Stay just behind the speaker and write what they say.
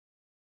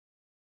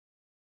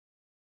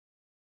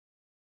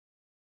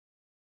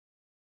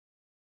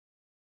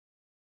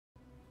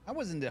I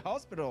was in the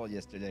hospital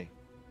yesterday.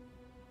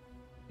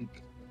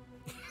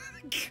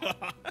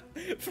 God,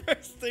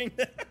 first thing.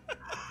 The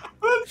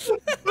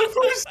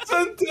first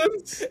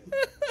sentence.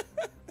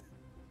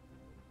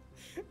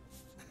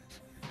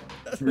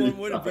 That's one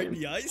way to break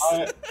the ice.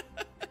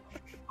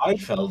 I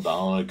fell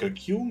down like a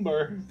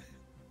cucumber.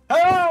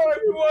 Hello,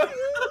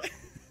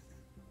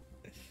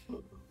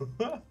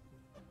 everyone.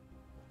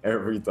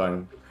 Every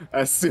time,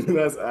 as soon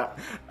as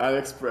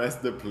Alex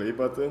pressed the play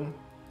button,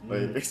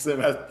 like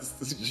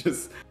Semath is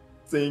just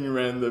saying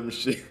random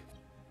shit.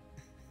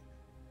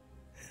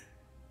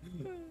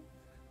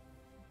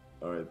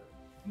 All right,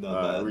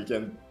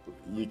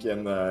 you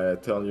can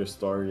tell your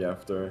story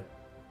after.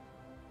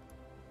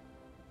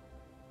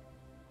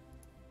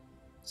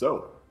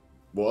 So,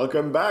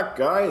 welcome back,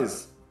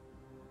 guys.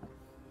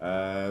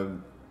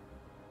 Last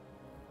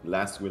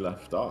we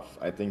left off,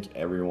 I think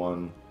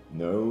everyone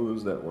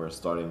knows that we're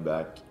starting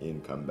back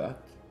in combat,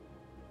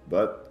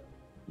 but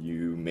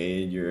you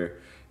made your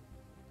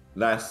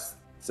last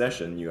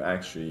session. You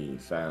actually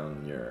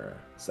found your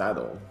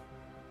saddle,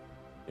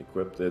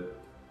 equipped it,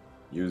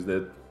 used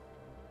it,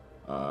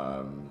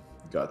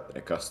 got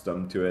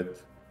accustomed to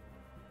it,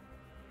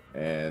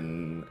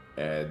 and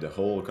the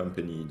whole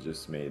company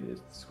just made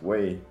its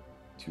way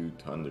to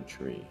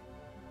Thundertree.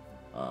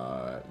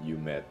 You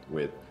met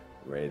with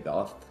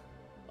Raydoth,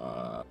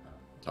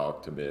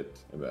 talked a bit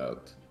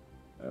about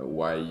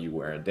why you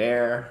were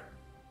there,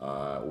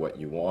 what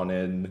you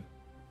wanted,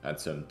 had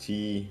some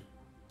tea,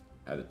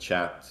 had a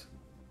chat.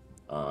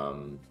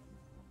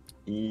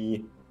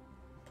 He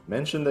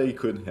mentioned that he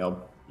could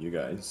help you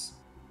guys,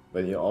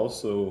 but he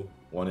also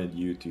wanted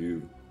you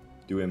to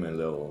do him a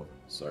little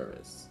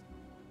service.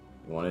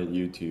 He wanted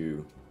you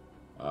to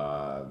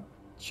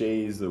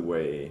chase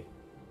away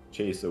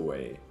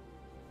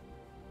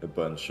a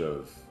bunch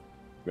of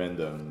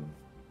random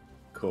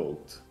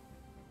cult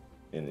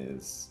in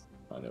his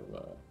kind of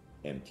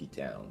empty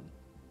town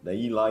that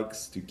he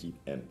likes to keep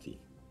empty.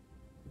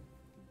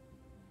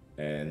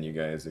 And you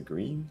guys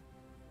agreed.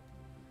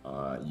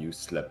 You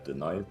slept the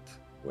night,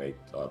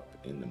 waked up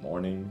in the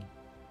morning.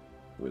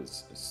 It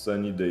was a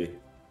sunny day.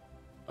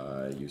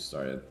 You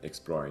started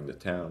exploring the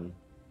town,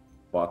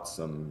 fought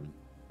some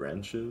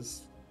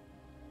branches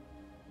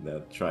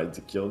that tried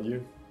to kill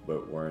you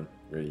but weren't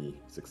really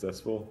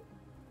successful.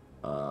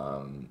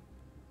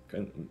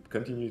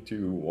 Continue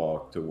to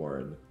walk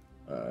toward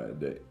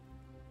the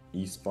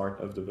east part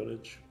of the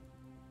village,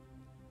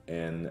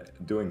 and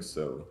doing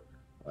so,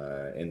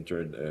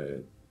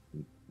 entered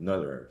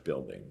another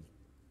building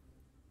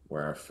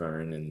where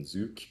Ferme and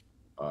Zook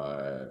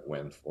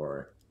went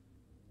for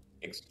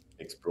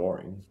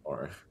exploring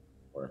or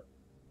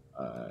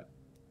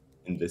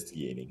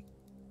investigating,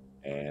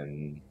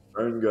 and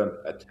Ferme got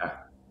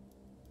attacked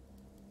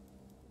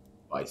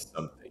by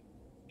something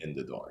in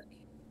the dark.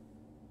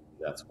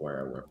 That's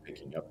where we're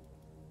picking up.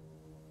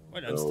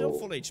 Wait, I'm still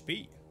full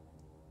HP.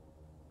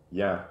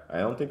 Yeah, I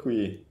don't think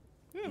we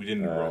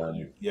didn't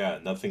roll. Yeah,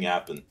 nothing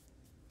happened.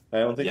 I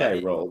don't think I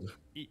rolled.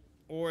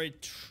 Or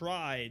it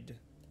tried.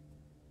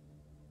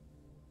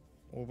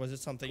 Or was it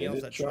something Did else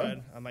it that try?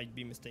 tried? I might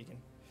be mistaken.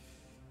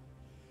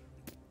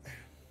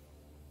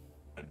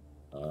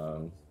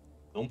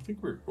 Don't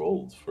think we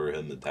rolled for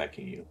him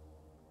attacking you.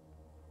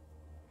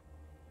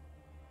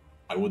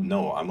 I would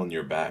know. I'm on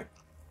your back.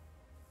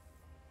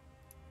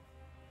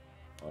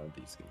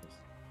 These guys.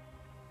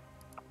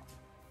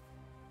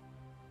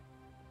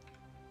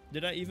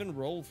 Did I even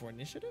roll for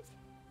initiative?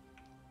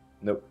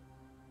 Nope.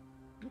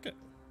 Okay.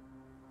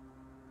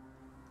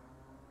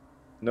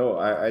 No,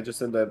 I just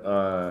said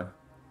that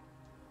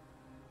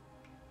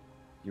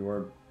you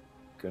were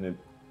gonna.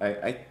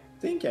 I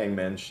think I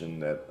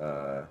mentioned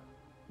that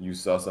you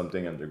saw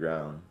something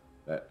underground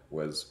that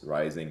was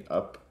rising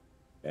up,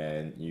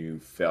 and you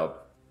felt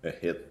a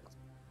hit,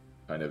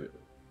 kind of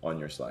on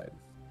your side.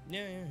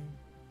 Yeah.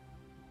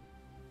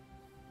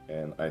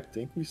 And I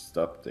think we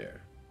stopped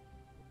there.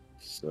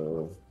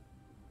 So,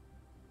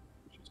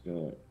 just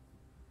gonna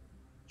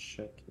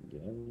check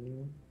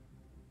again.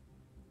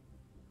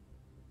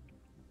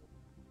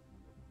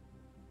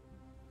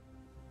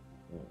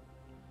 Oh.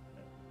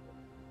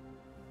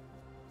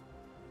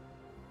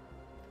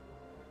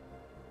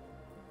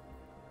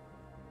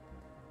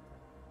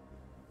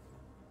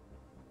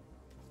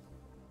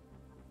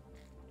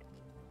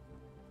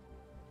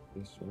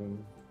 This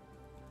one.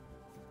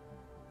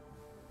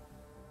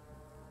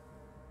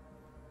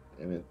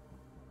 Damn it.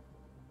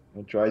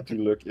 I tried to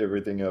look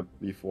everything up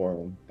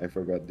before I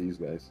forgot these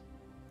guys.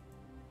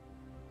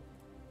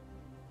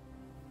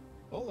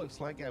 Well, looks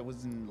like I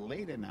wasn't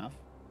late enough.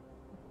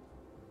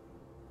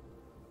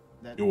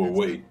 You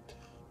were That's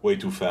way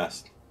too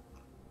fast.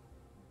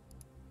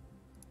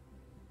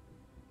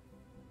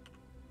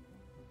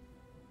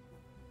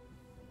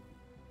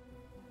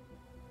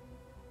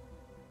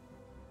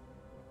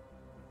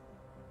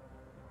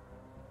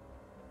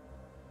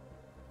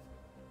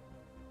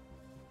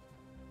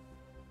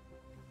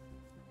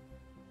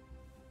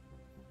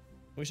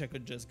 Wish I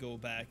could just go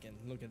back and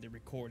look at the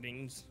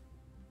recordings.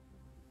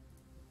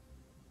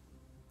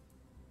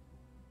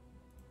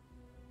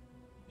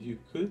 You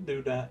could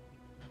do that.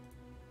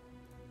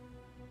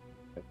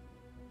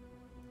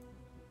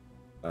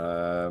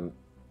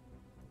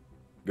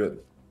 Good.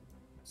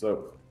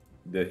 So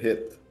the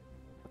hit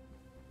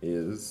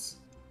is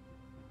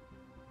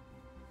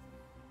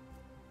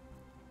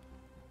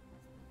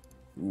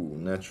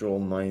natural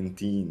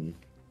 19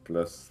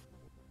 plus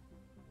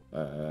 3,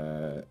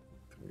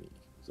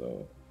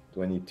 so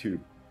 22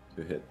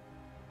 to hit.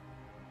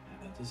 Yeah,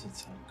 that doesn't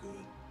sound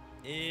good.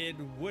 It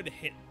would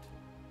hit.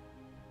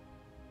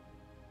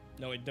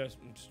 No, it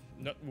doesn't.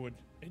 Not would.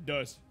 It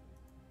does.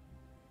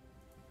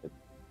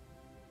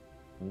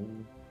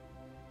 Mm.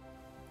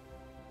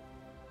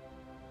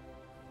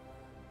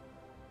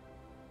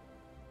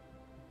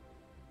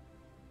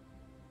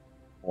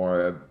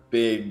 Or a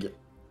big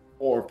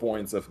 4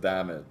 points of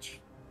damage.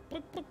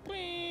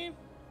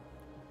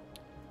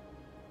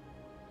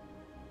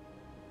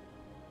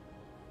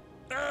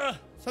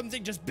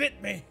 Something just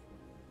bit me.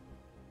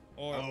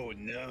 Or Oh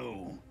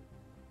no.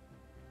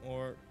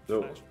 or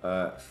So,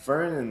 flash.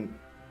 Fern,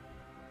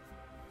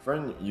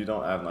 you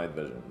don't have night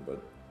vision,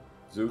 but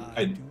Zook,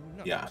 I do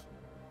not. Yeah.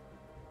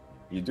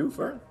 you do,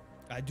 Fern?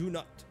 I do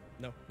not.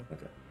 No.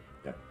 Okay,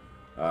 yeah.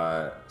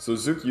 So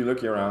Zook, you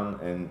look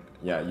around and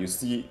yeah, you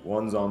see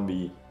one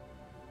zombie.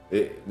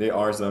 They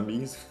are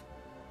zombies.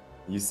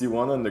 You see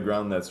one on the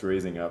ground that's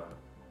raising up,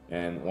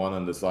 and one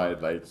on the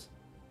side, like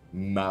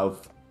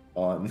mouth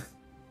on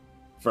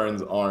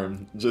Fern's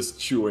arm, just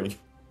chewing.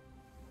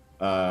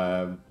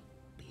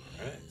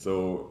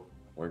 So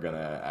we're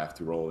gonna have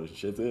to roll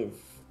initiative.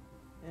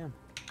 Yeah.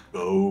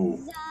 Go.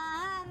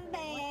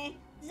 Zombie,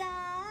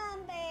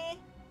 zombie,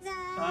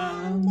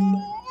 Um. zombie.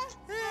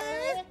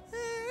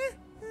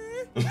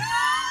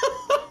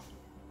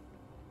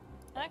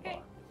 Okay.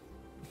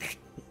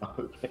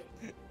 Okay.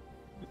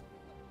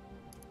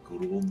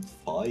 Good old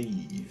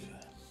 5.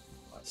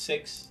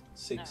 6.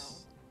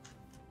 6.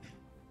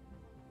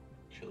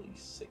 Actually,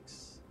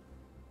 6.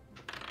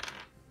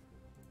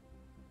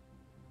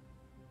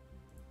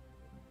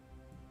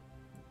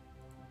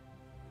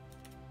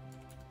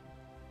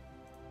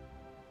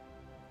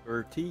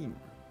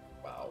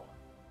 Wow.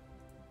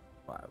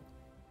 Wow.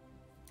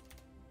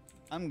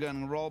 I'm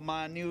gonna roll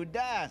my new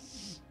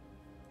dice.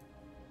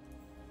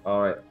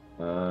 All right.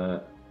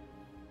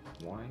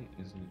 Why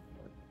isn't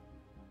it?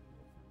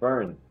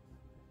 Fern,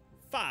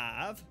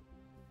 5.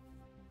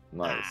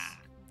 nice.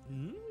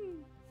 Mm.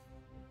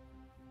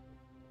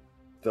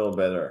 Still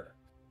better.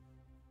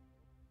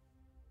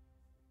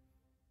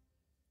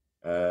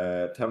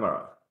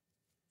 Thamara,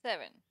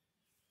 7.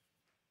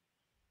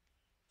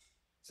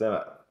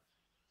 Semath,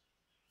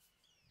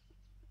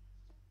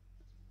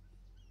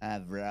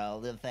 I've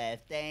rolled a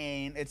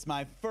 15. It's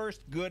my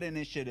first good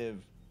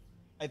initiative,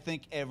 I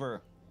think,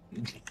 ever.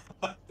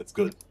 That's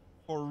good.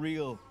 For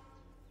real.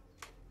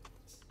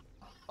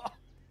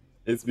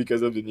 it's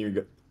because of the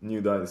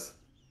new dice.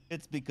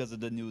 It's because of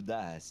the new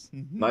dice.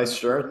 Nice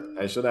shirt.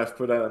 I should have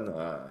put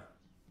on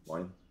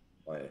mine,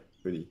 my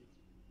hoodie.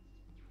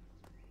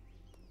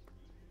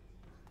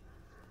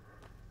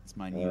 It's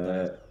my new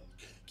dice.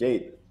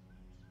 Cade,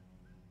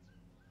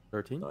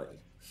 13? nice.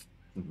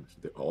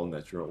 The all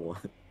natural one.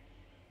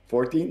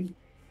 14,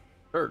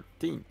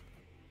 13.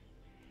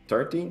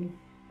 13,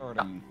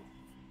 13.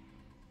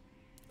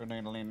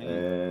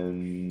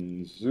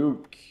 and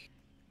Zook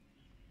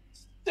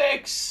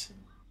 6.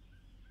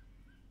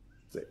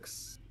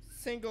 6.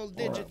 Single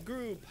digit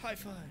group. High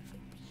five.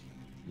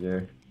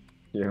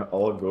 You're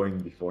all going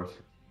before.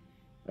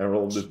 I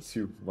rolled a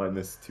 2,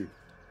 -2.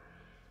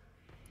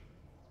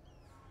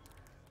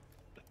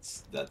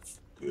 That's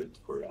good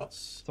for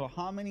us. So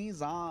how many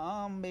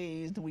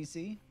zombies do we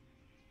see?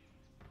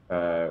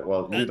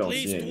 Well, you At don't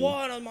least see any.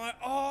 one on my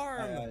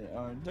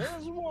arm.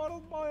 There's one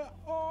on my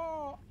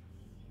arm.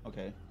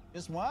 Okay,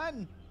 just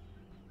one.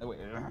 Oh, wait,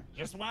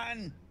 just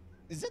one.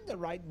 Is it the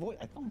right voice?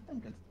 I don't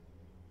think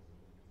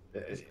it's.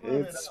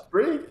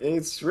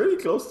 It's really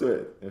close to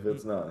it. If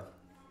it's not,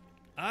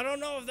 I don't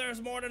know if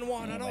there's more than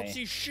one. I don't Anyway.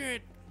 see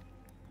shit.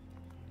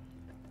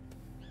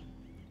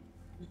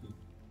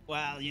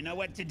 Well, you know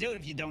what to do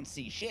if you don't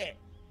see shit.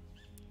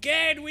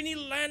 Cade, we need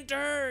a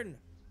lantern.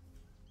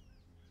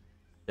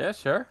 Yeah,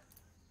 sure.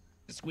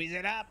 Squeeze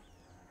it up.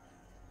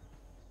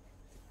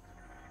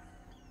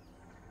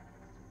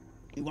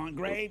 You want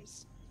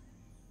grapes?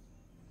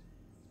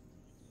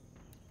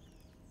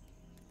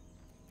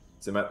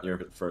 Semath, you're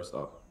first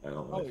up. I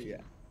don't know. Oh if yeah.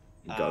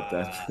 you got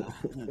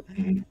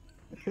that.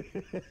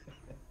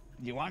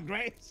 You want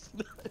grapes?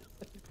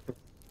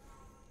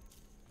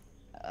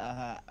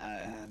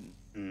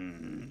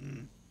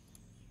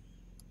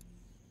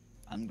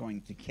 I'm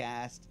going to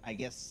cast, I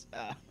guess,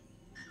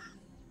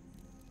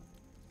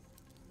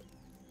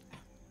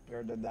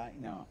 where did I?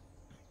 No.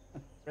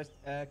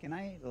 Can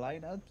I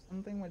light up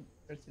something with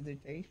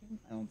prestidigitation?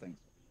 I don't think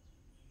so.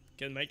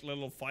 Can make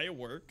little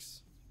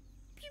fireworks.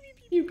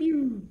 Pew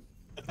pew.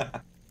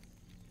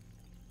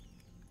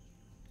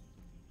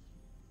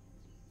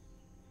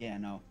 Yeah,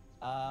 no.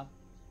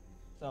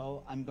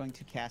 So I'm going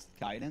to cast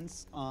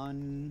guidance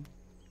on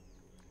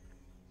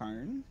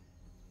Fern.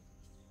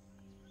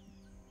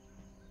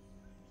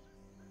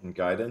 And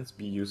guidance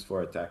be used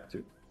for attack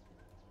too?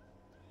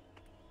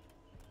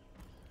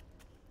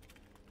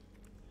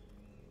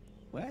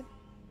 What?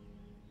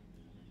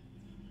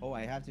 Oh,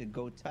 I have to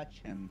go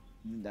touch him.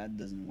 That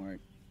doesn't work.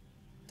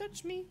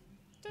 Touch me.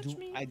 Touch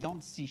me. I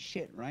don't see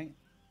shit, right?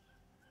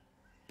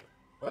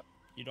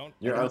 You don't.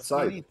 You're I don't see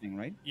outside. anything,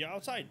 right? You're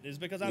outside. It's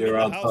because I'm You're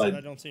in the house and outside.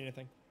 I don't see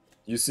anything.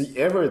 You see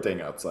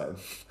everything outside.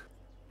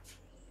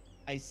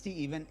 I see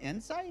even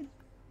inside.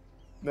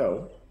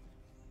 No.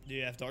 Do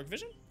you have dark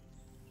vision?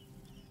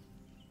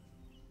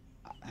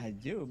 I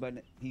do,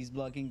 but he's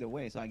blocking the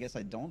way, so I guess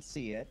I don't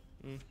see it.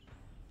 Mm.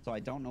 So I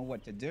don't know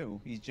what to do.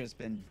 He's just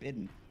been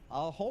bidden.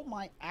 I'll hold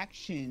my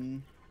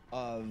action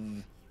of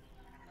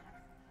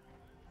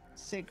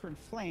Sacred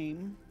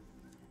Flame.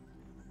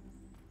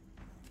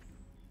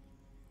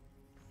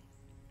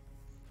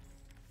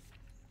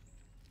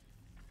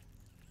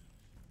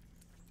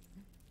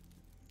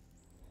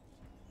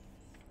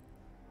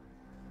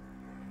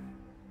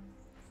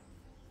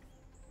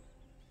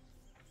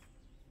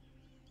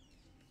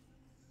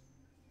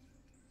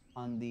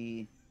 On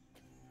the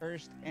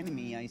first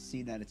enemy, I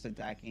see that it's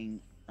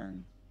attacking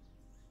Ferme.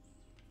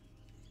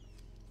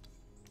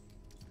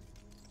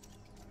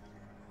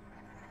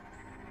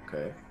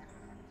 Okay.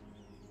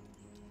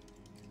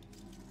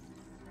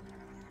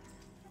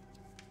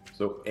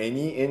 So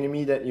any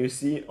enemy that you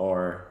see,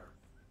 or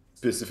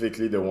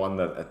specifically the one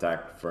that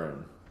attacked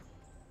Ferme?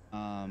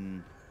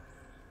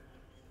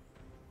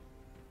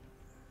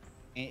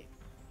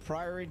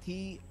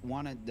 Priority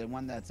the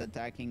one that's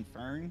attacking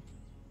Ferme,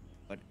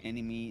 but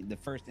the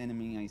first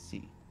enemy I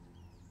see.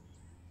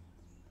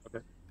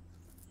 Okay.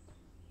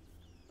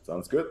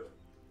 Sounds good.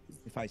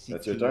 If I see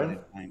That's two your turn?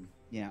 at a time.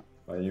 Yeah.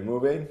 Are you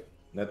moving?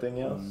 Nothing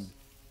else?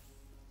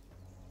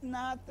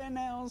 Nothing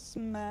else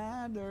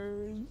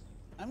matters.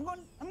 I'm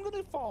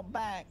gonna fall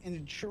back in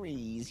the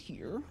trees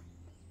here.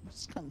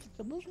 Just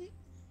comfortably.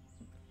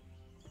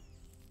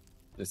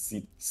 Just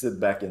sit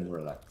back and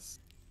relax.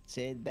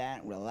 Sit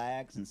back,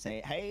 relax, and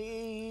say,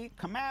 "Hey,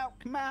 come out,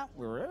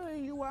 wherever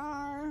you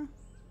are."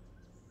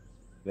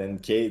 Then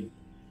Cade,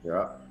 you're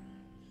up.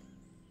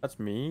 That's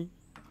me.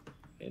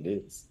 It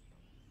is.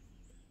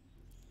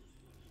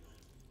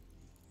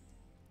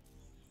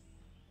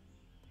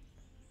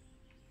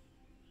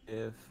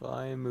 If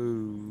I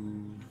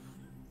move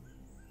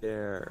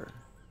there,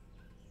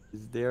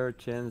 is there a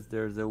chance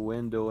there's a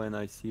window and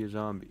I see a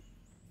zombie?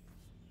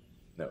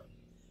 No.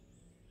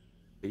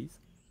 Please?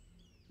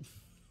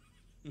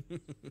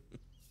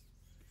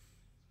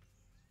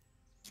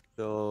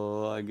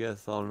 So I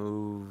guess I'll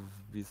move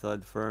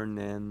beside Fern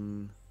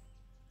and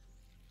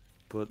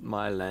put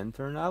my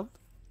lantern out.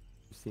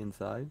 See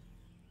inside.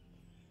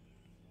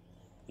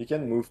 You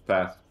can move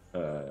past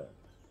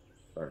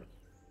Fern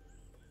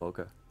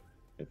Okay.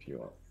 if you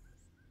want.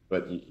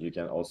 But you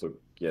can also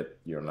get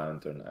your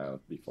lantern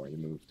out before you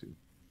move to.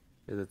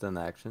 Is it an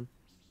action?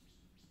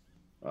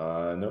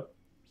 No.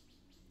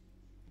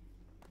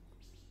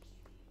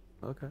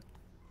 Okay.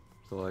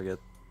 So I get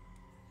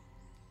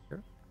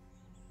here.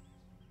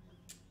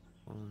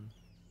 One.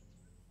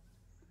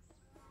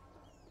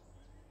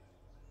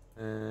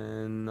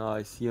 And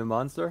I see a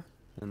monster,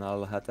 and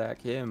I'll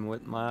attack him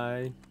with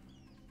my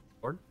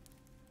sword.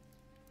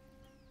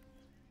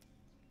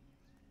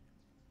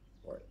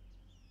 Or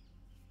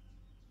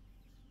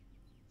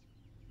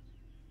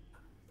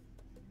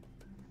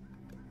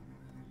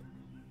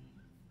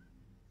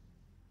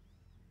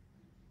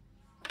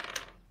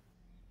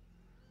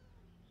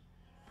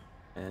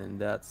And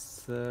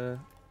that's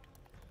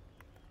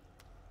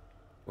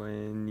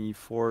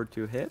 24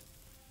 to hit.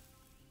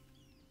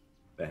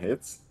 that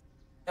hits.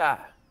 Yeah.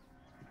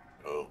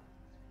 Oh.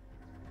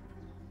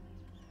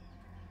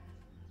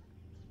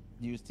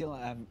 Do you still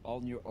have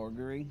all your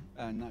augury?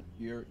 Not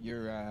your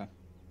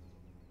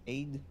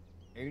aids?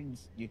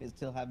 You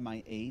still have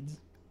my aids?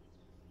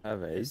 I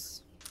have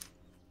ace.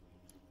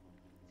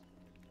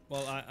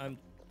 Well, I'm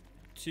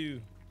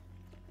two.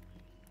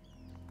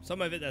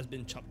 Some of it has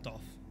been chopped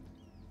off.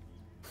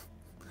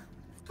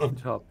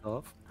 Chopped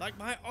off. Like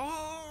my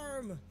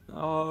arm!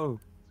 Oh.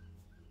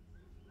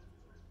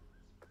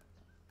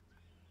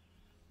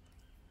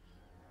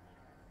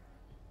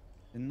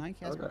 Didn't I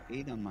cast Okay.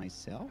 aid on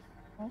myself?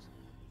 Also?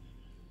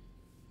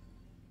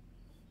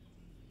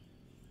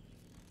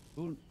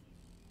 Who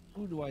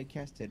do I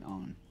cast it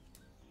on?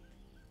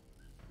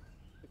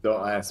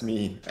 Don't ask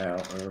me. I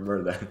don't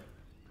remember that.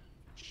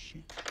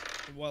 Shit.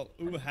 Well,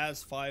 Uwe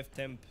has 5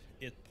 temp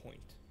hit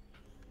point.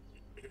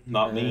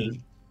 Not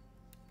me.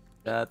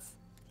 That's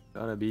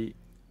gonna be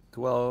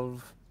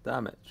 12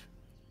 damage.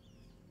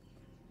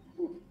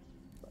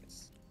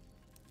 Nice.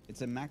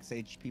 It's a max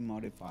HP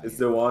modifier. Is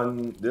the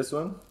one this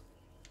one?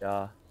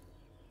 Yeah.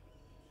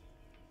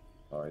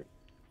 Alright.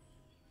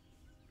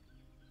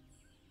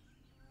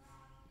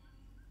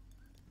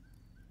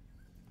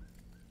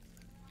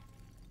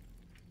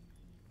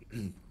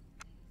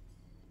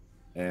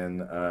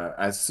 And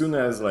as soon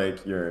as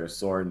like your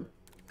sword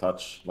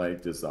touch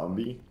like the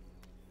zombie,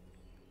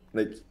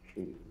 like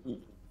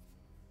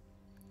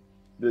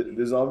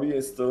the zombie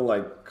is still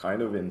like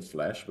kind of in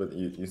flesh, but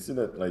you see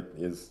that like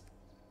his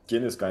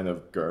skin is kind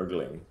of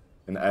gurgling,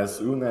 and as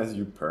soon as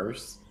you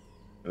purse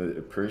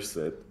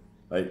it,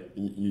 like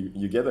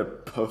you get a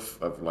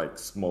puff of like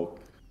smoke,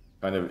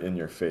 kind of in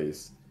your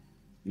face.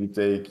 You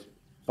take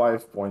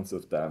 5 points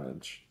of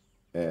damage,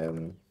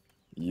 and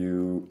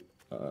you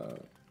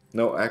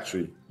no,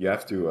 actually you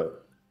have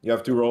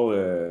to roll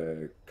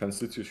a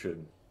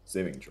Constitution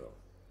saving throw.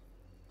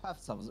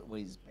 Puff's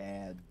always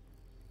bad.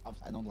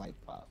 Puffs, I don't like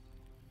puff.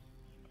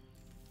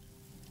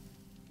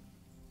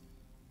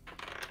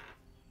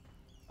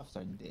 Puffs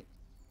are dick.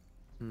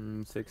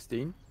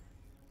 16.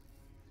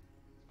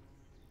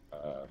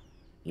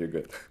 You're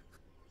good.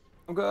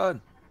 I'm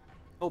good.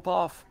 No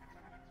puff.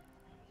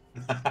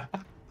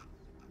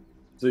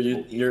 So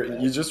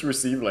you just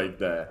receive like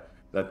that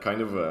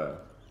kind of a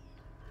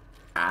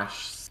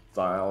ash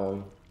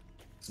style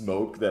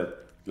smoke that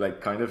like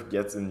kind of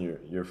gets in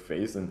your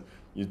face, and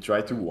you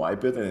try to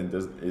wipe it, and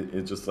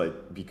it just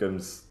like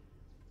becomes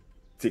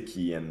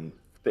sticky and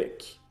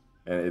thick,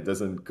 and it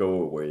doesn't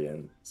go away,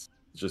 and it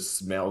just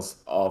smells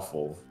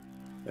awful,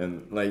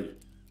 and like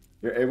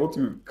you're able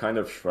to kind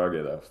of shrug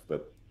it off,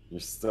 but you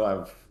still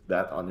have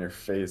that on your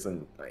face,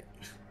 and like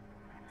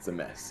it's a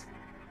mess.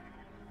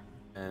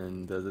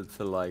 And does it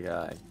feel like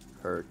I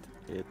hurt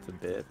it a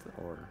bit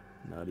or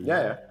not even?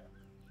 Yeah.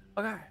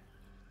 Okay.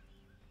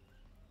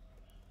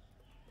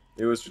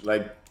 It was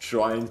like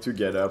trying to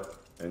get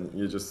up, and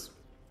you just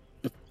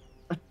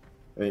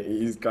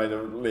he's kind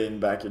of laying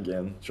back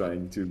again,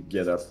 trying to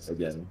get up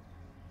again.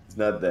 It's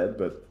not dead,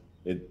 but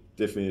it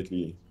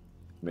definitely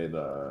made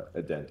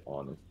a dent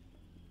on it.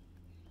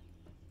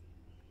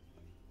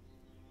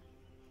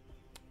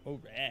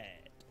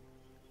 Alright.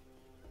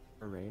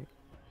 Alright.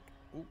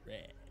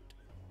 Alright.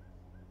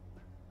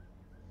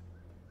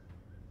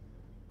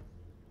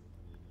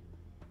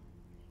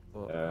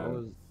 Well, I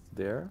was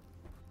there.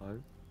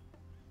 5.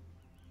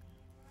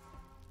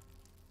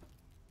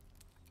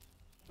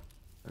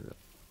 Okay.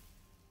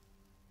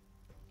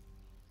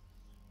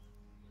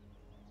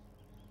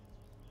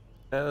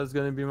 Yeah, it's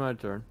gonna be my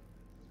turn.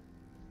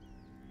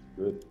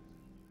 Good.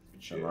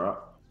 Thamara.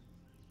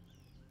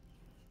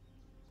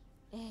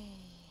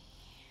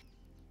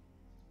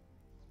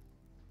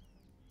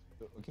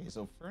 Okay,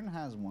 so Fern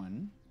has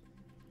one.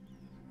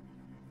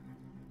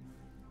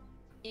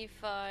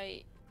 If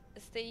I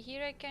stay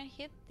here, I can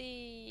hit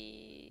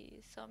the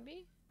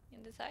zombie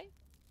in the side.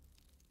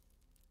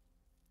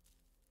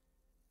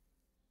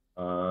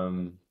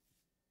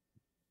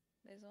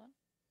 This one.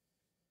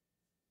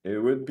 It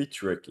would be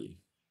tricky.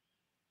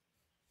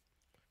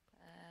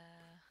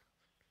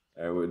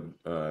 Uh, I would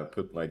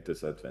put like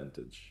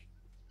disadvantage.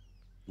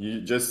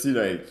 You just see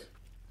like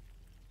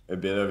a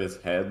bit of his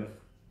head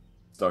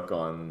stuck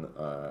on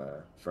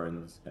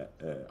Fern's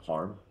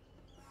arm,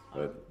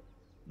 but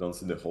don't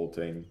see the whole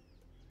thing.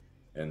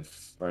 And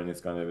Fern is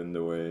kind of in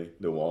the way,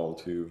 the wall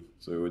too,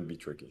 so it would be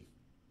tricky.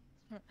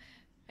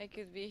 I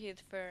could be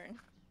hit Fern.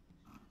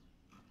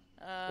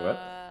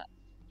 What?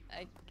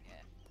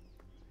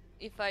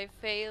 If I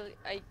fail,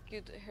 I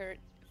could hurt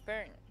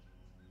Fern.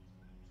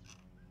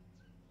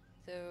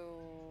 So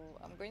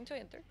I'm going to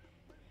enter.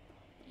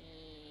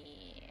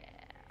 Yeah,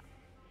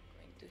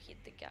 going to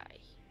hit the guy.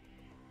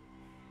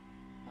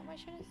 How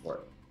much is?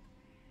 What?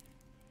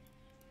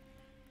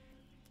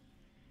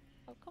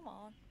 Oh, come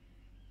on.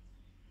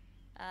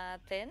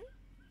 10.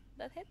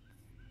 That hits.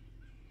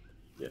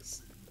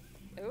 Yes.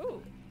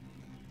 Ooh.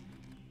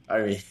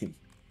 I mean,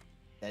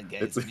 That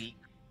guy's It's- weak.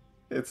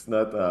 it's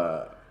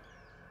not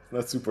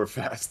super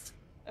fast.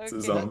 It's a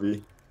Okay.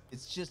 zombie.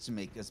 It's just to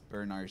make us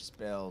burn our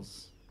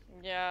spells.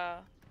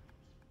 Yeah.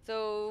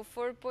 So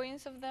 4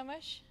 points of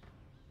damage.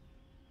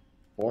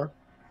 4?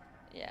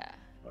 Yeah.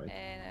 Right.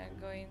 And I'm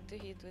going to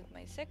hit with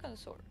my second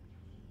sword.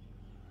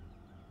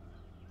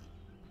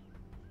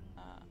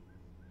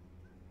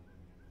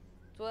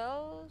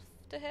 12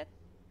 to hit.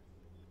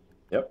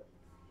 Yep.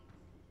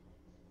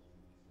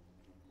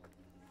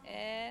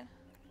 And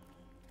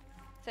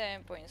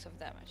 7 points of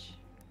damage.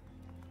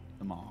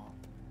 Come on.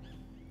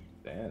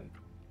 Damn.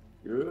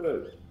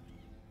 Good.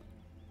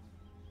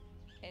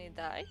 And it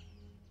die.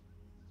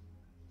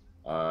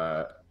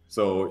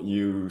 So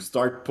you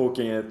start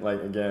poking it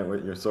like again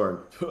with your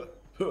sword,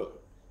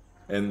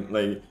 and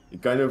like you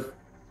kind of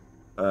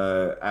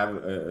have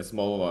a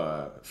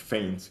small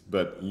feint,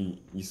 but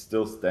he's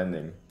still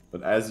standing.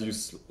 But as you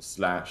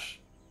slash,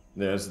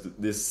 there's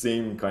this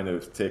same kind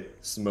of thick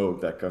smoke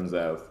that comes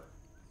out,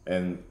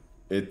 and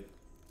it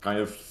kind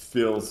of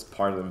fills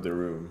part of the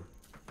room.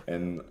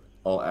 And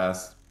I'll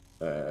ask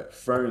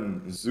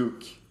Fern,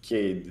 Zook,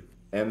 Cade,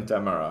 and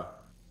Thamara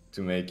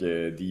to make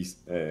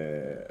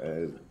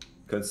a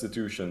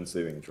Constitution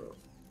saving throw.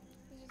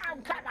 Oh,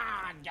 come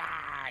on,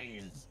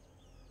 guys!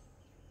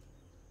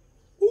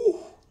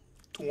 Ooh,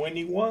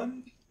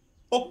 21.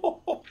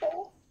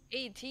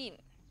 18.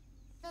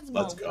 That's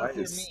more Let's weak go. for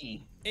Nice.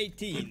 me.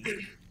 18.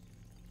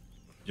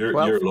 You're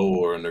 12.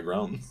 lower on the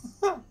ground.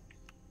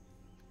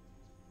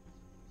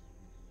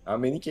 How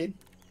many, Cade?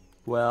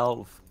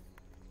 12.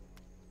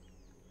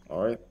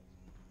 All right.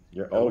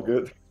 You're all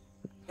good.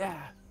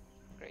 Yeah.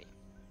 Great.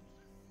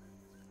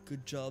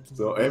 Good job.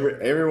 So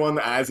everyone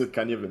has it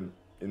kind of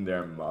in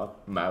their mouth,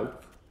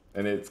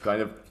 and it's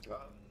kind of,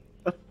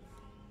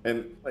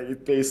 and like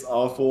it tastes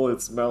awful.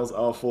 It smells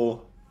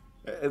awful.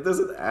 It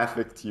doesn't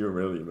affect you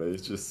really, but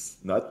it's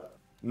just not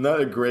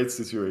a great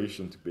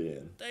situation to be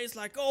in. Tastes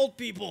like old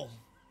people.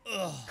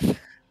 Ugh.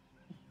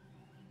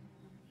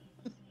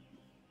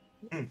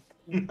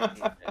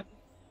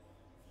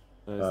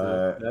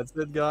 That's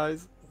it,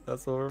 guys.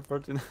 That's over for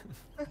tonight.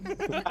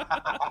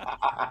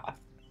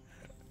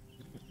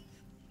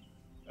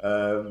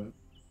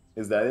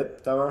 Is that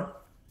it, Thamara?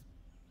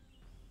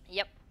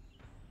 Yep.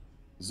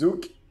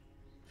 Zook?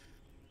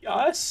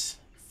 Yes.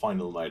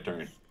 Final my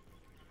turn.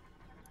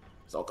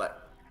 Zoltan.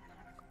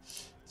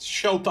 It's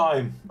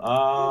showtime.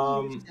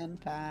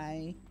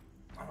 Senpai.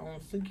 I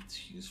don't think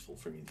it's useful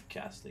for me to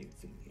cast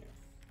anything here.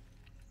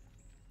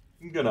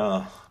 I'm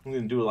gonna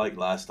do it like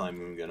last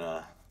time. I'm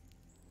gonna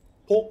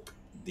poke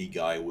the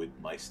guy with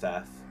my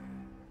staff.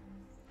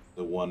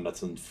 The one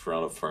that's in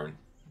front of Fern.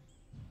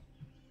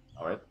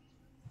 Alright,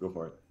 go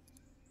for it.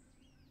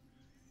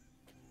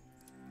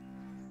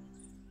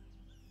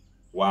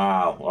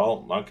 Wow.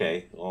 Well,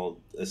 okay. Well,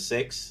 a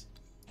 6.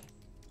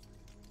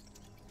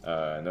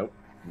 Nope.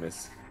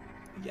 Miss.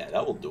 Yeah,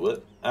 that will do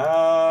it.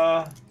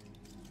 I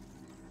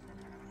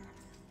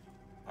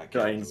can't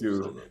Trying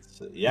do to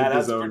so yeah, hit the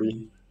that's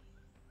zombie.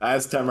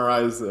 As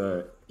Thamara is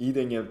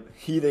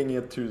hitting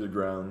it to the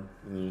ground,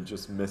 and you're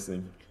just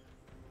missing.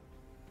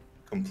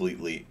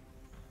 completely.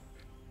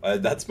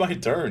 That's my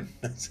turn.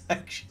 That's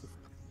actually.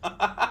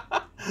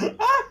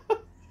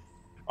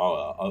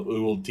 Oh, it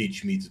will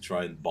teach me to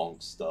try and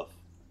bonk stuff.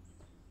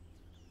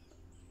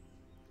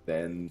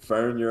 Then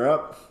Fern, you're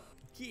up.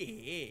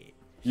 Yeah.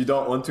 You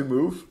don't want to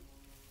move?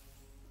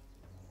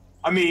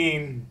 I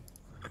mean,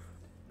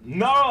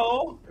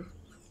 no.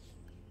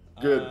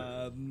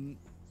 Good.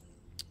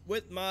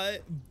 With my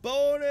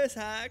bonus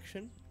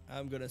action,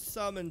 I'm gonna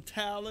summon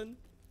Talon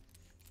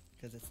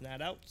because it's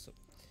not out. So,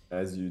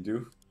 As you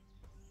do.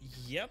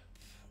 yep,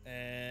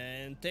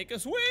 and take a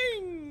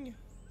swing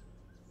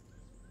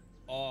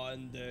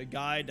on the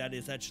guy that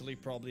is actually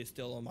probably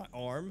still on my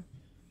arm.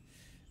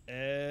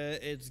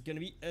 It's gonna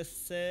be a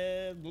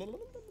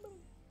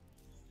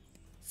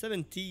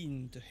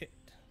 17 to hit.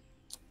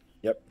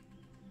 Yep.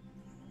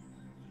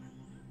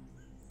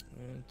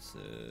 It's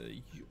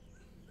you.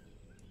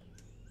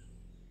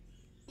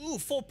 Ooh,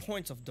 4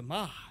 points of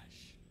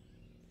damage.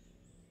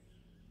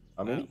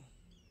 How many? Wow.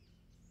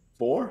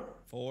 4?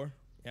 4.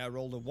 Yeah, I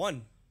rolled a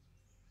 1.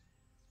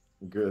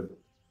 Good.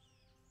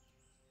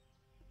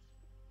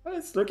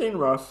 It's looking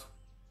rough.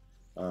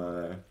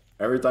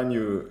 Every time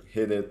you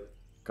hit it,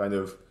 kind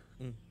of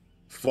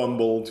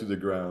fumble to the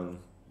ground,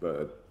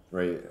 but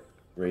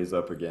raise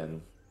up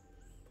again.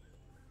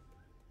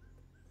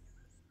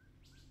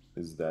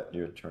 Is that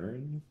your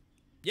turn?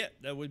 Yeah,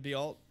 that would be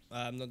all.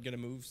 I'm not gonna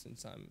move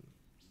since I'm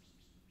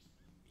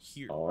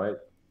here. Alright.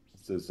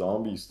 It's the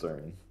zombie's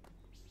turn.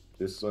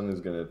 This one is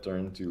gonna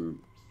turn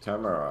to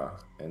Thamara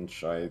and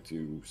try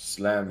to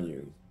slam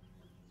you.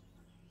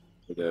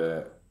 With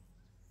a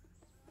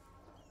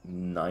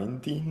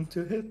 19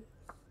 to hit?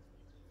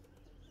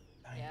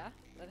 Yeah,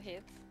 that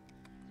hits.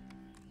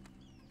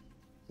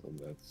 So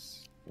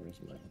that's, where's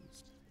my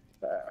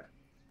there.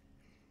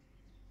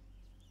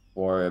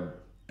 For a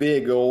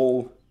big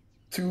ol'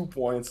 2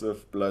 points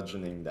of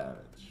bludgeoning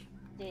damage.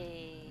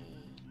 Yay.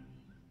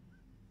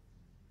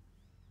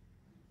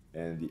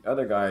 And the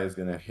other guy is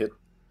gonna hit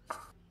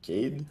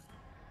Cade.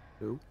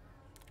 Who?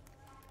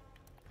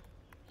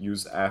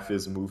 Use half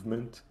his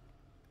movement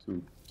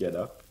to get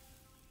up,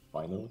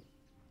 finally.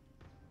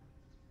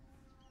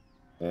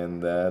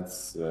 And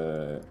that's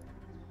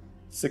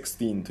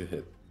 16 to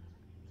hit.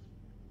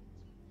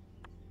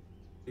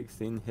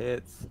 16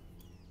 hits.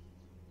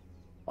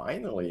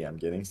 Finally, I'm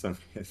getting some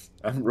hits.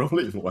 I'm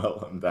rolling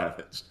well on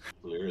damage.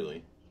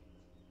 Clearly.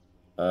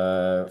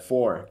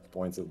 4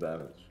 points of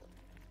damage.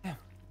 Yeah.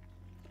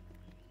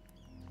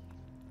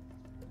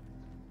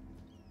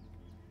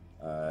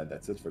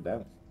 That's it for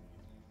them.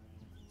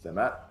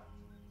 Semath?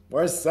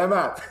 Where's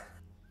Semath?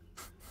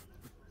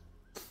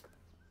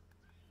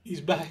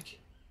 He's back.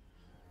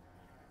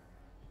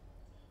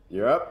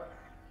 You're up.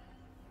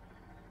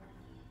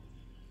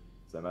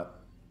 Semath.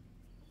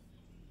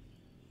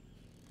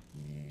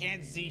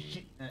 Can't see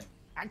shit.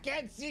 I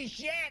can't see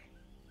shit.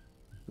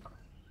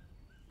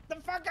 The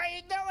fuck are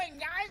you doing,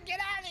 guys? Get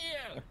out of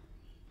here!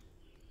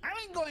 I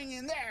ain't going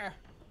in there.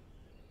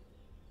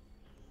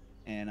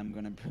 And I'm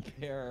gonna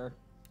prepare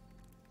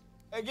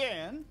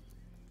again.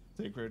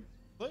 Sacred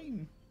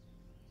Flame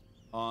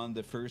on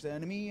the first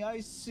enemy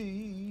I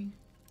see.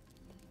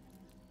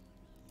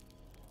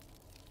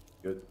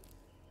 Good.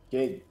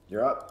 Cade,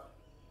 you're up.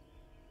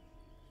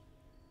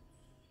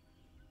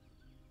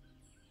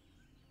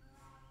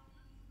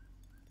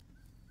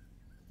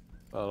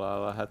 Well,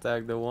 I'll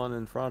attack the one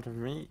in front of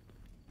me.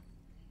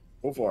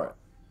 Go for it.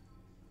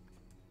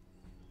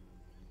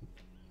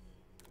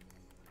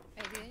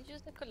 I didn't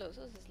use the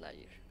Colossus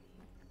Slayer.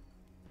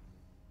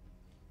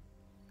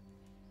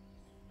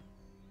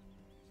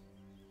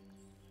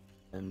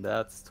 And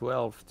that's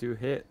 12 to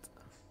hit.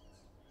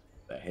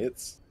 That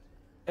hits.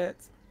 Hit.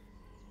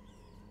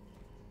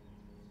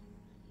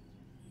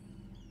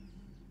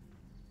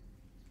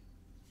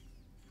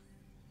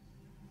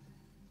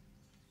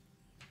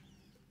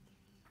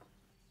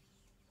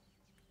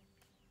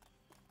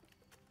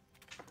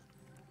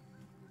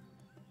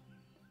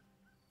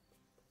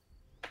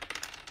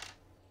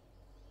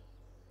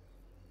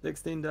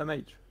 $16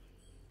 damage.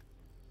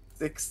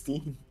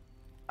 16.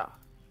 Ah.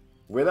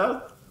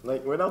 Without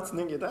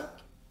sneak attack?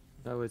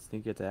 That would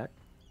sneak attack.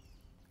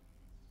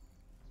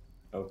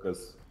 Oh,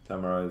 because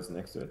Thamara is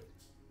next to it.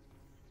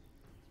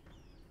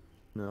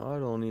 No, I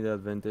don't need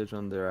advantage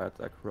on their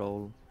attack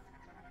roll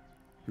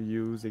to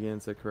use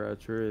against a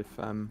creature if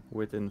I'm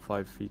within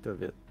 5 feet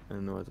of it,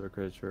 and no other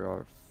creature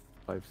are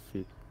 5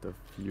 feet of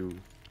you.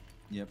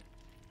 Yep.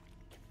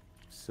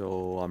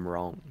 So I'm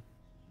wrong.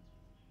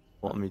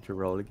 Want me to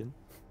roll again?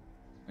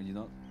 And you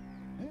don't.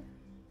 Yeah.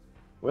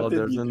 What Well, did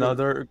there's you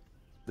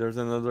do?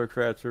 another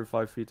creature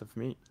 5 feet of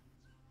me.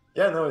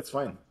 Yeah, no, it's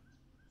fine.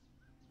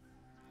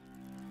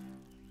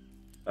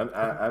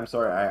 I'm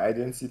sorry, I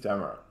didn't see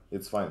Thamara.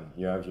 It's fine.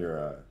 You have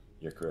your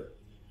crit.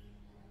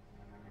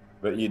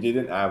 But you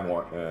didn't have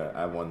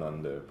one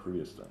on the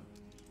previous turn,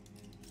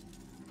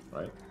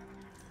 right?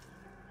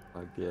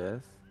 I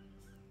guess.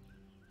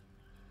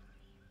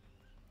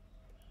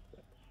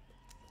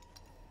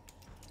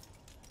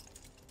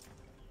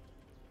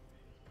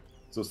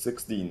 So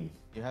 16.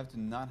 You have to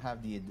not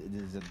have the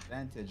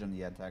disadvantage on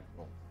the attack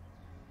roll.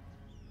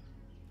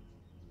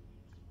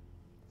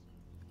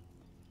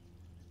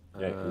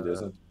 Yeah, he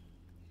doesn't.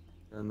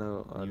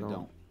 No, I You don't.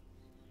 don't.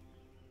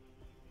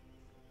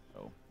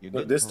 Oh, you No,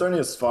 good? this turn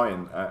is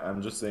fine.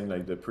 I'm just saying,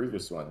 like the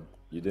previous one,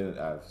 you didn't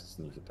have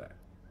sneak attack.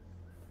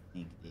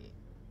 Yeah.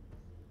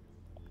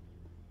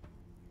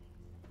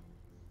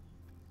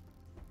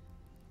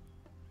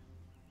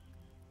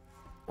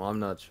 Well, I'm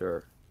not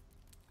sure.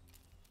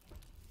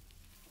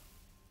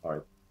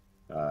 Alright.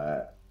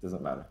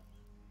 Doesn't matter.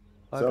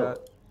 Okay.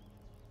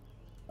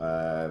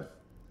 So,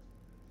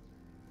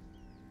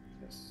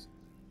 yes.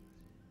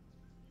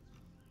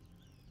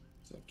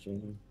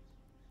 Second.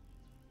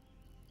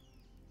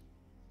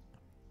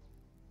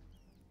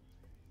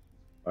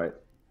 Alright.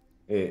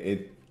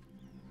 It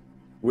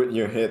with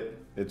your hit,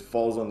 it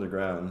falls on the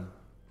ground,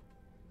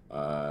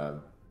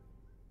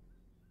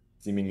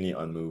 seemingly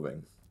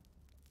unmoving.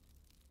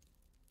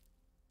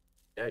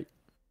 Yay.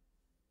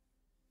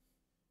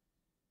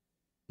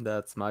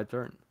 That's my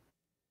turn.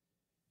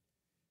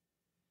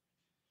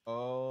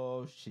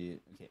 Oh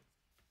shit. Okay.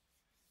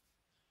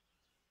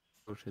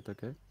 Oh shit,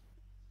 okay.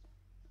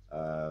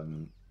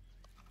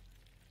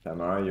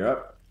 Thamara, you're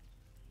up.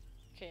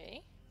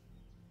 Okay.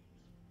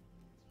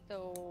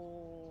 So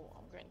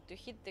I'm going to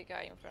hit the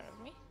guy in front of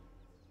me.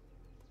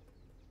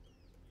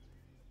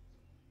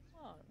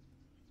 Oh,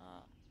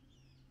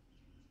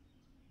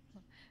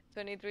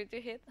 23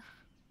 to hit.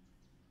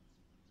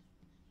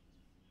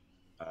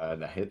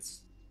 That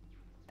hits.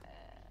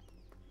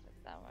 The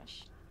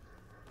damage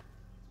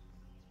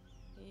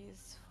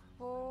is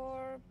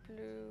 4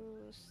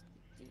 plus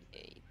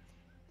d8.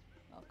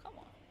 Oh, come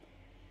on.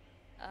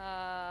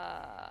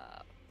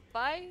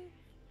 5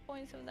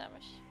 points of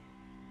damage.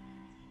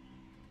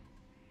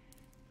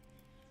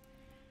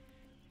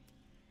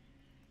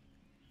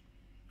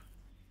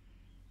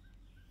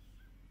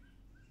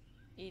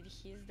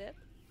 He's dead?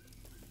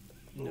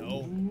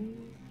 No.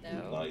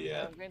 No. Not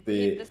yet. I'm going to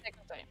hit The- the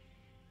second time.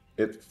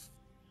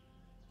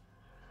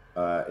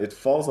 It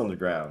falls on the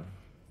ground,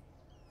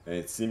 and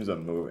it seems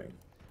unmoving.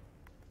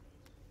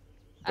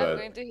 I'm But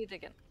going to hit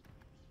again.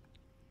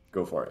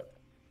 go for it.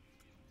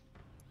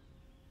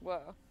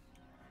 Whoa.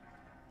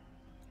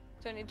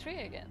 23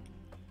 again.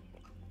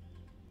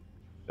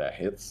 That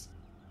hits.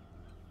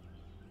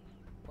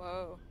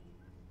 Whoa.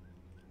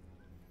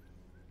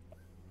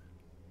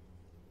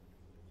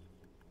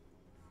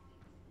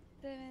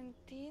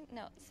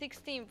 No,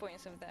 16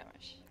 points of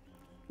damage.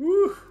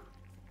 Woo!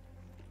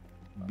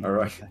 All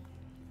right.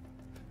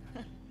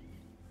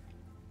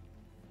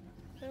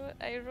 So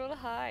I roll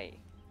high.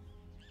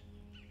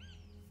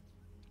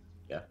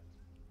 Yeah.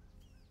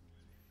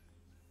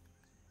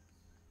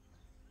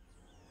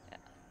 Yeah,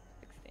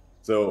 16.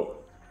 So,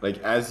 like,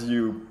 as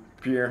you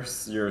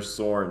pierce your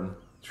sword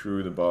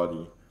through the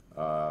body,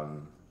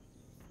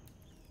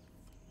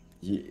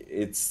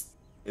 it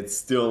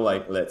still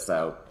like lets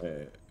out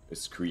a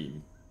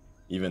scream,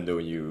 even though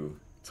you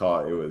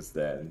thought it was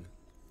dead,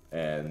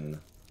 and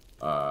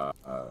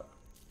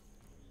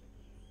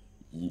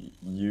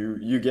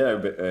you get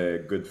a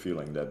good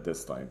feeling that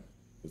this time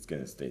it's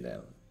gonna stay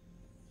down.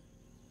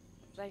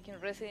 Like in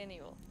Resident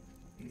Evil.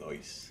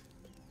 Nice.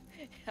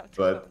 You have to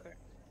But- cover.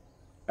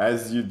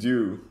 As you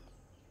do,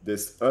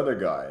 this other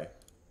guy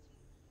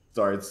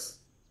starts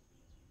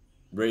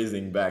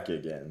raising back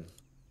again.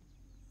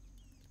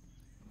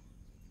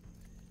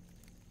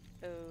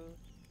 Oh,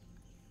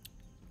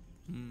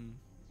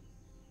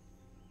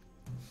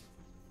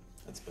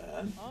 That's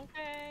bad.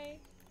 okay.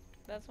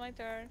 That's my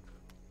turn.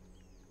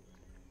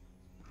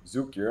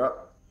 Zook, you're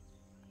up.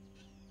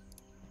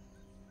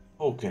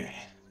 Okay.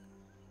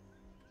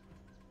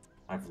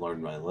 I've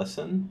learned my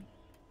lesson.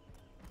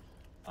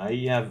 I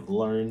have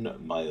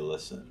learned my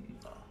lesson.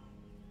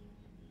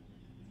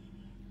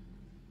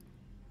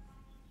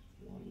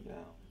 One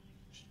down.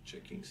 Just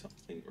checking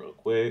something real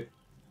quick.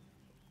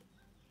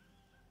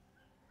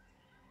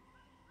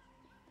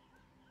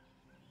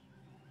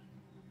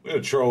 I'm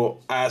gonna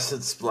throw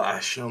acid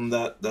splash on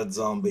that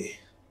zombie.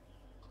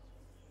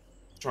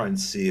 Try and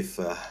see if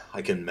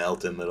I can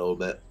melt him a little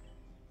bit.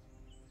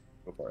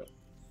 Go for it.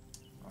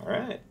 All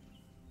right.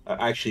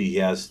 Actually, he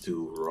has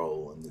to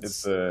roll, and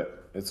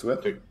It's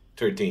what?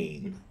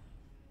 13.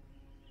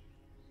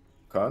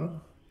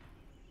 Con?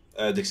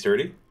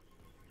 Dexterity.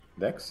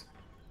 Dex?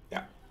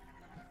 Yeah.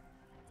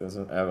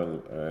 Doesn't have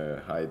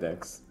a high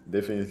dex.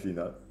 Definitely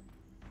not.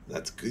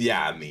 That's good.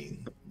 Yeah, I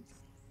mean,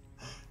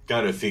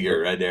 gotta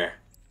figure it right there.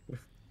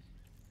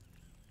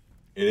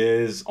 It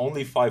is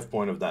only 5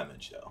 points of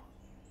damage, though.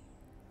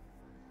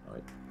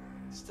 Alright.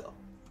 Still.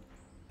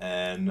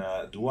 And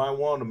do I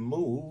want to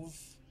move?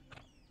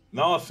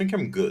 No, I think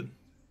I'm good.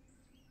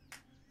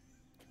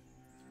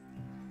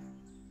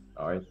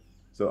 Alright.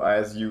 So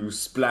as you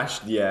splash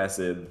the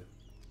acid,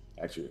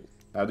 actually,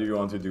 how do you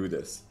want to do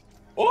this?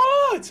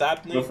 Oh, it's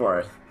happening. Go for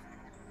it.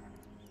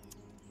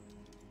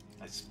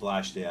 I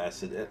splashed the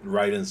acid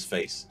right in his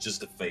face,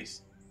 just the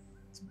face.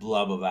 It's a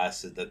blob of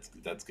acid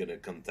that's gonna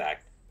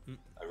contact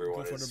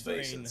everyone in his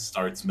face and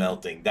starts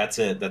melting. That's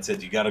it. That's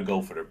it. You gotta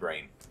go for the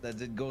brain.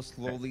 Does it go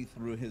slowly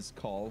through his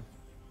skull?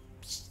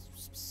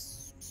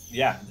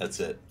 Yeah, that's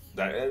it.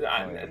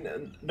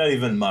 Not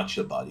even much.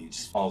 The body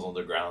just falls on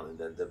the ground,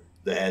 and then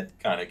the head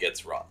kind of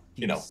gets raw.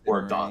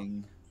 Worked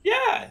on.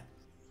 Yeah.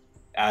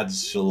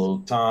 Adds a little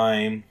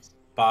thyme,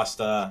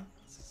 pasta.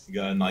 You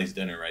got a nice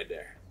dinner right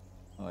there.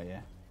 Oh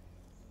yeah.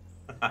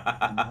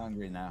 I'm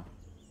hungry now.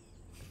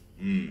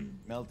 Mm.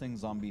 Melting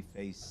zombie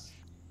face.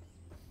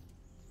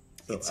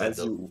 So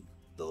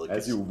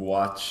as you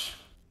watch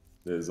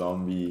the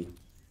zombie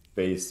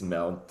face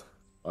melt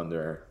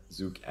under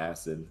Zook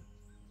acid,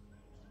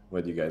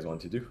 what do you guys want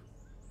to do?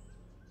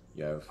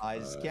 You have I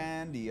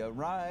scan the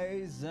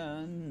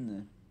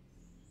horizon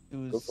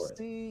to Go for it.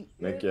 see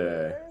Make if a-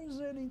 there's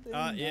anything.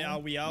 Yeah, are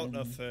we out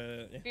of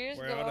Here's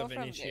we're go out out of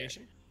from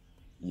initiation?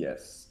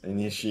 yes,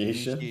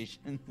 initiation.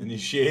 Initiation.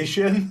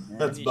 Initiation?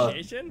 That's bad.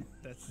 Initiation?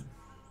 That's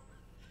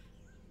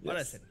what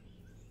Yes. is it?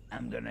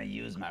 I'm gonna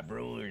use my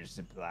brewer's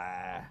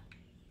supply.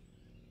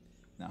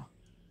 No.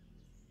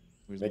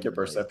 Where's Make my a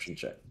perception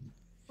check.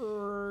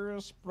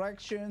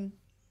 Perspection.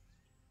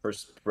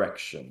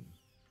 Perspection.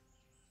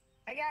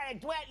 I got a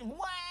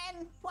 21.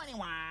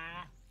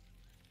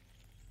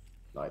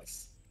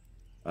 Nice.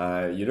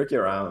 You look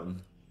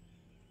around,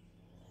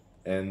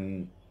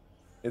 and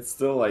it's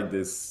still like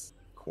this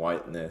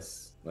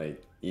quietness,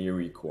 like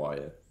eerie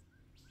quiet.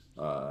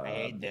 I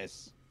hate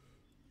this.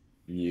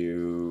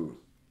 You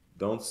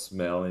don't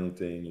smell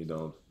anything. You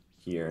don't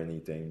hear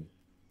anything.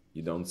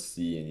 You don't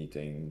see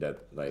anything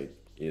that like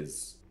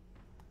is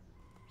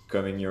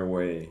coming your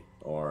way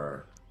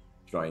or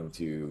trying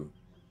to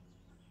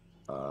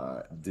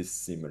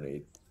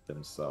dissimulate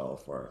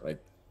themselves, or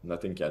like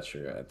nothing catch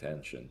your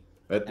attention.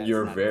 But That's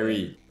you're not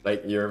very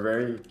you're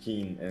very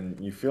keen, and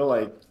you feel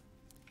like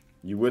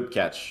you would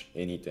catch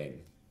anything,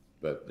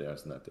 but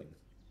there's nothing.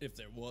 If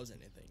there was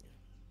anything.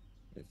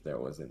 If there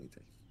was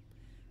anything.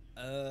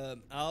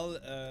 I'll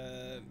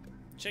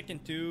check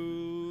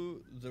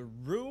into the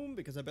room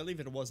because I believe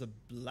it was a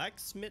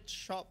blacksmith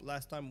shop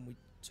last time we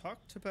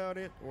talked about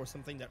it, or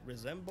something that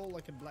resembled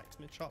like a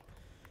blacksmith shop.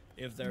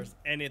 If there's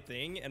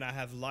anything, and I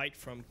have light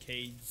from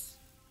Cade's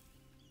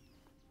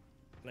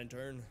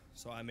lantern,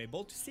 so I'm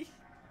able to see.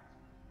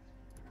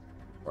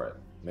 Alright,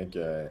 make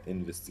a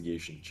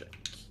investigation check.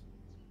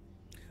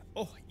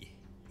 Oh yeah.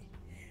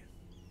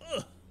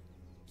 Ugh.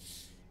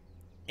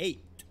 8.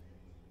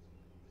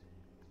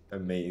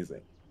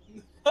 Amazing.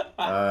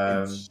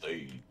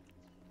 Insane.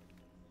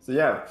 So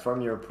yeah,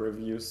 from your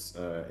previous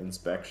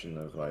inspection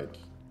of like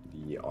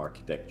the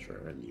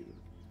architecture, you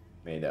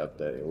made out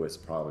that it was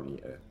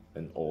probably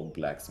an old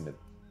blacksmith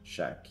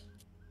shack.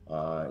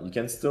 You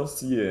can still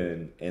see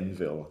an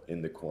anvil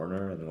in the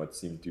corner and what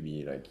seemed to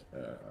be like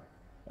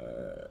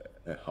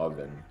a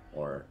oven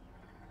or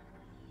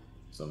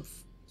some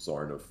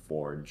sort of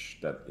forge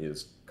that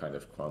is kind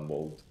of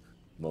crumbled,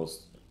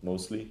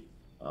 mostly.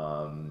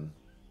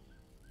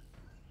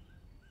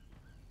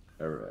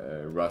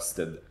 A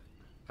rusted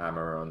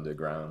hammer on the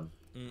ground.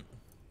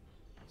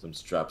 Some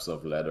straps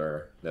of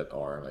leather that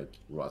are like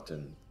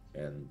rotten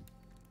and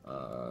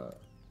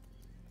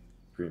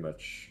pretty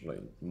much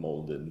like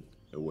molded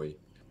away.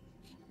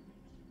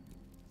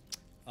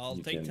 I'll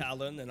You take can-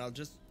 Talon and I'll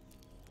just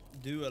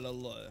do a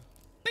little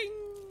bing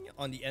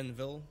on the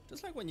anvil,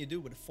 just like when you do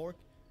with a fork,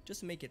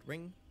 just to make it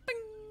ring. Bing.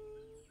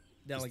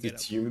 Then I'll Just get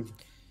to up.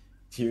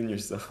 tune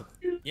yourself.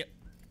 Yep.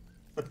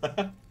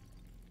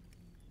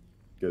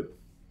 Good.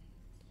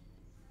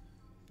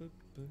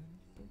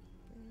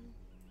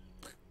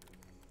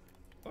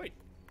 Oh, wait.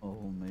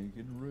 I'll make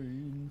it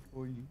rain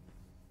for you.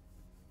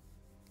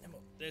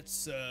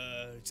 Let's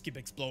keep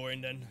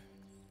exploring then.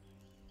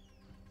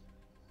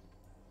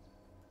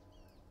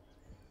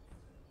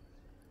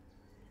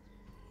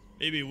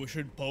 Maybe we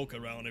should poke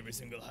around every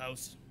single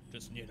house.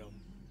 Just, you know,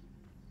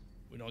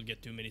 we don't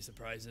get too many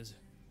surprises.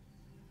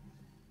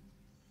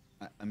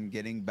 I'm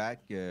getting back.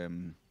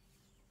 I'm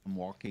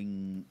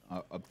walking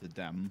up to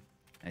them.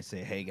 I say,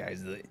 "Hey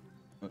guys, the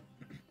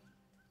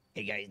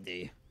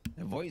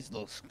voice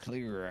looks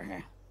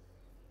clearer.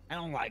 I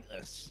don't like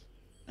this.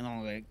 I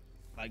don't like.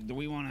 Do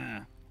we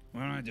wanna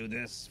do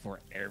this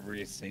for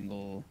every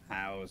single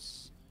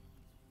house?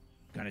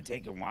 Gonna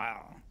take a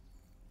while.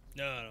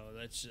 No,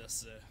 that's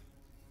just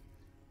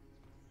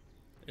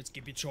let's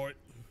keep it short.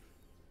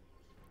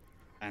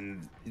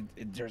 And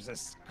there's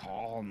this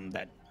calm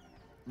that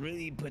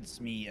really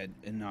puts me in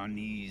an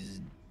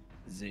uneasy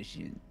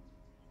position.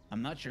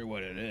 I'm not sure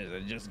what it is. I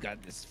just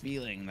got this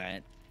feeling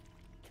that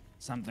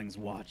something's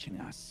watching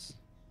us.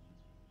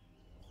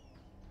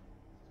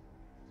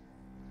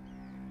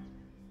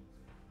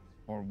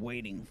 Or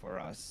waiting for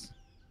us.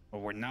 Or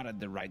we're not at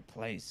the right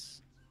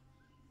place.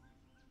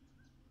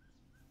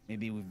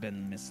 Maybe we've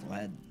been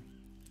misled.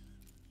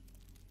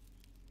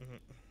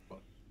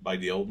 By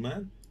the old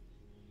man?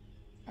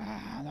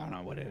 I don't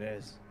know what it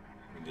is.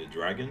 The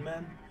dragon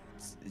man?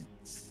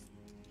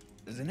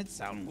 Doesn't it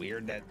sound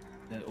weird that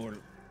or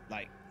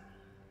like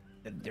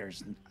that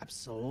there's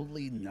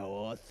absolutely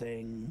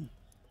nothing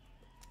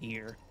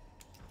here?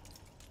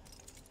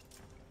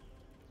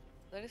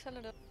 There is a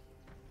lot of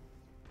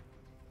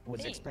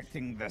Was things.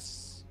 expecting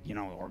this, you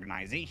know,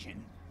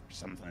 organization or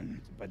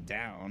something, but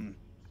down.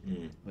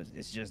 But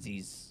it's just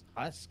these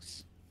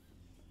husks.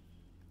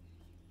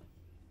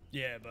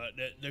 Yeah, but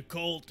the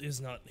cult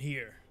is not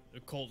here. The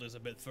cult is a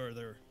bit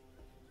further.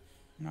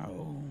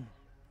 No.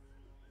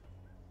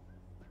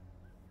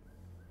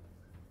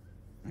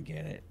 I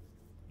get it.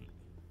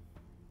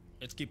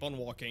 Let's keep on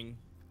walking.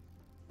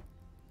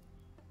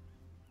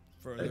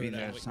 Further Maybe that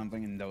there's way.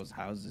 something in those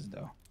houses,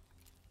 though.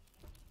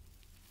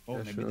 Oh,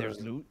 Yeah, maybe there's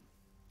sure. loot.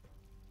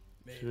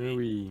 Should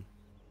we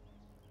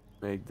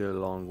make the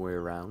long way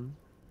around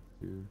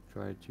to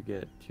try to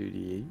get to the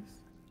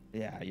east?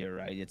 Yeah, you're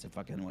right. It's a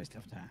fucking waste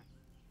of time.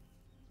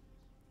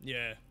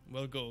 Yeah,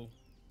 we'll go.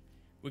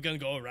 We're gonna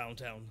go around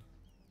town.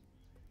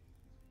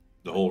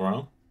 The whole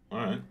round?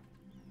 Alright.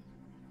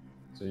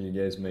 So you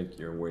guys make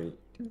your way.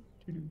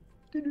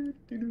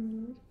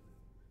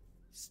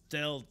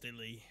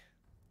 Stealthily.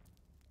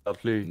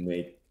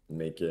 Lovely.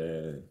 Make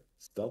a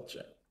stealth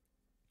check.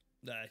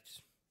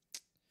 That's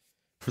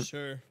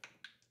sure.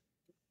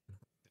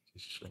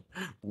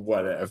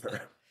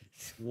 Whatever.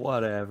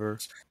 Whatever.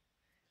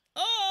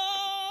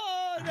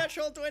 Oh,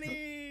 natural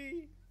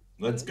 20.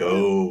 Let's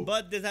go.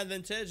 But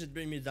disadvantage, it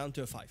brings me down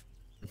to a 5.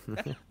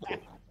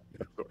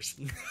 Of course.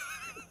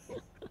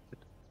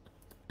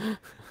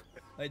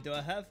 Wait, do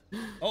I have?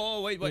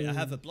 Oh, wait, I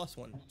have a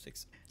 +1,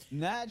 6.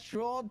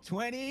 Natural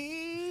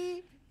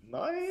 20.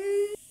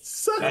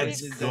 Nice.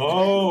 Let's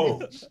go.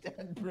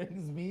 That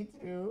brings me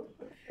to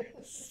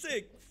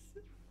 6.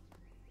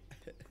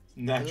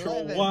 Natural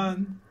 11.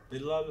 1.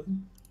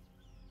 11.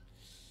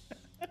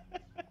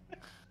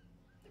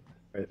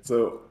 Right,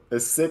 so a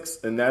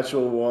 6, a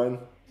natural 1,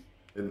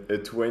 a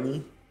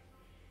 20,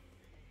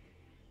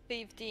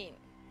 15.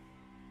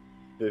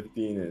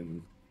 15,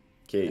 and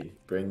Cade,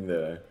 bring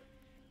the...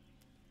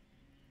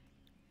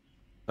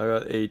 I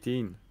got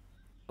 18.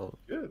 Oh,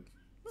 Good.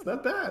 It's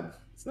not bad.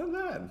 It's not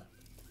bad.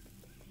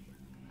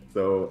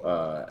 So,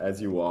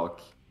 as you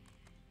walk,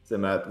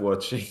 Semath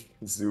watching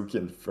Zook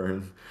and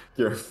Ferme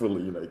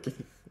carefully, like,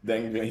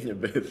 dangling a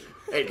bit.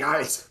 Hey,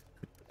 guys!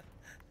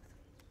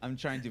 I'm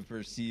trying to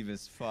perceive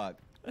as fuck.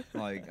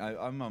 Like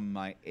I'm on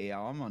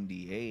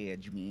the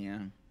edge,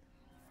 man.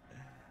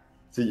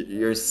 So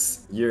you're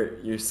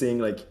seeing,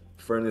 like,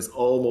 Fern is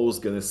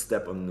almost gonna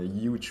step on a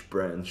huge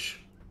branch.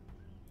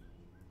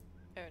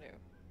 Oh no.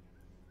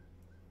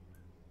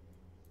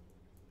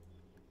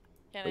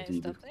 Can What I do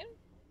you do? stop them?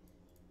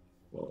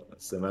 Well,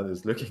 Semath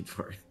is looking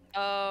for it.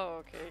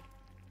 Oh, okay.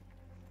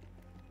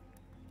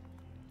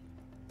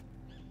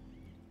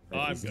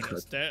 I'm He's gonna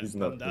not- step he's on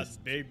not that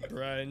listening. big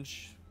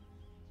branch.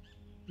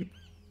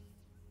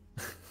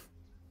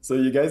 So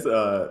you guys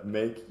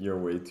make your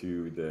way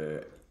to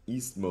the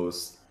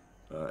eastmost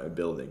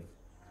building.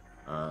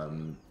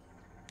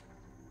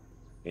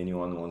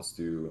 Anyone wants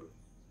to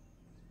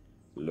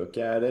look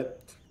at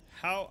it?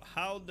 How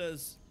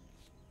does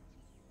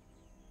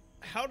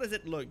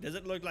it look? Does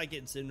it look like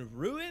it's in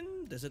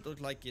ruin? Does it look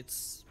like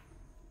it's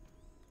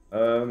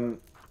From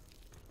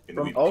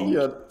Can we all peek?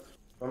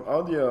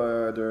 the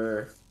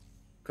other,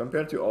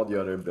 compared to all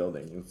the other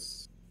buildings,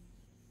 it's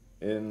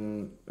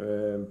in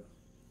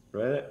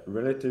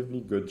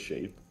relatively good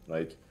shape.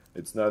 Like,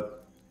 it's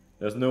not,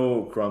 there's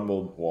no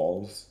crumbled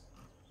walls.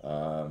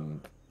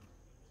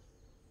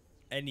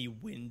 any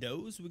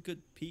windows we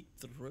could peek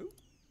through?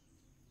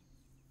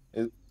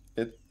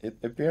 It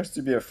appears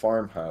to be a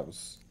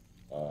farmhouse.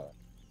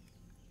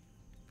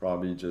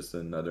 Probably just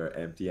another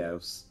empty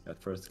house at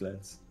first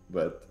glance,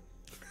 but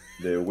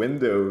the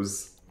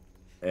windows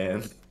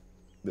and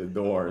the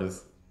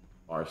doors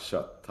are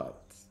shut tight.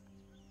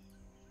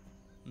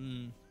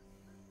 Hmm.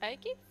 I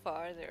keep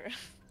farther.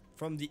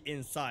 From the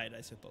inside,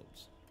 I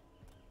suppose.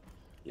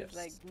 Yes. It's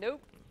like,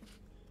 nope.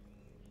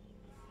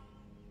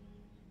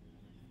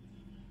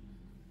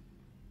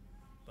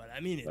 But I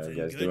mean, it's What are in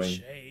you guys good doing?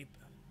 shape.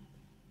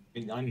 I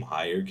mean, I'm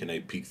higher. Can I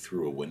peek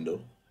through a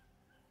window?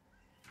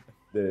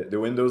 The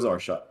windows are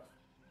shut.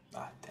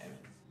 Ah, damn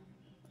it.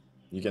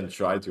 You can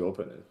try to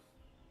open it.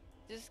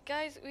 Just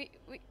guys,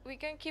 we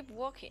can keep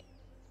walking.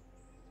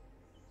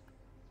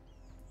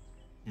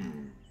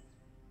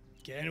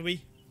 Can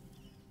we?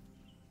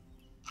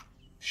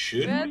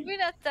 Should We have we? been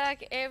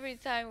attacked every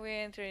time we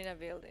enter in a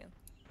building.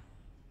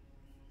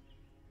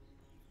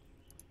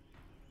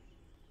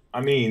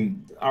 I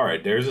mean,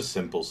 alright, there's a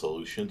simple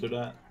solution to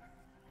that.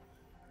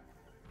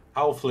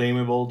 How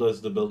flammable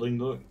does the building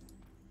look?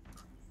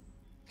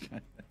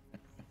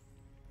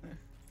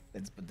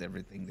 Let's put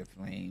everything to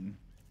flame.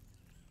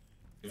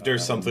 If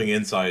there's something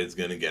inside, it's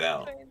gonna get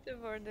out. Trying to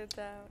burn it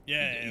down.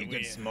 Yeah, You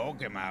could smoke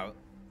them out,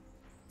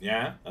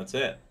 Yeah, that's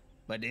it.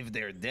 but if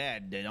they're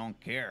dead, they don't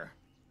care.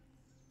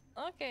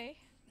 Okay.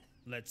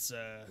 Let's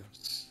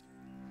It's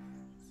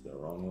the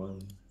wrong one.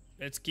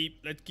 let's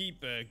keep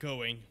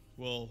going.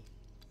 We'll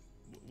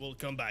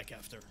come back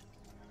after.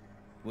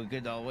 We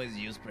could always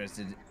use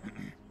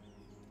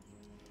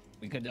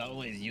we could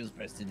always use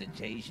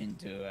prestidigitation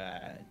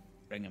to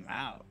bring them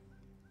out.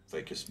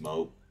 Like a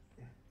smoke.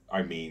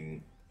 I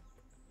mean,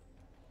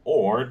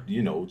 or,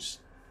 you know, just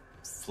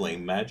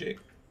flame magic.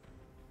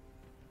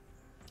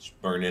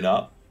 Just burn it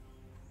up.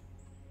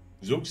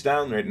 Zook's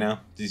down right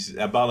now. He's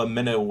about a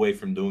minute away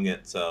from doing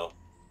it, so.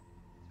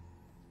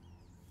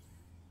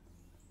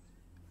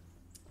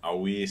 Are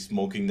we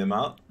smoking them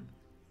out?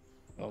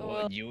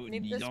 Oh, you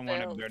need the don't want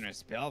to spells. burn a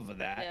spell for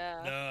that.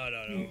 Yeah.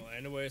 No.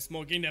 Anyway,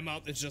 smoking them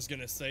out is just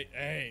gonna say,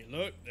 hey,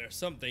 look, there's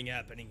something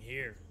happening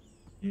here.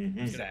 Mm-hmm.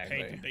 It's gonna paint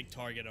a Exactly. big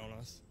target on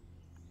us.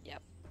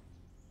 Yep.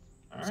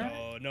 Alright.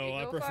 So no, You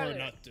I go prefer farther.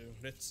 not to.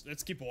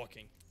 Let's keep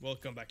walking. We'll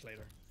come back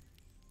later.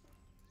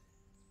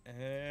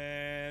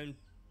 And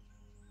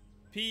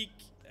peek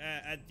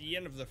at the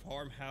end of the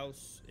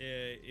farmhouse.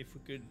 If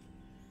we could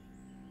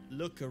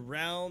look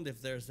around,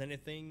 if there's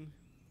anything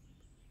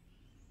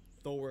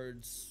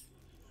towards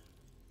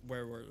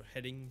where we're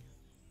heading.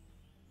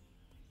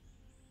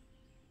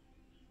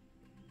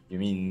 You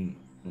mean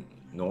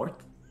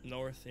north?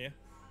 North, yeah.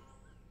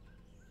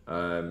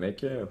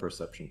 Make a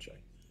perception check.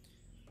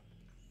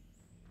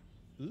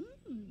 Ooh.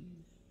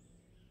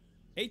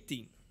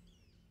 18.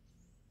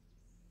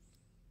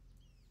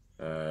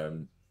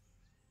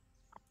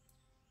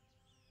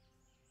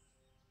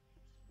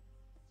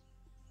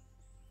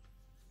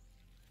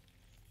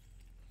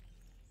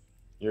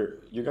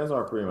 You guys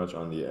are pretty much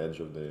on the edge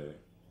of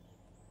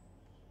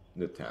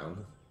the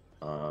town.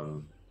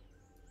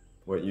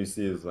 What you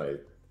see is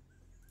like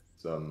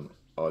some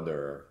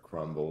other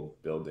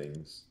crumbled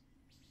buildings.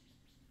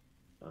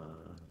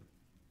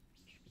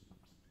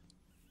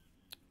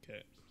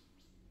 Okay.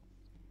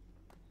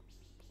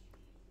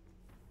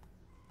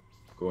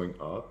 Going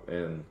up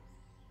and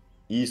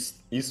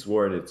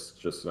eastward, it's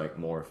just like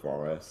more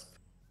forest.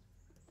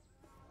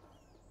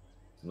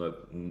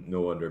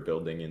 No other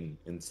building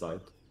in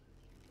sight.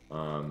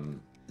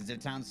 Is the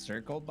town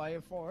circled by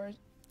a forest?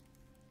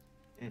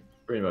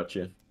 Pretty much,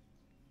 yeah.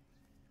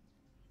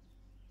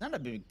 Not a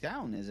big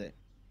town, is it?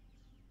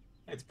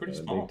 It's pretty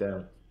Big small.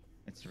 town.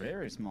 It's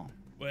very small.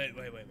 Wait.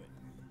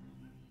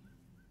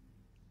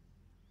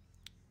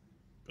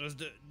 Because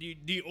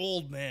the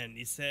old man,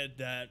 he said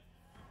that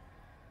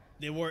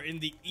they were in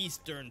the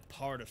eastern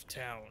part of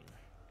town.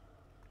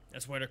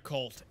 That's where the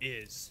cult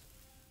is.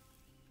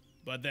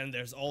 But then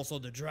there's also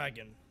the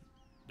dragon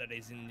that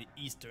is in the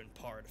eastern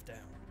part of town.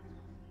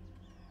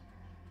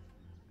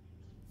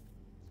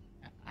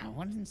 I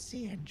wouldn't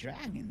see a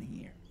dragon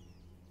here.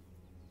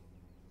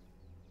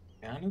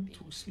 Kind of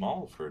too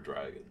small for a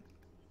dragon.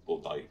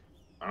 Well,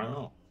 I don't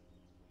know.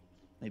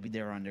 Maybe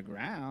they're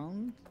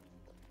underground.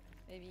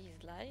 Maybe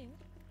he's lying.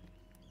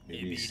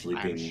 Maybe he's Maybe-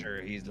 sleeping. I'm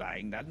sure he's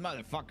lying. That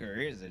motherfucker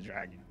is a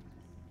dragon.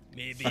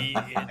 Maybe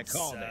it's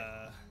called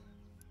it.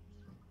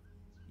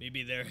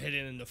 maybe they're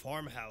hidden in the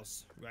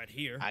farmhouse right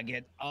here. I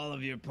get all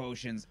of your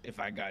potions if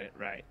I got it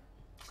right.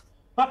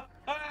 How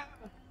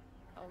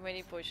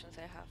many potions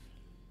I have?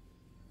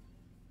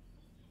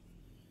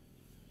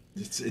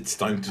 It's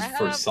time I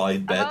for have,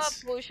 side I have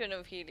bets. a potion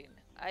of healing.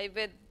 I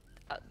bet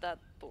that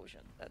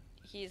potion that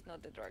he is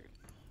not the dragon.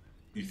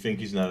 You think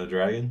he's not a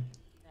dragon?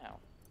 No.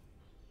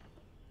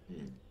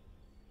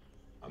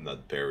 I'm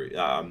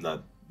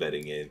not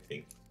betting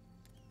anything.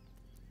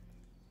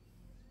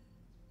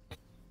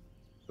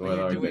 What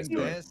Are are you you guys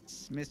doing doing?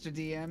 this, Mr.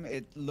 DM?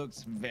 It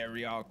looks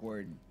very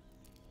awkward.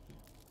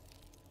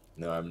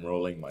 No, I'm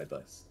rolling my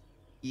dice.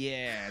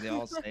 Yeah, they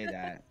all say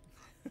that.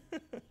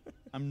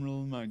 I'm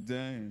rolling my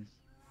dice.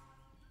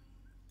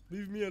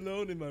 Leave me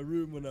alone in my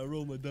room when I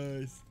roll my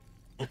dice.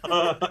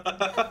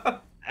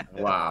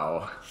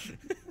 Wow.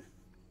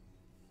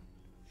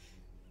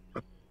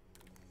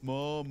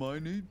 Mom, I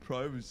need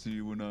privacy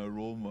when I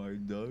roll my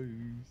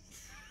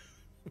dice.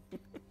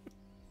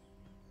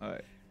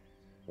 Alright.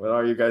 What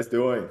are you guys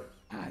doing?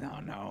 I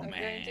don't know, I'm going to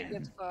man.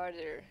 get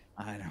farther.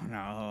 I don't know.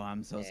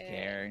 I'm so Yeah.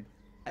 scared.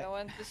 I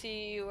want to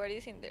see what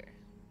is in there.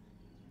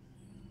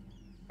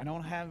 I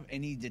don't have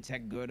any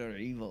detect good or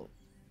evil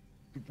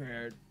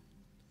prepared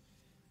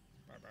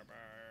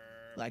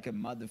like a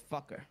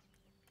motherfucker.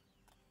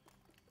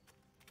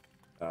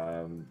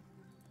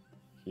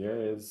 Here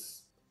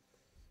is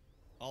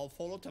I'll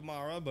follow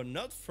Thamara, but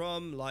not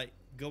from like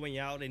going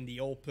out in the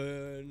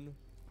open,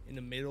 in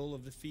the middle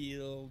of the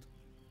field.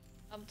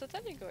 I'm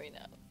totally going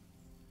out.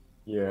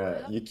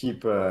 yeah. You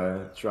keep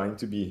trying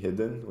to be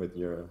hidden with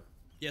your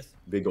Yes.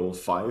 big old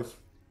 5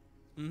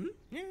 Mm-hmm.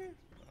 Yeah.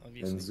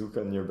 Obviously. and Zook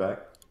on your back.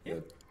 Yeah.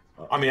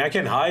 I mean, I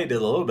can hide a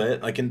little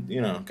bit. I can,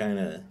 kind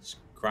of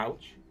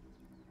crouch.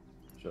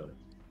 Sure.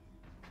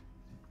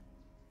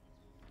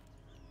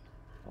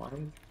 Why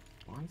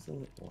is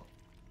it? What?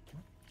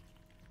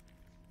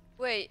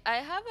 Wait, I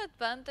have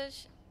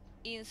advantage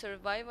in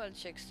survival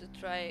checks to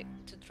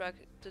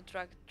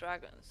track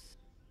dragons.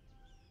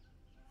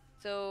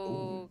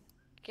 So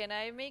can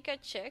I make a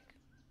check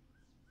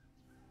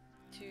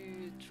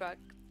to track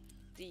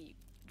the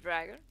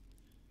dragon?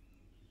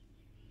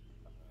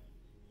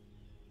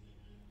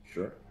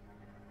 Sure.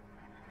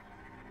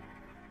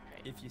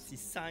 If you see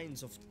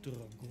signs of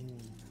dragon.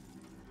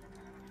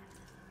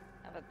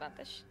 Have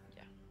advantage?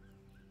 Yeah.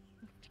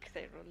 Because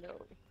I roll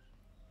low.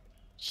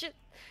 Shit.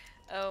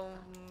 That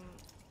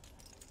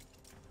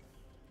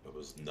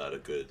was not a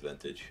good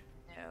advantage.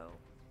 No.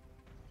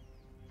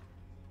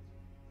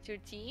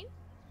 13?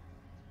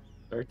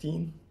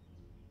 13.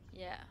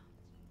 Yeah.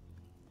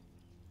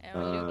 And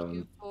I'm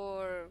looking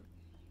for,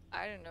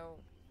 I don't know,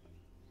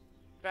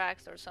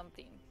 tracks or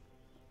something.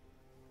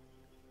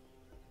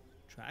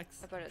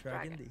 Tracks? About a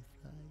dragon. They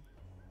fly.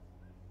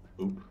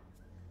 Oop.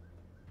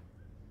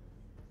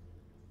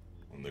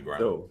 On the ground.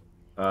 So,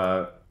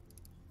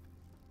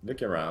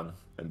 look around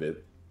a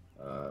bit.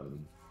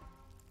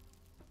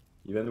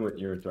 Even with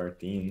your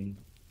 13,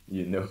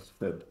 you know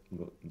that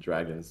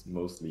dragons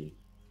mostly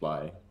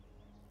fly.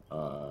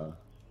 So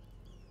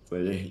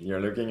you're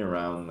looking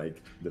around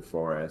like the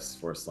forest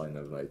for sign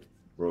of like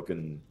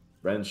broken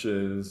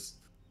branches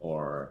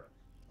or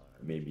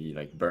maybe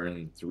like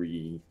burned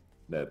tree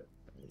that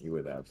you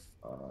would have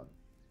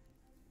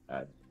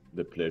had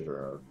the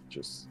pleasure of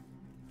just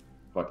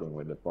fucking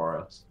with the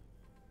forest.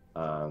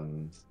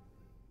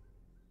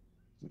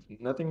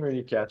 Nothing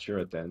really catch your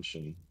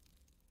attention.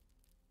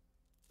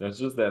 There's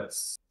just that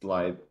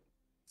slight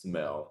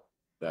smell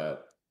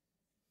that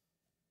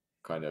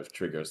kind of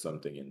triggers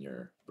something in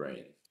your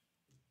brain.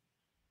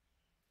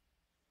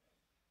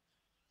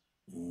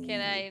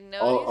 Can I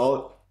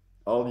notice?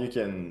 All you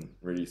can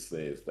really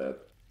say is that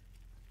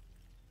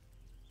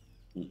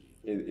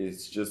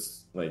it's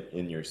just like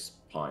in your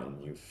spine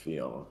you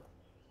feel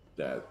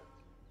that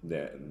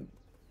there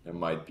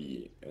might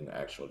be an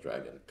actual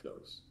dragon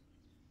close.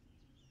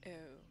 Oh.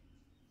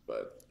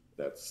 But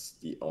that's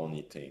the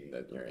only thing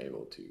that you're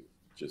able to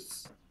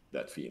just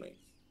that feeling.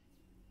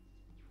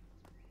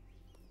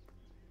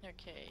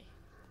 Okay.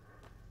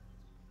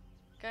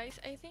 Guys,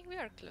 I think we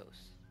are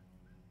close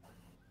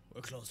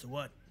We're close to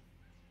what?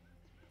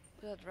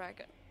 to a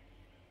dragon.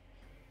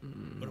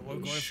 But we're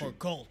going for a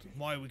cult.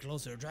 Why are we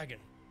close to a dragon?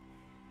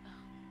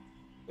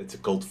 It's a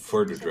cult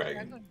for the There's a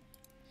dragon.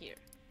 here.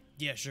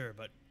 Yeah, sure,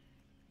 but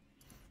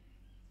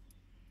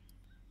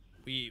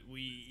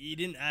he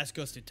didn't ask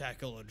us to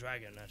tackle a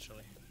dragon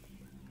actually.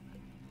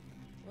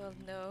 Well,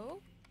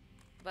 no.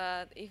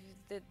 But if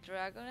the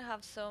dragon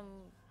have some,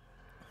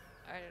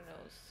 I don't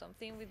know,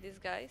 something with these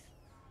guys,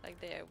 like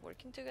they are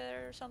working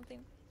together or something,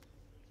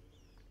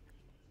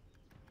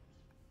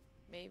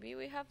 maybe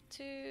we have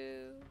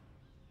to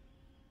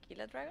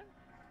kill a dragon?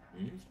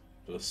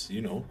 Plus,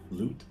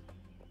 loot.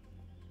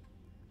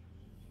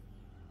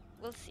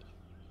 We'll see.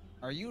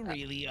 Are you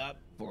really up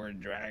for a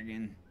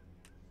dragon?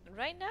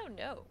 Right now,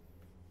 no.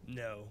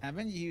 No.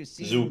 Haven't you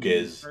seen Zook the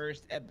is.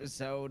 first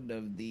episode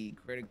of the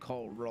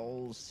Critical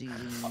Role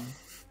season?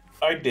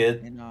 I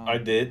did. You know, I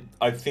did.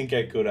 I think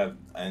I could have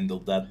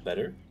handled that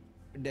better.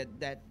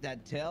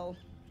 that tale,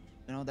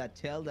 that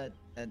tale that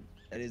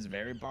is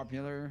very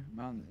popular.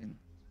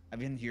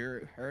 Haven't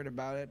heard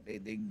about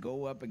it? They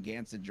go up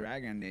against a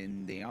dragon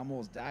and they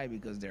almost die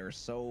because they're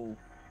so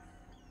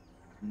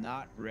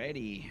not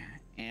ready.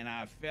 And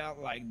I felt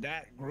like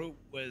that group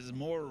was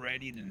more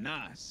ready than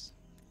us.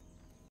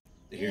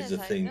 Here's Yes,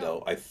 the I thing, know.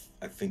 though.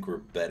 I think we're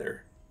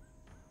better.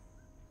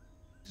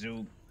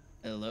 Zook,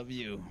 I love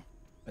you,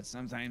 but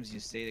sometimes you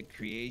say the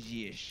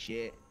craziest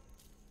shit.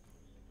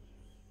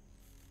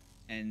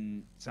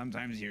 And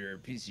sometimes you're a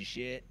piece of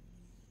shit.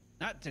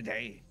 Not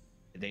today.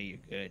 Today you're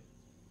good.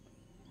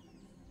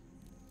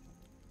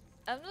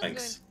 I'm not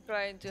Thanks.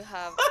 going to try to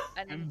have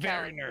an I'm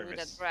very encounter with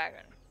nervous. a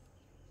dragon.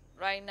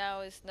 Right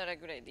now it's not a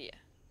good idea.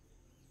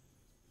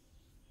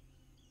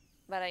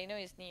 But I know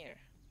it's near.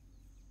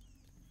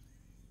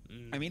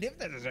 I mean, if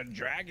there's a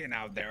dragon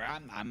out there,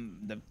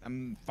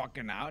 I'm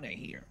fucking out of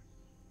here.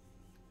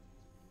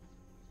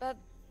 But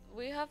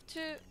we have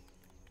to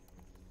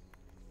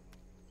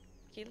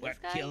kill this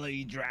What, guy? kill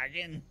a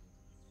dragon?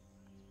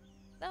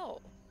 No.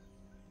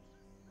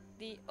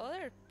 The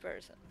other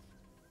person.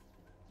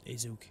 Hey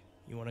Zook,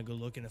 You want to go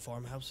look in the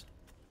farmhouse?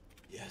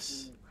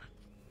 Yes.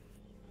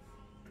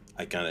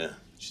 I kind of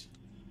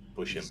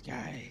push him. These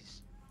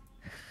guys.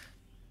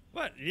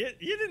 What? You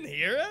didn't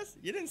hear us?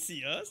 You didn't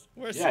see us?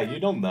 We're Yeah, you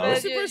don't know.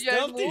 But super you're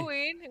stealthy.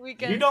 moving. We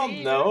can You don't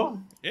see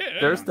know. Yeah. They're I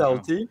don't know.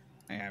 stealthy.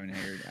 I haven't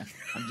heard.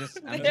 I'm just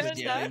They yelling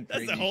haven't That's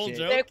the crazy whole shit.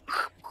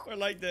 joke. Or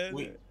like the.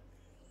 We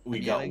I'm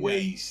got yelling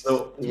waste.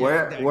 So Yeah,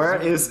 where that where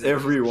exactly is the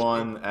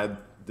everyone at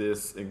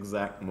this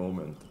exact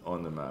moment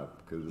on the map?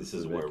 Because This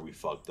is where we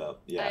fucked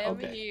up. Yeah, I am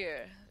okay.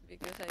 here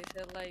because I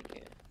said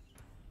like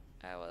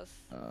I was.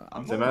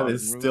 I'm the map following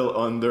is the group. still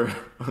under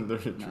under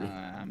the tree.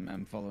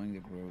 I'm following the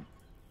group.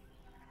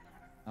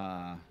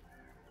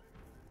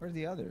 Where's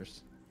the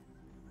others?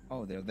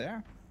 Oh, they're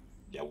there.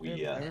 Yeah,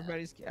 we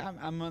Everybody's.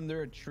 I'm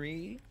under a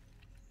tree,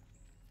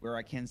 where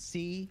I can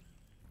see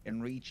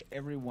and reach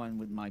everyone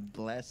with my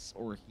bless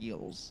or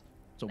heals.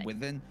 So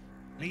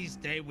please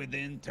stay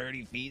within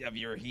 30 feet of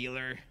your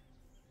healer,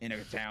 in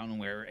a town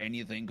where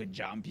anything could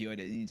jump you at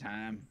any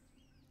time.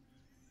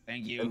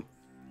 Thank you.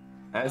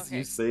 As you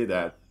Okay. say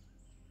that,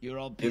 You're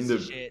all in piece the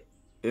of shit.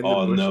 in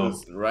Oh, the no.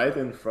 bushes right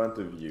in front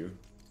of you,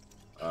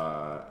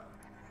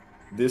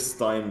 this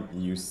time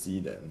you see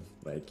them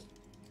like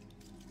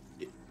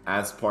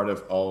as part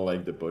of all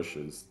like the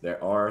bushes.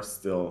 There are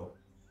still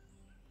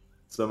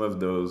some of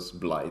those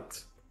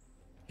blight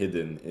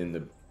hidden in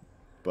the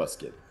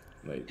basket.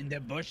 Like In the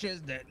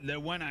bushes, the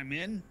one I'm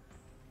in.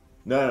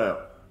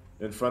 no,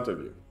 in front of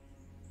you,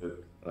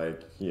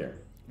 like here.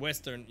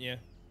 Western, yeah.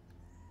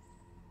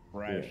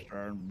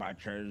 Western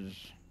batches.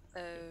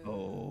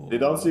 Oh. They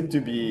don't seem to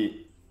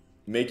be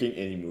making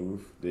any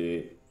move.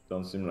 They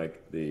don't seem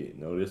like they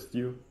noticed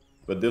you.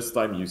 But this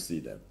time you see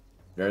them.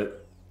 They're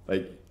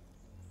like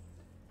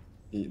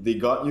they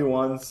got you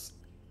once,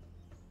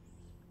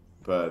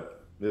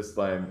 but this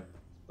time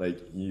like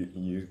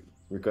you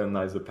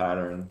recognize the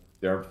pattern.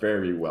 They're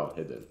very well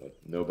hidden. Like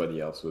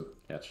nobody else would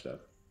catch that.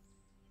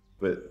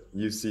 But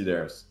you see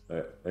there's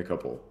a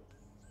couple.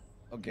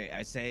 Okay,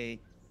 I say,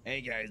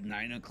 hey guys,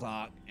 9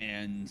 o'clock,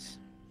 and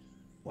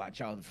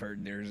watch out for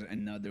there's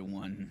another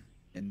one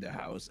in the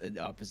house at the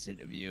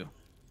opposite of you.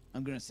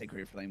 I'm gonna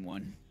Sacred Flame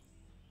one.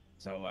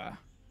 So,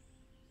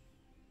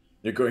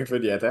 You're going for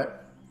the attack?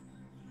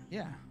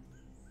 yeah.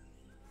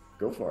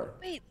 Go for it.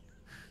 Wait,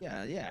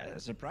 Yeah,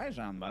 surprise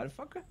round,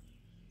 motherfucker.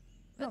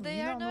 but No, they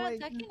you are don't not like-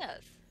 attacking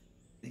us.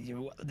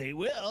 They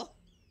will.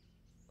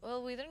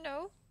 Well, we don't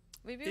know.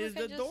 Maybe Is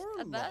we the can just door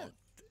advance. locked?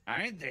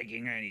 I ain't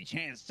taking any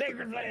chance.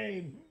 Sacred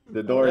Flame!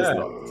 The door is Yeah.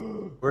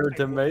 locked. We're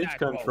the I will mage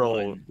not roll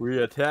control. one. We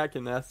attack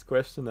and ask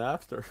question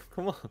after.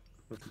 Come on.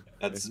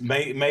 That's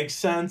makes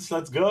sense.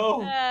 Let's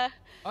go.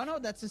 Oh no,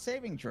 that's a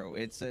saving throw.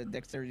 It's a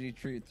Dexterity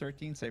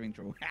 13 saving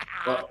throw.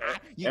 Well,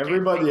 You can't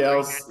everybody make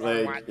else that roll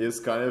like one. is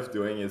kind of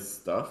doing his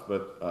stuff,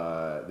 but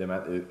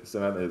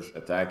Semath is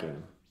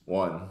attacking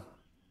one.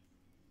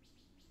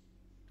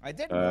 I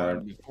did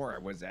warn before I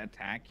was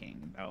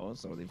attacking, though,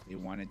 so if they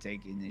want to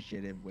take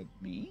initiative with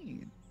me,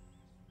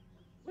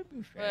 it would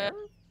be fair.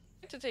 Well,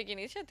 to take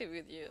initiative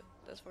with you,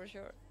 that's for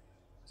sure.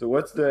 So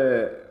what's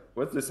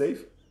the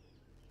save?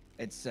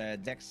 It's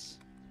Dex.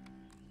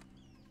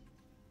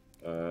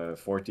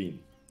 14.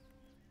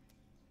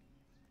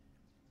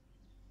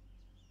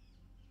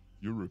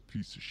 You're a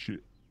piece of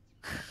shit.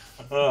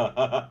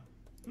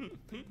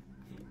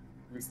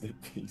 Who's the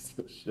piece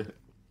of shit?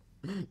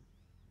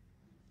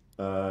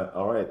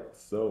 All right,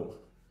 so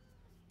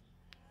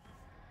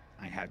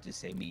I have to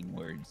say mean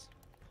words.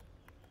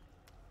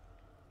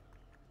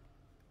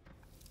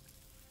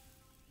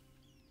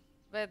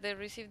 But they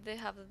received, they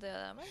have the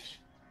damage?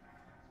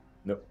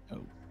 no.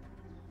 Oh,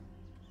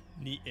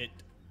 Need it.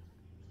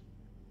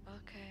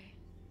 Okay.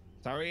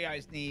 sorry, I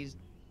sneezed.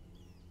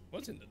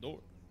 What's in the door?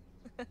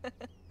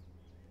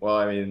 Well,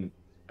 I mean,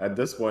 at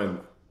this point,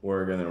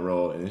 we're gonna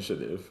roll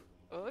initiative.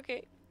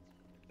 Okay.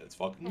 That's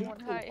fucking Someone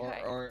good. high,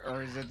 high.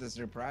 Or is it the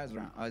surprise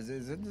round?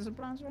 Is it the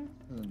surprise round?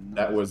 No.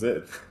 That was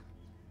it.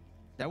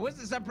 That was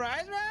the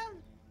surprise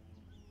round?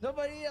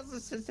 Nobody else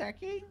is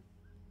attacking?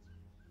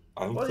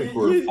 I don't Well, think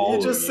we're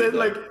following you just said though.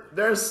 like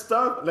there's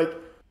stuff like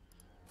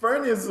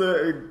Ferme is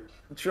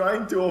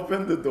trying to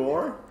open the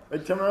door.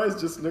 Like Thamara is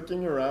just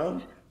looking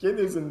around. Cade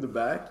is in the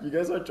back. You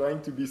guys are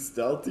trying to be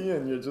stealthy,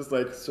 and you're just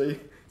like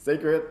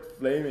sacred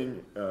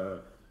flaming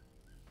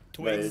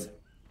Twigs. like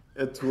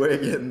a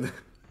twig and.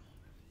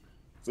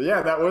 So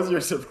yeah, that was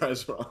your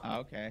surprise round. Oh,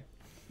 okay.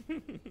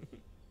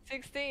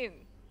 16.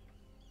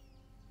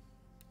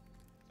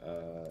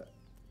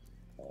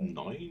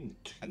 19.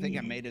 I think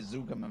I made a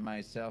Zook of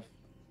myself.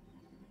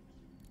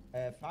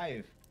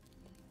 5.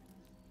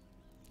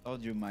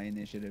 Told you my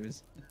initiative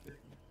is.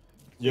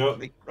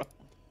 Yep.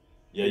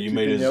 Yeah, you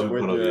made a Keeping up zoom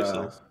with out of the,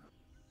 yourself.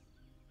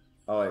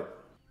 Oh wait,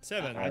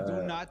 7. I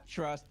do not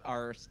trust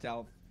our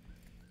stealth,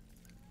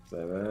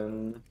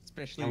 7.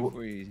 especially if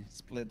we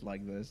split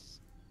like this.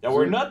 Yeah,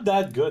 we're not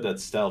that good at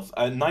stealth.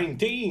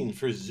 19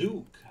 for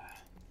Zook.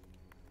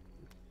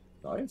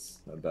 Nice,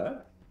 not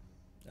bad.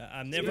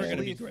 I'm never gonna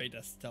Especially be if- great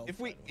at stealth. If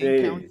we Hey.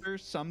 encounter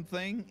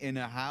something in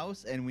a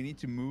house and we need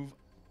to move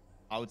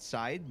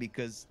outside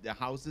because the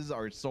houses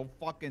are so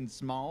fucking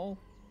small.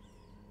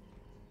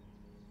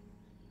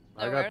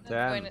 I No, got we're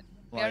not going. 10.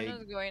 We are Like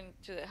not going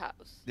to the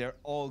house. they're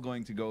all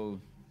going to go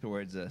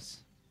towards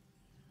us.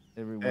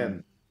 Everyone.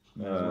 And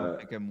Might as well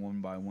pick them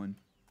one by one.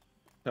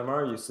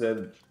 Thamara, you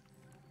said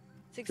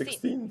 16.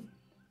 16?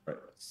 Right.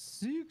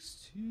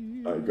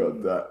 16. I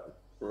got that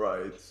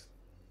right.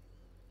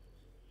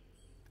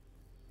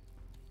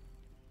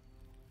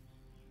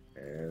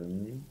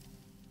 And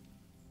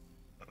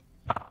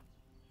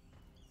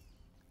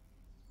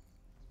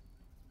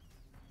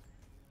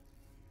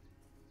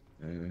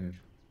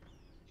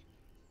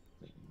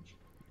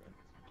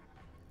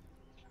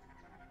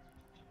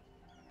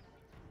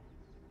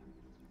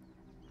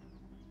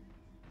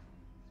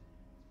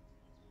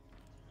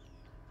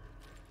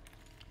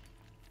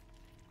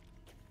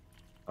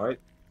all right,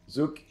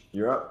 Zook,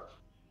 you're up.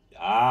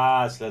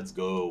 Yes, let's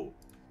go.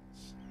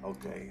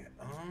 Okay.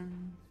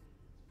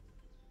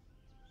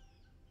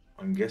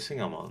 I'm guessing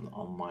I'm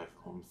on my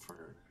phone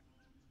for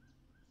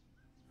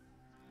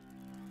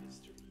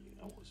history.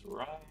 I was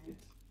right.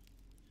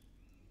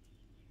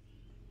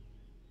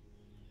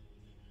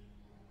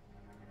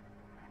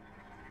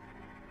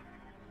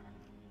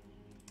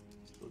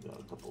 Still got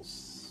a couple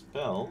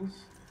spells.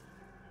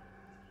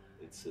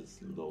 It says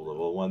low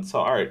level 1. So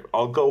alright,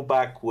 I'll go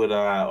back with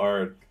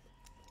our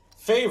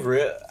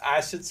favorite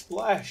acid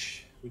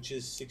splash, which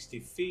is 60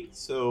 feet,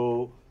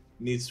 so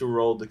needs to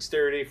roll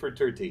dexterity for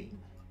 13.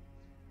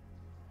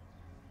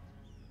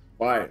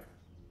 Why?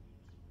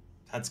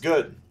 That's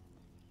good.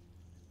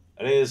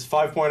 That is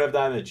 5 points of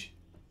damage.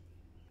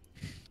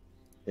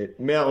 It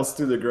melts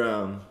to the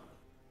ground.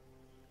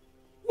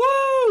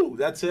 Woo!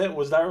 That's it.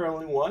 Was that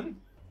only one?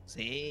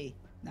 See,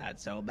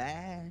 not so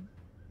bad.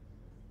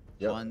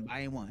 Yep. One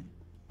by one.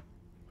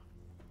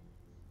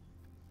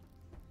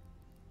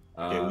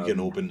 Okay, we can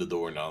open the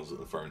door now,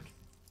 Fern.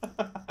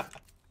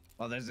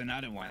 Well, there's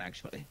another one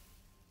actually.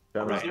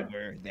 Thamara, Right.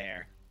 We're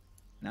there,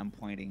 and I'm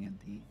pointing at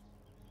the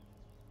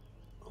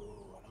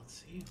Oh, I don't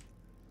see him.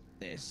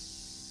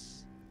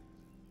 this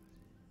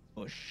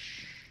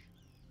bush.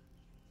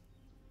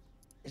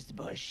 It's the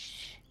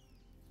bush.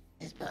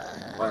 It's bush.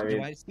 I mean-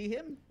 Do I see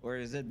him, or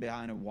is it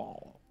behind a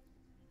wall?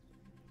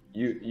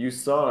 you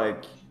saw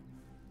like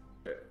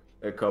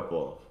a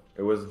couple.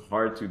 It was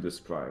hard to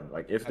describe.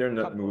 Like if A they're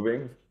not couple.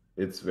 moving,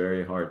 it's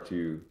very hard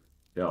to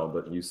tell.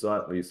 But you saw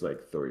at least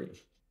like 3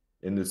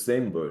 in the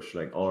same bush,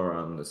 like all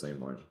around the same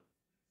one.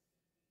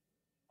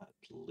 At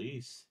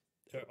least.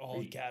 They're all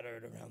Three.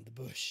 gathered around the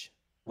bush.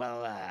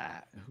 Well,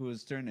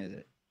 whose turn is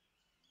it?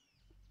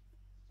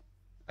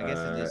 I guess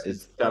this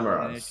It's is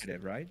Thamara's.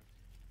 initiative, right?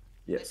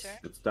 Yes, turn?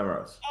 it's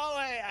Thamara's. Oh,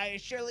 I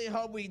surely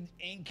hope we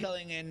ain't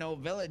killing in no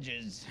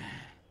villages.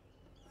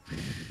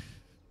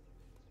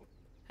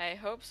 I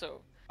hope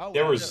so. Oh,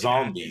 There well, were so-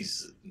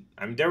 zombies.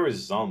 I mean, there were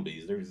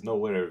zombies. There's no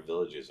way there are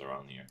villages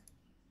around here.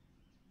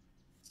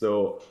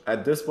 So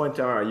at this point,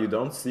 Thamara, you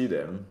don't see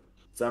them.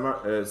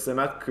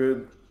 Semath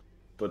could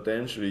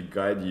potentially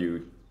guide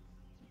you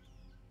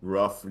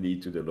roughly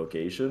to the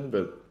location,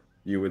 but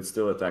you would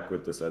still attack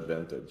with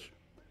disadvantage.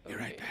 Be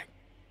right Okay. back.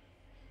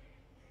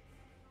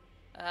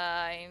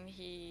 And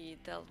he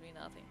tells me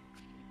nothing.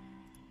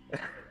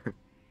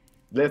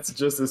 Let's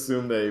just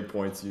assume that he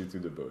points you to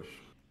the bush.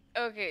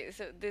 Okay,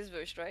 so this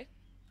bush, right?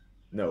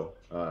 No,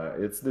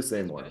 it's the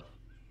same This one. bush.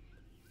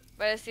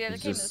 But I still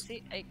It's cannot just-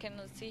 see. I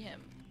cannot see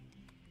him.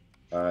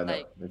 No,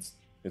 Like- it's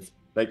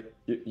like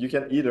you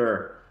can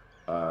either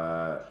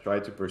try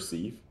to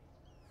perceive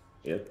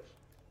it,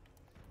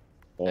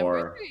 I'm going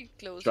or to get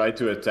closer try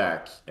to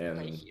attack right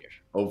and here.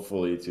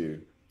 hopefully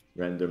to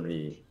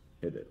randomly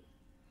hit it.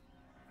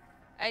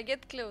 I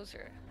get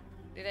closer.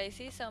 Did I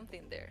see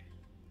something there?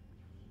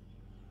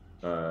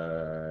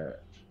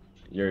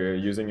 You're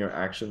using your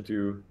action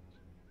to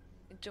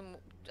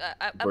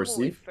I'm moving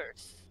Perceive?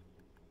 first.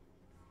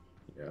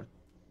 yeah,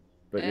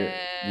 but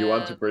you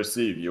want to Uh,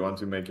 perceive. You want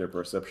to make a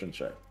perception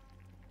check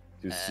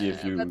to see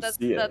if you but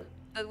see it.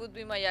 that would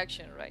be my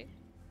action, right?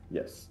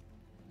 Yes,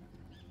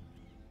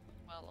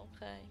 Well,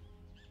 okay.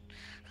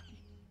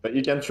 but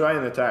you can try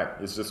and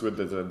attack. It's just with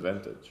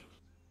disadvantage.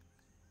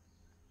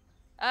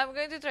 I'm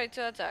going to try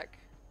to attack.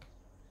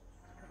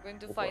 I'm going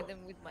to Go for fight it.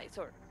 them with my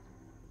sword.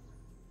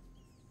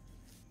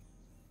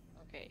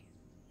 Okay.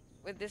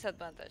 With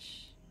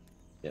disadvantage.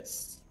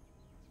 Yes.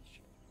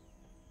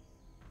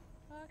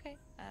 Okay.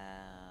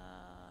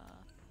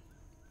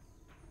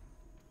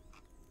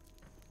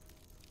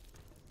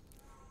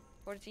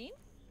 14?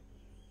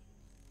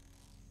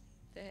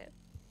 The hit.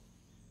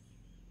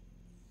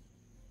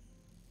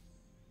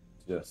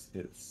 Just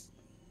hits.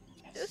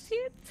 Just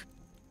hit.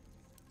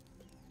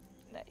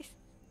 Nice.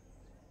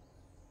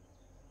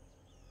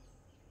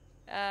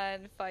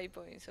 And 5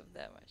 points of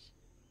damage.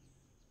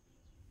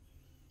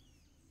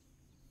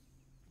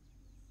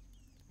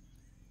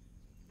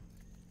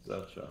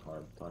 Such a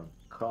hard time.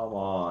 Come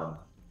on.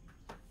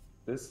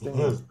 This thing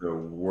is the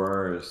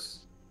worst.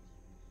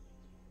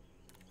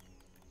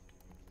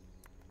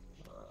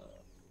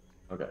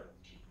 Okay.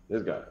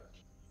 This guy.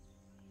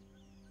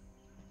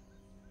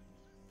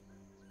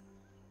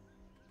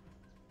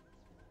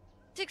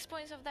 6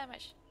 points of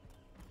damage.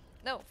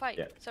 No, 5.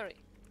 Yeah. Sorry.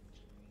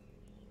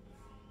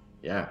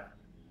 Yeah.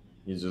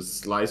 You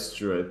just slice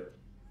through it,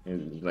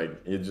 and like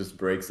it just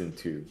breaks in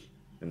two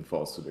and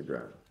falls to the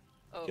ground.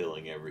 Oh.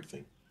 Killing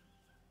everything.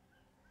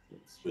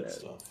 It's Good dead.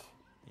 stuff.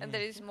 And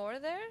there is more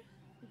there?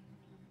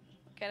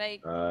 Can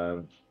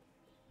I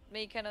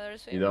make another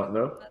swing? You don't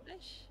with know?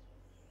 advantage?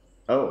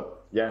 Oh,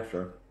 yeah,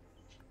 sure.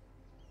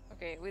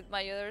 Okay, with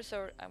my other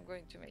sword, I'm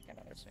going to make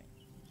another swing.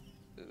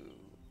 Ooh,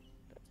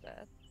 that's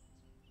bad.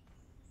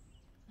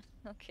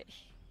 Okay.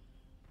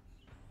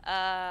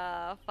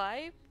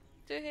 5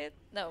 to hit?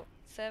 No,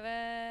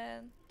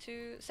 7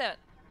 to 7.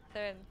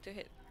 7 to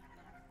hit.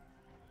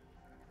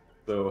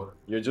 So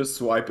you're just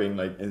swiping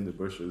like in the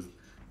bushes.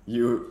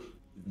 You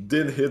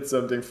did hit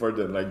something for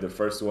the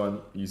first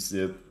one. You see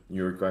it,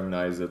 you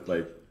recognize it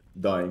like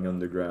dying on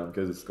the ground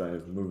because it's kind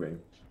of moving.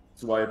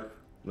 Swipe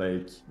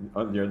like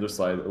on the other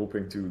side,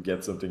 hoping to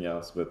get something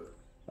else, but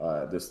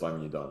this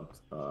time you don't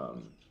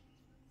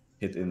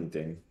hit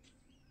anything.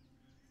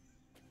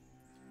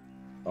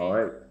 All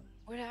right.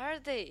 Where are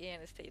they?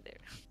 And stay there,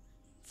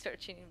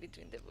 searching in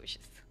between the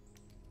bushes.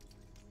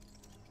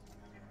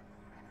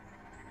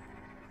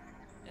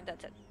 And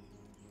that's it.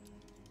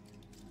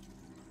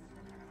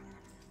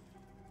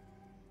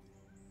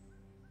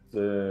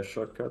 The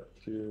shortcut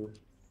to.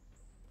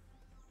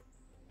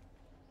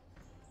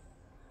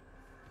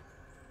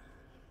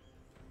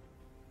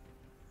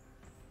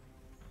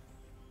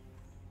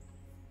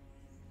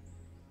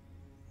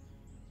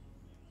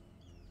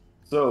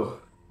 So,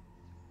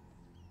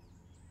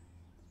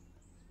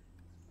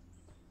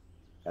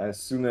 as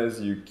soon as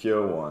you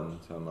kill one,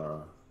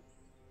 Thamara,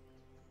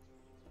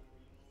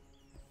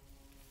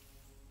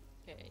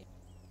 Okay.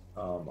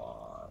 come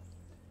on.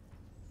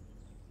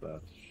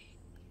 That's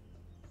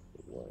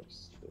the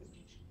worst thing.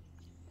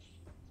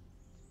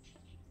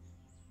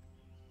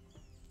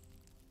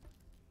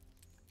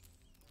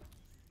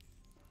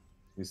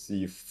 You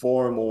see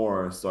 4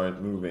 more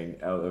start moving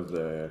out of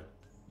the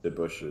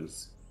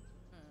bushes.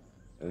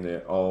 And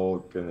they're all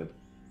gonna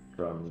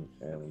come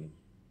and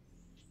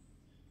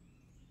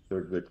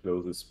take the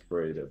closest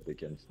prey that they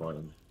can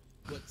find.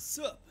 What's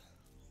up?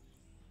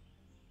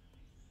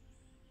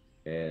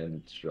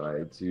 And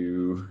try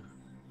to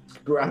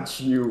scratch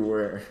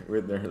you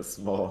with their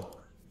small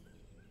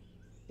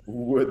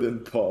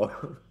wooden paw.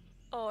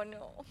 Oh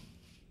no.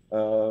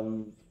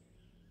 Oh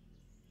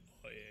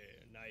yeah,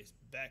 nice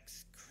back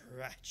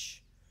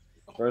scratch.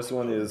 First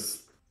one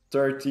is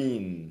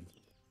 13.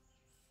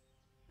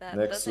 That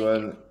Next doesn't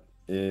one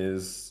hit.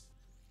 is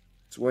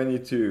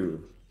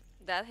 22.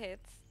 That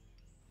hits.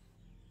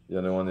 The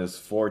other one is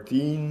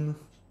 14.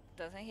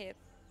 Doesn't hit.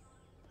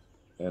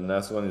 And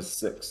last one is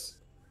 6.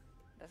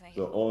 Doesn't hit.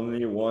 So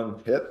only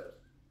one hit.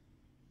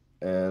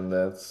 And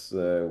that's,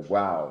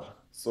 wow,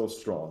 so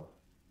strong.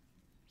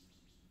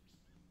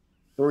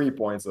 3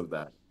 points of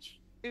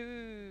damage.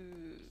 Ooh.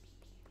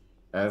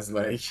 As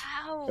like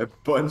Ow. a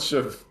bunch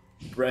of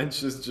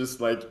branches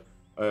just like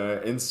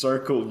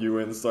encircle you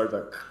and start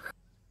like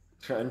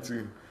trying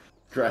to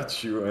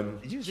scratch you.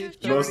 And Did you say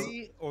Most-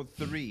 30 or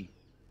 3?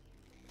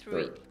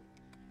 3.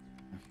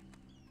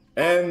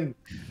 and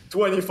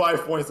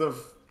 25 points of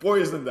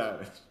poison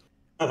damage.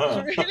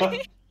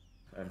 Really?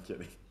 I'm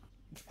kidding.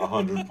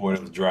 100 point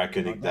of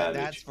draconic That's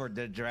damage. for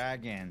the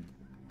dragon.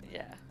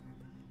 Yeah.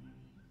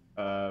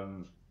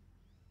 So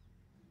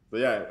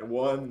yeah,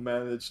 one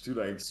managed to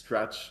like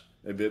scratch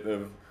a bit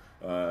of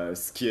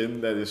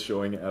skin that is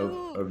showing out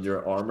Ooh. of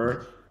your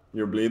armor.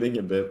 You're bleeding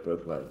a bit,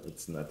 but like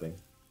it's nothing.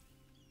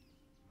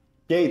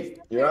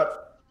 Cade, you're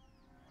up.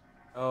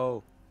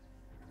 Oh.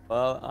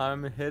 Well,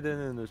 I'm hidden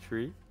in a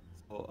tree,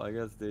 so I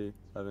guess they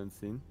haven't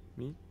seen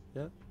me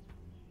yet.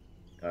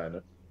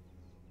 Kinda.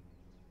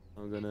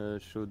 I'm gonna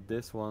shoot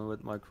this one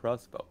with my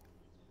crossbow.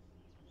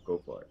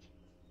 Go for it.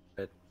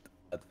 At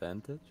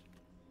advantage.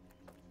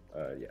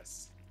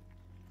 Yes.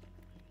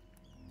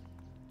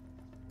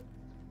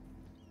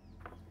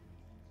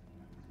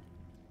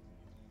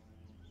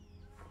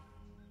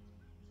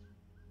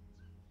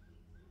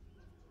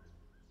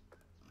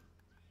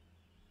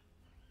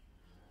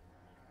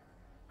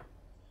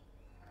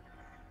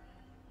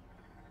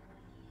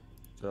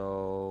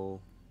 So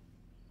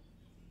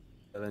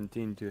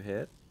 17 to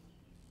hit.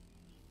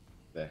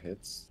 That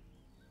hits.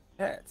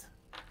 Hit.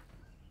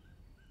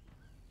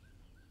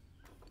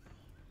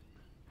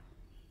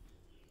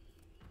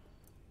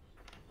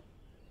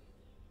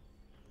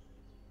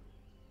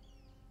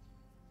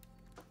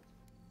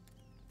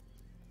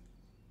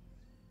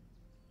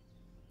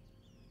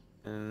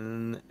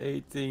 And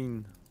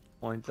 18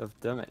 points of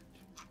damage.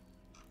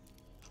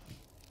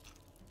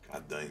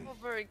 God dang.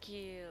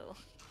 Overkill.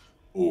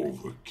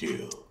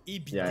 Overkill. He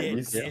be Yeah, dead,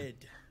 he's-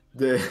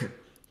 dead.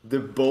 The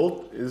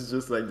bolt is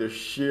just like the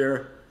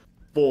sheer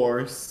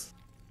force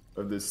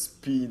of the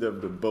speed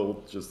of the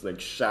bolt just like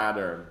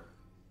shatter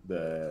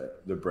the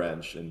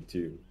branch in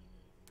two.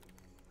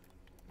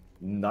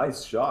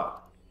 Nice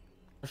shot.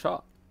 A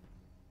shot.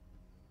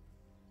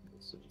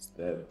 So it's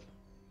dead.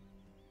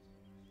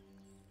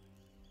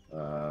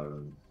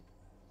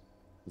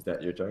 Is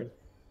that your turn?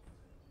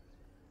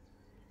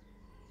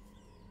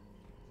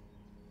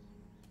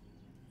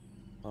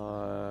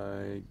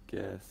 I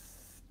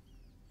guess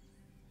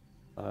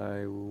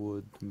I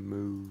would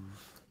move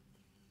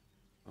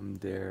from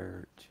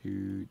there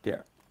to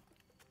there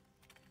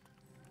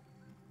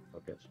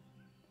Okay,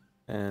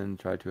 and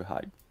try to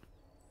hide.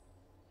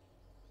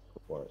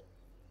 go for it.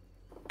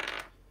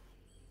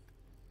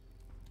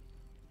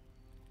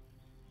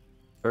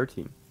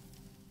 13.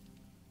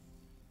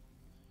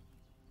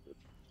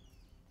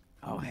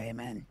 Oh, hey,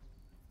 man.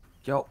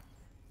 Yo.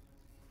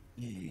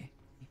 Yeah.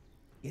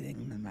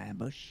 Getting in my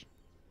bush.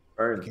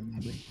 Burn. Get in my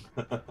bush.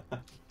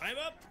 I'm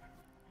up.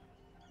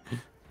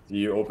 Do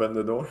you open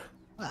the door?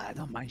 Well, I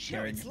don't mind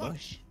sharing it's the locked.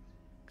 bush.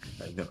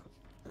 I know.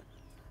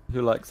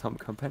 You like some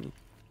company?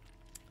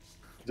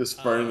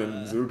 Just Fern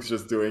and Zook's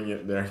just doing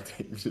it there.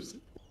 Just...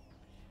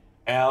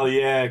 Hell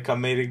yeah,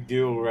 comedic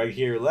duo right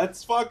here.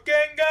 Let's fucking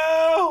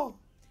go!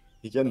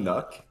 He can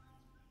knock.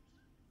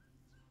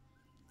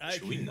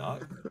 Should we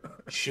not?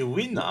 Should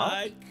we not?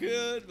 I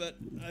could, but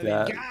I mean,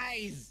 That,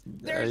 Guys,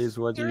 that is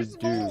what you there's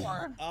do.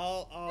 more.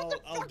 I'll do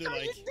What are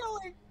like you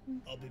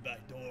doing? I'll be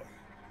back door.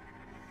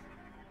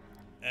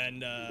 And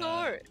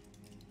Door.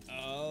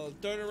 I'll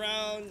turn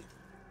around,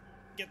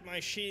 get my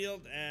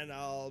shield, and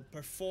I'll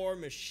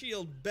perform a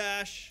shield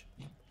bash.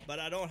 But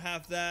I don't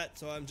have that,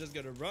 so I'm just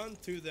gonna run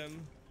to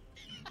them.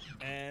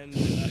 And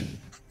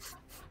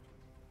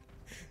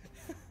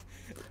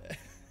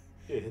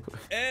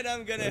and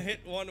I'm gonna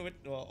hit one with,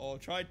 well, I'll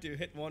try to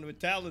hit one with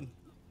Talon.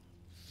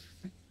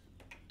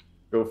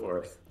 Go for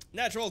it.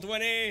 Natural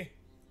 20.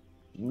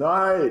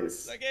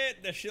 Nice. Look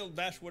it, the shield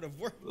bash would have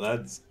worked.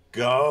 Let's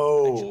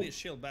go! Actually, a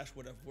shield bash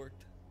would have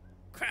worked.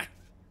 Crap.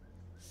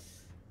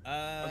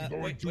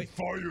 Wait.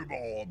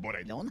 fireball, but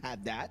I don't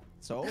have that,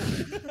 so.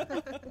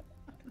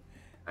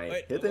 I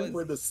Wait, hit it him was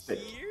with a stick.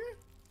 Here?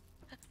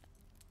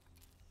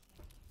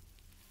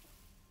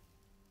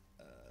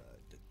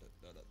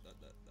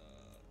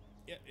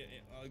 Yeah,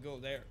 I'll go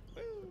there.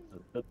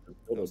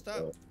 Don't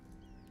stop.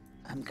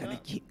 I'm gonna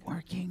keep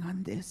working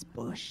on this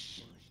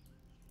bush.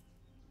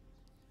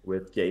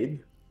 With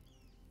Cade.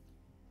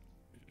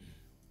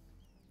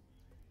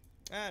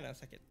 No,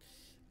 second.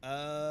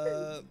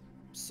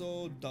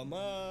 So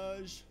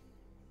damage.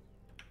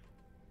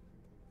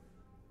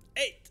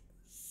 8,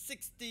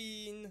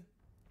 16,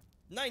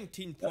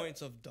 19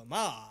 points of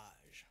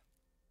damage.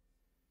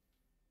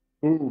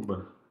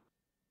 Boom.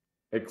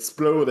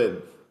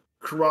 Exploded.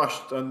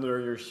 Crushed under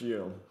your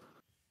shield.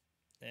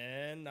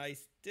 And I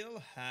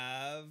still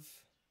have,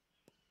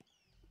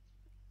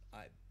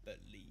 I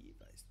believe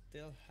I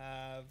still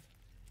have,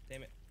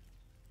 damn it,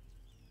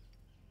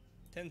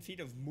 10 feet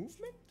of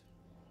movement?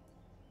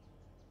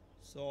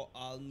 So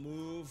I'll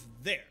move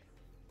there.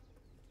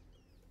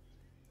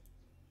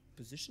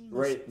 Position motion.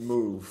 Great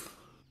move.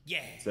 Yeah.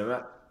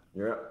 Semath,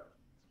 you're up.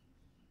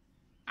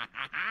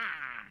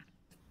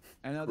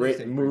 Another Great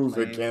sacred move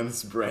flame.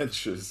 against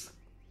branches.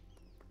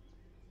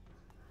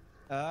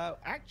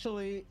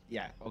 Actually,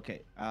 yeah,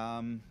 okay.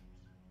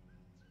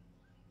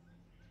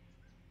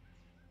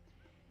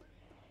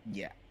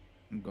 Yeah,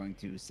 I'm going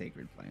to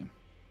Sacred Flame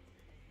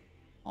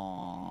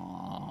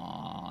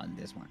on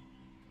this one.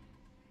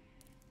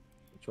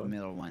 Which one?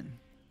 Middle one.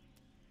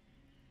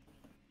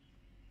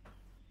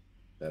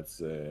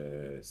 That's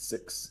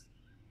 6.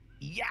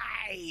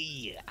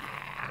 Yay!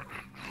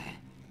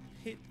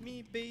 Hit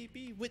me,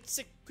 baby, with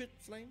secret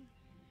flame.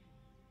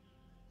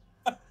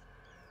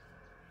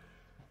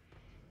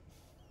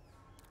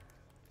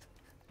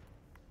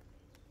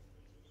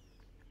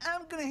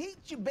 I'm gonna hit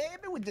you,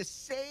 baby, with the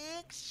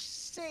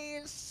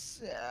 6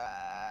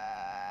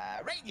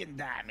 radiant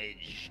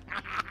damage.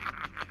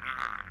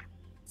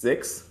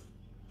 6?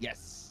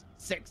 Yes,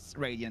 6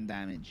 radiant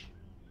damage.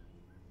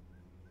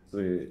 So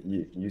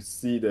you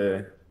see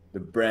the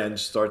branch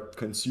start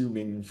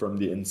consuming from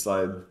the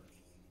inside.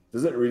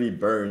 Doesn't really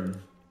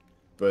burn,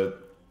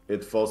 but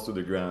it falls to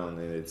the ground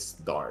and it's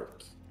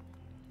dark.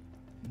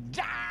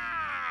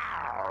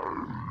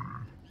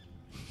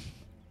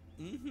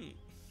 Mm-hmm.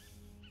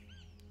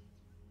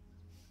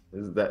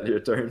 Is that your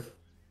turn?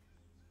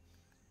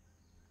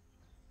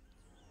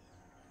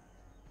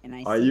 And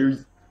I Are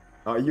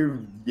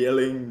you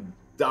yelling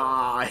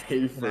die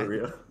for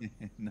real?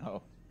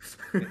 No.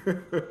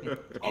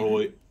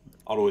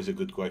 Always a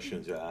good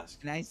question to ask.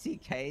 And I see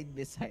Cade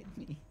beside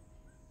me.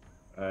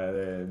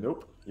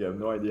 Nope. You have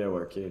no idea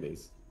where Cade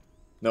is.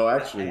 No,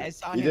 actually, I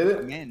saw you him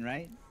didn't. come in,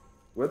 right?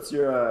 What's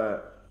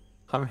your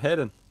I'm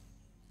hidden.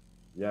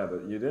 Yeah,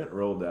 but you didn't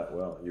roll that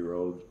well. You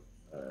rolled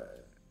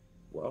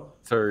well.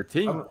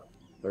 13. I'm-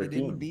 He didn't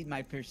 13. beat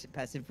my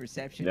passive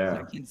perception, Yeah.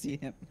 so I can see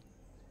him.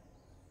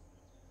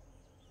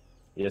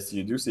 Yes,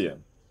 you do see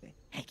him.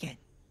 Hey, kid.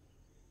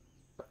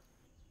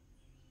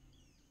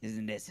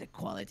 Isn't this a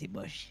quality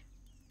bush?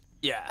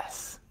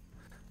 Yes.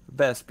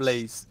 Best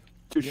place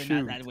to You're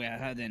shoot. not that well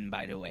hidden,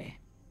 by the way.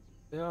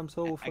 Yeah, I'm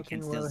so I can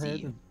fucking still well see you.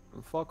 hidden.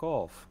 Fuck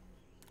off.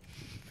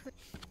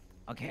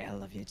 Okay, I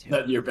love you too.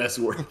 Not your best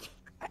work.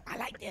 I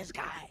like this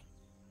guy.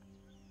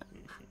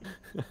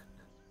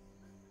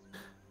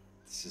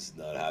 This is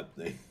not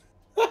happening.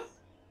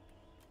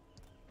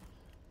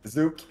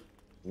 Zook,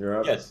 you're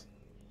up. Yes.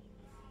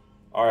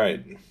 All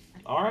right.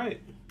 All right.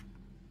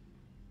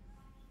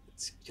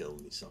 Let's kill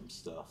me some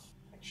stuff.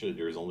 Actually,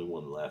 there's only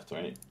one left,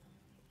 right?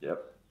 Yep.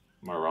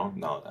 Am I wrong?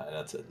 No,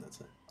 that's it.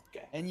 That's it.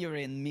 Okay. And you're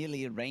in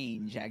melee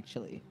range,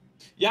 actually.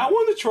 Yeah, I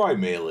want to try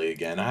melee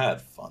again. I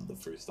had fun the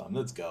first time.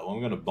 Let's go.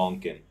 I'm gonna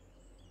bonk in.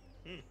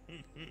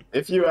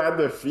 If you had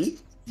the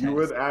feet, you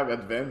would have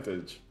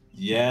advantage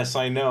Yes,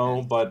 I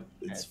know, but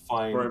it's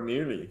fine. for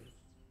melee.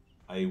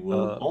 I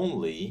will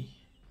only.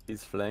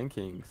 He's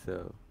flanking,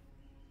 so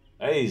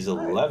Hey, he's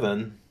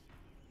 11.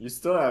 You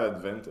still have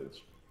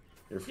advantage.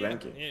 You're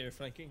flanking. Yeah, you're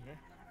flanking. Huh?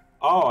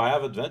 Oh, I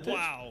have advantage.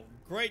 Wow,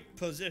 great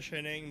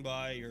positioning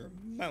by your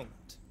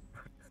mount.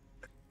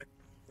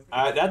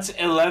 That's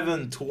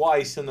 11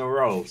 twice in a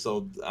row.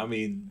 So I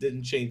mean,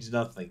 didn't change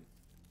nothing.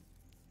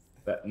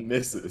 That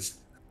misses.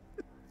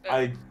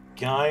 I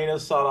kind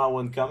of saw that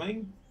one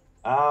coming.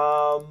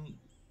 All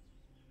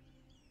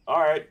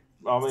right.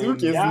 I mean, Zook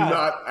is yeah.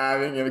 not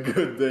having a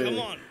good day. Come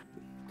on.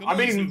 Come I on,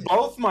 mean, Zook.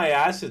 both my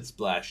acid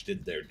splash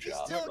did their You're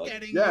job. still but-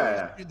 getting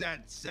Yeah. used to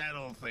that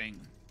saddle thing.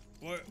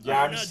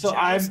 Yeah, I'm not still.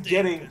 I'm jousting,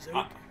 getting. Zook.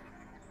 I'm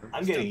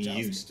Stop getting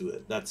jousting. used to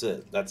it. That's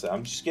it. That's it.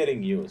 I'm just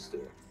getting used to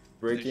it.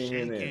 Breaking the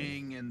in.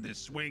 shaking and the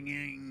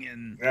swinging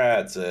and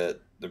That's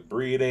it. The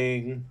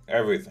breathing,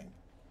 everything.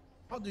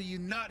 how do you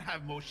not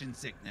have motion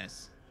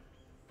sickness?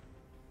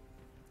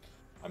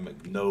 I'm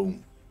like, no,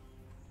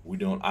 we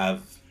don't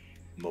have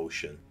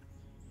motion.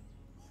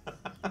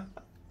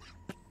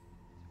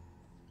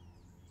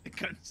 The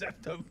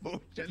concept of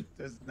motion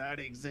does not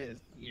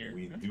exist here.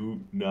 We do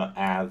not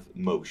have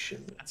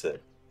motion. That's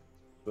it.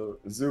 So,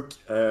 Zook,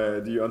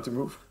 do you want to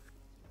move?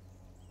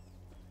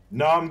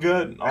 No, I'm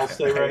good. I'll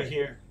stay right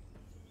here.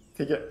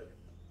 Take it.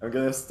 I'm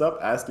gonna stop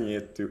asking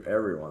it to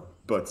everyone,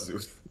 but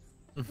Zook.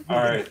 All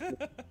right.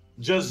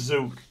 Just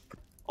Zook.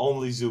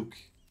 Only Zook.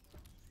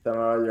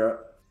 Thamara, you're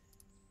up.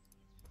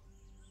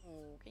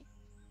 Okay.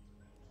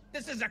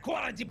 This is a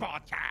quality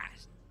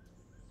podcast.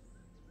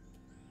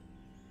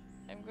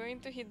 I'm going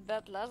to hit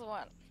that last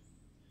one.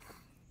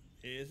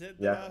 Is it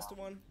the Yeah. last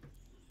one?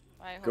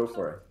 I hope Go so.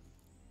 for it.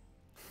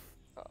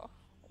 Oh,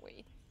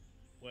 wait.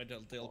 Wait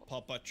until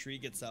Papa Tree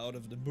gets out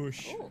of the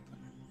bush. Oh,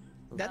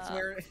 That's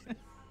where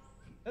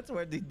that's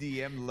where the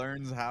DM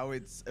learns how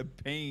it's a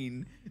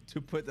pain to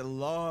put a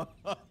lot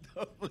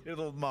of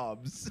little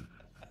mobs.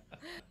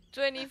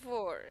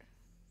 24.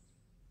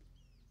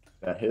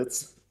 That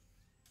hits.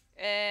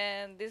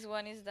 And this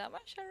one is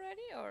damage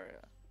already, or?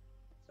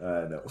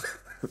 No.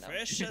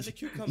 Fresh as a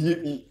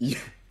cucumber.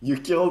 You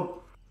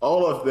killed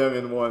all of them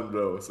in one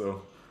blow,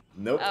 so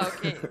nope. Ah,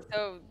 okay,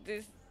 so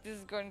this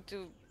is going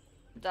to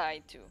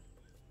die too.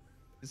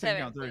 This 7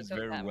 encounter is points of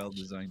very well damage.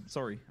 designed.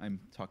 Sorry, I'm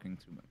talking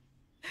too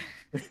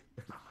much.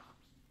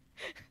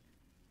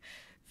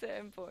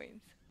 7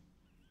 points.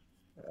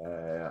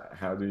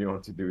 How do you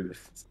want to do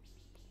this?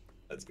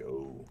 Let's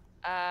go.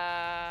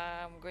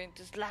 I'm going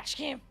to slash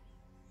him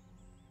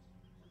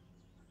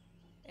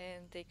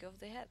and take off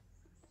the head.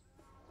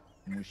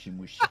 Mushy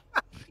mushy.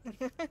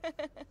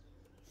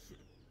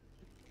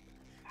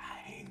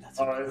 Dang, that's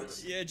Alright.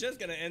 good. You're just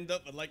gonna end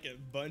up with like a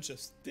bunch of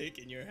stick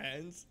in your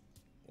hands.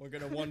 We're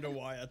gonna wonder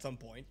why at some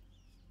point.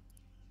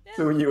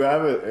 So when you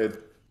have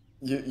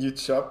you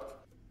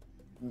chop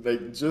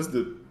like just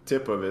the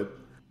tip of it,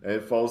 and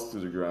it falls to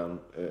the ground.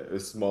 A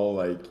small,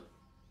 like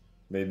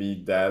maybe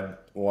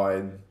that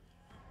wide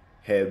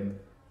head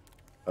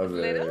of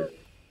Little?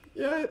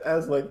 yeah, it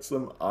has like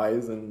some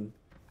eyes and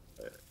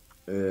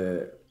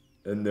a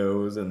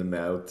nose and a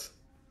mouth.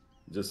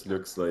 Just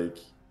looks like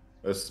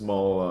a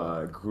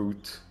small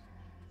Groot.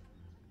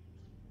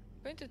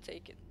 I'm going to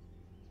take it.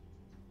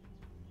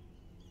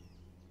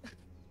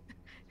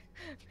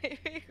 Maybe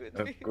it would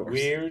Of be course.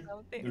 Weird,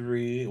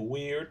 something.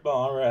 weird, but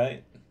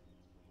alright.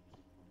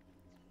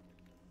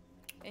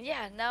 And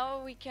yeah,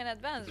 now we can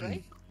advance,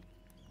 right?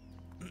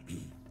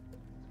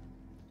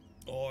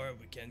 Or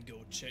we can go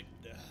check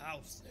the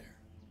house there.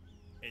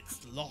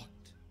 It's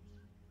locked.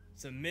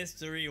 It's a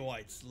mystery why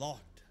it's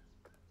locked.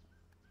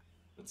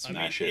 Let's I mean,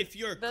 smash it. if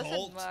you're Doesn't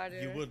cult, you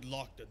matter. would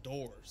lock the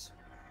doors.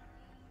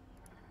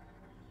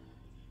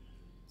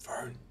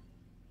 Fern.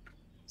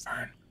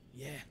 Fern,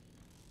 Yeah.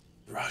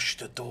 rush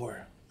the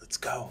door. Let's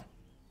go.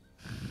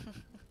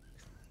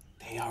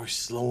 They are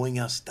slowing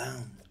us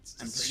down.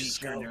 I'm Let's pretty just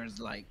sure go. there's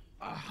like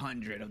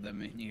 100 of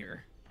them in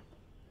here.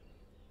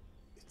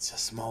 It's a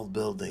small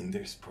building.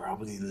 There's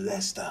probably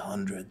less than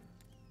 100.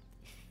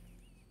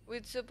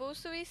 We're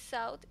supposed to be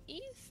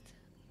southeast.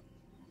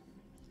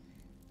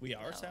 We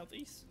are No.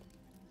 southeast.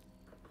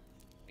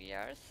 We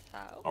are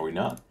south. Are we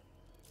not?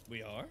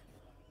 We are.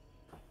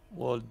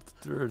 well,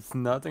 there's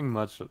nothing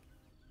much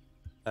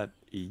at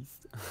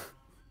east.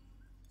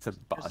 Except Just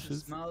a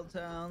bushes. small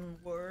town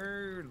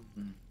world.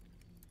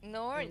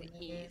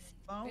 Northeast.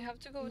 We have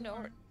to go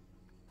north.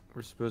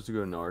 We're supposed to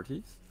go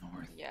northeast.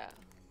 North. Yeah.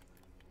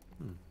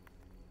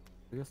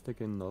 I guess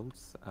taking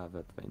notes have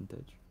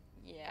advantage.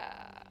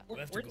 Yeah. We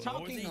have to We're go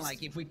talking northeast.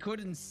 like if we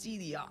couldn't see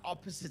the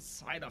opposite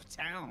side of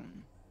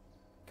town.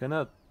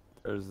 Cannot.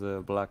 There's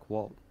a black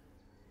wall.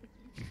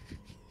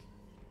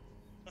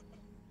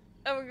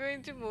 I'm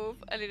going to move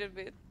a little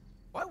bit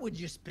Why would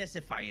you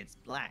specify it's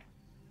black?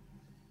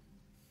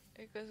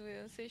 because we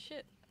don't see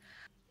shit.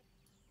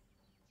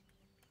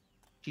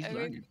 She's I'm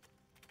going, learning.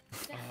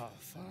 Ah,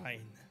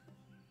 fine.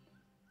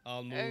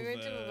 I'll move. I'm going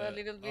to move a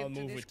little bit I'll to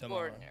move this with Thamara.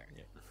 corner.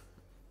 Yeah.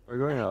 We're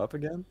going up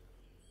again?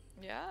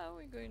 Yeah,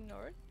 we're going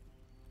north.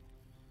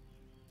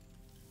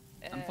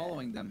 I'm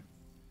following them.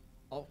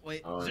 Oh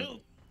wait, Alright.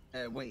 Zook.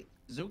 Wait,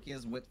 Zook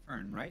is with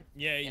Fern, right?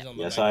 Yeah, he's on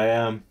the Yes, back. I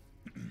am.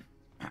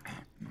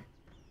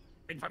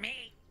 Wait for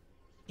me.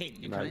 Hey,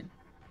 you Like, coming?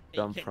 Hey,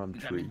 Jump Kate, from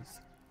you coming? trees.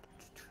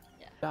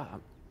 Yeah. Yeah,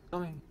 I'm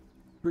coming.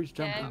 Trees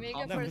Can I jumping. make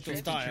I'll a never with your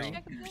perception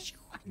style.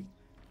 check?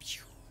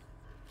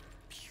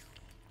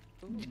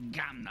 Ooh.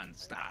 Gangnam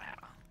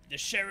style. The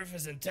sheriff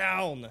is in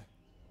town.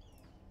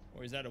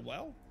 Or is that a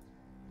well?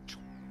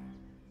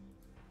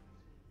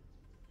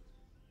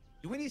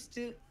 Do we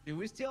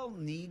still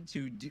need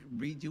to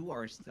redo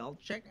our stealth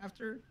check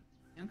after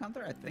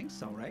encounter? I think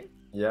so, right?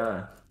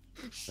 Yeah.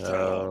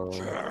 So,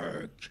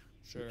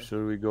 Sure.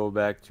 should we go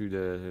back to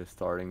the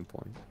starting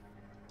point?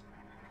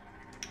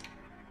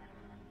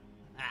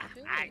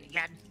 I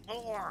got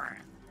 4.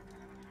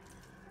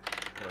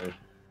 Right.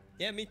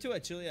 Yeah, me too.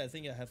 Actually, I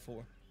think I have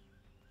 4.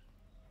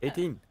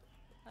 18.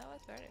 That was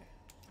better.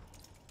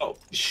 Oh,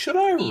 should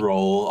I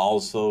roll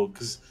also?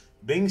 Because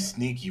being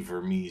sneaky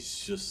for me is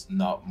just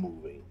not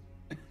moving.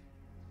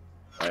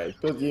 Alright,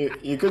 but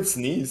you could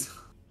sneeze.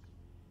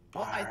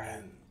 Well,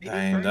 Alright, maybe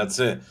dang, Fern- that's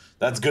it.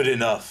 That's good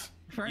enough.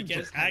 Fern You can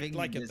just act having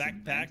like a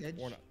backpack disadvantage.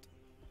 or not.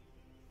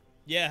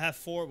 Yeah, I have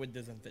 4 with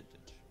disadvantage.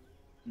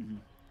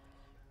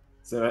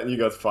 So that you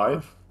got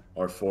 5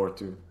 or 4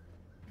 too.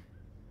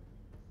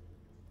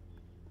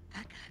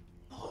 I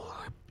got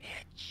 4,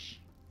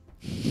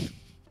 bitch.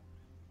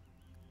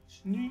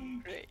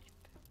 Sneak. Great.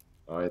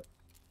 Alright,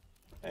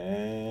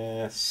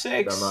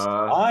 6.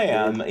 Thamara, I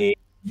am a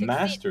 16.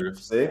 master of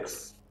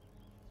 6.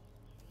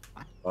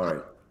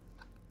 Alright.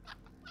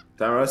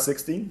 Thamara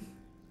 16?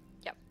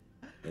 Yep.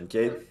 And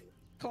Cade?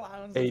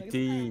 Clowns.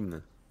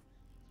 18.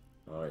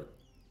 Alright.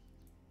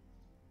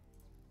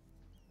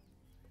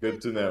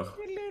 Good to know.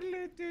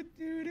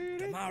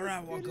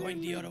 Thamara, we're going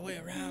the other way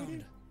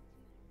around.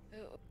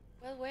 Oh,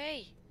 well,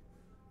 way.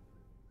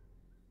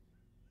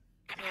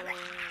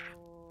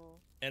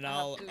 And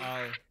I'll have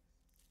I'll to-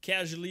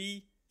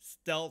 casually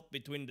stealth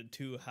between the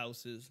 2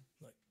 houses.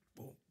 Like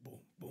boom, boom,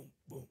 boom,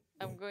 boom.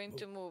 I'm boom, going boom.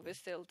 to move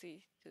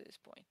stealthy to this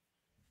point.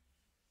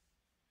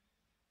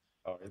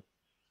 Alright.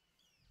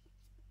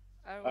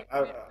 Are we, I,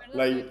 we're not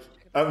like, going to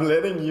check it I'm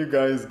letting you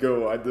guys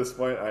go. At this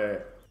point,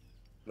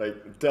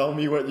 tell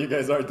me what you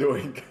guys are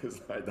doing,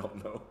 because I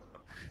don't know.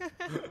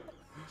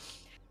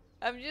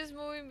 I'm just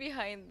moving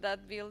behind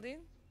that building.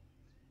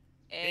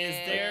 Is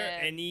there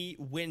and- any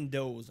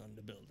windows on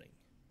the building?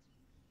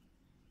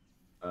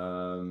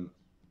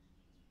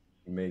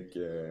 Make,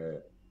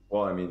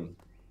 well, I mean,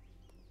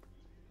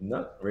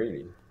 not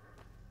really.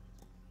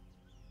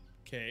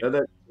 Okay. That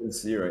I can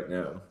see right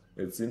now.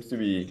 It seems to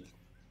be.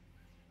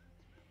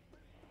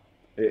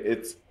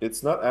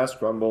 It's not as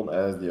crumbled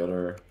as the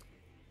other.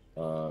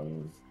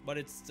 But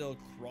it's still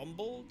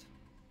crumbled?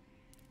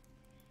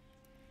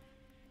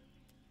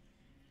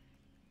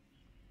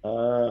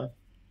 Uh.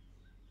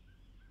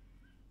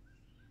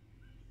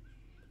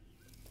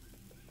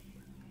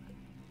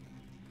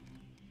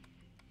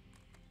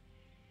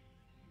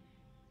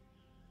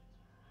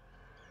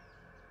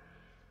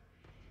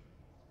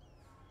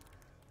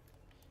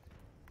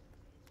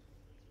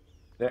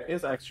 There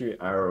is actually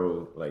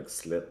arrow like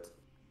slit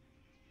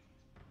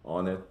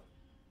on it.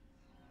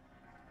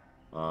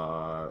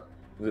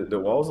 The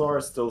walls are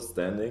still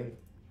standing.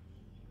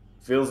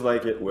 Feels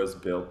like it was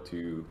built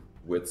to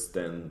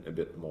withstand a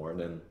bit more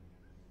than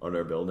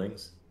other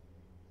buildings.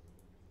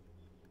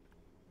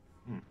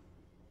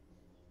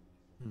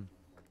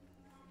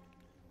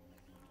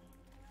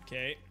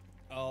 Okay.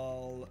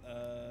 I'll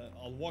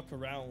walk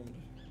around.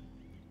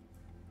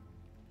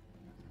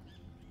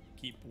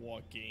 Keep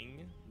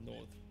walking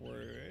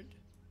northward.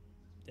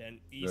 Then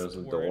eastward. There's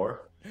a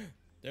door.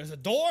 There's a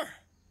door!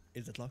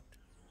 Is it locked?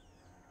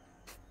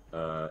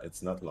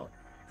 It's not locked.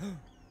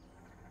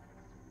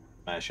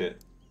 Smash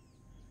it.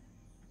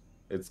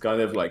 It's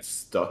kind of like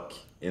stuck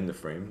in the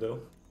frame though.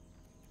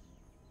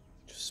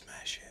 Just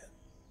smash it.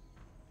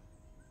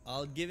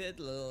 I'll give it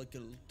a little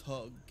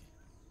tug.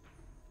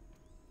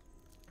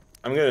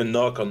 I'm gonna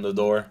knock on the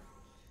door.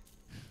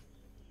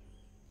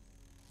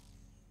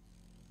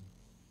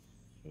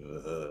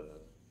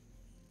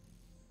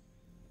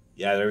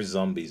 Yeah, there's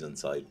zombies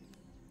inside.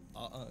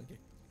 Okay.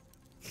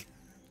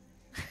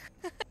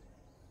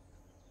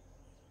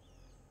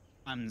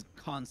 I'm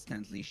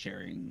constantly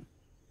sharing.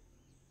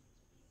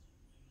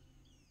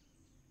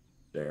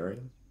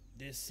 Sharing.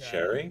 This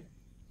Sharing?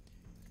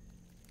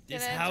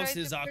 This Can I try house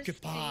is to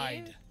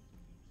occupied. perceive?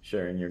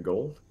 Sharing your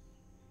gold.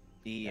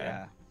 The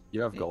Yeah.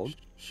 You have gold?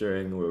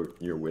 Sharing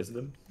your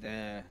wisdom.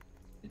 the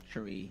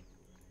tree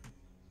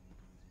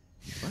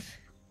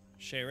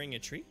Sharing a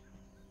tree?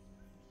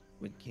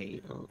 with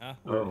Cade. Ah.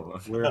 Oh.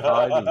 We're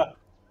hiding.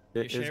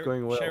 It's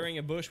going well. Sharing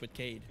a bush with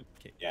Cade.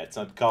 Yeah, it's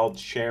not called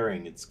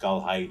sharing, it's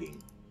called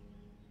hiding.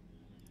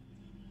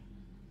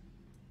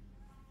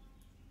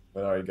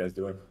 What are you guys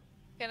doing?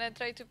 Can I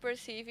try to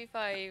perceive if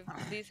I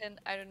listen,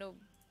 I don't know,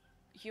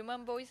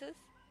 human voices?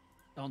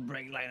 Don't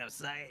break line of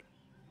sight,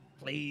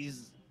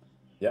 please.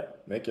 Yeah,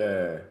 make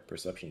a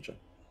perception check.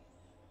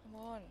 Come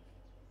on.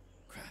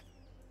 Crap.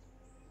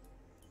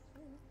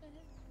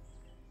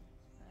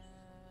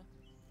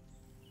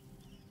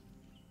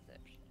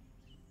 Perception.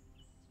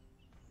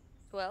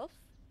 12?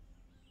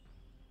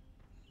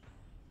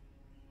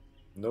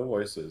 No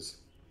voices.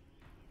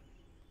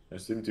 There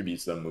seems to be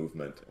some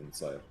movement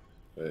inside,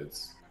 but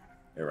it's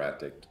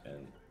erratic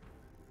and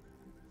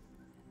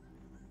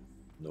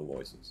no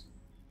voices.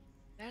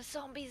 There's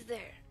zombies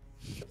there.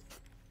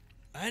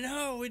 I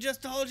know, we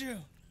just told you.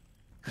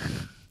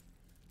 I'm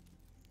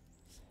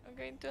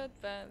going to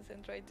advance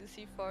and try to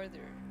see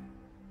farther.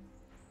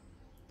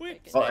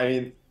 Wait. Well, I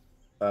mean,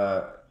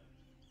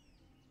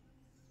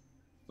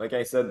 like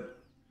I said,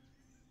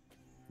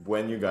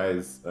 when you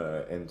guys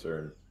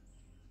enter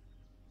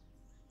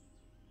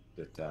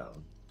the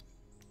town,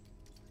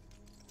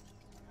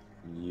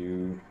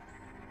 you...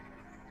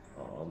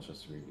 Oh, I'll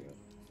just read you.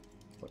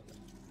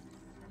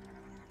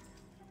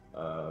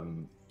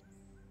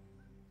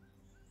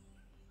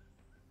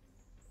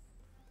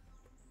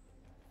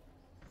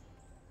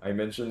 I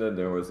mentioned that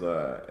there was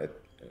a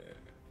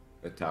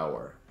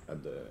tower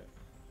at the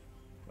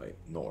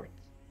north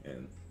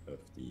end of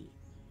the.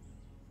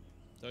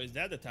 So is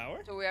that the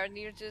tower? So we are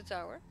near to the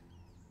tower.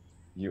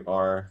 You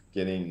are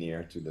getting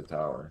near to the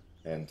tower,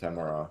 and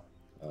Thamara,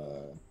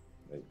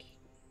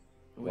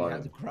 We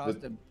have to cross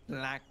the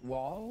black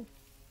wall.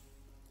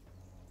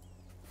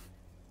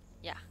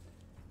 Yeah.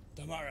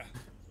 Thamara,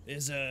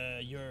 is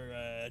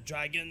your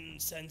dragon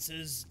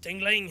senses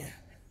tingling?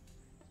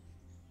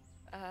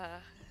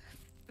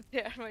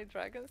 They are my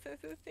dragon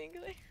senses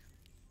tingling.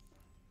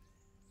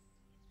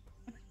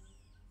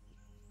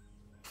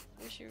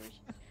 Wishy.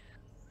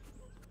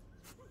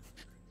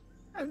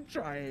 I'm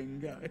trying,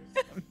 guys.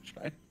 I'm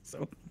trying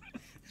so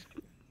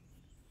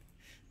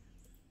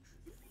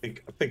I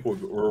think we're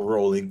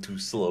rolling too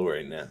slow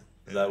right now.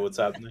 Is that what's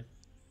happening?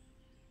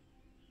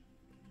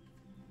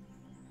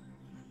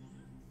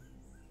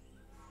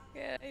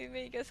 Yeah, I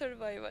make a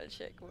survival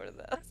check for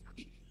that.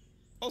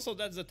 Also,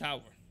 that's the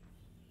tower.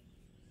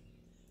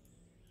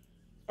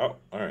 Oh,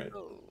 alright.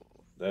 Oh.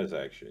 That is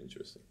actually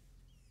interesting.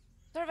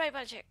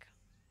 Survival check.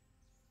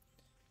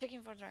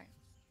 Checking for dragons.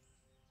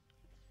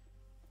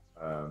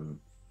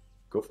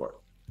 Go for it.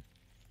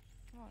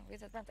 Come on,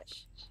 with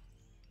advantage.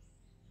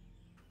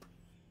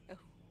 Oh.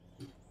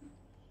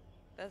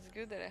 That's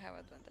good that I have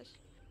advantage.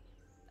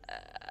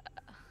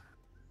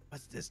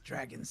 What's this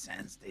dragon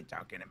sense they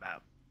talking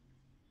about?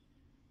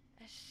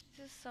 It's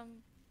just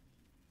some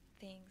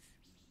things.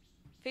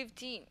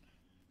 15.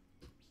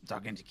 I'm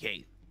talking to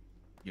Cade.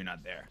 You're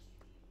not there.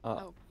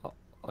 Oh.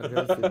 I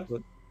guess they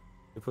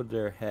put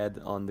their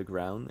head on the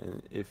ground,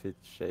 and if it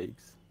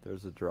shakes,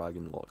 there's a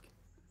dragon walk.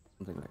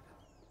 Something like that.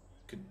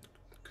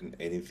 Can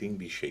anything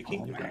be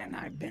shaking? Oh man,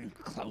 I've been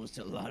close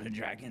to a lot of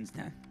dragons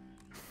now.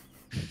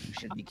 You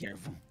should be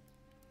careful.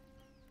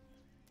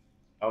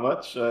 How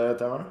much,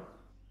 Thamara?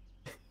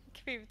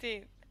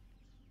 15.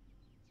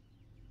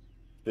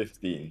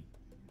 15.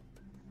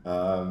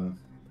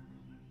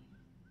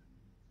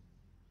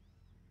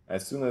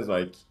 As soon as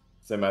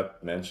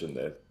Semath mentioned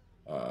it,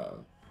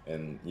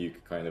 and you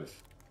kind of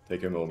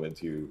take a moment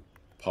to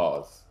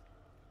pause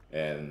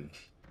and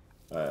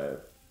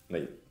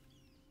make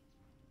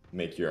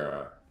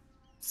your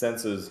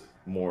senses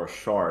more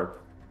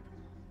sharp,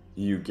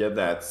 you get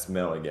that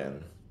smell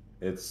again.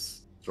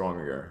 It's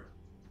stronger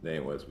than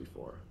it was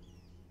before.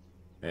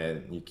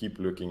 And you keep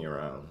looking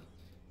around,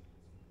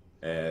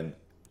 and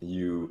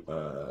you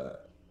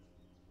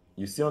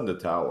see on the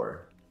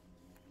tower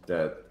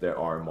that there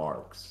are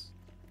marks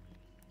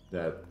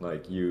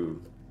that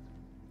you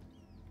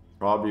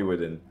probably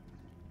wouldn't,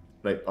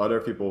 other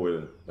people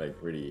wouldn't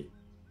really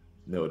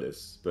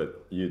notice,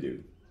 but you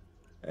do.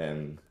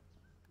 And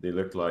they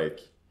look like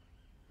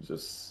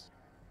just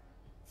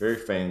very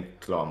faint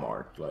claw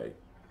mark,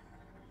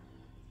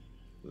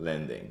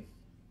 landing.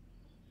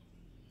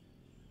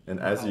 And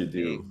as you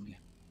do,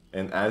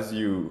 and as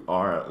you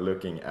are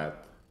looking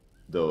at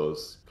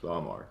those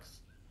claw marks,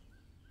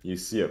 you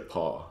see a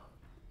paw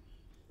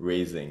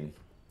raising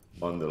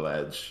on the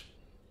ledge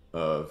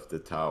of the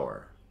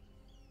tower.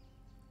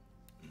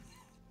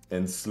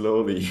 And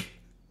slowly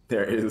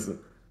there is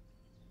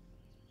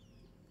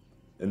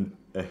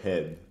a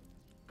head,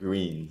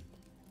 green,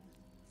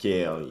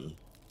 scaly,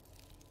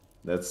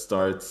 that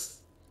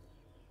starts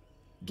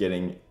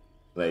getting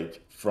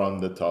from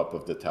the top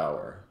of the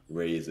tower,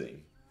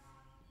 raising.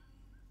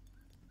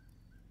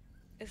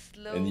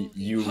 And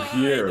you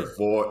hear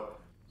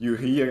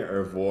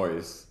a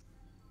voice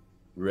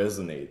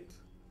resonate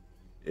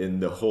in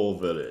the whole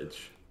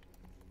village.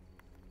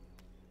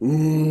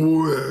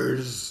 Who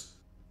is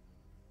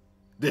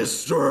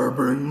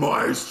disturbing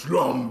my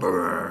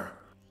slumber?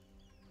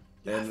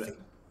 And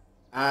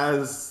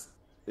as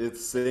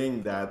it's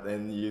saying that,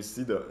 and you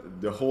see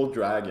the whole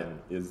dragon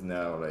is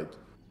now like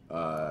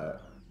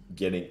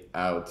getting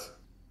out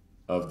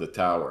of the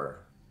tower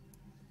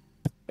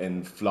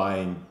and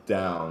flying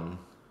down.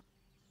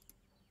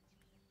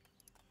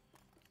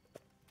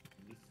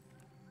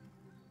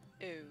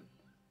 Ew.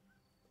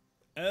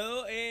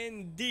 Oh,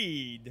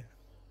 indeed.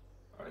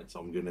 All right, so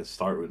I'm gonna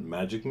start with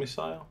magic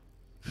missile.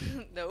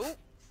 No.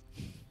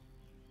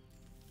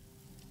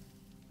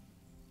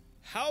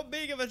 How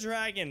big of a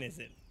dragon is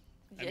it?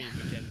 I Yeah. mean,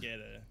 we can get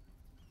a.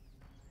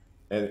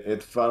 And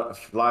it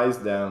flies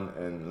down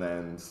and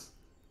lands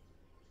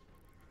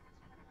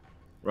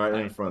right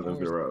in Like, front of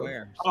the four road.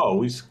 squares.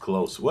 Oh, he's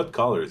close. What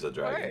color is a Of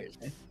dragon? course.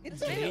 It's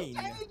It's a green.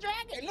 little tiny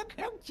dragon. Look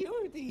how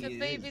cute he It's a is.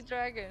 baby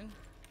dragon.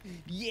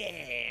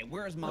 Yeah,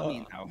 where's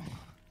mommy now?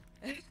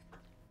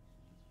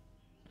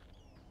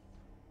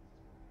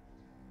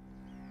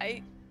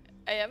 I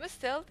am a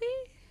stealthy?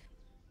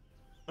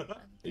 Are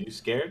you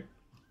scared?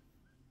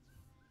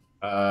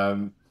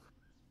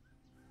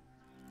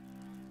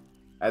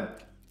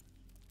 At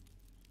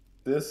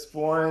this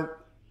point,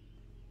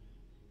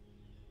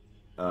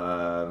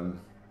 let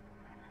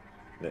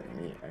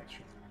me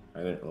actually. I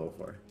didn't roll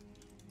for it.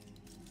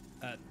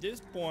 At this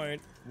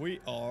point, we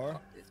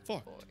are.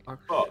 Fuck. Arc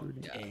Oh.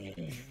 shooting.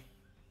 Yeah.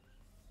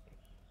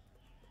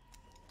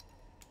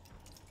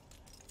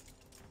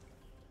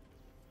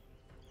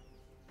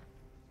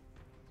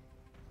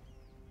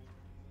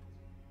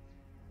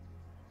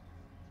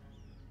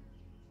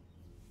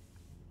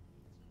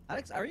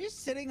 Alex, are you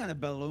sitting on a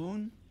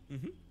balloon?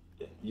 Mm-hmm.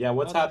 Yeah,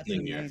 what's Oh, that's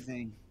happening here?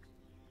 amazing.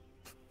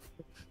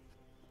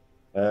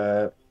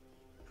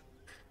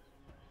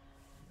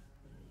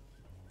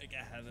 Like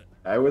I have it.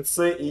 I would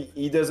say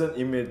he doesn't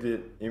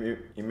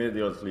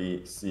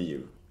immediately see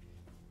you.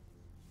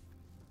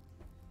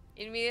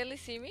 Immediately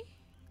see me?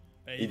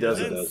 He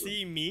doesn't. doesn't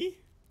see me.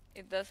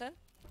 It doesn't?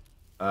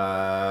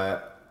 Uh,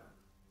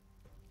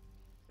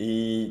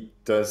 he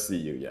does see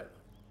you, yeah.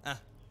 Ah.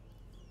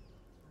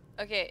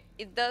 Okay,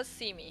 it does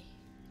see me.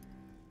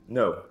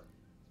 No.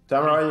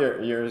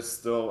 Thamara, you're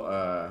still,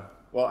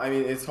 well, I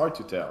mean, it's hard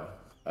to tell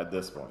at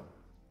this point.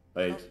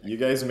 Like, Okay. you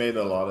guys made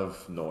a lot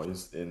of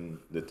noise in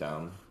the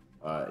town,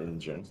 in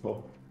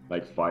general,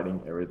 like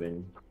fighting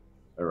everything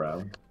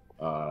around.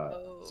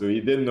 So he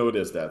did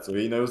notice that. So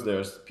he knows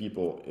there's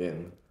people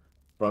in.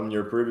 From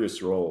your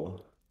previous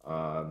role,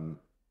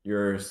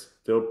 you're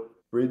still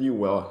pretty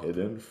well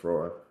hidden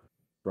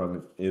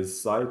from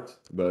his sight,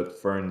 but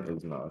Fern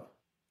is not.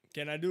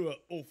 Can I do a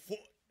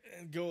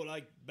and go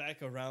like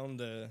back around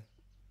the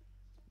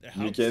house?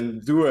 You can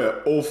do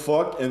a oh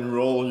fuck and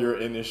roll your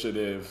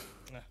initiative.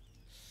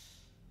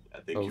 I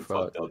think Oh, you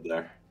fuck. fucked up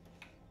there.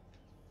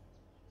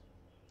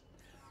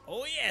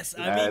 Oh yes,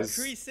 I'm As-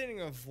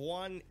 increasing of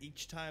one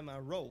each time I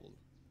roll.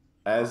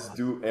 As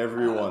do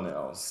everyone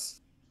else.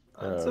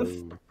 That's Oh. a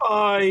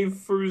 5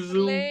 for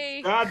Zoom.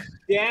 Play. God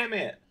damn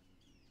it.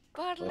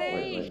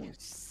 Barley!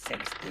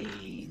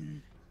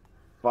 16.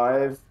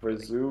 5 for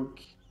Zook,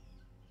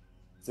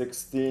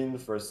 16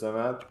 for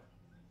Semath,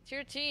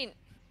 13.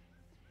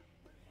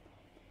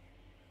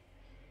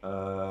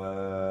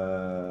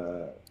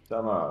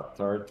 Thamara,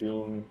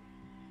 13.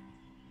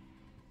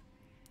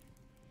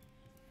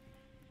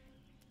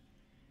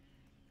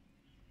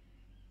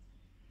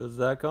 Does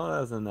that count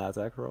as an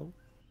attack roll?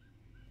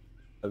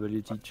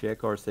 Ability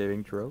check or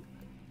saving throw?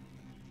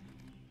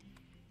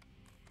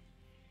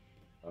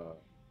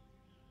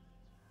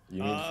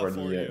 You mean for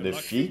your the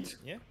luck feat?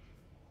 Yeah.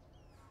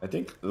 I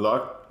think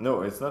luck.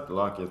 No, it's not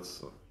luck.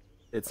 It's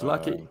It's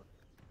lucky.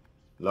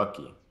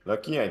 lucky.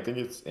 Lucky. I think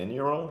it's any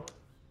roll.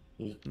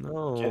 You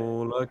No,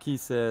 can- lucky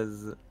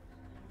says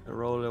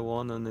roll a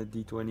 1 on a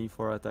d20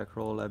 for attack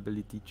roll,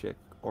 ability check,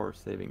 or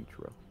saving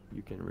throw.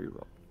 You can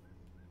reroll.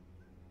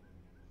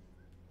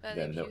 But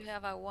Then if no. you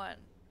have a 1,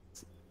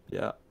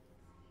 Yeah,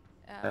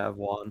 I have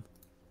 1.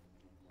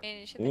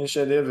 initiative.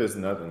 Initiative is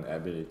not an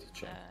ability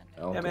check. I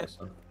don't Damn think it.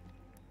 so.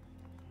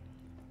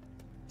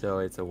 So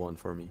it's a 1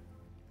 for me.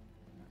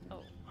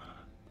 Oh,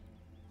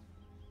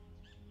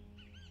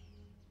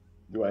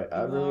 Do I have You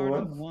are the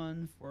everyone?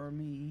 one for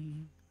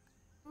me.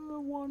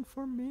 A 1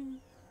 for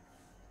me.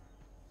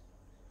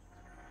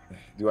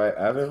 Do I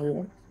have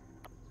everyone?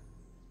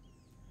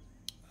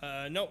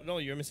 No,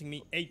 you're missing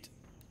me 8.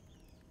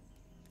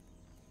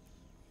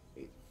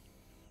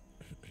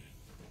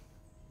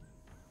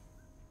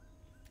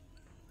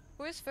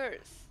 who is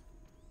first?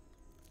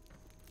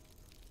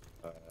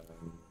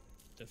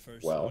 The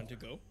first Well. one to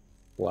go.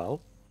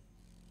 Well,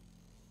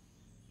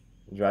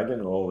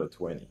 Dragon roll a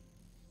 20.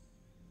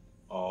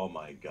 Oh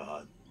my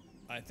god.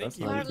 I think That's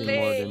he not will anything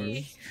more than Barley!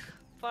 me.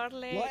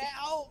 Barley!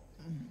 Well,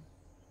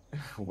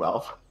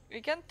 Well,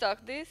 We can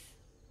talk this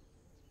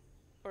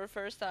for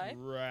first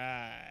time.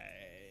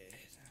 Right.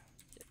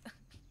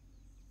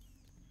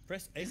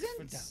 Press X for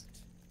Isn't-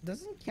 doubt.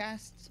 doesn't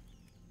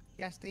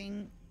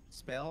casting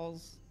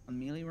spells on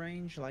melee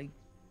range like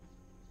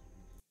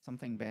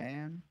something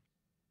bad?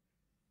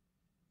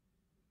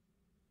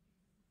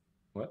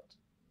 what?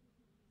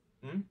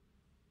 I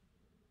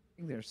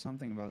think there's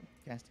something about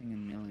casting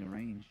in melee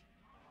range.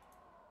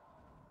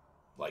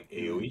 Like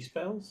AoE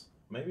spells,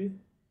 maybe?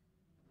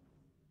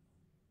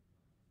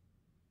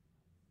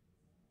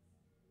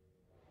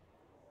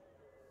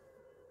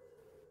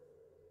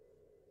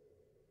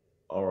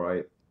 All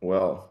right.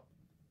 Well,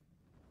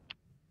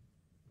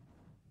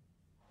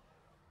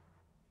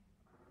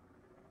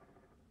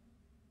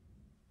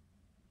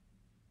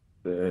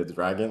 the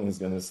dragon is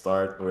gonna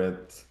start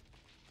with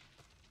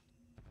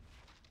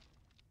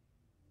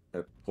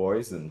a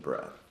poison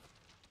breath.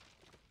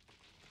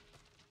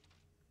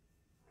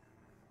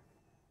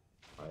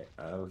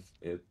 I have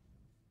it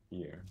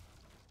here.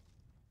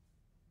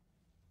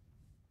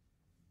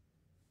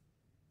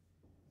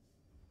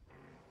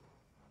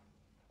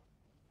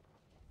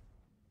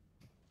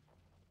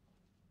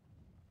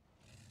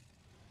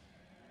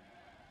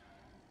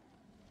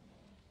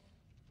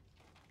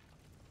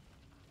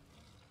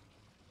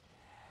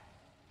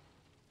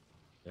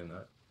 And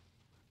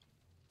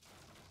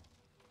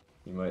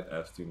you might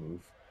have to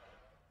move.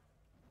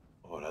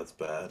 Oh, that's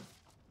bad.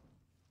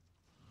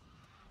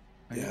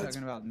 Are Yeah, you it's-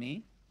 talking about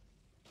me?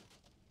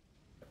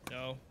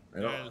 No.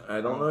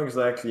 I don't know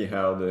exactly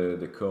how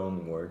the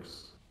cone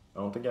works. I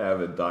don't think I have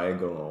a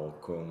diagonal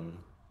cone.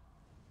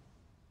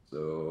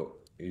 So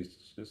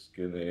it's just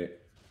gonna.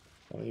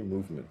 How many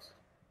movements?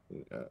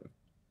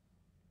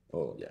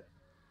 Oh yeah.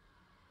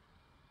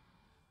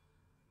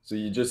 So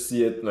you just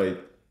see it like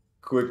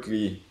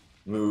quickly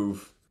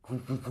move.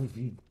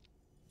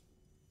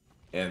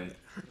 And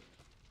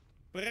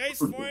Brace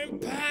for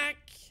impact!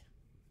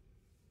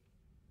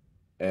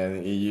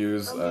 he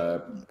use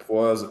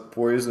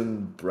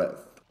poison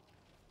breath.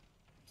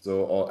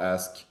 So I'll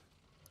ask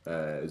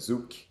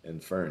Zook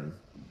and Fern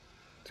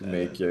to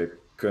make a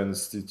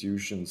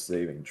Constitution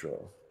saving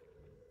throw.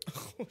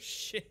 Oh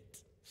shit.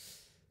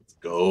 Let's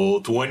go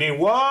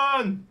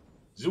 21!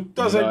 Zook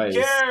doesn't Nice.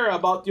 care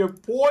about your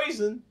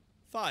poison.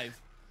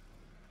 5.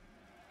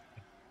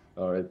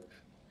 All right.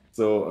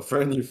 So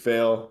Fern, you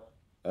fail.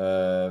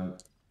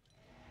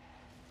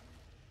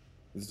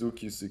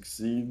 Zook, you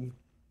succeed.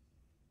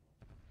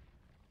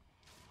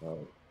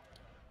 Oh.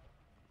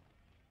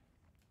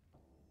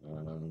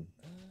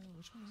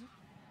 Which one is it?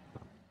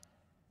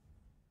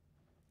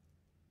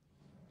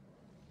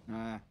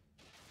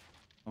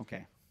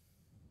 Okay.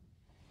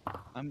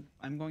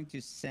 I'm going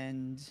to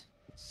send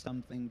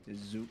something to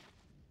Zook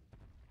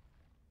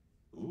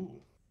Ooh.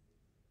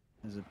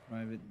 as a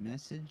private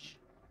message.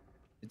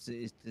 It's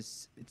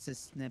a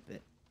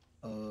snippet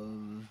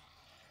of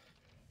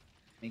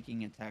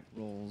making attack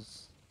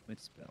rolls with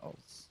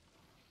spells.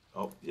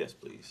 Oh, yes,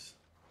 please.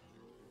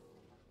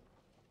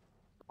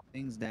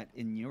 Things that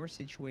in your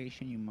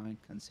situation you might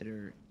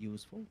consider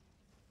useful.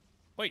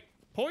 Wait,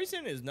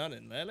 poison is not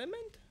an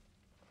element?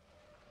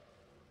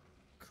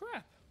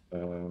 Crap.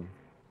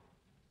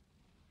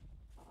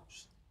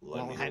 Just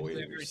let me know have when you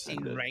you ever send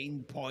seen it.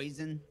 rain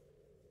poison?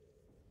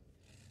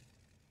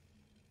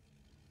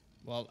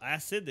 Well,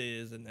 acid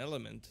is an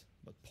element,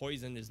 but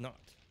poison is not.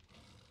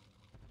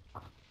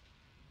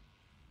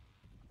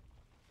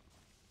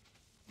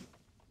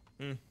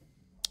 Hmm.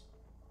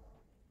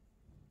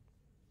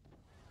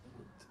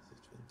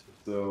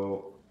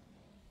 So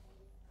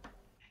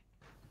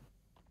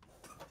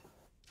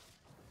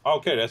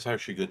Okay, that's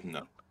actually good to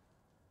know.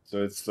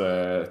 so it's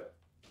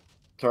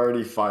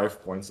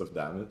 35 points of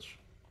damage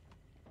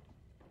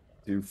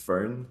to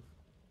Fern.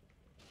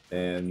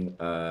 And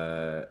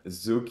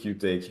Zook, you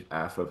take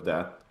half of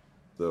that.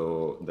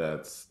 So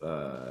that's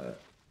How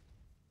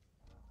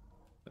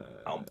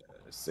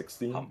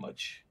 16.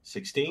 much?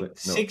 16? Wait, no,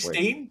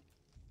 16?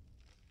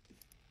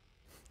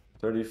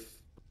 30,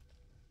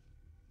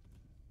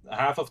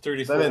 Half of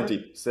 34?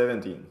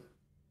 17.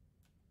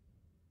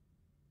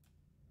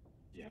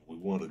 Yeah, we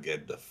want to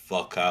get the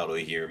fuck out of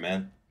here,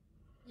 man.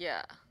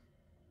 Yeah.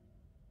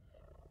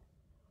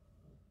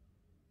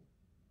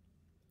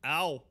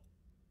 Ow.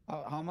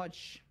 How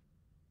much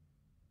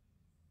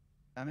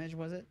damage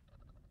was it?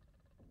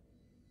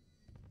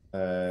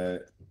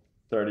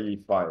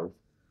 35.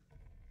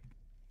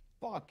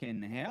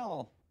 Fucking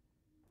hell.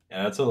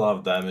 Yeah, that's a lot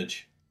of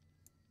damage.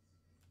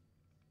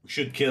 We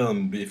should kill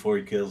him before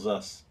he kills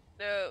us.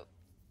 No.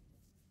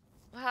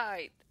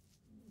 Hide.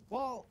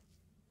 Well,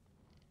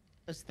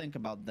 let's think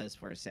about this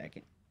for a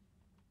second.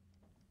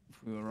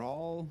 If we were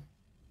all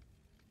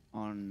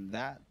on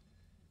that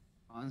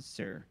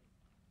monster,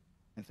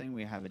 I think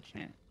we have a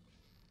chance.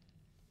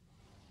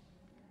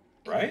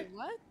 Right?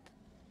 What?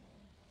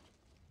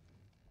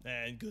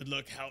 And good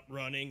luck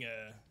outrunning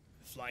a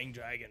flying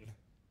dragon.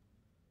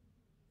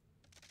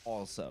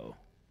 Also,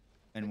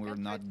 and We we're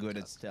can try not to good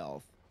at talk.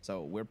 stealth,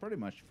 so we're pretty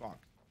much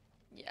fucked.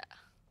 Yeah.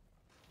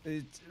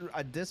 It's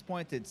at this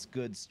point, it's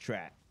good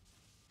strat,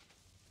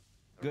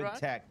 good Run.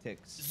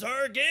 tactics.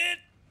 Zerg it!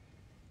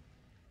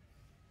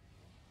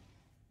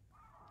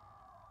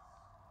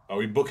 Are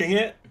we booking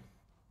it?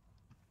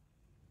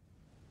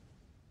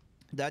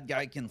 That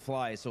guy can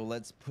fly, so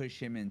let's push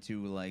him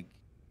into like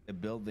a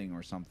building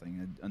or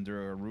something,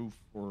 under a roof,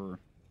 or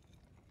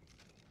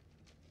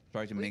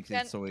try to make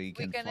it so he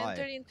can we can fly.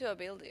 enter into a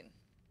building.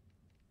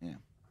 Yeah.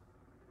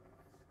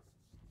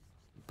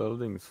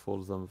 building's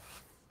full of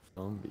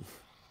zombies.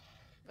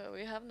 But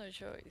we have no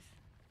choice.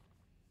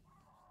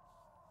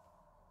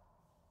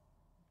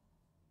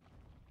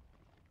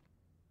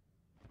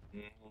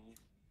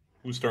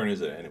 Whose turn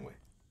is it anyway?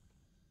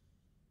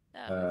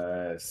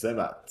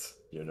 Semath,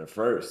 you're the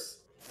first.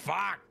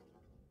 Fuck!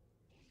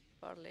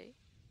 Barley.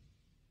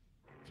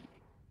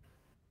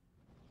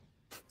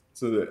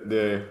 So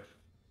the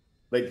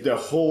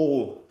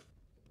whole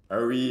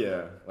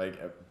area, like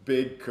a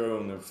big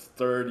cone of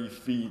 30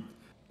 feet,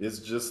 is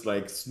just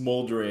like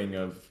smoldering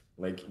of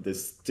like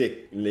this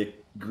thick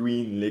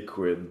green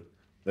liquid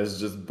that's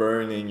just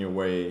burning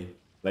away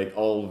like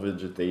all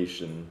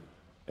vegetation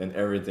and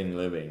everything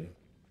living.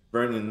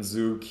 Burning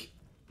Zook,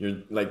 you're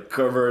like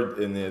covered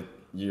in it.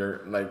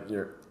 You're like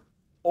your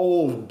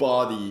whole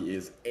body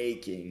is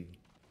aching.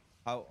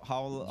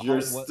 what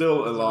You're still was the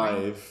range?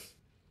 alive.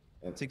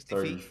 At 60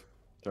 30, feet?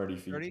 30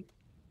 feet. 30?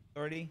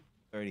 30?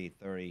 30,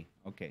 30.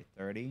 Okay,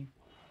 30.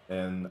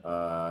 And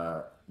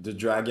the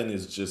dragon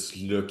is just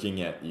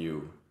looking at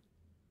you,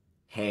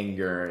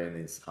 anger in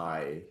his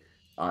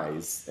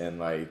eyes, and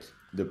like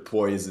the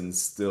poison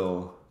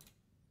still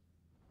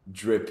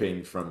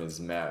dripping from his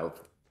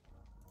mouth,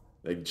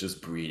 like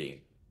just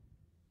breathing.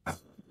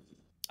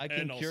 I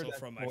can And cure also that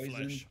from my poison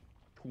flesh.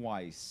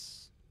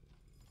 twice.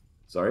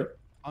 Sorry?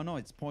 Oh no,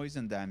 it's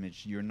poison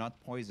damage. You're not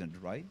poisoned,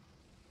 right?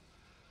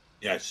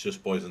 Yeah, it's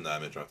just poison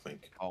damage, I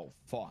think. Oh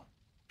fuck.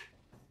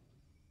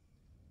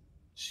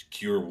 Just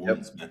cure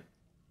wounds, man.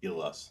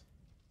 Heal us.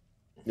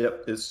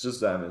 Yep, it's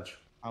just damage.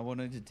 I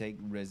wanted to take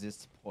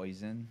resist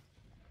poison.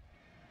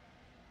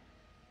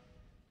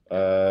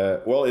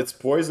 Well, it's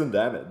poison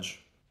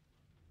damage.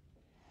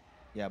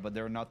 Yeah, but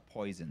they're not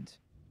poisoned.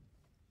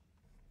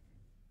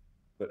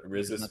 But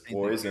resist nothing to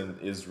poison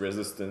is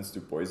resistance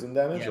to poison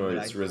damage, or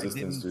but it's I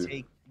resistance didn't to.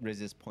 take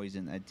resist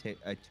poison. I took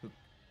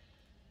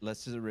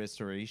lesser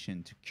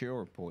restoration to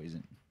cure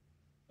poison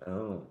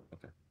Oh,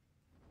 okay.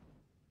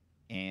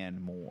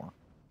 and more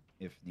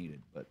if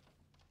needed. But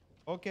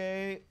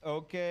okay.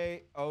 What's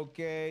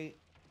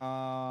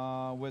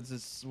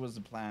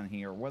the plan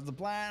here? What's the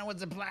plan?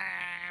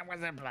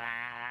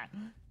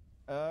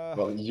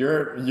 Well,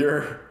 you're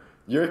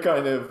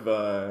kind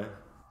of.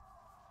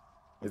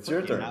 It's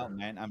your freaking turn. out,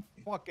 man. I'm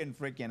fucking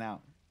freaking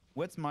out.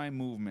 What's my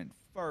movement?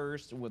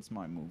 First, what's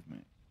my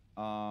movement?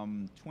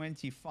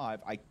 25.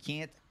 I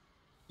can't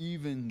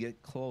even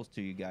get close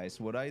to you guys.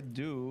 What I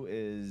do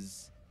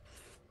is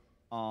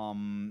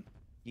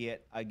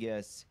get, I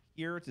guess,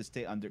 here to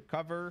stay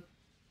undercover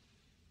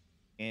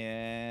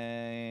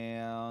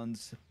and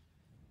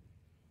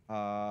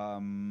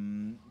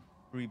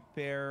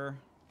prepare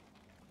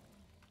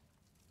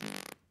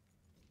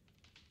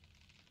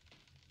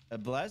a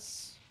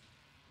bless.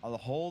 I'll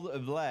hold a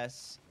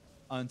bless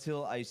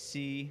until I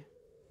see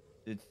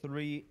the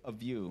three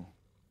of you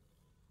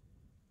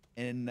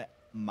in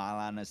my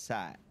line of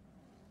sight,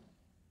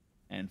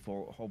 and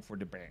hope for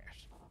the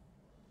best.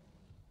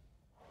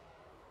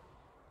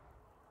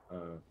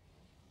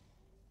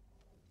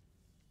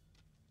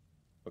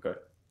 Okay.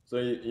 So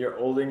you're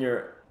holding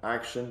your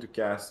action to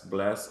cast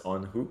Bless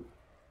on who?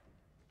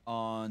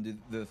 On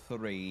the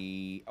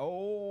three.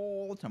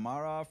 Oh,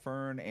 Thamara,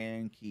 Fern,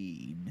 and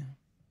Cade.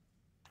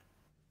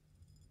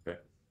 Okay.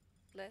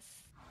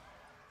 Bless.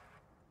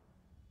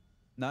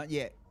 Not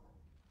yet.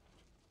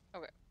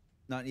 Okay.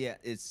 Not yet.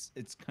 It's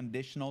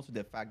conditional to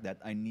the fact that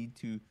I need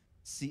to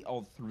see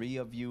all three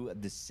of you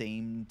at the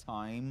same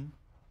time.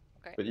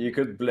 Okay. But you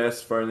could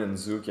bless Fern and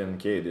Zook and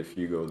Cade if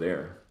you go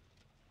there.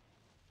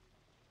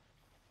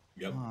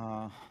 Yep.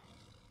 Oh.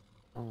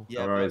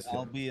 Yeah, Otherwise, but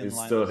I'll be in it's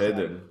line still of sight.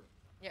 hidden.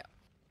 Yeah.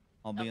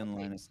 I'll be I'm in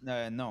okay. line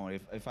of no.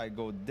 If I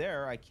go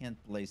there, I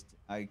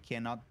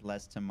cannot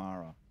bless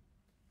Thamara. I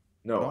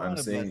No, don't I'm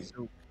wanna saying bless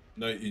Zook.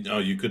 No,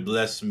 you could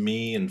bless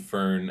me and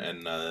Fern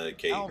and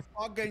Cade. I don't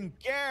fucking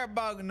care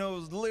about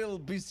those little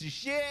piece of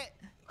shit.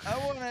 I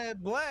want to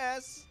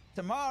bless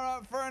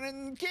Thamara, Fern,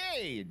 and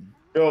Cade.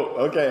 Yo,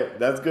 okay,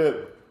 that's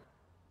good.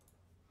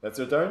 That's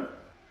your turn?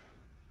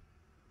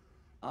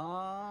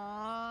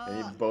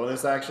 Any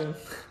bonus action?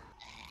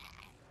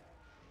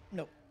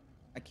 Nope,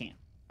 I can't.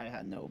 I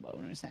had no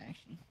bonus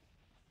action.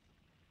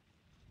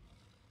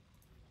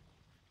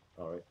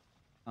 Alright.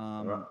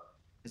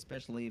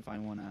 Especially if I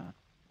wanna.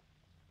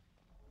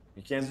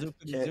 You can't, Zook.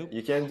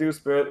 you can't do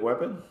spirit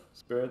weapon?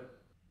 Spirit?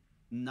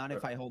 Not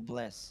if I hold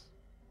bless.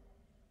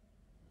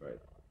 Right.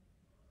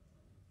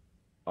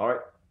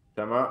 Alright,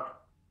 Thamara,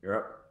 you're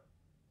up.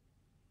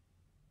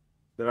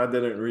 Thamara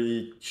didn't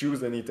really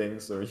choose anything,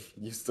 so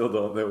you still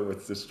don't know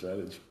what's the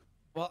strategy.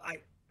 Well, I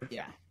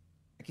can.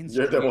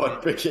 You're the see one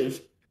it. picking.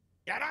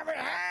 Get over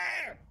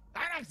here!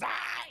 Out of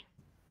sight!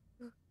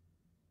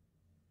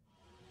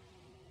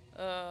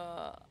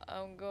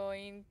 I'm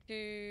going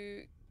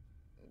to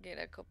get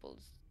a couple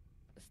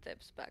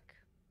steps back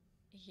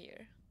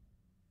here.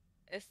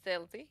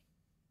 Stealthy.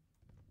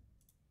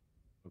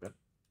 Okay.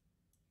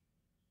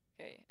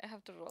 Okay, I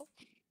have to roll.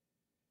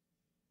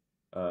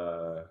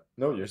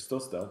 No, you're still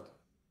stealth.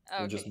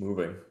 You're just Okay.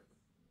 moving.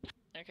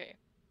 Okay.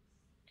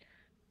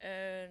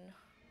 And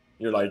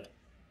You're like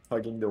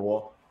hugging the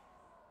wall.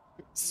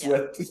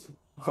 Sweat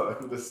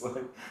on the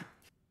side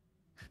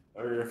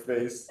of your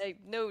face. Like,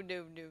 no,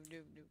 no, no, no,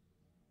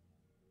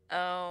 no.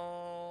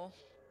 Oh.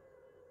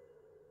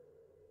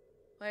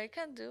 What I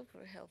can do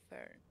for help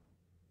her?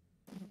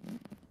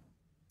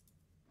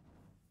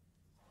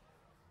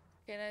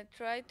 Can I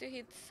try to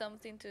hit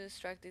something to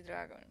distract the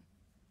dragon?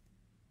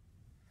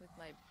 With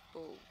my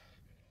bow.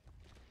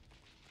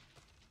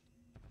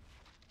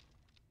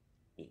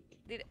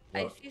 Did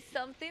I Well, see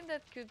something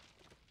that could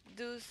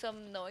do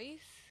some noise?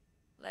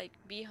 Like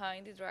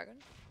behind the dragon?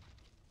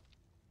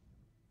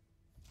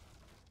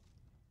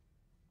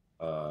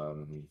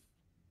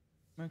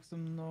 Make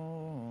some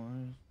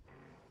noise.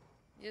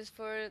 Just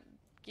for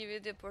give you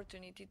the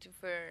opportunity to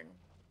burn,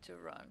 to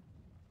run.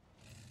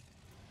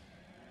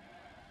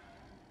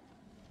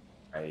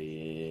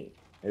 It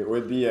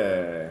would be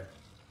a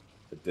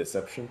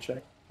deception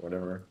check,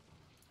 whatever.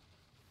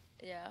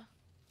 Yeah.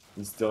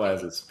 He still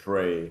has his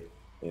prey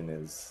in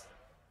his.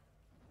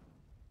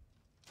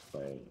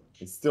 Like,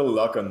 it's still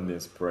luck on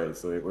his prey,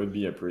 so it would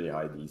be a pretty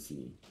high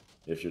DC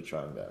if you're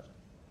trying that.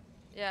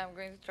 Yeah, I'm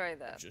going to try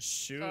that. Just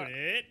shoot So-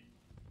 it.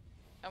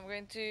 I'm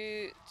going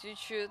to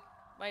shoot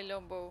my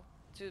longbow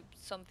to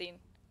something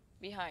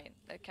behind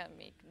that can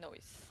make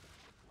noise.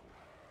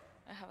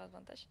 I have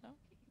advantage now.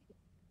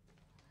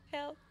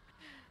 Help!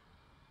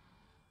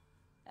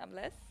 I'm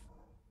blessed.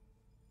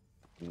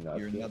 Not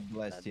You're yet. not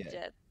blessed Not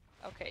yet.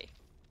 Okay.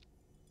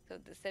 So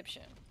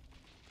deception.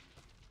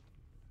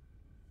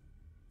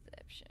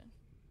 Deception.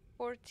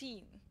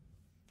 14.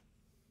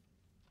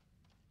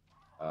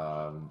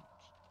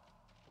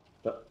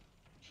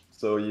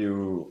 So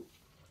you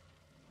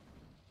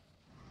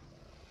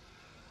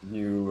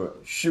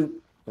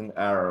shoot an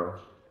arrow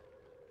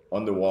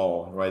on the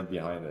wall right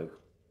behind it.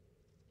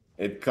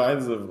 It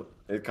kind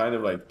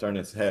of like turn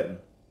its head,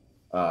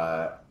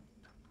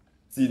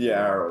 see the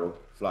arrow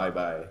fly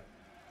by,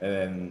 and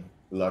then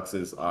locks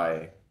his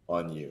eye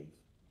on you.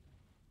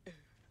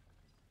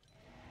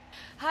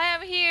 Hi,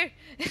 I'm here!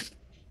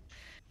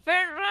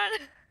 Fern, run!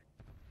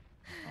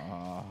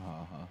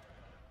 Ah.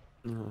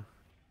 No.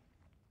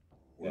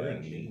 We're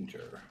in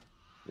danger.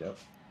 Yep.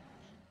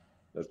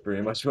 That's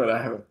pretty much what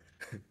I have.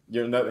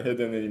 You're not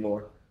hidden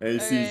anymore, and he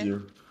sees Okay.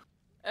 you.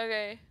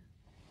 Okay.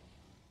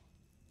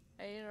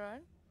 Are you run?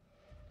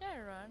 Yeah,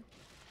 run.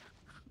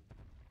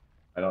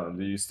 I don't know.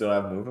 Do you still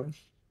have movement?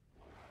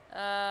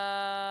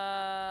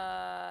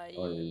 Or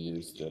you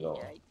used it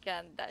all? I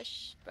can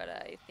dash, but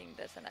I think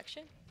that's an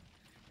action.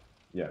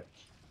 Yeah.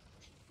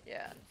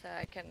 Yeah, so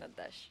I cannot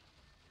dash.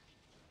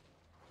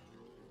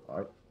 All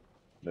right.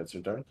 That's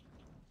your turn.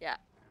 Yeah.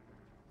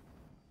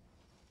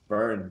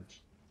 Burn.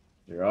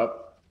 You're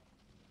up.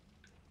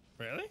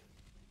 Really?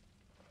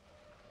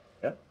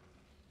 Yeah.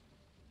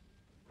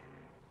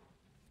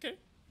 Okay.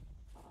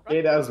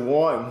 Cade has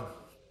 1.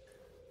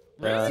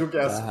 That, Zook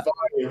has that,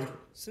 5.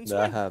 Since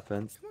that when?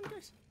 happens. Come on,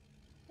 guys.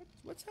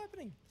 What's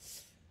happening?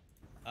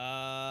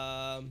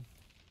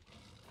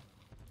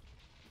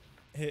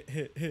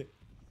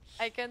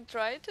 I can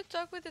try to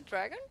talk with the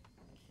dragon?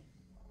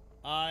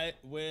 I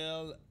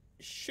will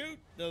shoot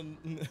them.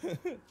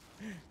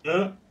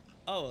 Yeah.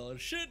 I will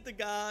shoot the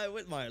guy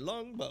with my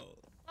longbow.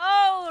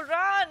 Oh,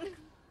 run!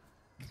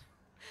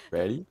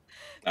 Ready?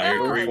 I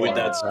No, agree with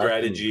that no.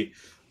 strategy.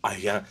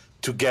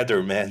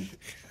 Together, man.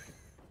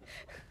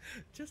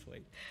 Just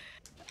wait.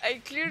 I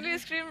clearly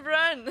scream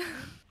run!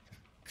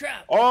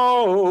 Crap!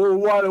 Oh,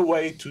 what a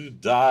way to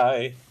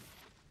die.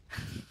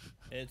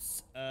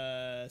 It's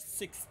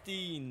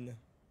 16.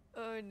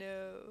 Oh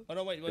no. Oh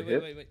no, wait.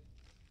 hit?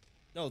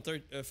 No,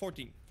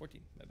 14.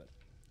 14, my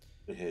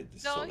bad.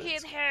 Don't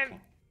hit him!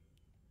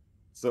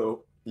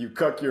 So you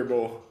cock your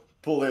bow,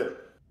 pull it,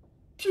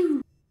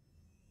 pew,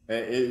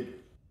 and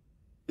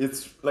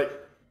it's like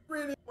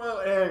really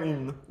well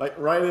aimed, like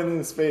right in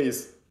his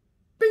face.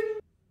 Bing!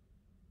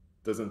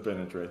 Doesn't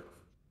penetrate.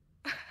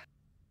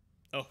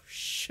 Oh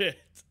shit.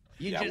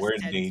 You Yeah, just we're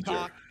in said danger.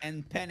 cock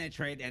and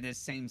penetrate in the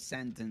same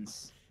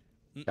sentence.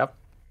 Yep.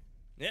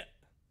 Yeah.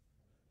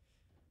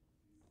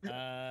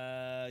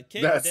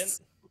 Okay, then.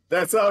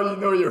 That's how you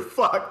know you're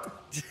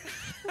fucked.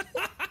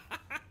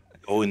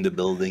 Go in the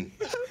building.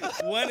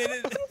 When it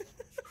is.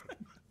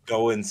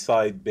 Go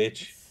inside,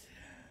 bitch.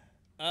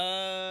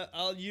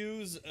 I'll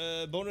use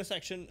bonus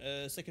action,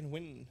 second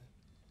wind,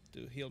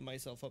 to heal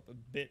myself up a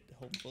bit,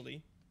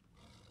 hopefully.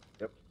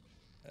 Yep.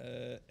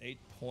 8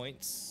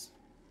 points.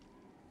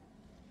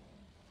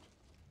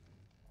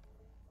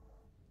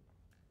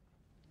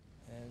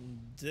 And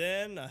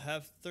then I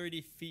have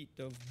 30 feet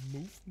of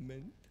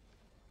movement,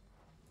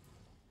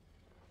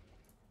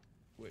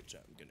 which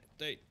I'm gonna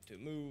take to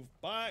move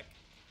back,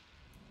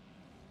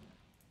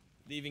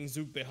 leaving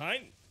Zook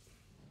behind.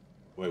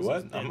 Wait,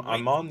 what?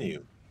 I'm on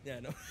you. Yeah,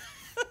 no.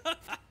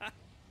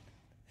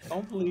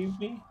 Don't leave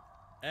me.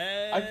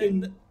 And I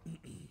can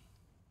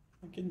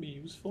be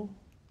useful.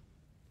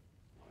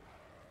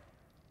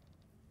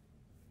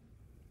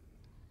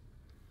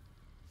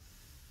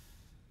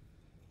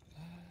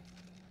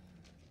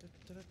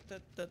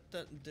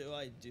 do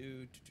I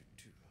do?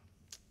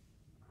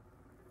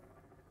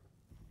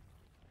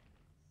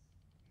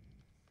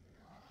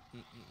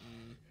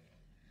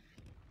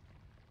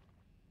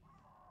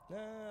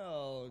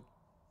 No.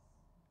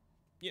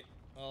 Yeah,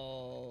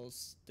 I'll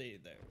stay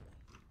there.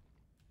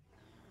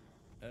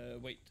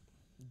 Wait.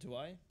 Do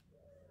I?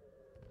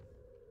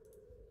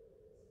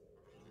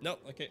 No,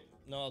 okay.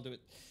 No, I'll do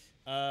it.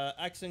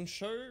 Action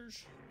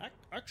surge.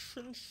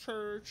 Action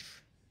surge.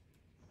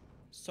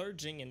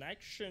 Surging in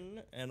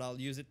action, and I'll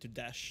use it to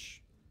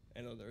dash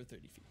another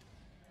 30 feet.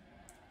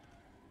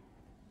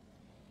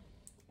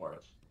 Alright.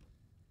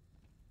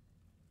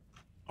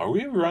 Are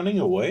we running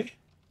away?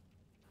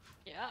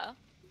 Yeah.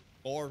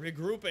 Or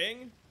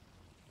regrouping.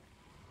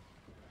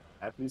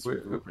 At least Wait,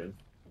 we're grouping.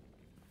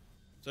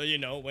 So, you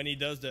know, when he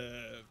does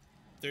the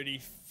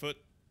 30-foot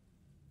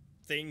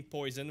thing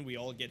poison, we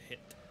all get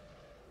hit.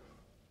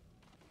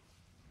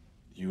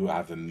 You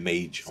have a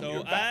mage on So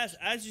your back.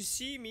 as you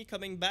see me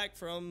coming back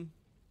from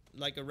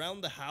like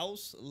around the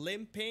house,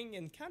 limping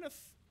and kind of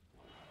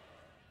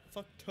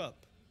fucked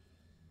up.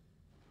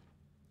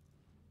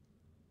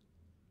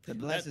 The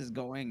bless is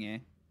going, eh?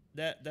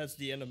 That's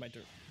the end of my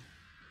turn.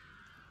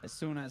 As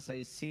soon as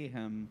I see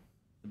him,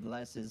 the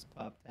bless is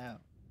popped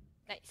out.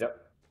 Nice.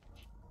 Yep.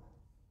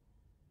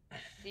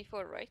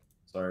 D4, right?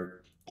 Sorry.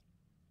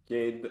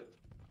 Cade,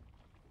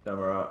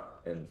 Thamara,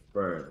 and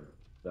Ferme.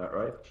 Is that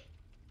right?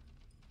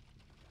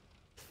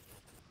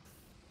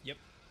 Yep.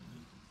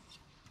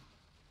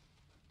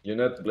 You're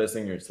not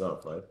blessing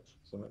yourself, right?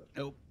 Semath?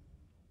 Nope.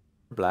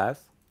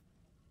 Blast.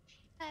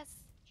 Yes.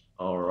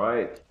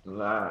 Alright.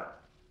 Last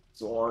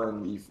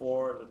one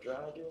before the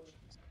dragon.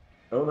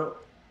 Oh no.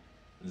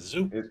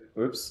 Zook.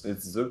 Oops,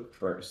 it's Zook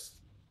first.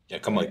 Yeah,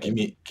 come on,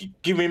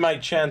 give me my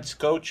chance,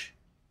 coach.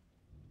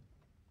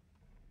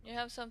 You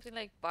have something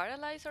like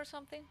paralyze or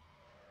something?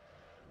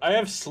 I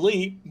have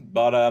sleep,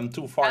 but I'm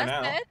too far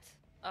That's now. it?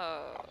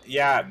 Oh.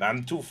 Yeah,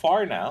 I'm too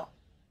far now.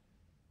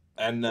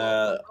 And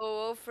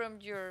Go from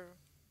your.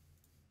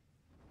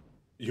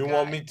 you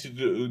want me to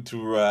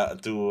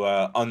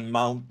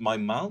unmount my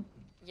mount?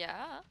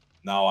 Yeah.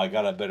 No, I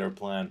got a better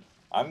plan.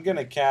 I'm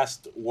gonna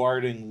cast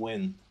Warding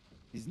Wind.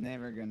 He's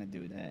never gonna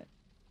do that.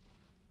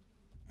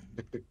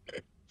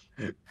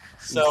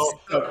 So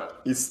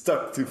He's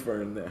stuck to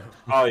Ferme now.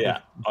 oh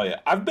yeah.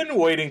 I've been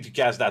waiting to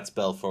cast that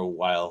spell for a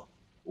while.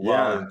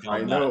 Yeah, in I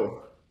combat.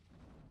 know.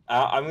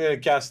 I'm gonna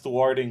cast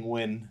Warding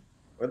Wind.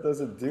 What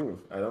does it do?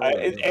 I don't know.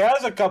 It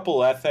has a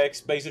couple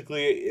effects.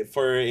 Basically,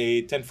 for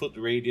a 10-foot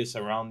radius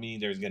around me,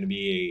 there's gonna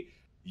be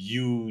a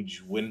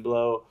huge wind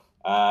blow.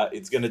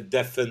 It's gonna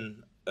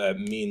deafen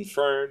me and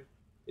Fern.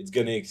 It's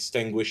gonna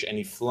extinguish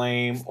any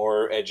flame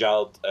or edge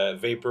out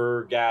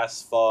vapor,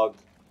 gas, fog.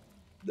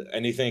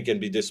 Anything can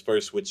be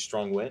dispersed with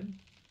strong wind.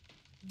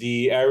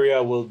 The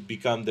area will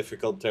become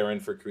difficult terrain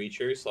for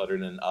creatures other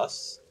than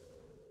us.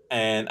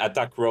 And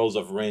attack rolls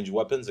of ranged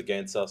weapons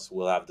against us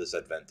will have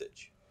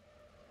disadvantage.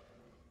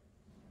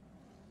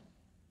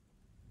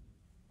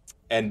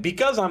 And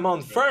because I'm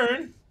on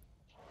Fern,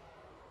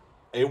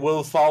 it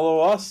will follow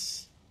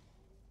us.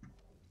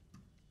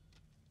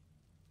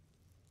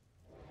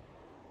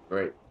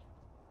 Great.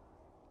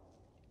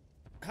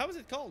 How is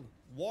it called?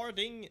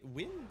 Warding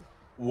wind?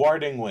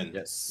 Warding Wind.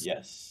 Yes.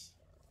 Yes.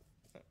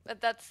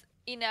 But that's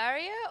in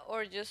area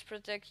or just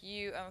protect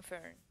you and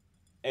Fern?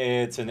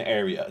 It's an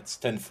area. It's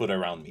 10 foot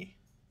around me.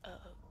 Oh,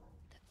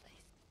 that's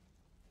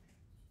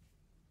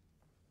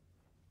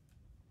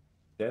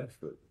nice. 10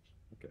 foot.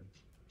 Okay.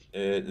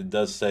 It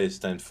does say it's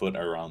 10 foot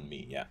around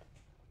me. Yeah.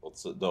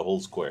 It's the whole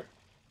square.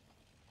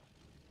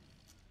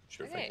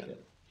 Sure if I Okay. can.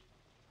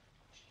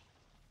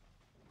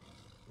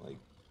 Like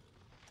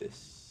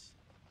this.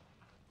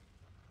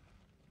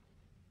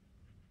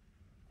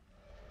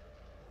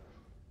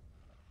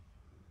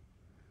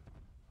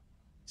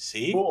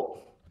 See?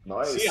 Cool.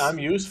 Nice. See, I'm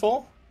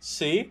useful.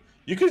 See?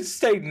 You could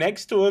stay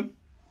next to him.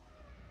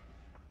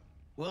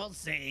 We'll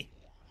see.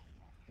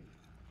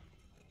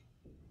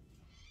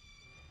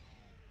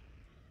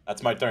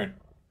 That's my turn.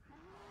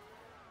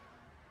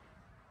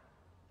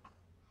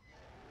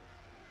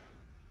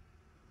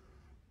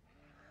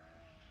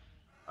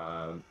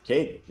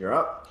 Cade, you're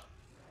up.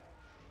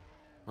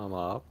 I'm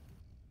up.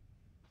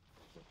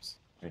 Oops.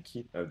 I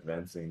keep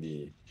advancing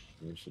the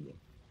initiative.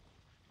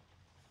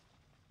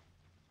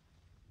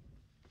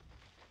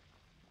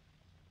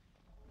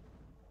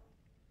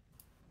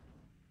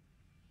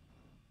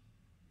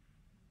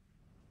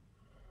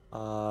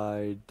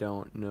 I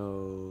don't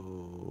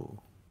know.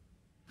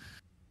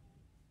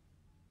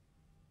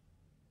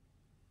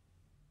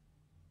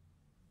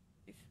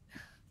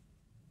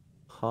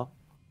 Huh?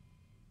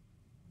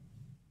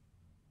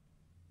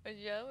 Oh,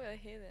 yeah, we're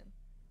hidden.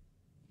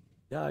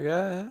 Yeah, I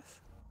guess.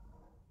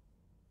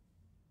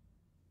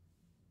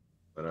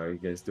 What are you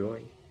guys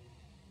doing?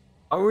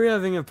 Are we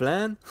having a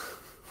plan?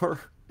 Or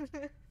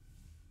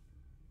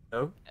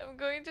no? I'm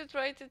going to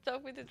try to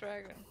talk with the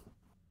dragon.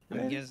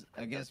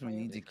 I guess we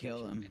need to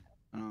kill him.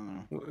 I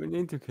don't know. We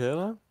need to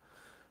kill him?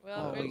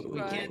 Well, We we'll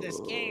try. can't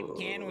escape,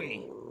 can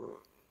we?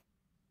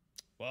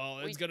 Well,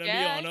 We it's gonna be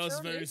can, on us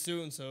actually. very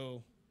soon,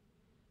 so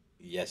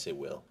Yes, it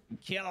will.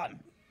 Kill him.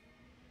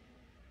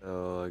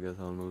 So I guess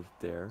I'll move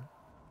there.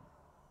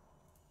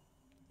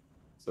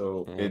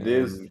 So And it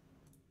is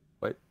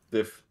wait,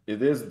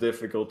 it is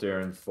difficult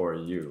terrain for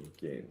you,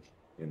 Cade,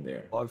 in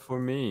there. why for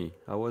me?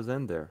 I was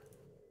in there.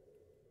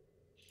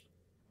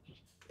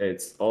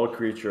 It's all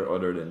creature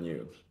other than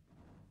you.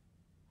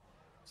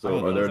 So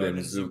Well, other other than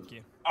than Zook.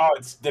 Zuki. Oh,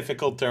 it's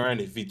difficult terrain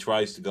if he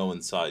tries to go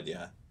inside,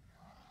 yeah.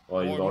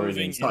 Well, he's Or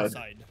already moving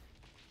inside.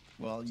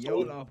 Well, So-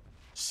 YOLO.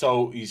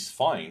 So he's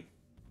fine.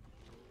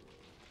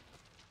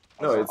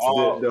 No, it's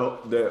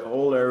the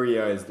whole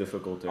area is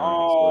difficult terrain.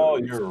 Oh,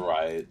 so you're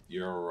right.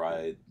 You're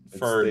right. It's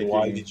Fern,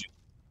 why taking- did you?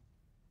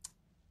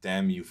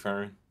 Damn you,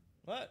 Fern!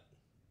 What?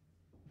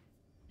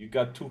 You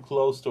got too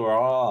close to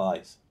our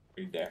allies.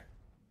 Right there.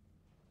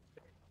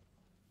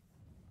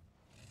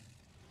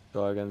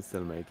 So I can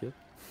still make it.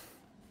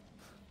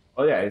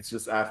 Oh yeah, it's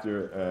just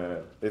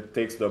after it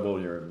takes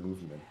double your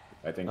movement,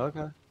 I think.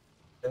 Okay.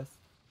 Yes.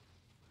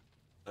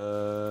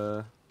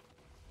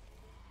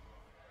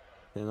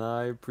 Can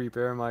I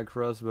prepare my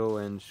crossbow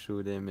and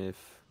shoot him if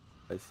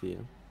I see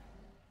him?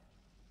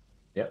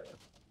 Yep.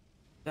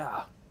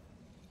 Yeah.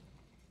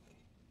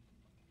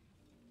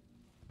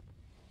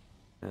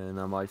 And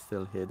am I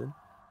still hidden?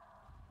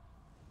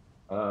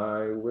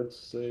 I would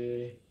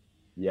say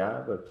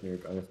yeah, but you're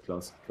kind of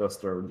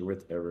clustered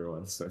with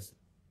everyone, so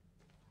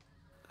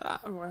Ah,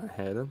 we're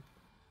hidden.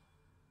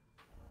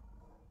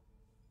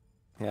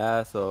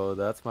 Yeah, so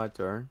that's my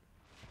turn.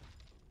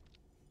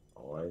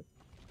 alright.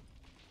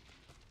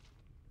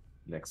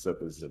 Next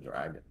up is the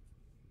dragon.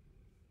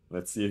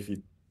 Let's see if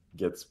he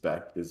gets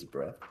back his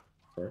breath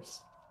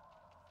first.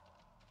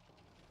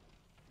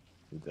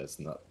 He does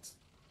not.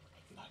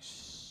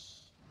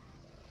 Nice.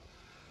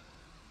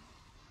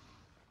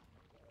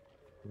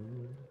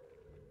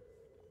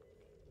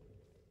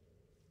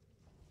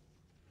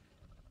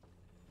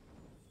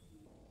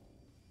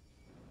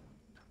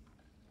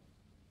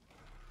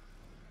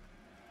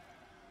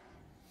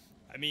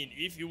 I mean,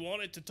 if you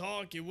wanted to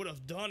talk, you would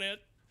have done it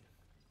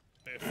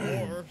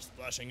before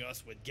splashing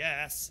us with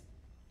gas.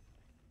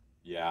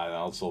 Yeah, I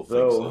also think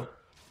So, so.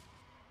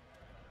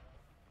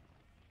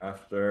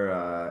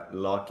 after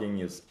locking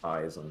his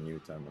eyes on you,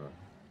 Thamara,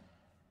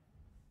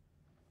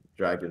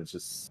 dragon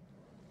just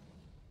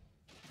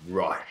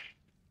rush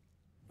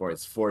for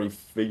its 40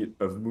 feet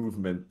of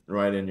movement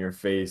right in your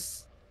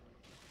face,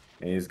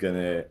 and he's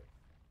gonna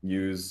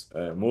use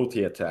a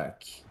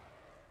multi-attack.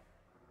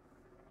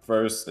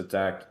 First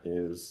attack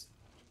is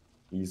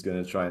he's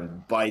gonna try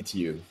and bite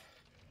you.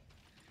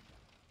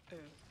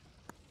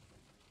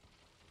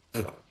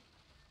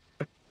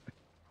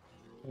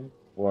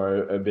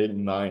 For a big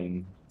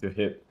 9 to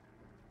hit.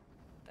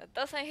 That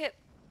doesn't hit.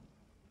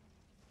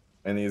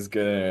 And he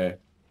tried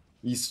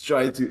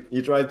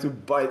to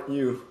bite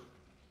you.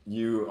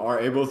 You are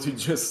able to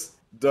just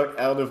duck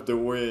out of the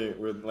way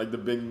with like the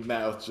big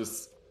mouth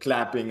just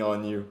clapping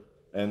on you.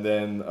 And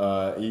then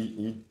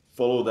he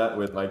followed that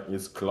with like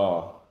his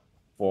claw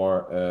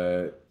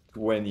for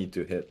 20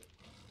 to hit.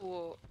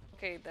 Whoa.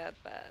 Okay, that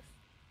bad.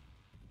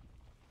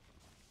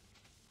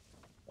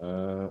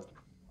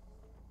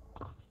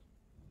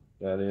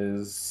 That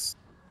is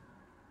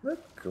not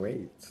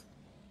great.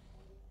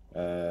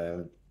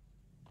 9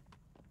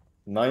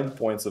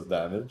 points of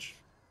damage.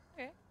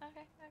 Okay, okay,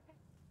 okay.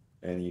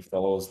 And he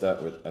follows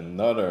that with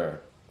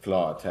another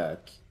claw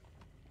attack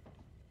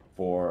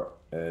for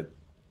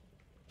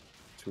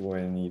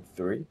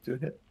 23 to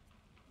hit.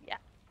 Yeah.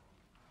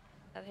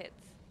 That hits.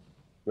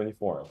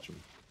 24 actually.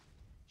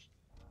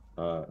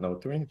 No,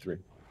 23.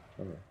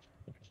 Okay.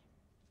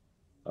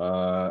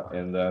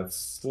 And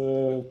that's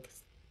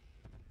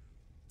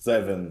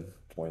 7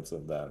 points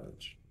of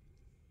damage.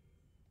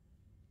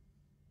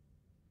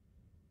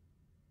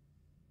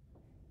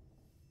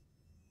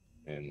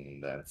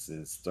 And that's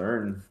his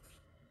turn.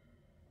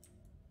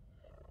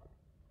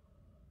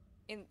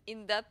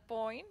 In that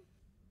point,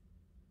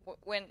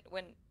 when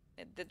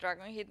the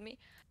dragon hit me,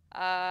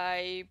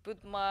 I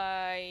put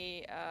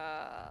my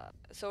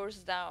swords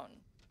down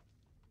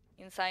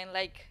in sign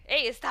like,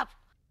 "Hey, stop!"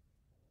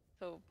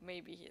 So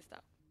maybe he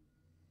stopped.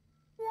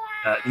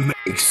 That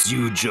makes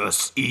you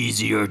just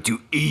easier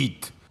to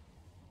eat.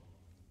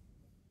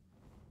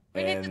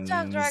 We need to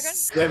talk, dragon.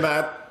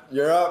 Semath,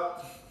 you're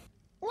up.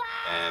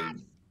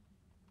 And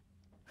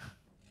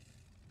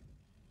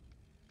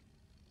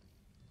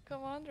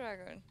Come on,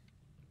 dragon.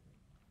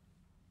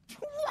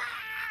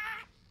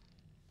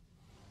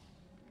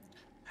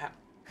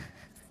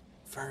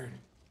 Fern,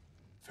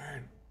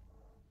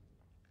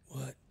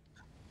 What?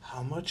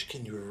 how much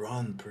can you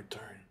run per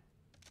turn?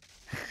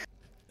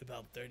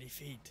 About 30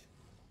 feet.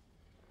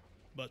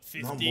 But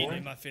No 15 more?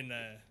 I'm up in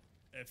a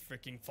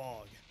freaking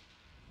fog.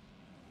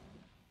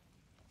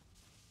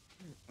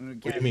 What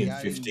do you mean,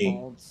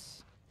 15?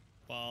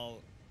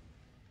 While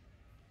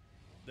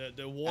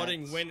the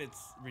warding wind,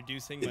 it's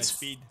reducing my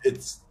speed.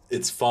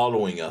 It's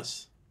following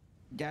us.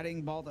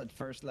 Guiding bolt at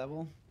first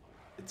level.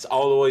 It's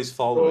always Go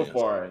following us.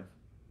 for it.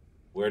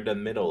 We're in the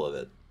middle of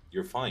it.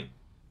 You're fine.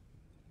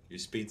 Your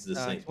speed's the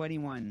same.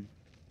 21.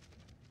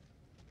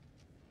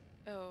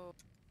 Oh,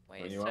 my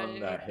 21, strategy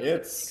that doesn't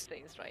hits. make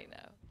sense right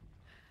now.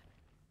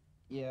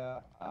 Yeah.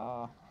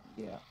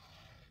 Yeah.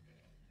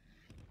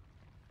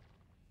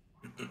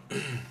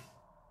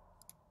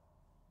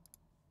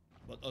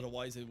 But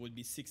otherwise, it would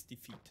be 60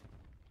 feet.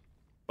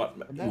 But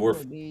That we're,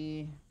 would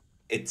be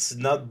it's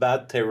not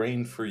bad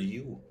terrain for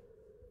you.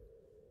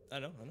 I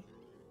know.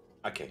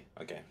 Okay,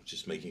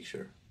 just making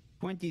sure.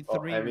 23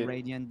 Oh, I mean-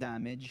 radiant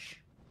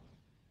damage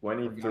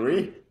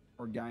 23?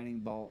 or guiding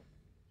bolt.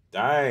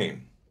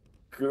 Dang.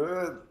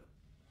 Good.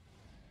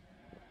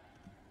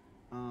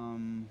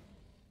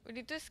 We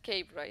need to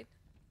escape, right?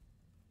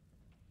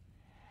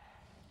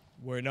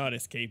 We're not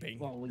escaping.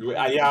 Well,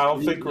 Yeah, I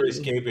don't think we're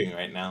escaping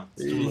right now.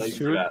 It's too late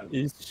for that.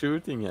 He's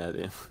shooting at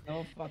him.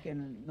 no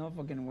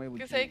fucking way.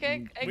 Because I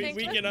can We just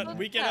cannot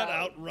look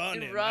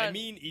outrun You him. I run.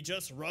 mean, he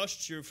just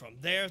rushed you from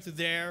there to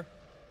there.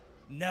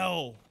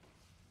 No.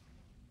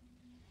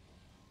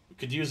 We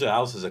could use the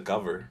house as a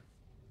cover.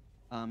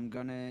 I'm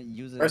gonna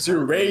use it. Where's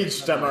your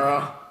rage,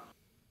 Thamara?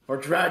 For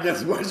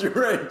dragons, where's your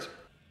rage?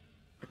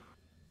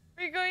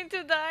 We're going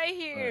to die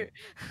here.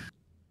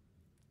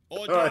 Or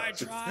Oh, die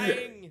just-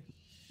 trying.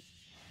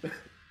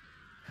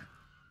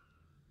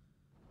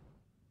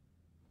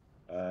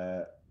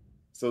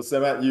 So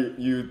Semath,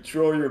 you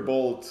throw your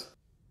bolt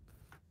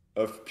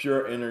of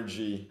pure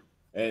energy,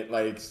 and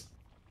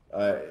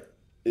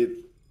it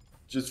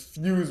just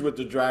fused with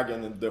the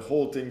dragon, and the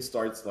whole thing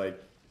starts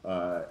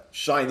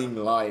shining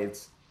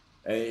light,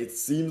 and it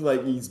seems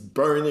like he's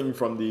burning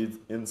from the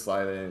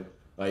inside, and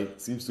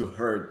seems to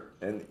hurt,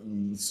 and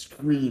he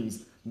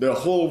screams. The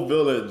whole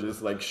village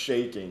is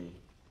shaking,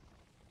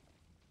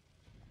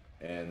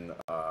 and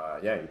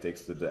he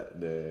takes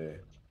the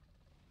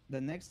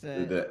next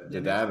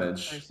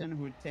damage. person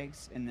who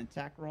takes an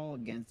attack roll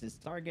against this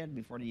target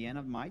before the end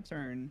of my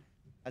turn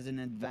has an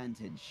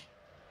advantage.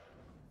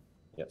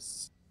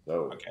 Yes.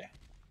 So Okay.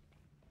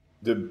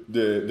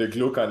 the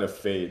glow kind of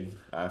fade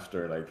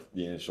after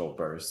the initial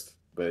burst,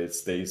 but it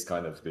stays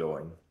kind of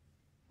glowing.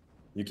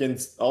 You can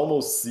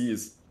almost see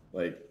his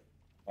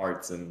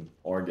parts and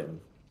organ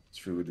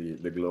through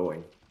the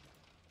glowing,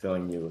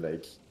 telling you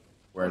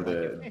where Like a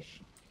the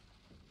fish.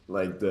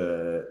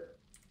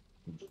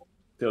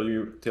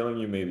 telling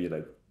you maybe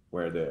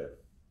where the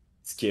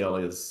scale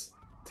is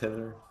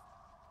thinner.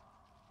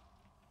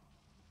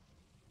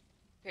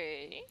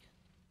 Okay.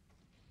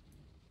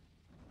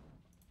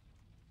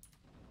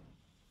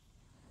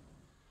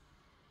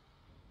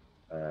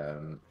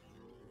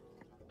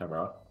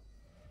 Camera.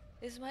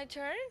 Is my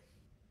turn?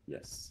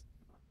 Yes.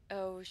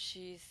 Oh,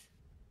 jeez.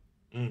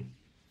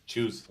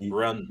 Choose. He-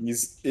 Run.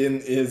 He's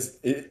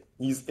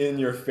in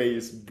your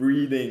face,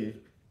 breathing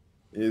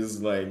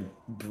his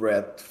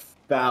breath,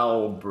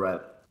 foul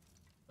breath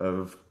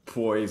of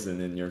poison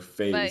in your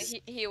face.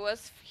 But he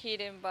was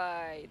hidden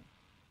by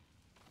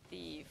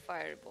the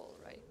fireball,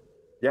 right?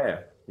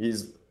 Yeah,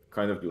 he's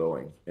kind of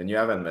glowing, and you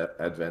have an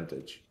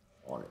advantage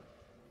on it.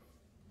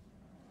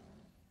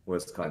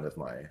 Was kind of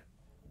my.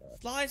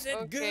 Slice it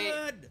Okay.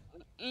 good.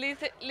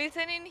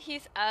 Listening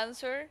his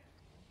answer,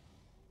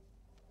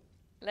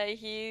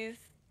 he's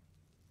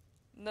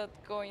not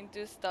going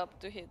to stop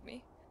to hit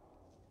me.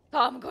 So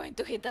I'm going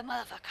to hit the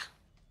motherfucker.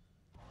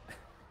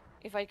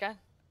 If I can.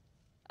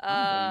 I'm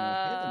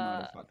gonna hit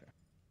the motherfucker.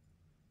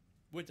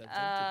 With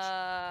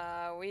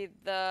advantage. With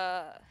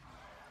the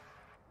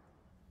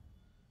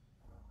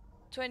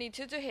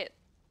 22 to hit.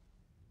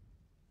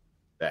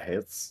 That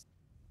hits,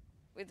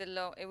 With the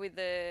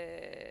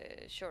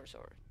short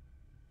sword.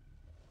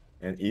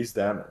 and he's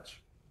damaged.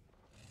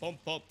 Pump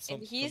up some.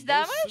 And he's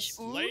ferocious damaged?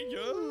 Slayer.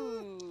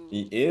 Ooh.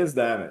 He is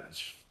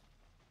damaged.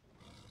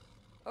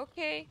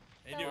 Okay.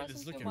 Hey, that dude, wasn't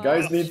it's too looking much.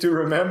 Guys need to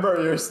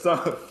remember your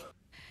stuff.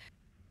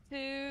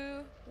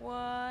 2,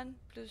 1,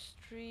 plus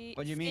 3.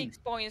 What do you mean? 6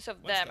 points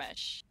of What stuff?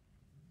 damage.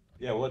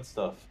 Yeah, what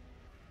stuff?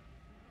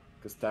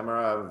 Because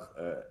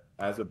Thamara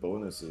has a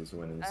bonuses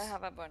when he's I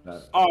have a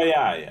bonus. Oh,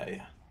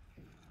 yeah.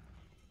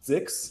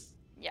 6.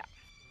 Yeah.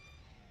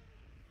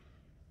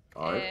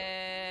 Alright.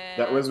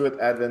 That was with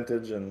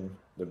advantage and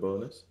the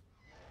bonus.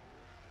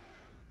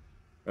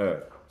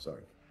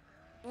 Sorry.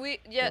 With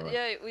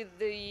Alright. with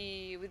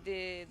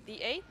the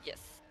D8,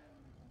 yes.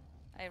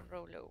 I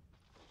roll low.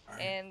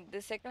 Alright. And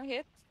the second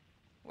hit,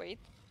 wait.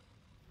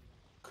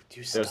 Could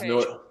you There's stop?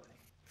 no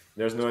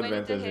there's no 20 to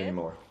advantage hit.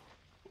 anymore.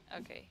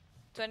 Okay,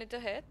 20 to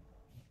hit.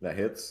 That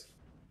hits.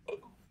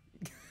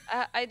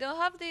 I don't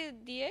have the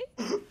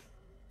D8.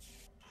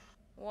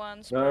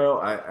 Once. No,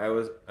 I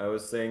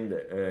was saying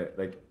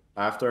that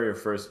after your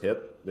first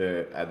hit,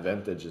 the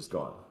advantage is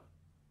gone.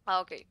 Ah,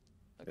 okay.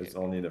 Okay, It's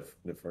only the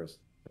first.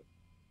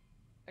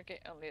 okay,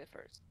 only the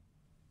first.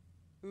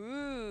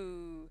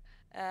 Ooh,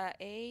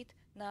 8,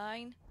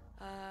 9,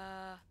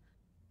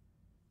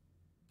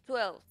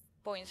 12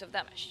 points of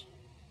damage.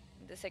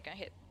 The second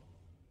hit.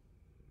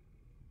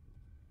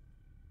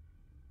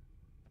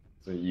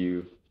 So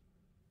you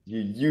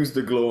use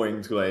the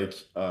glowing to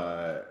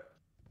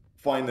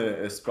find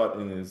a spot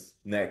in his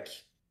neck.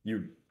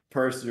 You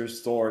pierce your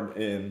sword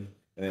in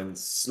and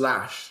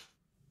slash,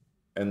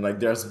 and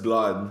there's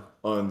blood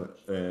on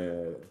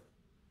the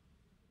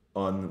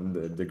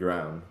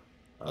ground.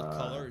 What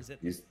color is it?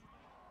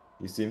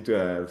 You seem to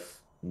have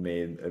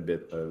made a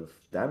bit of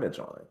damage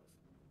on it.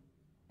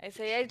 I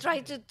say I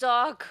try to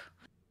talk,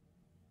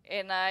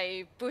 and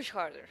I push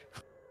harder.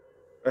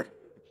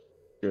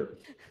 Good.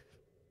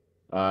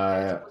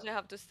 I suppose I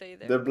have to stay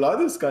there. The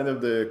blood is kind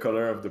of the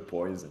color of the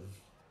poison,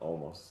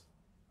 almost.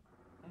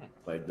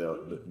 Like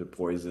the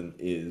poison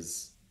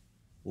is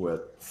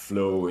what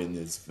flow in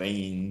his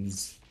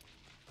veins.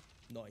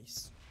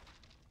 Nice.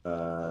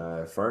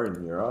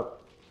 Fern, you're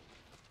up.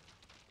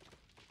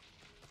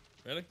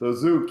 Really? So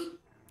Zook,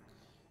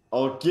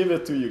 I'll give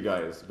it to you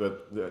guys,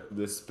 but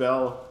the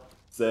spell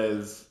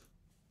says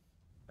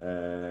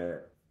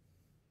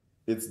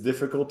it's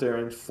difficult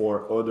terrain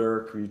for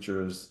other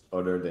creatures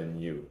other than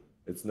you.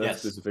 It's not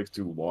specific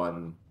to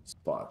one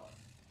spot.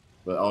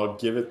 But I'll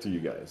give it to you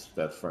guys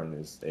that Fern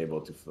is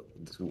able to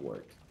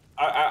work.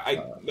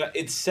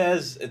 It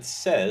says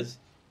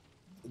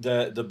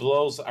the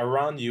blows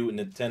around you in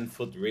a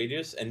 10-foot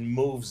radius and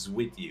moves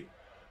with you.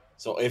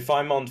 So if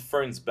I'm on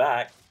Fern's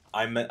back,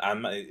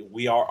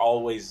 we are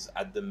always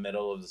at the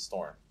middle of the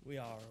storm. We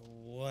are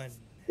one.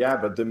 Yeah,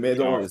 but the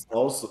middle is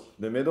also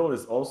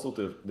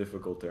the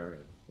difficult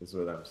terrain. Is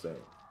what I'm saying.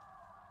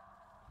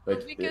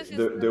 Like because it's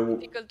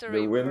difficult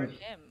terrain for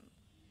him.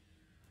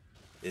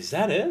 Is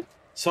that it?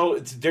 So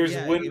there's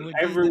wind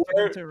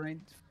everywhere.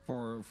 Terrain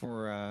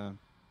for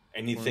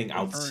anything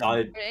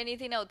outside.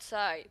 Anything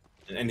outside.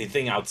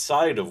 Anything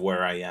outside of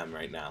where I am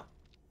right now.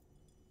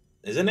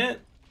 Isn't it?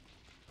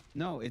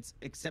 No, it's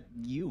except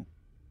you.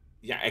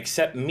 Yeah,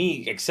 except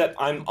me. Except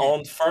I'm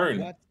on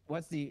Fern.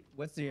 What's the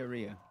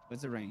area?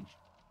 What's the range?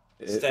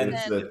 It's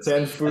the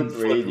 10-foot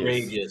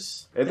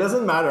radius. It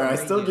doesn't matter. I'm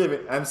still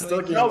giving.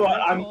 No, but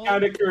I'm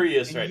kind of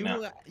curious right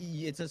now.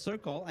 It's a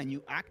circle, and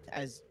you act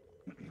as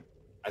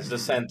the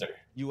center.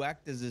 You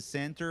act as the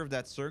center of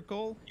that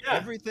circle. Yeah.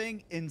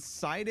 Everything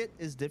inside it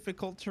is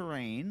difficult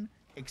terrain,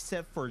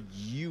 except for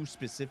you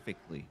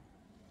specifically.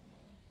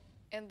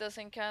 And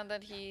doesn't count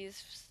that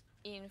he's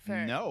in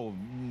Ferme.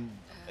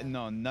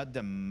 No, not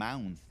the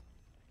mount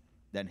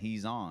that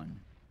he's on.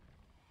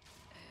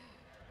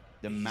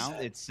 The mount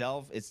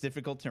itself, it's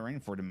difficult terrain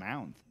for the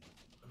mount.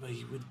 But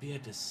he would be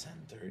at the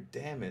center.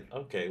 Damn it.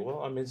 Okay,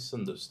 well, I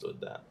misunderstood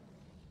that.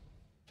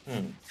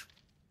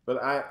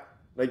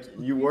 But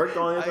you worked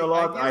on it a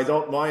lot. I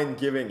don't mind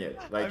giving it.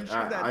 Like I'm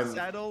sure that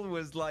saddle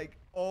was like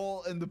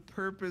all in the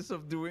purpose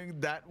of doing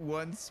that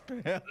one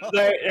spell.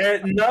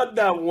 Not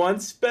that one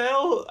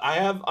spell. I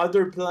have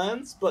other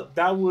plans, but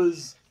that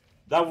was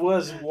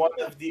one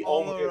of the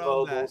only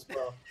available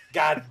spells.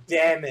 God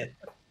damn it.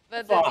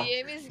 But the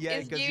DM is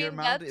because giving your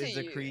mount that to is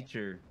a you.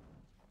 creature.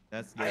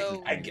 That's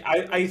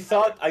I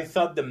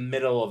thought the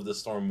middle of the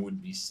storm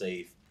would be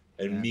safe,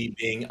 and me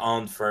being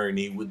on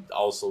Fernie would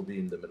also be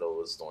in the middle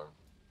of the storm.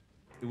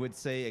 It would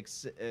say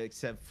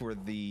except for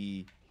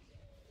the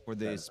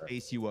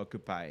space you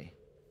occupy.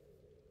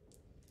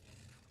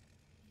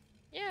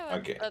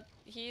 Yeah, but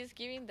he is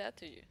giving that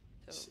to you.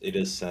 So. It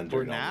is centered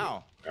for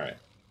now.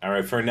 All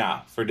right. For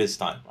now, for this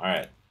time. All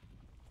right.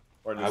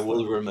 I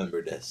will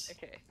remember this.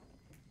 Okay.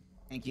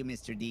 Thank you,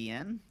 Mr.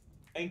 DN.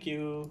 Thank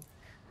you.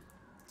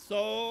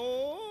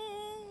 So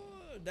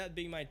that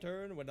being my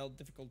turn without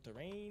difficult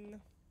terrain.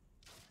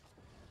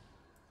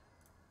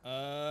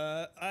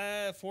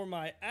 For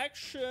my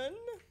action,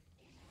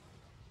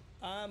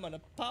 I'm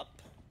gonna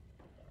pop.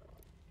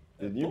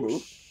 Did you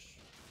move?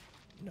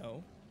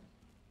 No.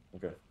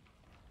 Okay.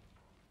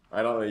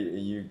 I don't know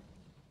you.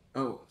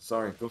 Oh,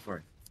 sorry. Go for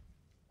it.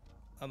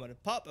 I'm gonna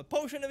pop a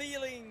potion of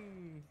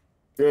healing.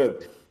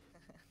 Good.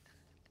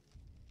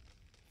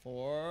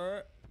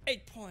 For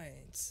 8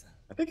 points.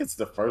 I think it's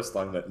the first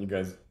time that you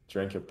guys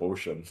drank a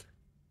potion.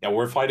 Yeah,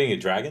 we're fighting a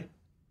dragon.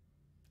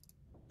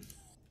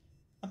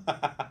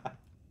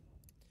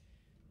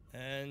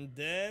 And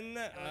then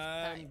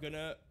I'm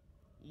gonna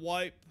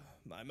wipe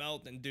my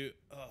mouth and do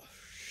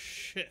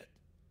shit.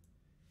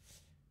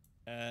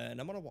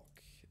 And I'm gonna walk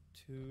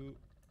to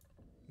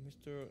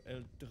Mr.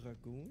 El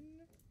Dragoon.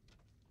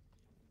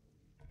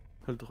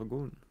 El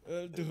Dragoon.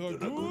 El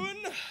Dragoon.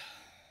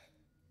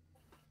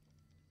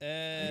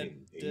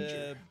 And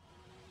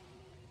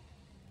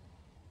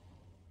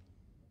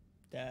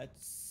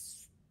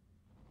that's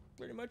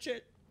pretty much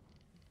it.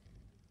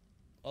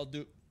 I'll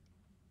do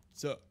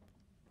so.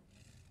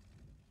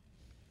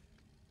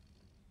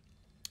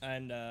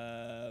 And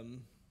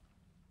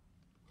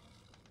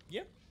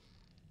yeah,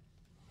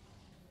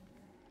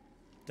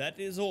 that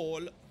is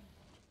all.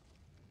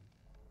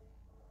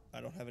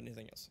 I don't have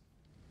anything else.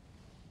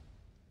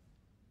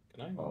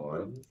 Can I? All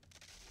right.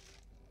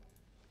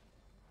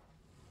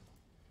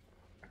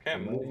 I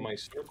can't move my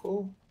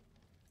circle.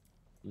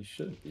 You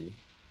should be.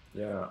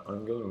 Yeah,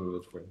 I'm gonna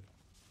move it for you.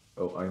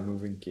 Oh, I'm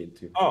moving Cade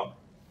too. Oh,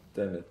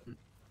 damn it!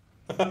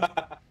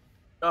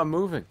 I'm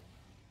moving.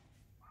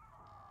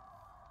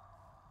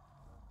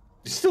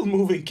 You're still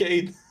moving,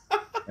 Cade.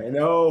 I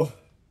know.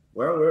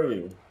 Where were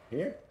you?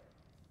 Here?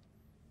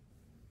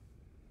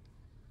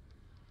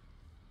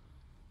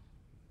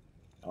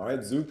 All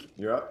right, Zook,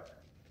 you're up.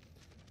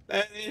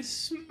 Then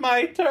it's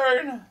my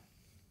turn.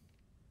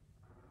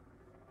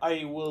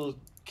 I will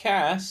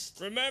cast.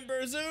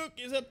 Remember, Zook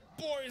is a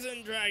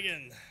poison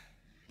dragon.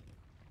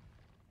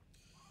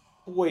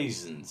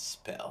 Poison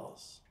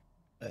spells.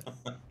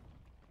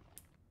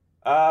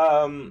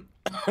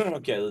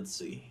 Okay, let's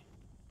see.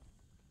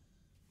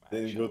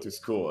 Didn't go to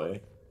school, eh?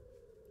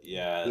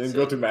 Yeah. Didn't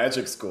go to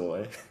magic school,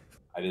 eh?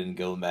 I didn't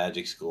go to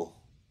magic school.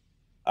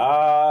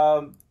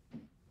 God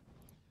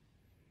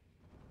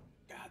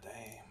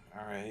damn.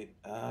 All right.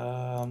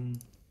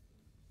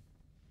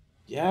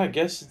 Yeah, I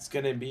guess it's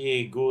gonna be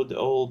a good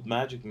old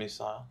magic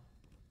missile.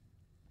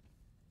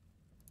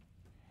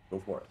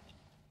 Go for it.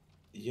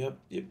 Yep.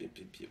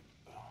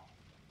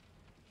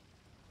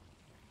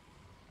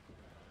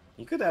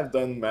 You could have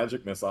done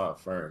magic missile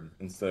firm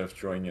instead of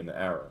throwing an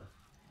arrow.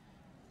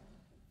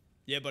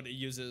 Yeah, but it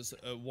uses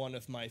one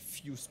of my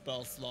few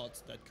spell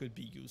slots that could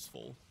be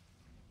useful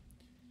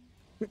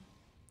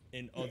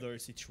in other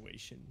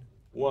situation.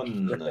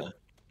 One.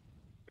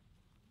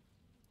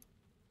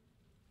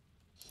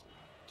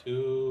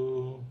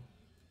 2.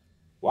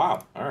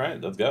 Wow. All right,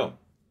 let's go.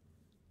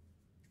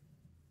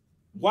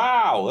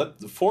 Wow,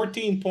 that's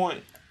 14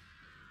 point.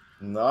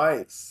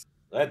 Nice.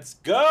 Let's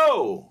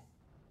go.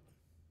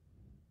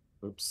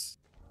 Oops.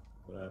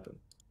 What happened?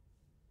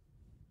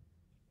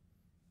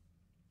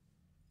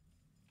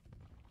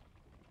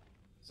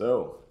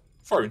 So,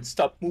 Fern,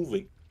 stop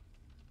moving.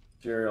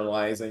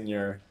 materializing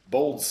your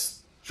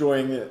bolts,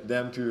 throwing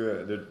them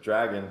to the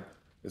dragon.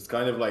 It's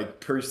kind of like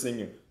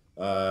piercing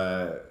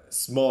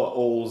small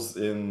holes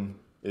in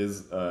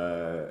his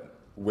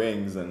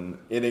wings and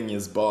hitting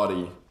his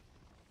body.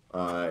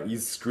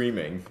 He's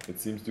screaming. It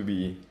seems to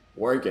be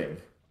working.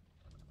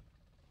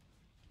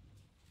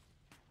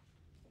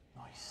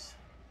 Nice.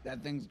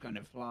 That thing's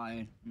gonna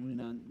fly. We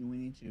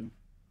need to.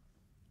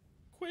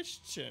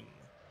 Question.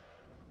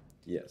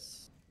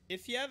 Yes.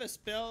 If you have a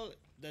spell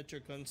that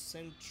you're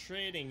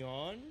concentrating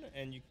on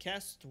and you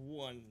cast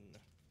one,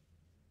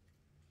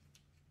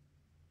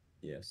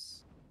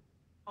 Yes.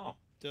 Oh.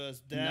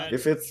 does that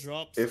If it's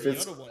drop if the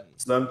it's other one?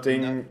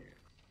 something,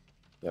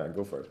 yeah,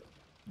 go for it.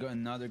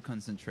 Another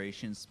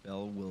concentration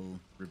spell will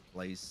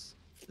replace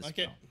the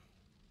Okay. spell.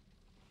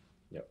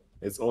 Yep.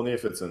 It's only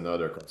if it's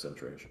another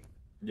concentration.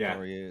 Yeah.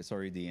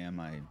 Sorry,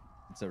 DM.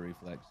 It's a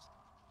reflex.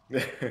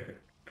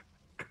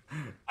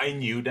 I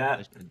knew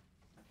that.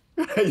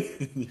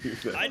 I knew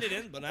that. I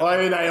didn't, but I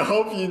mean, I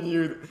hope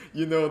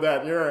you know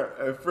that you're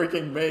a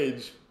freaking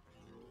mage.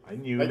 I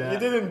knew Like, that. you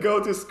didn't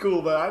go to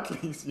school, but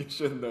at least you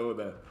should know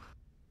that.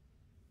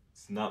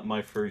 It's not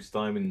my first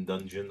time in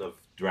Dungeons of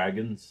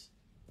Dragons.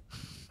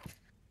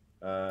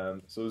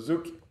 So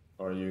Zook,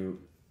 are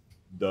you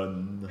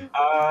done?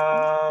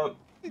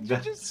 Did you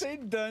just say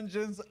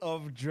Dungeons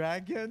of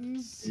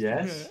Dragons?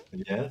 Yes,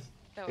 yes.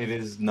 That It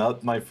was- is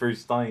not my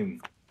first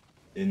time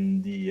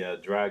in the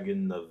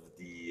Dragon of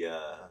the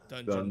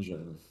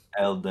Dungeon.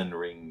 Elden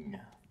Ring.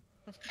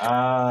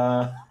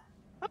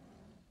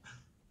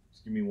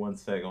 Just give me 1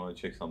 sec. I want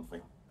to check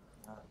something.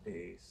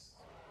 Ace.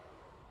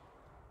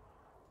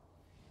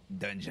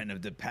 Dungeon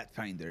of the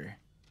Pathfinder.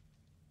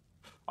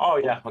 Oh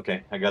yeah,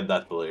 okay. I got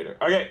that for later.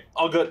 Okay,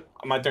 all good.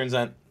 My turn's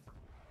end.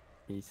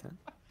 Ethan.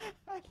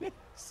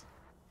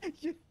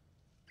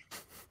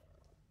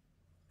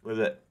 What is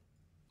it?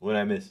 What did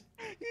I miss?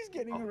 He's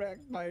getting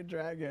wrecked by a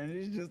dragon.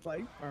 He's just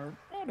like.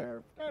 And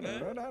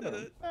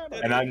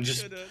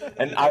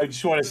I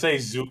just want to say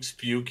Zook's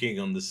puking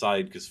on the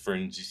side because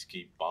friends just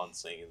keep on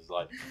saying it's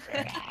like,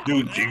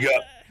 dude, you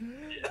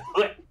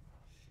got.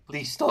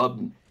 Please stop.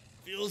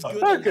 Feels I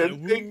good on my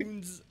can think-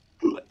 wounds.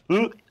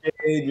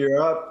 Cade,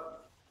 you're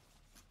up.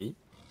 Me?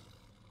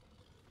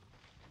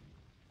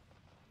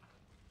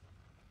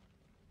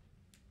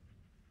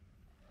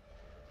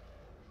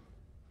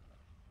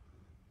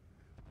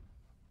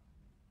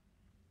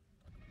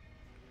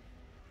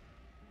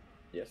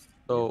 Yes.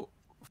 So,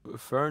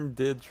 Fern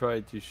did try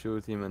to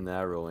shoot him an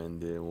arrow and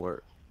didn't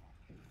work.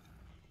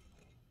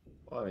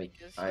 Well, I mean,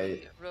 Because I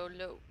you roll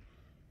low.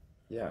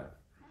 yeah.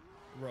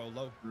 Roll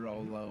low.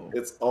 Roll low.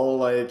 It's all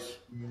like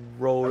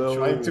Rolo.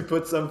 trying to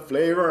put some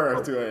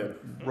flavor to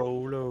it.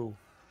 Rolo.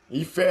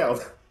 He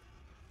failed.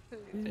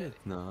 It's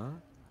not.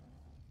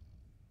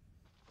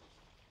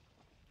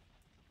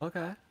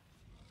 Okay.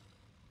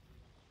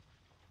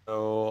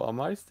 So,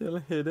 am I still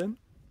hidden?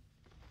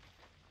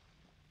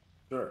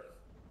 Sure.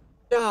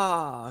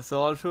 Yeah.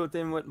 So I'll shoot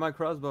him with my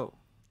crossbow.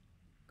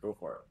 Go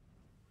for it.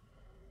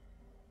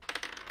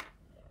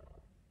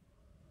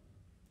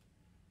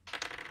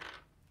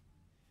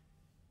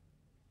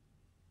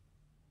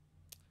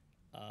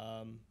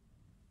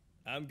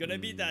 I'm gonna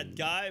be that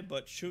guy,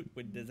 but shoot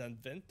with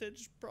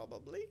disadvantage,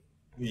 probably.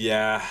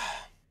 Yeah.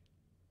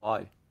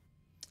 Why?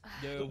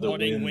 The The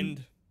warding wind.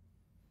 wind.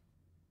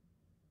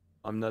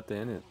 I'm not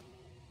in it.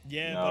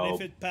 Yeah, but if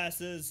No. it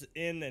passes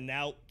in and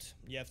out,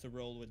 you have to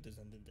roll with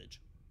disadvantage.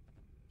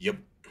 Yep.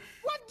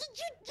 What did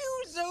you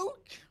do,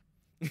 Zook?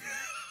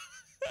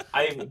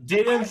 I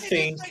didn't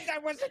think.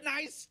 that was a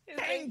nice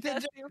It's thing like to do.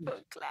 testing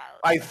for cloud.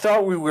 I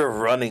thought we were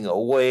running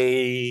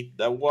away.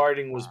 The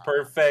warding was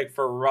perfect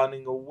for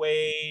running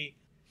away.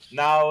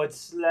 Now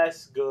it's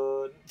less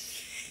good.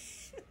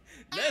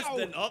 Less Ow!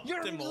 than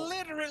You're optimal.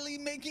 literally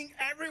making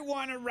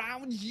everyone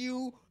around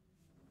you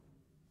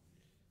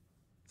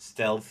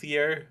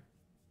stealthier.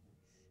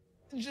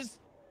 Just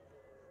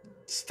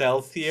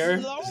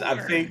Stealthier. 'Cause I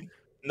slower. think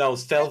no,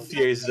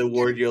 stealthier is the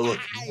word you're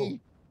looking for. Why?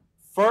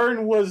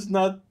 Fern was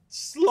not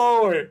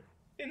slower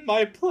in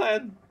my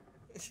plan.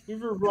 We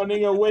were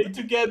running away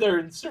together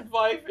and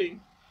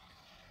surviving.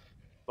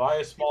 Buy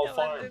a small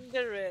farm. Abandon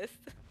the rest.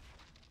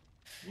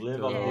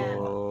 Live on the Yeah.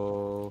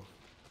 farm.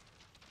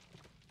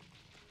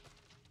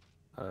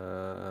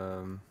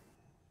 So,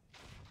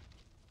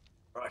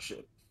 Rush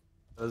it.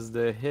 does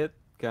the hit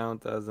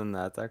count as an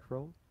attack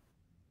roll?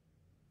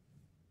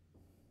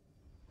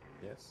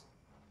 Yes.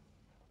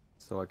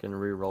 So I can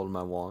re-roll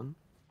my one.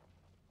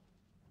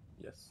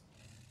 Yes.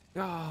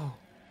 Oh.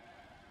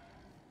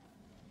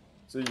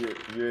 So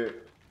you're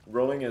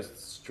rolling a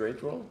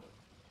straight roll?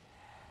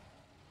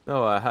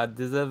 No, I had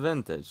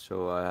disadvantage,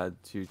 so I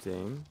had 2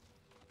 things.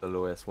 The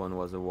lowest one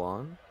was a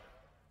 1.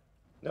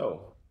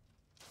 No.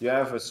 You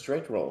have a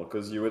straight roll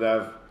because you would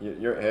have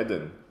you're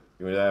hidden.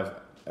 You would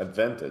have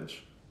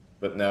advantage,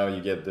 but now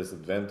you get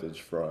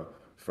disadvantage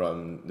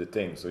from the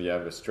thing. So you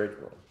have a straight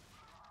roll.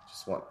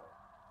 Just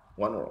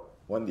one roll,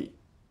 1d.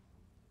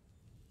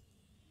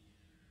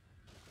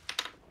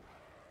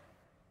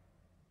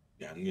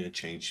 Yeah, I'm gonna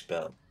change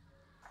spell.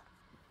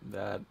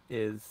 That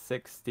is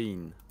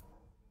 16.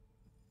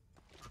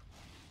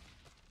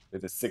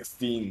 With a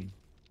 16,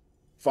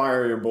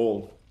 fire your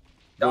bolt.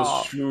 Goes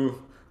Oh.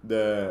 through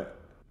the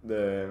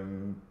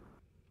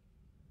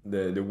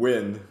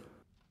wind.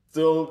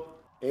 Still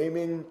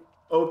aiming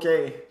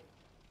okay,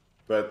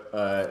 but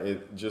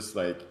it just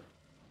like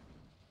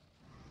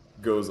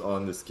goes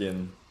on the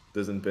skin.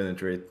 Doesn't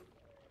penetrate.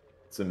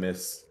 It's a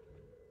miss.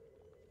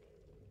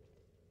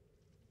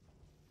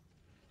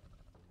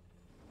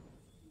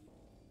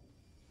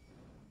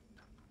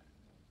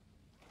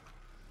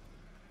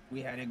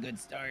 We had a good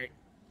start.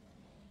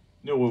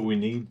 You know what we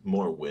need?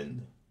 More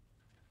wind.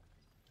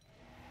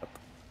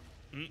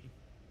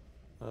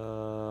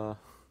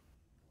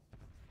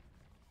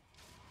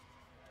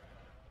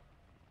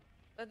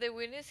 But the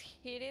wind is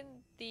hitting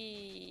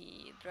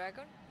the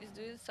dragon. Is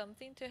doing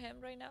something to him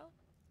right now.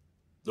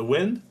 The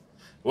wind?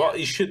 Well,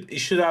 Yeah. he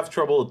should have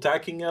trouble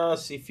attacking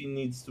us. If he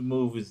needs to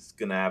move, it's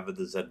gonna have a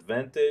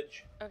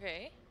disadvantage.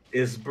 Okay.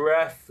 His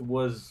breath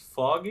was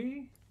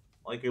foggy,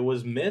 like it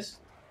was mist.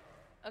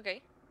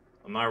 Okay.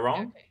 Am I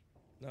wrong?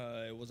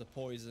 Okay. It was a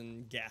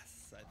poison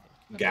gas, I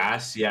think.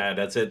 Gas, yeah,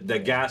 that's it. The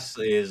gas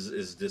is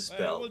It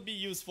dispelled. would be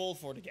useful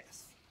for the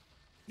gas.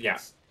 Yeah.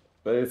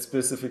 But it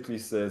specifically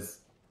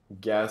says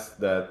gas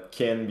that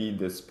can be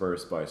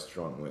dispersed by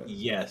strong wind.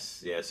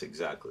 Yes,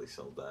 exactly.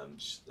 So then,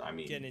 I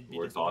mean, Can it be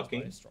we're dispersed by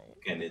talking. a strong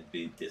wind? Can it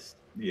be this?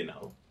 You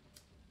know.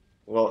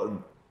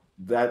 Well,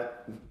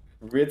 that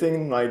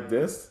written like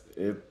this,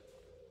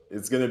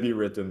 it's gonna be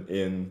written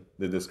in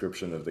the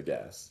description of the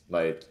gas.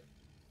 Like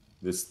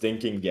the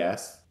stinking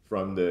gas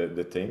from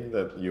the thing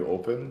that you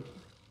open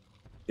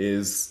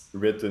is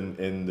written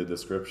in the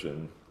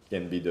description,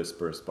 can be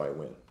dispersed by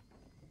wind.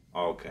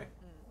 Okay.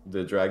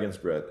 The dragon's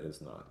breath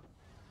is not.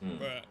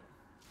 But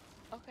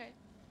Okay.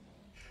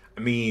 I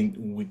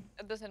mean,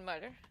 It doesn't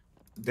matter.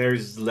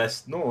 there's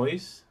less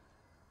noise.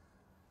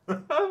 You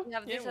have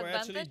Yeah, we're actually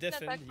disadvantage in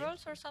different, attack yeah.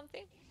 rolls or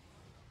something.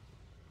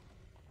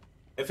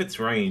 If it's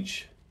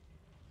range,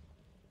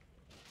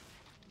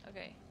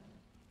 Okay.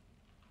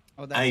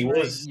 Oh, that's I right.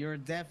 was- You're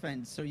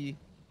deafened, so you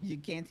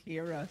can't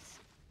hear us.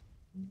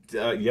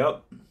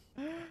 yep.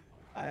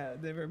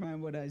 Never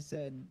mind what I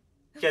said.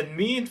 Can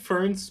me and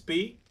Fern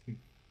speak?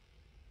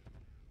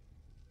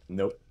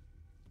 Nope.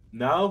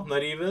 No,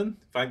 not even.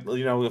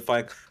 If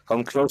I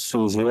come close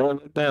to his ear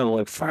like that, I'm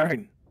like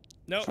Fern.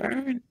 no,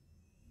 Fern.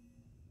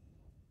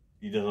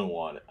 He doesn't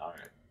want it. All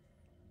right.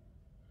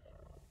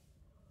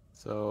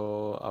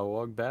 So I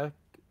walk back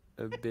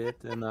a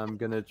bit and I'm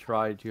gonna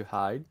try to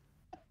hide.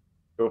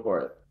 Go for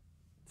it.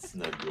 It's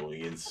not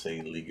going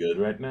insanely good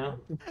right now.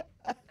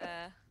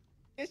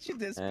 It should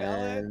dispel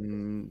it.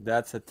 And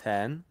that's a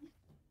 10.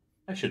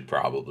 I should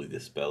probably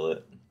dispel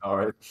it. All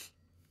right.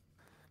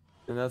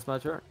 And that's my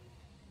turn.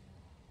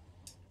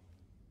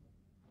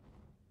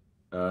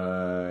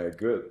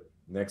 Good.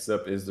 Next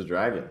up is the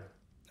dragon.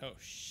 oh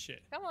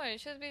shit. Come on,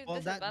 it should be Well,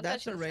 disadvantage.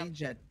 that's a in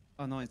range at.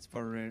 Oh no, it's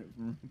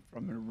from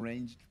a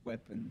ranged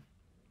weapon.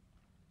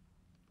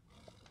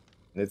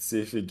 Let's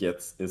see if he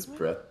gets his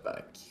breath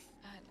back.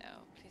 I know.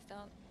 Please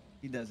don't.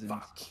 He doesn't.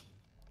 Fuck.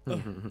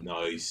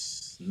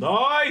 Nice.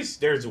 Nice!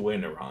 There's a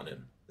wind around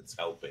him. It's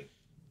helping.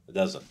 It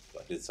doesn't,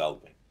 but it's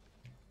helping.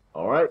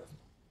 All right.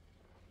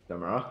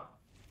 Thamara?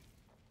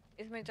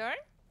 Is my turn?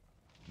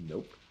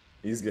 Nope.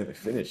 He's gonna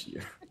finish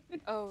you.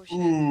 Oh shit.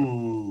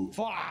 Ooh.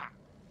 Fuck!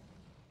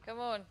 Come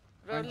on.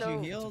 Roll Aren't low. you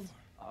healed?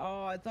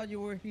 Oh, I thought you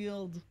were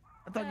healed.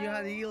 I thought you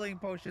had healing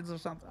potions or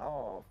something.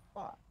 Oh,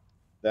 fuck.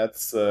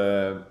 That's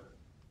Oh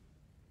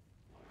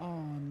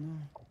no.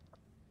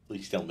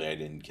 Please tell me I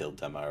didn't kill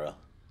Thamara.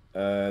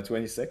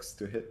 26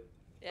 to hit,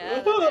 Yeah.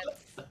 that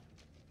hits.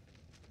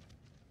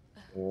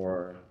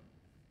 or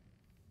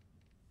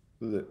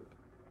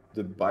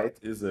the bite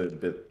is a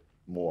bit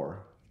more.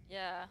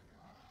 Yeah.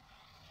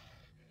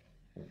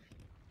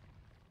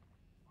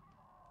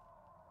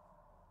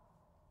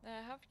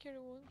 I have cure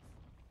wounds.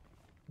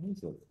 What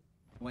is it?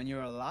 When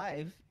you're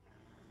alive,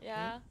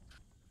 Yeah.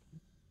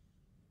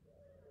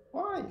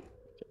 Why?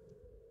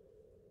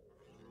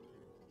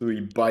 So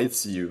he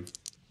bites you.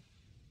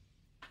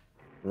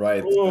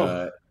 Right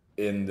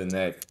in the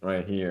neck,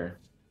 right here.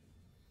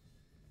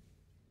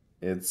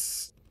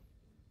 It's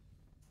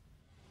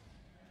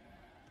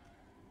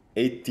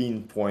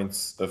 18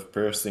 points of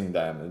piercing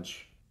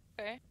damage.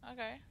 Okay.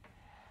 Okay.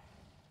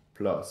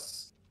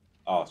 Plus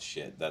Oh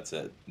shit, that's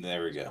it.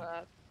 There we go.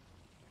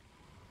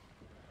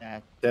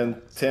 that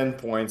 10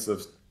 points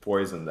of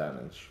poison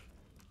damage.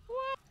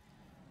 What?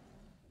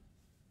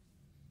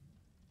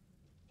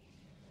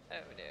 Oh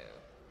no.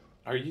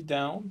 Are you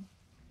down?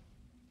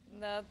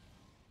 Not.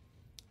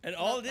 And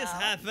all Not this now.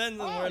 happened,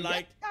 and we're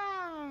like,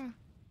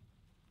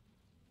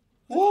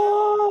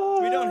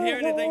 What? we don't hear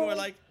anything. We're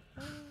like,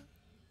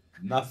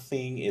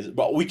 Nothing is.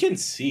 But we can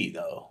see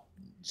though.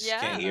 Just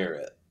can't Yeah. hear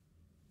it.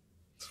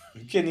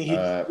 We can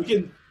hear.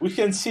 we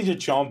can see the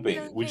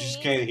chomping. We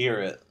just can't hear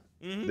it.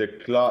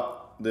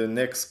 The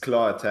next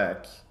claw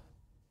attack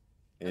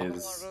Come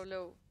is on,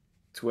 Rolo.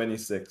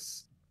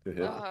 26 to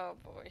hit. Oh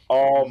boy.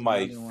 Oh my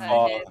Another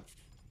one. fuck!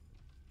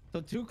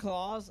 So 2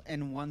 claws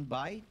and 1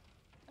 bite.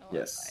 Oh,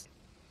 Yes.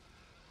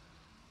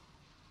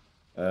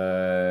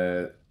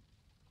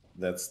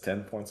 That's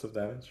 10 points of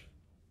damage.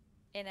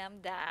 And I'm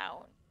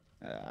down.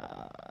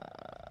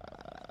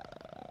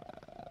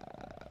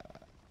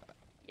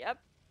 Yep.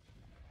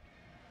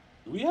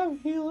 Do we have a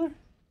healer?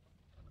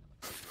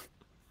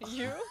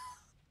 You?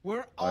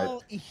 We're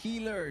all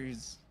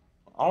healers.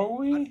 Are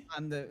we?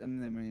 I'm the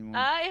main one.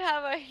 I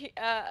have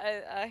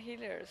a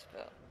healer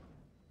spell.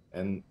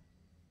 And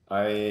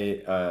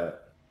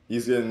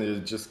he's gonna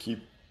just keep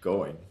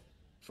going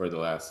for the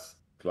last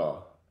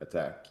claw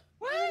attack.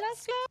 What?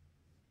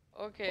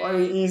 Okay. Well,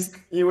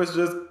 he was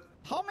just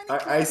How many I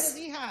claws s- does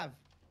he have?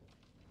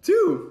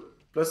 2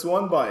 plus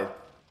 1 bite.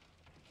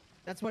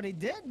 That's what he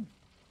did.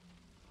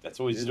 That's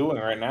what he's doing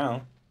right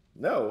now.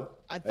 No,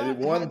 I I thought,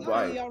 did 1 I thought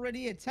bite. he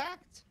already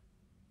attacked.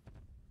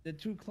 The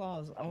 2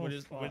 claws. Oh,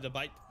 with the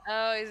bite.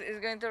 Oh, he's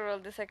going to roll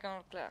the second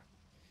claw.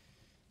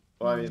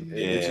 Well, I mean,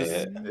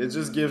 it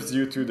just gives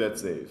you 2 death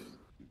saves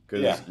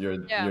because Yeah.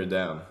 you're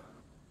down.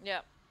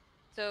 Yeah.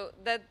 So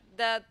that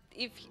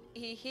if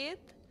he hit,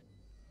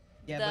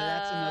 yeah, but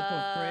that's an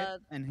auto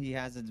crit, and he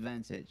has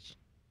advantage.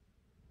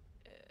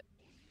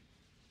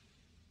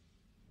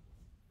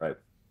 Right.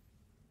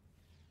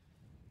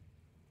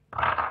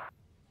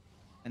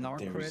 And our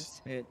There's-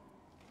 crits hit.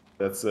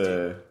 That's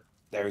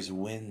There's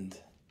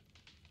wind.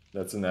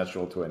 a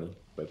natural 20,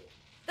 but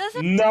does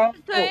it No.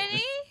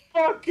 20?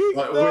 Fucking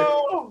But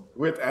no.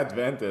 with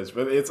advantage,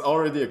 but it's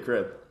already a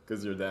crit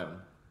because you're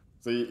down.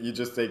 So you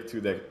just take 2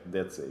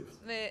 death saves.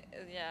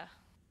 Yeah.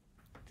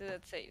 Do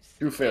that saves.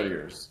 2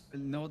 failures.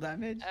 No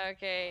damage.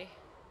 Okay.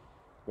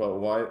 Well,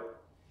 why?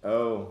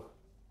 Oh,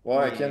 well,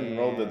 I can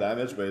roll the Yeah.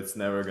 damage, but it's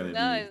never gonna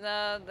No, be it's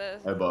not.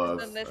 That's above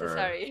not or-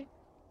 necessary.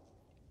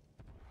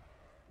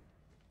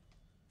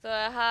 So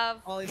I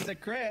have. Well, it's a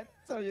crit,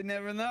 so you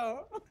never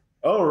know.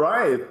 Oh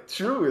right,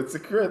 true, it's a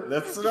crit.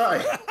 That's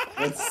right.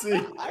 Let's see.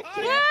 I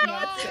can't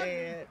not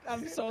say it.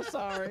 I'm so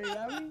sorry.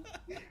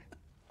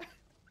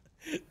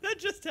 That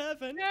just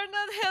happened. You're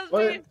not helping.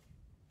 What?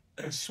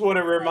 I just want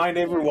to remind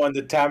everyone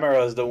that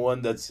Thamara is the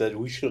one that said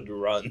we should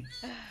run.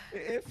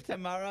 If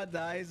Thamara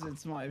dies,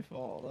 it's my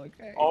fault.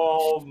 Okay.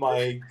 Oh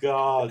my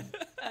god.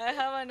 I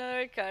have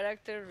another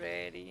character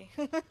ready.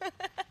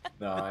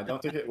 No, I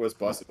don't think it was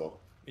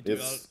possible. Me too,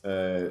 It's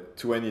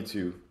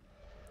 22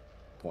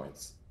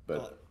 points, but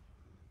Oh.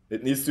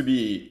 it needs to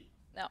be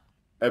No.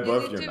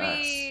 above You need your to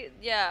max. be,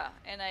 yeah,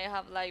 and I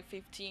have like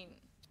 15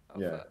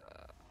 of Yeah.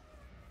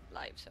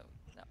 life, so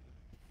no.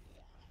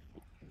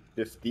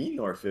 15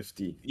 or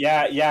 50?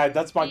 Yeah,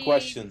 that's my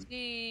question.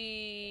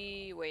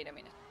 Wait a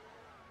minute.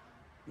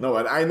 No,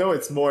 I know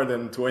it's more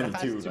than It 22.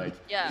 has to Like,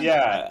 Yeah.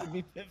 Yeah, To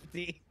be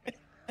 50.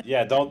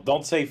 yeah.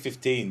 Don't say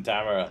 15,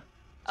 Thamara.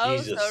 Oh,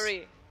 Jesus.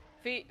 sorry.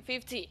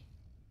 50.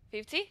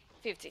 50?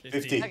 50.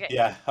 50. Okay.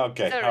 Yeah.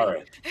 Okay. Sorry. All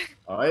right.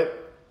 all right.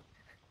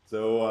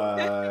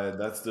 So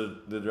that's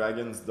the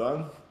dragon's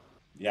done.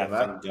 Yeah.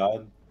 Well, Thank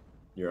God.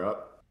 You're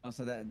up. Oh,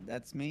 so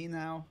that's me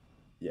now.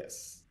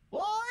 Yes.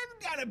 Well, I'm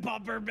gonna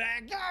pop her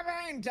back up,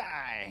 ain't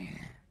I?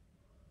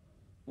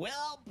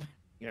 Well,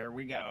 here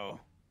we go.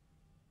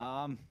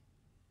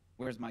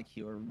 Where's my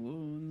cure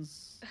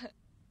wounds?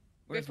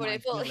 Where's Before my I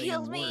fall, healing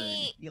heal word?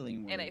 me!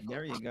 Healing And word. I fall.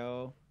 There you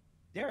go.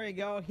 There you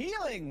go.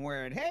 Healing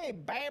word. Hey,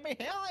 baby,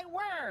 healing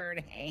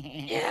word.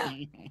 Yeah.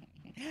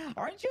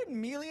 Aren't you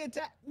in melee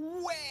attack?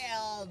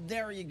 Well,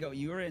 there you go.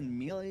 You're in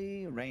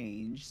melee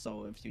range,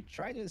 so if you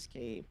try to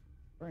escape,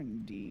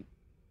 burn deep.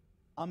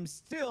 I'm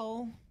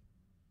still.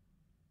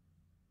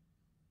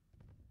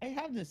 I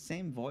have the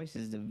same voice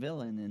as the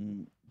villain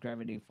in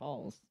Gravity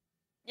Falls.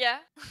 Yeah.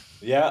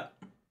 Yeah.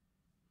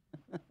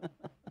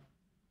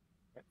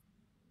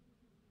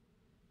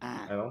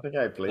 Ah, I don't think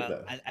I played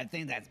well, that. I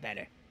think that's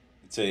better.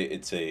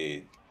 It's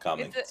a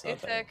comic. It's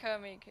not a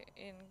comic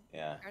in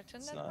Yeah.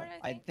 Cartoon it's Network, not.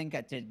 I I think. think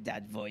I did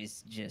that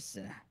voice just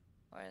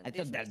Or I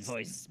this took that mix.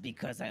 voice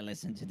because I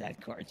listened to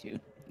that cartoon.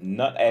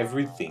 Not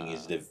everything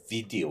is the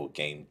video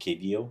game,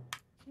 Kedio.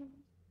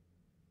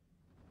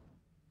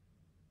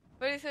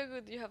 But it's so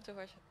good, you have to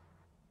watch it.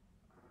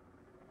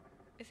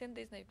 It's in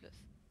Disney Plus.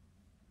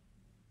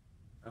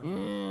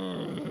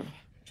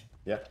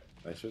 Yeah,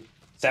 I should.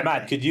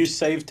 Semath, could you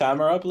save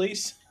Thamara,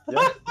 please?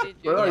 Yeah. Did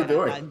you? What are you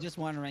doing? I'm just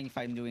wondering if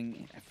I'm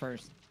doing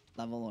first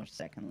level or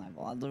second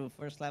level. I'll do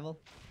first level.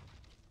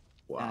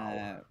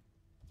 Wow.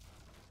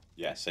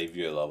 Yeah, save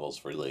your levels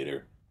for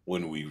later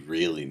when we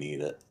really need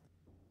it.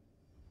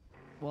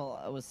 Well,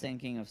 I was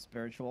thinking of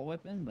spiritual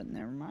weapon, but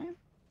never mind.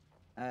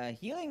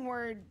 Healing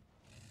word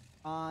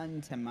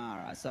on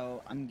Thamara.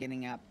 So I'm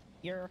getting up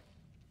here.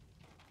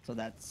 So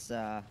that's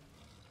so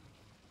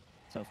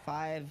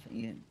 5.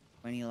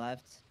 20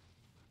 left.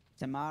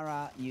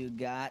 Thamara, you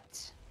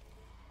got.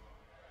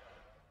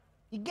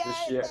 You got Does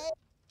it. she, Babe.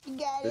 You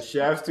got does it. she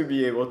have to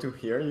be able to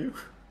hear you?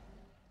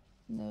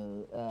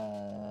 No.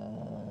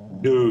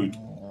 Dude,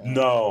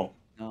 no.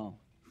 No.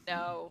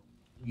 No.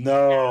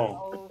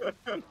 No.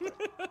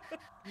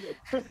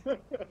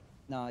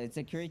 No, it's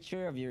a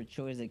creature of your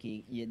choice that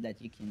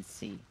you can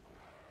see.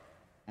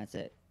 That's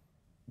it.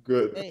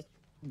 Good. Hey,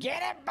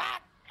 get it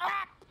back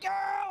up,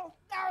 girl!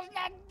 Now's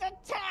not the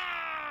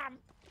time!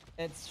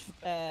 It's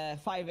 5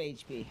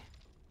 HP.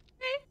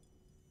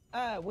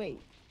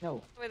 Wait.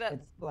 No. With that.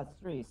 It's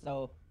 +3,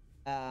 so,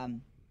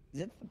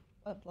 is it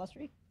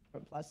 +3?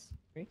 Or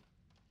 +3?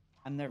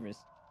 I'm nervous.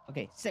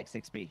 Okay, 6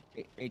 HP.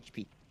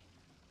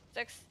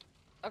 6.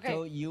 Okay.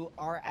 So you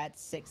are at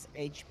 6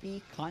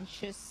 HP,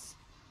 conscious,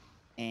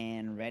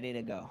 and ready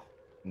to go.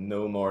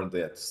 No more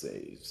death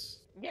saves.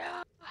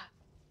 Yeah.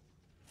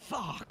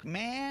 Fuck,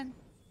 man!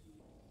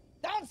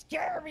 Don't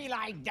scare me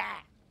like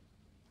that!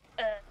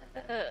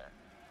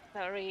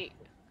 Sorry.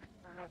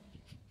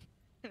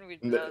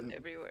 With The- blood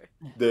everywhere.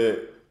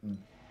 The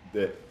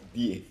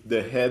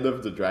head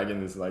of the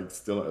dragon is like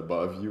still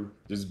above you,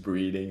 just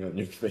breathing on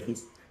your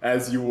face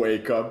as you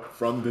wake up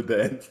from the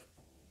dead.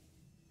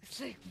 It's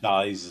like,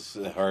 Dies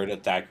a heart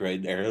attack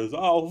right there.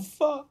 Oh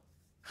fuck.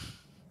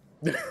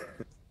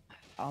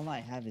 All I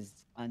have is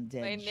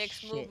undead my next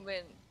shit.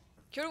 movement.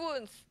 Cure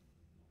wounds.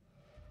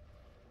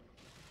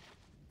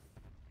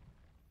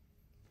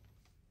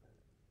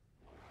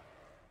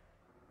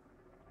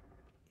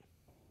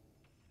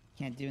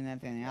 Can't do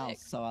nothing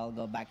else, so I'll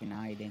go back in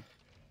hiding.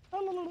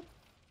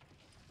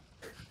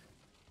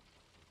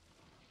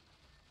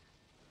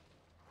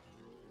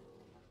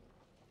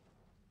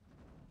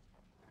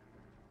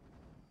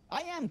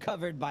 I am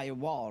covered by a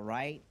wall,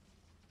 right?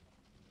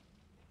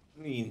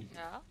 I mean,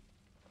 Yeah.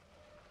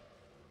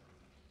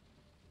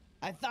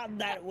 I thought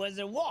that was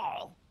a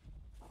wall.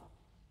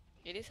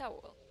 It is a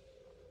wall.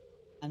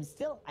 I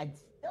still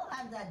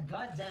have that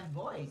goddamn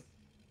voice.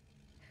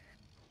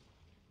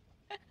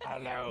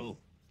 Hello.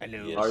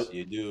 Hello. yes,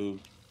 you do.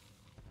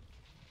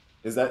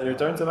 Is that your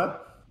turn, Semath?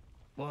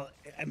 Well,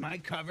 am I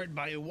covered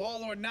by a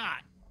wall or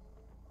not?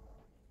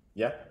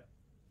 Yeah.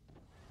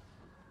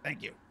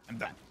 Thank you. I'm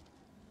done.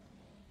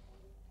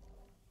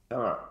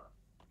 Alright.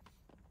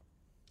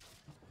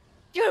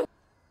 Cure.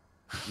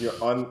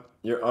 You're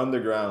on the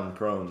ground,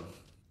 prone.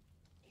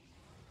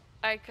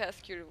 I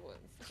cast cure wounds.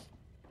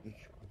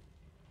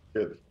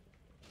 Good.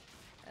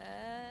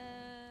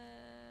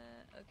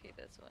 Okay,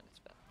 that's one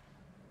spell.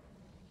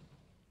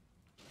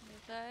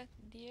 Is that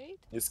D8?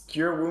 Is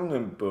cure wound a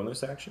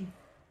bonus action?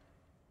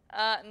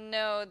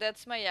 No,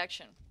 that's my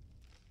action.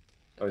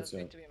 So Oh, that's it's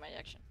going your- to be my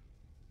action.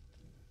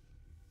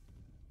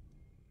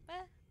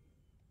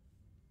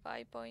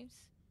 5 points.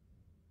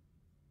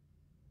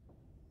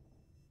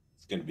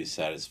 It's gonna be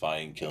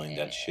satisfying killing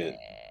that shit.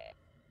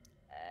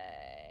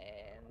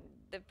 And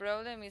the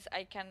problem is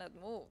I cannot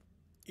move.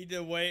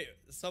 Either way,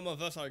 some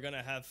of us are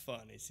gonna have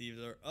fun. It's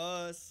either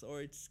us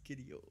or it's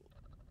Kedio.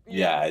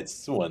 Yeah,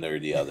 it's one or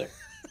the other.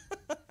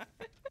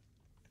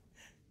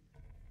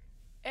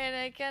 And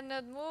I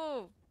cannot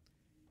move.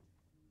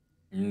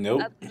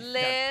 Nope. At That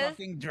least,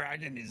 fucking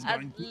dragon is at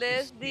going to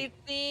least the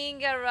escape.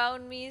 thing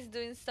around me is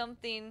doing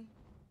something.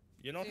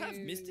 You don't have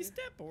Misty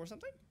Step or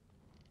something?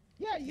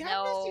 Yeah, you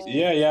have No. Misty.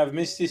 Yeah, you have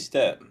Misty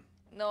Step.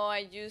 No, I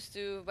used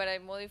to, but I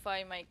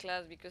modified my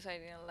class because I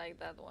didn't like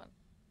that one.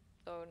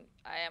 So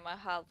I am a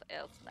half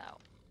elf now.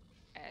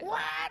 And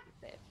What?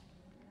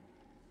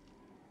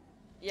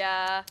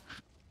 yeah.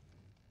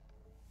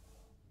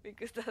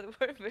 Because that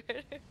worked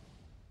better.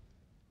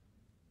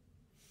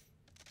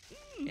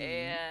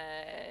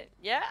 And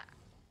yeah,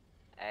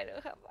 I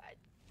don't have much.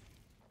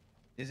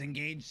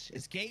 Disengage.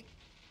 Escape.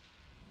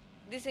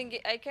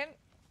 Disengage. I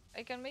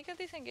can make a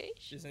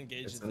disengage.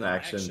 Disengage It's is an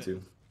action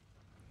too.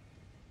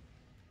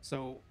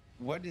 So,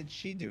 what did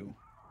she do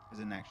as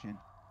an action?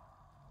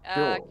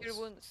 Cure Kills.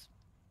 wounds.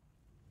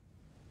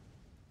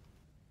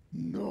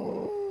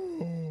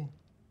 No.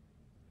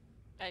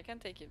 I can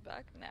take it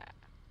back. Nah.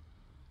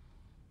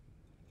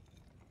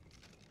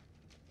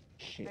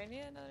 Shit. I need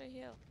another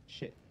heal.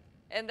 Shit.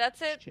 And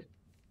that's it. Shit.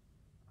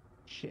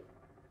 Shit.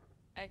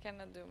 I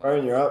cannot do more.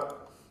 Fern, you're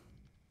up.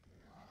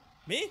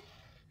 Me?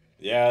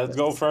 Yeah, let's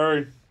go for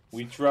it.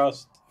 We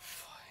trust.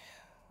 Fuck.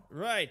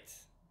 Right.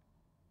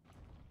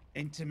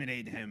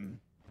 Intimidate him.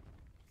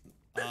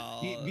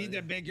 Be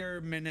the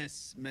bigger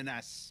menace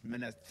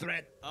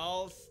threat.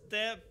 I'll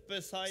step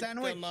beside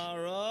Sandwich.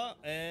 Thamara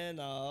and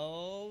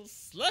I'll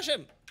slash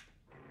him.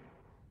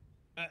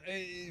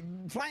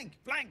 Flank.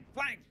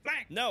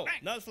 No,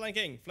 not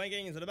flanking.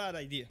 Flanking is a bad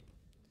idea.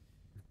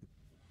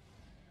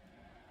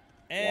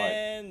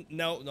 And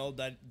no,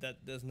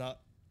 that does not.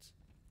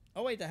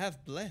 Oh wait, I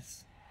have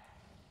bless.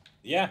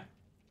 Yeah.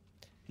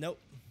 Nope.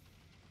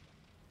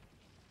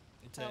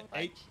 It's How an much?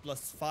 8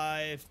 plus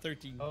 5,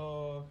 13.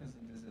 Oh, because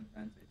of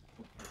disadvantage.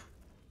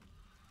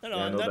 No, Yeah,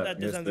 I I'm know not that. at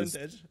Yes, this-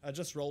 disadvantage. I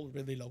just rolled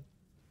really low.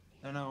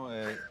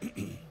 No.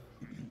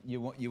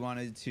 You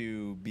wanted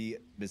to be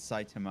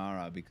beside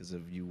Thamara because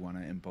of you want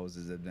to impose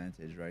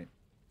disadvantage, right?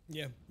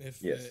 Yeah,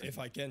 Yes. if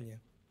I can, yeah.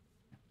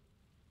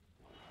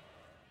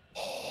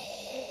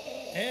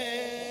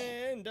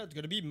 And that's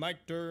gonna be my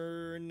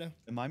turn.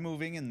 Am I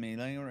moving in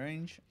melee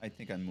range? I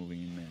think I'm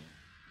moving in melee.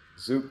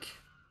 Zook,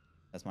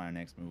 That's my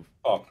next move.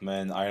 Fuck,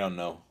 man, I don't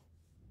know.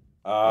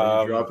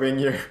 are you dropping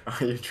your?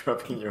 Are you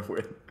dropping your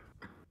win?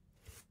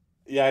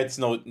 Yeah, it's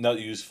not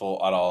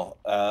useful at all.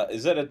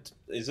 Is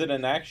it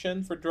an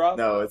action for drop?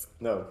 No,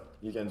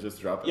 you can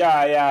just drop it.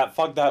 Yeah.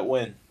 Fuck that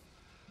win.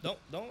 Don't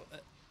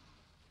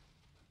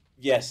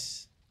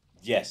Yes.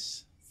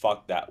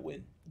 Fuck that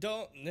win.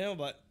 no,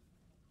 but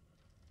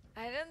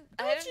I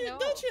don't know.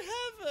 don't you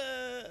have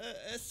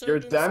a certain Your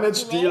damage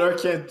scroll? dealer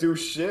can't do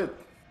shit.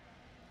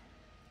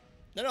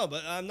 No,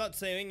 but I'm not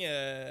saying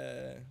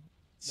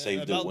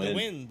Save the about win. the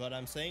win, but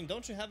I'm saying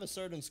don't you have a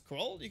certain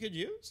scroll you could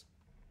use?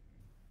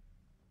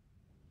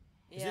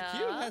 Is it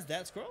you who has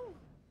that scroll?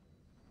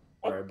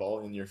 Fireball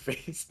in your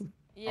face.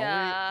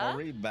 Yeah. Are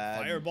we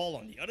bad? Fireball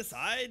on the other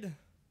side.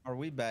 Are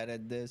we bad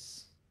at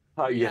this?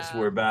 Yes, Yeah.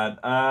 we're bad.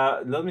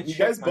 Let me You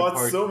check guys my bought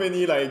party. so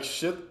many like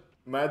shit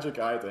magic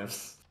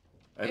items.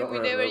 I And don't we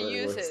remember never what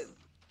use was. it.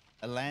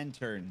 A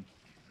lantern.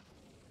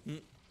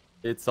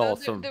 It's No,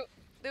 awesome.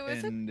 there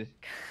was a And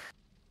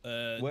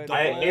What-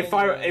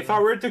 If I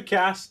were to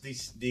cast the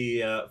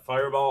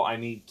fireball, I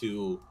need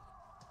to.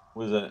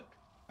 Was it?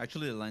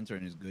 actually, the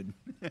lantern is good.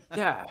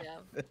 Yeah.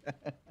 yeah.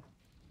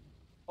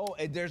 Oh,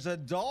 and there's a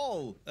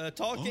doll. A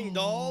talking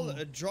doll,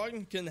 a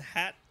drunken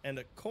hat, and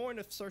a coin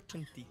of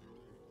certainty.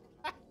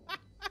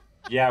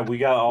 Yeah, we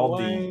got all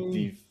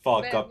the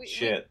fuck But up we-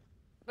 shit.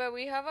 But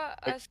we have a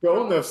A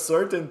scroll. cone of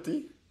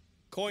certainty.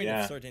 Coin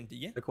Yeah. of certainty,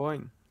 yeah. The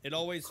coin. It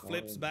always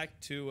flips back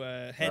to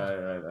head.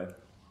 Right.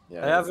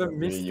 Yeah, I have that's a not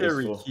really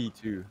mystery useful. key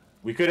too.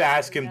 We could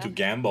ask him to Yeah.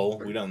 gamble.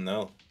 We don't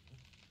know.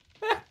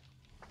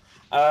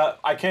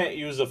 I can't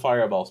use the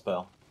fireball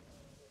spell.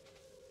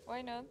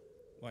 Why not?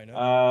 Why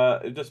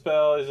not? If the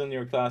spell is in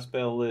your class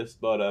spell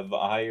list, but of a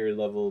higher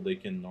level they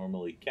can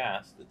normally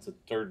cast. It's a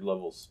 3rd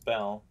level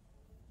spell.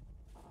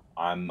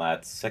 I'm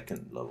at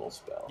 2nd level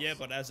spell. Yeah,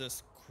 but as a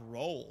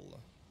scroll.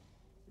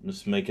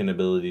 Just make an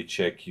ability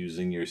check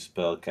using your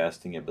spell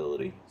casting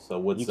ability. So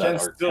what's You that?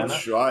 can still Arcana?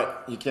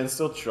 try. You can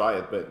still try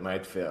it, but it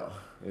might fail.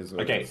 Is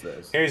what Okay, it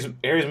says.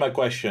 here's my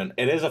question.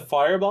 It is a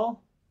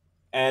fireball,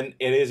 and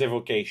it is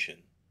evocation.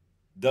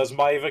 Does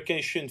my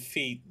evocation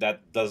feat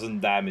that doesn't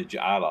damage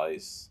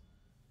allies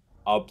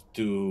up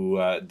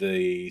to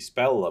the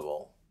spell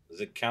level, does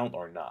it count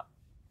or not?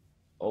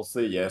 I'll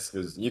say yes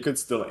because you could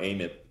still aim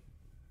it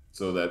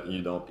so that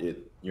you don't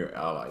hit your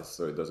allies,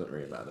 so it doesn't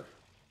really matter.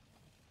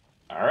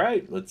 All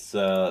right, let's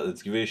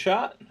give it a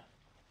shot.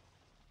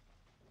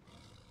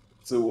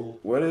 So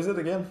what is it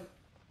again?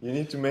 You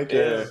need to make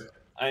Is- a.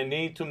 I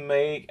need to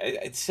make.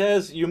 It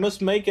says you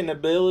must make an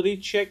ability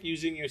check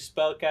using your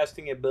spell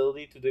casting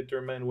ability to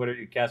determine whether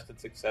you cast it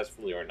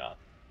successfully or not.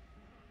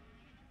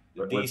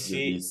 What's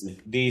the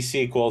DC? DC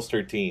equals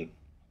 13.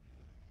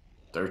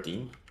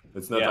 13.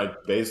 It's not Yeah.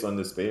 like based on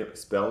the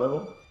spell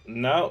level.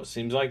 No,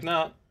 seems like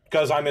not.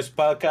 Because I'm a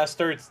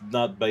spellcaster, it's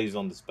not based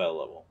on the spell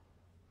level.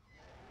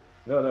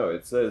 No.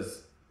 It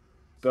says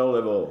spell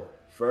level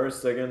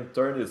 1st, 2nd,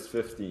 3rd is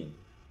 15.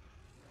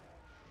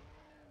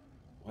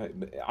 Wait,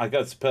 I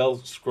got spell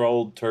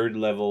scrolled 3rd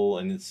level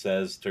and it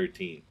says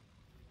 13.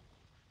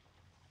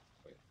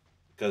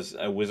 Because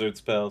a wizard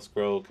spell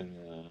scroll can.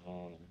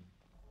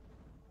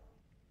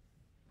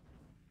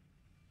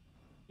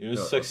 You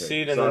No,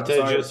 succeed okay. in Sorry,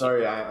 intelligence.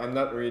 Sorry, I'm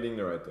not reading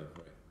the right thing.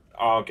 Wait.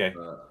 Oh, okay.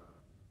 Uh,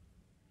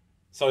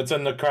 So it's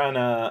an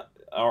arcana,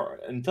 or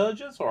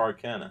intelligence or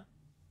arcana?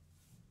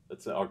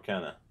 It's an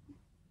arcana.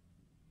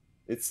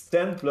 it's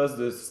 10 plus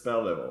the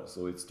spell level,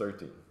 so it's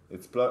 13. Yeah.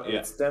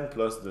 It's 10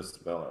 plus the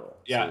spell level.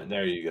 Yeah, so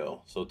there you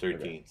go. So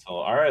 13. So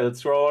all right,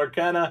 let's roll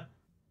arcana.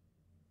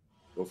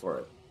 go for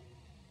it.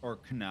 Or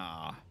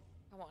Kna.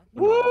 Come on.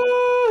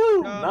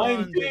 Woo! Come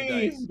on, big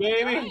 19, dice.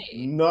 baby. Right.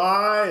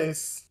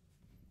 Nice.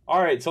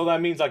 All right, so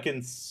that means I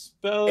can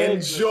spell it.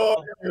 Enjoy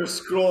your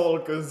scroll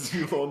because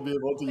you won't be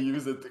able to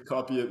use it to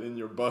copy it in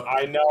your book.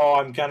 I know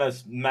I'm kind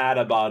of mad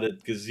about it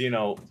because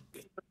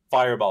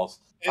fireballs.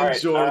 All right,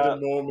 Enjoy the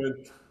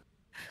moment.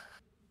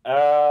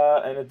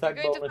 An attack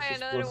We're going to bonus find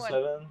is another plus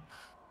one. 7.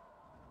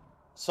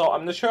 So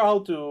I'm not sure how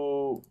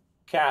to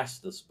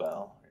cast the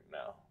spell right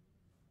now.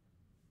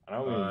 I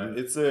don't know.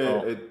 It's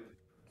a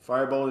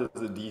fireball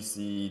is a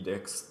DC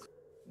Dex.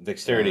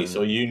 Dexterity. and-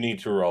 So you need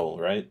to roll,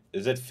 right?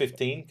 Is it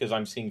 15? Because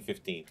I'm seeing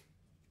 15.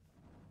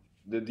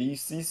 The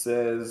DC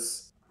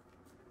says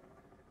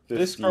 15.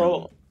 This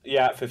scroll,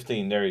 yeah,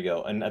 15. There you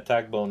go. And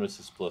attack bonus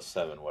is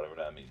 +7, whatever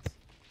that means.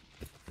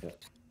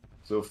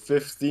 So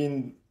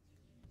 15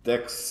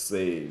 Dex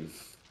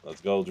save. Let's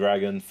go,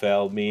 dragon.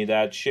 Fail me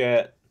that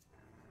shit.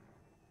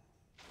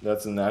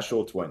 That's a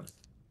natural 20.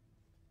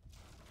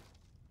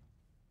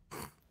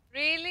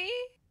 Really?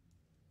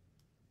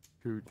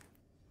 Dude.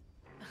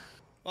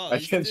 Well, I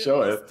you can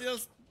show it. Still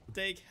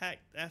take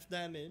half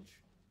damage.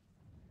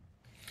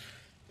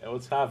 Yeah,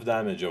 what's half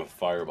damage of a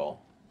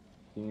fireball?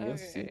 Can you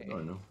guys see? Okay. Oh,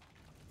 no.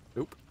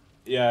 Nope.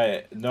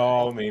 Yeah,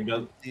 no, I mean,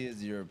 but...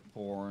 Is your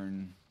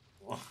porn?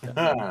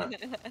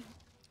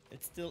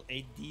 It's still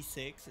 8d6.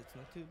 It's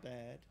not too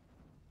bad.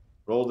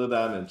 Roll the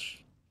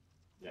damage.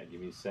 Yeah,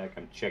 give me a sec.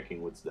 I'm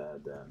checking what's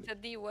that damage. The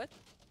D what?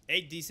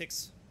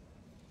 8d6.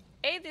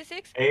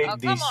 86? Oh,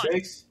 come on.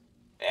 8d6?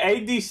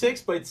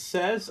 8d6, but it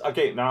says...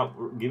 Okay, now,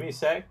 give me a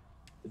sec.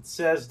 It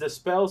says the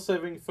spell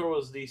saving throw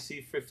is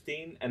DC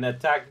 15, and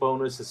attack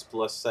bonus is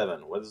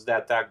 +7. What does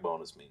that attack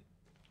bonus mean?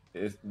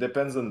 It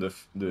depends on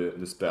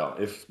the spell.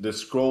 If the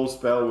scroll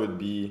spell would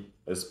be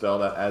a spell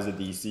that has a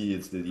DC,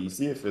 it's the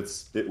DC. If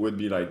it would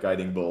be like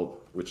Guiding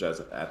Bolt, which has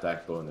an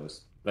attack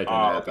bonus, like an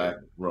okay. attack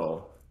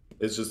roll.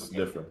 It's just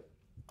different.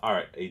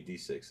 Alright,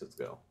 8d6, let's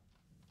go.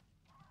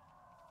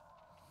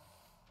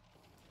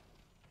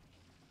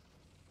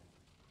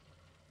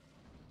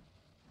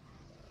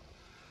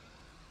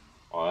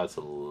 Oh, that's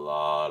a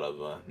lot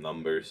of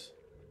numbers.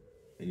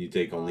 And you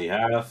take only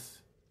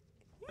half.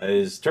 That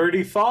is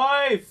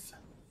 35!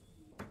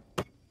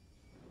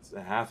 It's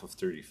a half of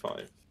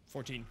 35.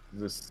 14.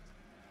 This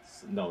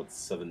No, it's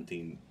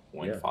 17.5.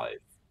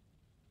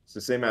 it's the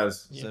same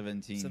as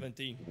 17.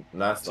 17.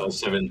 last So time.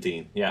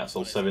 17. Yeah,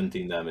 so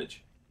 17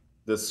 damage.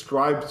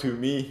 Describe to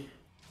me.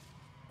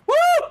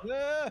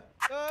 Ah!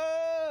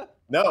 Ah!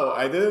 No,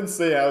 I didn't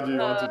say how do you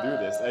want to do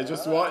this. I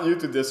just want you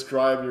to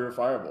describe your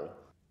fireball.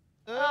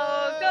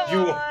 Oh,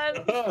 come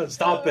on.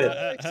 Stop it.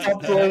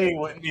 Stop playing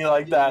with me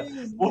like that.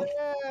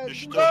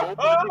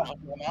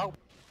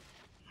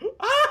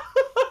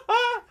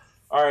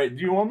 Alright,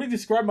 do you want me to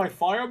describe my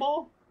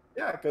fireball?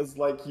 Yeah, because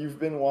like you've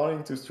been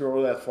wanting to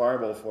throw that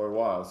fireball for a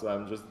while, so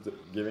I'm just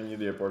giving you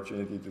the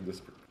opportunity to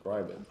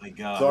describe it. Oh my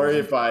god. Sorry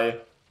if I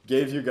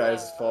gave you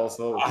guys false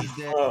hope.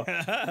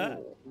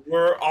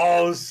 We're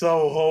all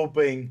so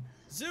hoping.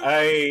 Zook,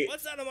 I-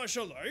 what's that on my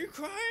shoulder? Are you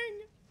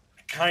crying?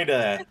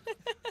 Kinda.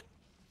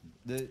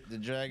 The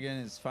dragon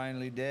is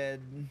finally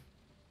dead.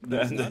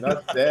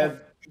 Not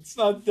dead. It's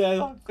not dead,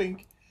 I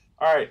think.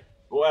 Alright,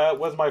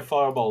 what's my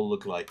fireball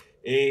look like?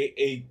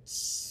 I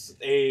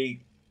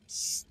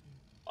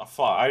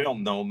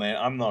don't know, man.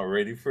 I'm not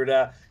ready for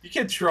that. You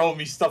can throw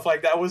me stuff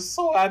like that. I was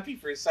so happy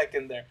for a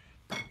second there.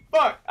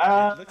 But,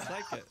 It looks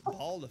like a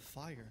ball of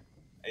fire.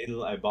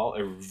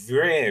 a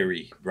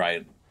very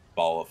bright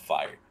ball of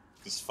fire.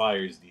 Because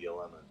fire is the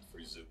element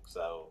for Zook.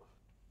 So,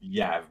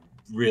 yeah,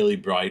 really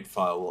bright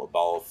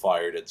ball of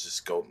fire that's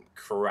just going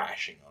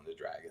crashing on the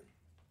dragon.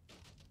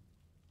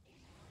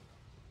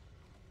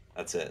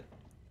 That's it.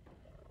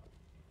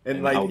 And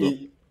And like how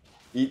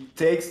he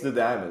takes the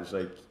damage,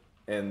 like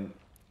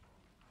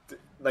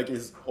like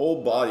his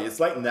whole body. It's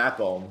like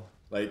napalm.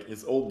 Like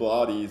his whole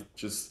body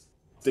just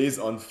stays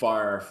on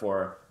fire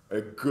for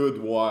a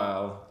good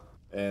while,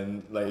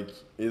 and like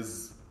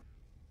his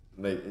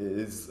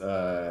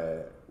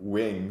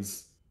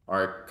wings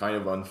are kind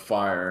of on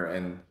fire,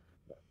 and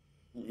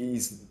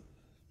he's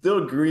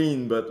still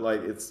green, but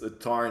like it's a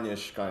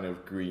tarnished kind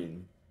of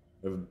green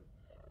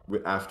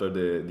after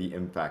the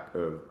impact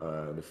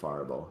of the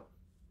fireball.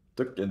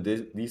 Took a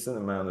decent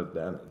amount of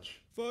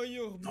damage.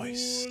 Fireball.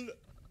 Nice.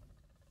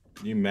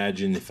 Can you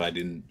imagine if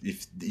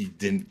he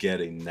didn't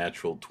get a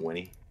natural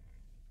 20?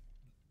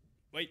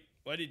 Wait,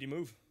 why did you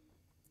move?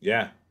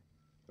 Yeah. I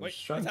was Wait,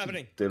 trying what's to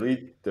happening?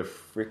 Delete the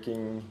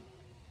freaking.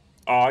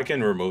 Oh, I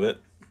can remove it.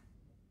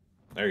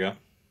 There you go.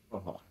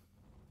 Oh.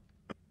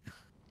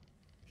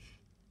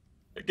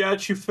 I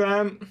got you,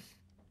 fam.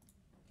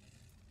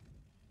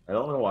 I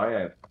don't know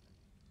why I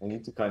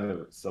need to kind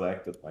of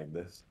select it like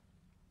this.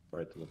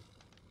 Right.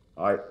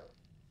 Alright.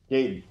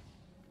 Cade,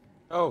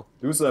 Oh,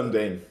 do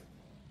something.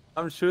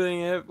 I'm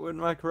shooting it with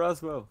my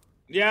crossbow.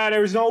 Yeah,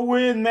 there's no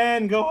win,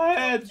 man. Go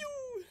ahead.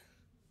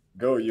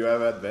 Go, you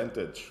have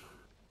advantage.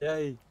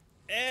 Yay.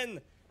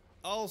 And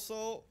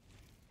also,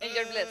 And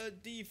you're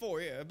blessed.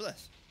 D4, yeah,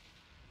 blessed.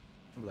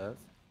 Bless.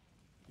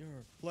 You're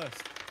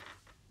blessed.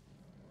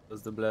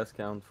 Does the bless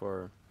count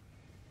for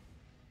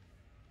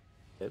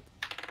hit?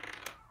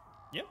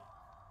 Yep.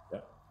 Yeah.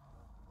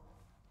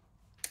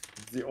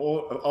 It's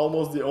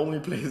almost the only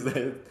place that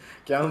it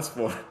counts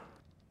for.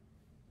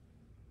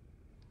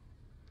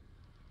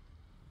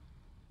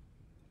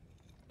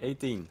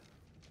 18.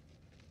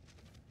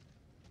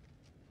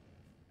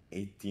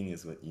 18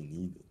 is what you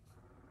needed.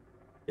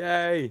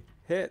 Yay!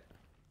 Hit.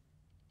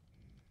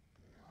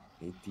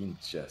 18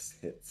 just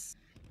hits.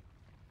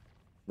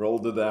 Roll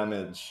the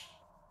damage.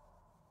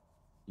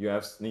 You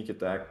have sneak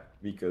attack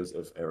because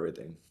of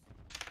everything.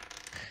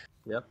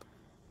 Yep.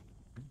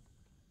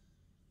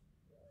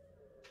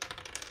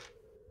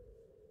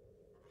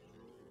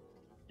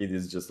 It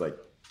is just like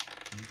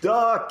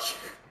duck.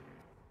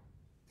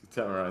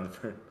 Thamara and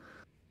Fern.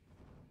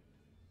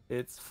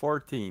 It's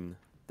 14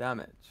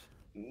 damage.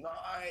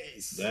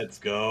 Nice. Let's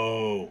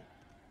go.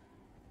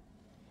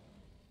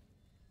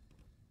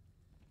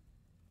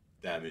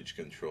 Damage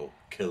control,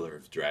 killer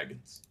of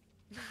dragons.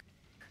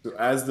 So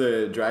as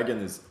the dragon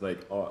is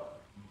like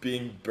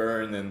being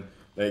burned and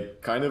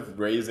like kind of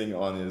raising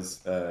on his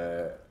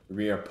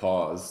rear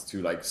paws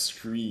to like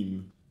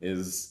scream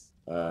his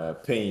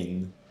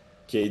pain,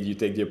 Cade, you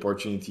take the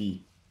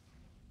opportunity,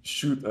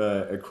 shoot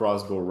a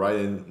crossbow right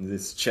in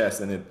his chest,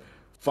 and it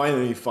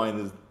finally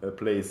finds a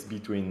place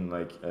between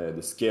like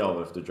the scale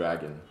of the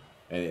dragon,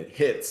 and it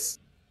hits.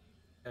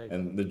 Hey.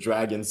 And the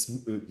dragon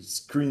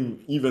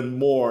scream even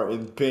more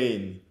in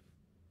pain.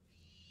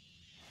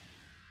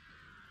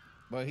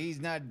 But he's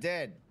not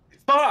dead.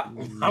 Fuck!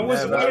 I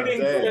was Never waiting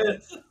for dead.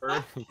 this.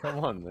 Come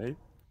on, mate.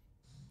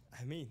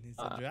 I mean, it's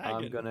a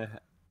dragon.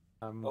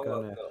 I'm Oh,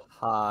 gonna no.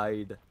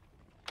 hide.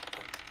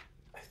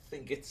 I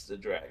think it's the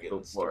dragon. Go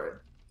for it.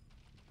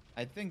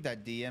 I think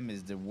that DM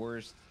is the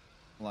worst.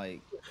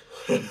 Like,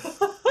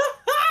 That's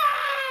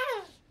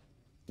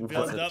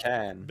a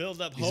 10.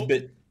 Build up He's hope.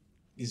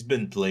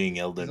 been playing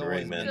Elden he's Ring,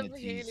 always man. been a Double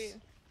tease.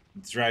 healing.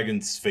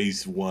 Dragon's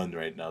phase 1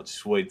 right now.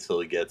 Just wait till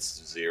it gets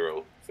to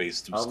 0.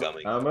 Phase 2's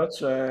coming. How much,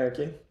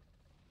 King?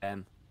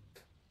 10.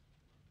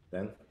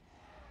 10?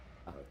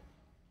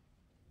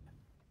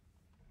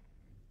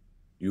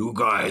 You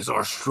guys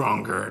are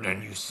stronger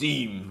than you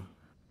seem.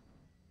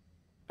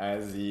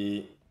 As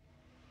he...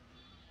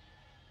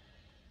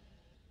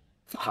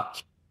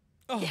 Fuck.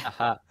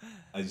 Haha.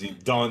 As he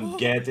don't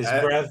get his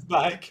breath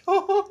back.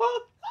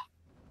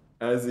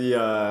 As he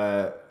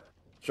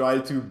try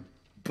to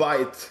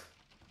bite.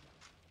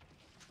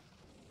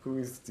 Who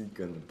is he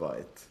gonna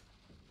bite?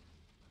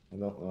 I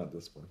don't know at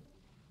this point.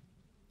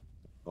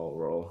 I'll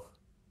roll.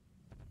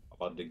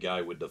 How about the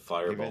guy with the Give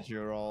fireball? it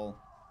your all.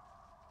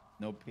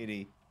 No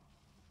pity.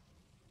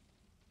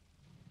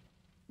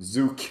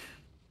 Zook.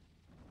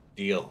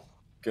 Deal.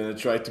 Gonna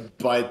try to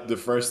bite the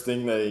first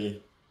thing that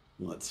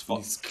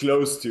he's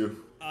close to.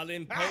 I'll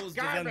impose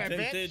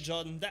disadvantage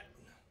on that.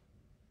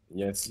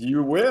 Yes,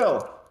 you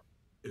will.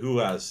 Who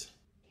has?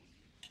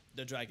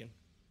 The dragon.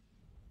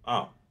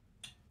 Oh.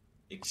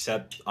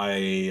 Except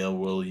I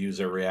will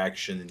use a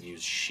reaction and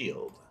use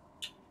shield.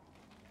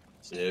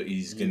 So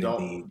he's You gonna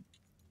don't- be.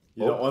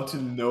 You don't want to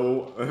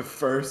know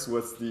first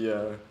what's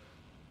the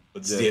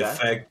What's the the attack?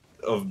 effect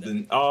of the?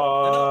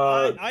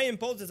 No, I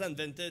impose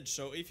disadvantage,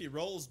 so if he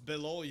rolls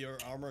below your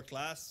armor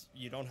class,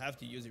 you don't have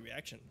to use a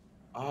reaction.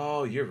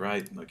 Oh, you're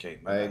right. Okay.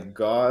 my I bad.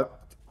 got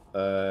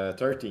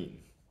 13.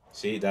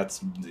 See,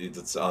 that's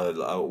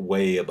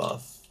way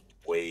above.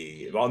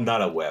 Well,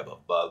 not a way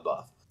above, but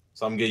above.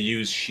 So I'm gonna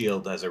use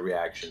shield as a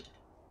reaction.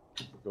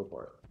 Go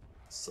for it.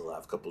 Still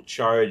have a couple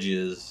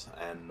charges,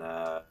 and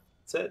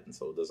that's it. And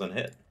so it doesn't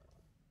hit.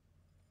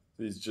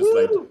 He's just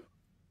like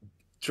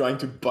trying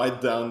to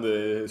bite down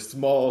the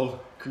small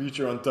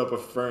creature on top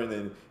of Fern,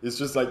 and it's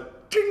just like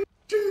ching,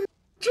 ching,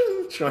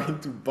 ching, trying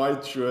to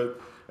bite through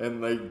it,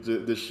 and like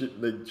the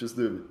shit, like just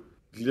the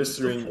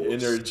glistering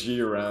force. energy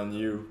around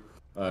you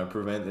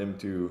prevent him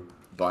to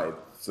bite.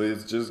 So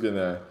it's just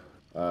gonna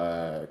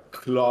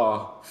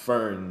claw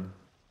Fern.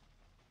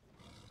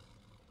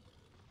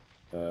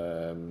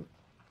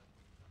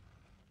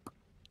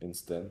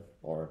 Instead,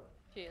 or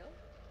Shield.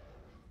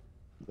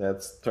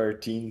 that's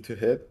 13 to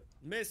hit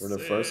Misses. for the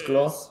first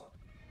claw.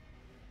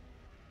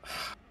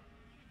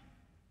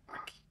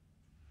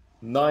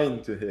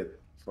 9 to hit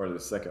for the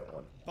second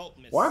one. Both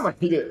miss. Why am I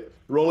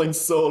rolling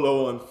so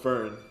low on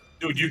Fern?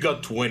 Dude, you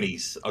got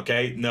 20s,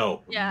 okay?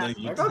 No. Yeah. No,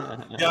 you, I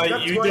got, yeah, I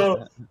got you 20.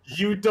 don't.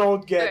 You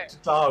don't get to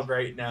talk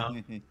right now.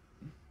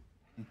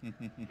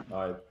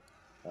 Alright.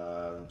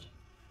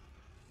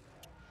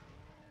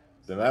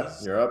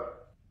 Semath, you're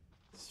up.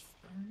 Is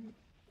Fern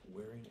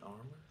wearing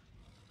armor?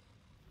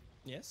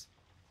 Yes.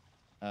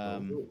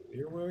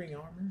 You're wearing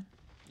armor?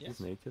 Yes. He's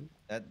naked.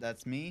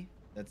 That's me.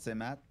 That's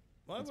Semath.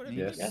 Why That's would it me.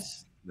 be? Yes.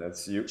 Yes.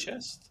 That's you.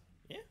 Chest.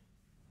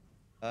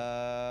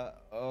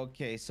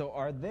 Okay. So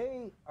are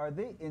they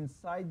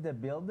inside the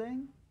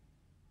building?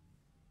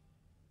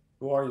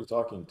 Who are you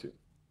talking to?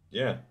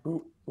 Yeah.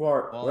 Who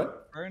are Well,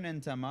 what? Fern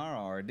and Thamara,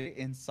 are they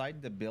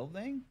inside the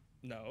building?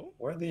 No.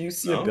 Where do you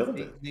see No. a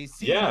building? They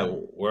see Yeah,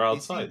 them- we're they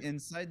see outside.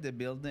 inside the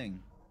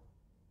building.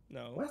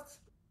 No. What?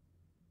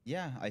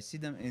 Yeah, I see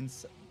them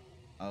inside.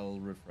 I'll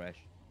refresh.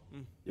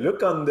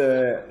 Look on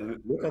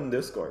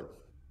Discord.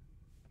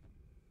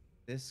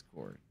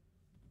 Discord.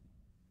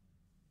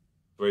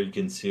 Where you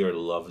can see our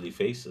lovely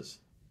faces.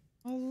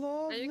 A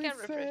lovely can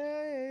refresh.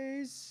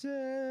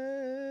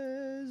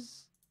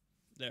 faces.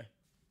 There.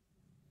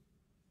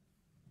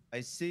 I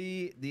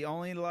see the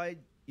only light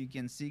you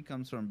can see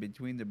comes from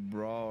between the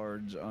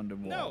boards on the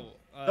wall. No.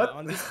 What?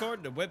 On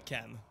Discord, the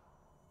webcam.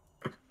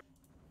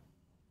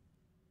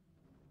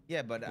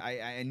 Yeah, but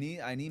I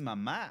need my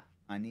map.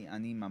 I need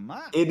my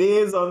map. It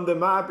is on the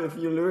map if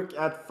you look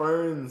at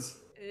Ferns.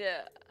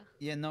 Yeah.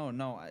 Yeah,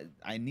 no.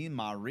 I need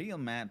my real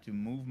map to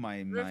move my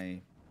tokens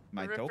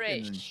and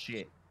Refresh.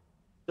 shit.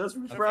 Just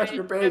refresh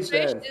your page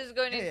Refresh then. is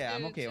going Yeah,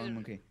 I'm to, okay. I'm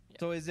okay. yeah.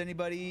 So is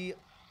anybody,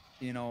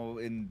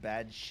 in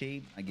bad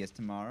shape? I guess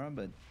tomorrow,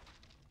 but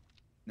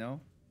no,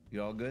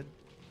 you all good,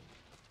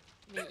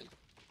 Me.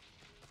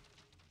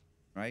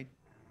 right?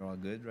 You're all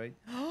good, right?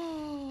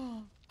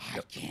 I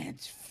can't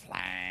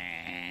flank.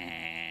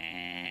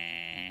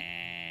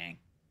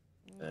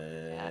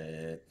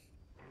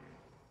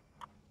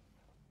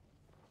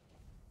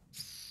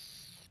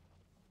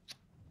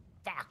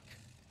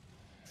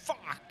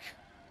 Fuck.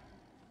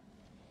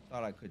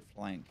 Thought I could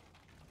flank.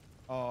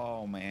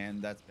 Oh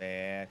man, that's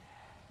bad.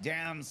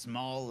 Damn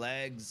small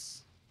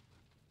legs.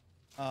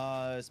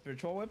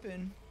 Spiritual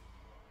weapon.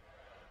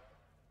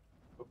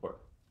 Go for it.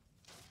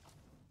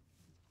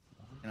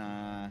 Do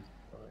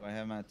I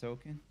have my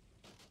token?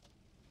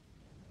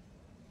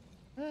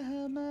 I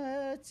have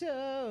my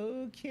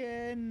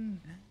token.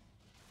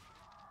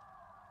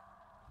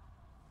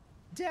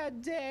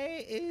 That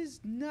day is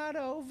not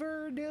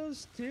over. There's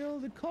still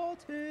the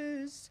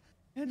cultists,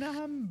 and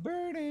I'm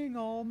burning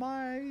all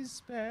my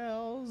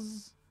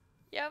spells.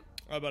 Yep.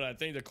 But I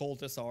think the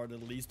cultists are the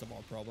least of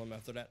our problem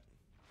after that.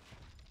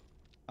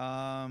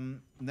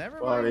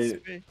 Never Well,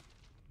 mind.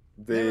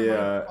 They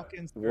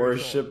fucking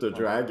worship the spiritual.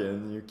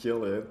 dragon. You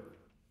kill it.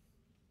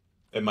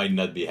 It might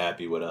not be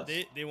happy with us.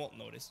 They won't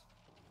notice.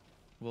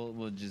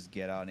 We'll just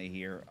get out of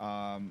here.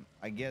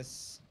 I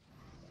guess,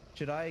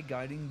 should I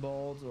guiding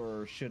bolt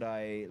or should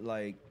I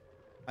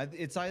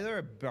it's either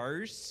a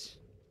burst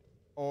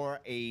or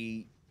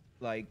a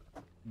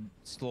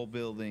slow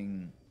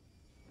building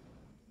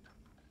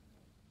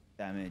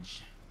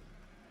damage.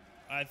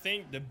 I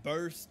think the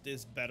burst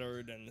is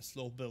better than the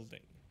slow building.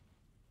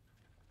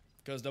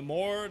 Because the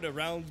more the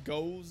round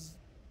goes,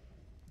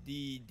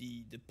 the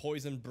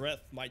poison breath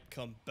might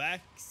come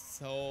back,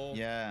 so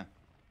Yeah.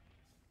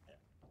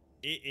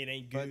 it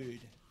ain't But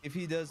good. if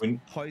he does When-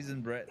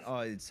 poison breath, oh,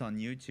 it's on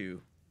you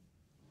too.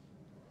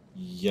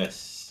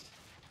 Yes.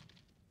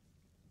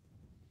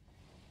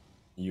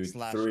 You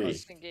Slash three.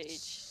 us.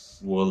 Engage.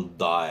 Will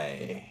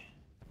die.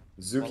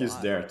 Zook Well, is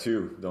I- there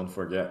too. Don't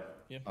forget.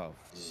 Oh,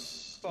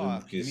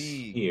 fuck Zook is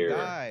me, here.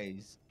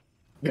 guys.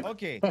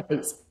 Okay,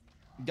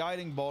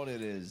 guiding bolt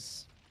it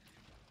is.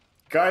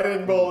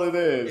 Guiding bolt it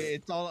is.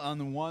 It's all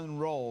on one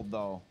roll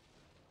though.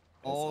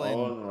 It's All in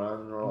on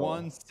one roll.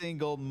 one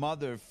single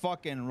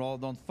motherfucking roll.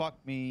 Don't fuck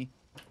me.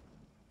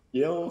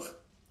 Kill.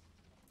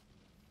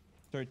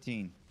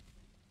 13.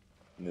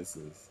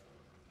 Misses.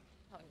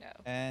 Oh no.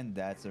 And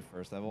that's a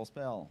first level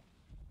spell.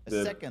 A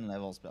The- second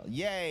level spell.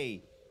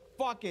 Yay!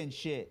 Fucking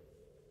shit.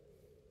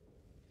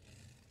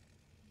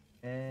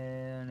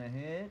 And a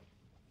hit.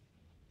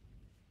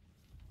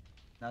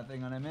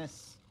 Nothing on a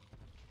miss.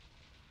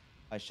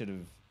 I should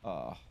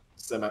have.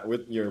 Semath,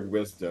 with your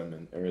wisdom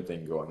and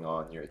everything going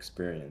on, your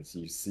experience,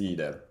 you see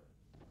that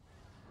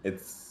it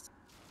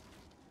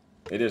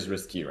is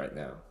risky right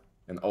now,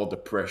 and all the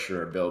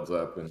pressure builds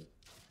up, and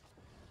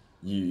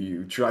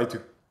you try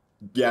to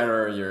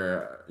gather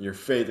your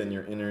faith and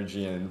your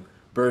energy and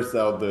burst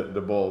out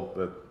the bolt,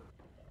 but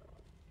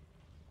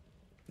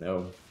no,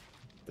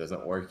 it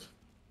doesn't work.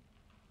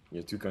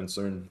 You're too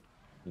concerned.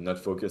 You're not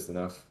focused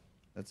enough.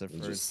 That's a It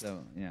first. just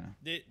So yeah.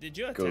 Did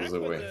you goes attack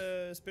with away.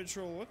 the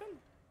spiritual weapon?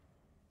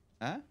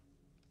 Huh?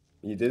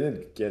 You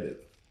didn't get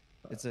it.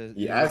 It's a.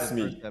 He it was asked a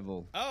me. first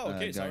level, Oh,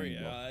 okay, sorry.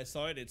 guiding bolt. I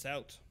saw it. It's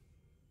out.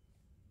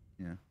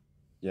 Yeah.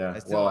 Yeah. I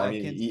still, Well, I I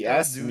mean, can he still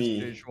asked do me.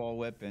 spiritual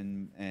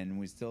weapon, and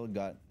we still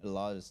got a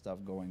lot of stuff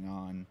going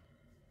on.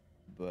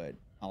 But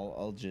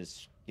I'll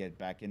just get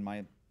back in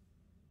my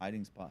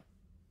hiding spot.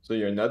 So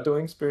you're not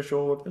doing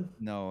spiritual weapon?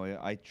 No,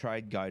 I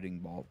tried guiding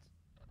bolt.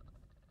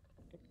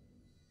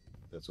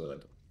 That's what I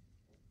do.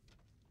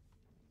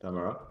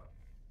 Thamara,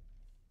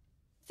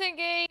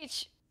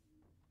 Disengage.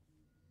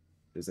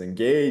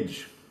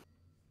 disengage.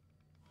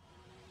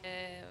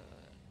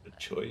 Good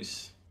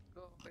choice.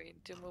 Going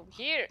to move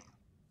here.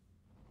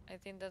 I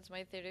think that's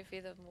my 30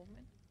 feet of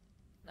movement.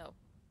 No.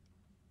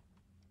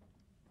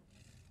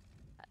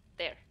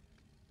 There.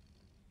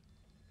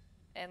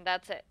 And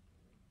that's it.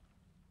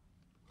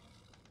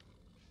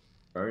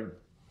 Burn.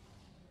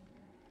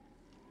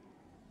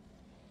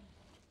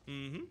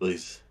 Mm-hmm.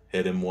 Please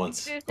hit him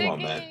once. Come on,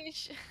 man.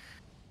 Disengage.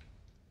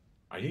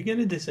 Are you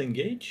gonna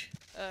disengage?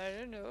 I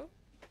don't know.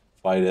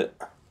 Fight it.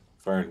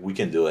 Fern, we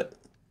can do it.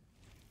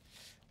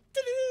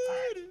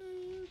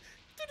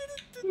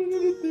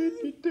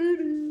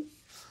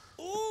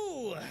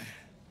 Ooh.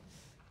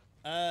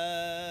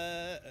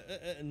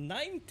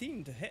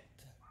 19 to hit.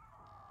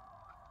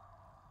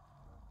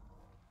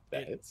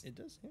 That hits. It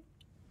does, yeah.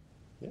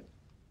 Yeah.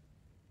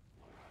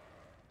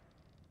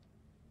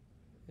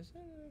 Is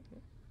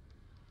it?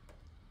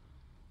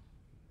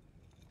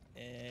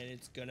 And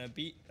it's gonna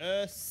be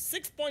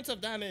 6 points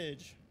of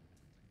damage.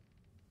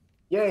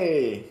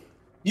 Yay!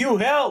 You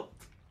help!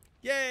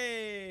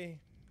 Yay!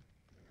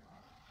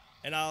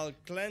 And I'll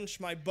clench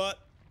my butt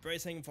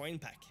Bracing for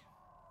impact.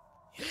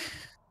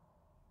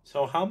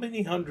 So how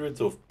many hundreds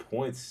of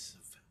points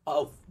of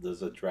health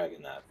does a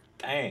dragon have?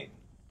 Dang.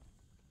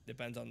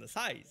 Depends on the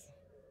size.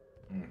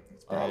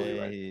 It's probably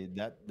right. Hey,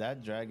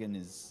 that dragon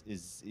is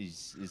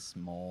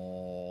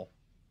small.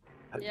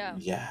 Yeah.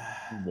 Yeah.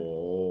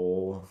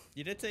 Whoa.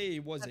 You did say he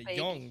was A a baby.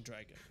 young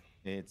dragon.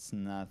 It's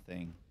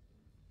nothing.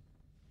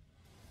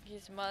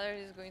 His mother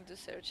is going to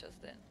search us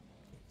then.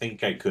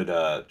 Think I could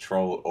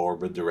throw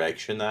orbit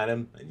direction at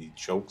him and he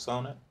chokes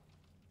on it?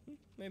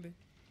 Maybe.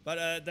 But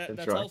Can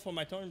that's try. all for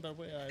my turn, by the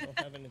way. I don't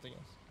have anything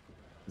else.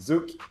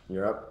 Zook,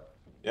 you're up.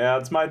 Yeah,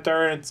 it's my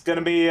turn. It's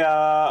gonna be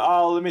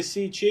oh, let me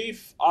see,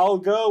 Chief. I'll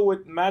go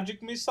with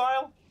magic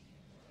missile.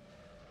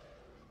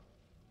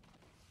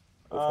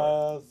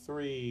 Go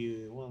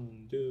 3,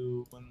 1,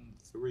 2, 1,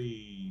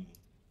 3.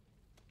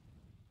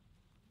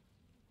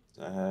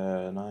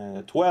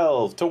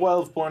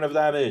 12 point of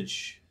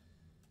damage.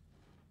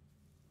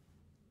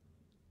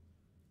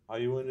 How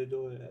you want to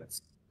do it?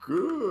 That's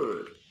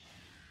good.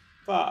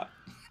 Fuck.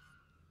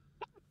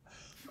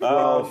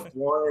 12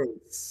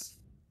 points.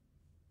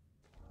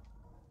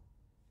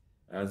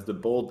 As the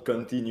bolt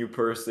continue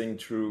piercing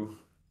through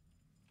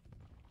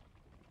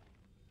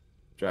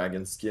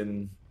dragon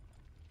skin.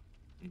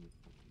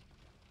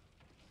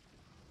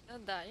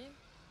 Not dying.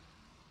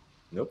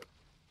 Nope.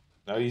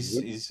 No,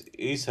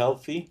 he's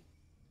healthy.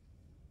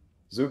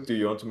 Zook, do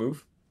you want to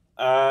move?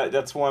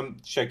 That's what I'm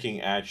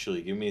checking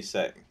actually. Give me a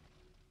sec.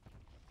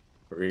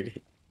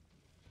 Really?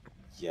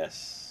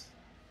 Yes.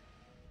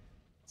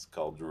 It's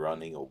called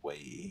running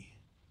away.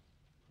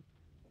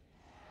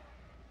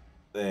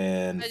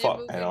 Then But you fuck,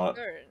 move I in don't,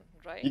 turn,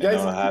 right? You I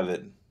guys don't have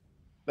it.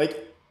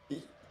 like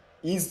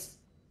he's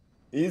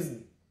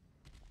giving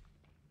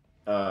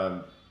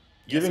some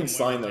wear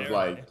sign and of tear,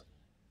 like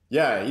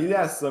yeah, he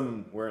has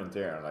some wear and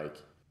tear. Like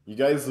you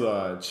guys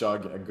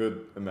chug a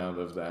good amount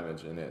of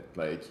damage in it.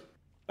 Like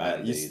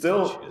Band-Aids he's and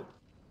still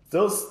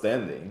shit.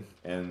 standing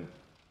and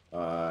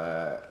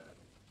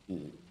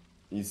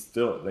he's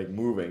still like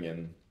moving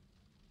and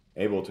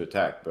able to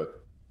attack,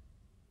 but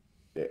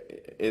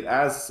it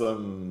has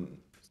some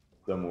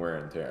wear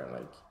and tear,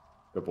 like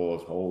a couple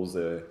of holes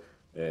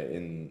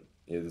in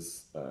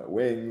his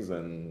wings,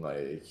 and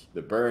like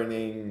the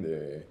burning,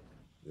 the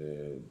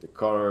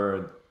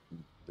color,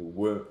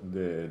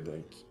 the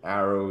like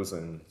arrows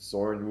and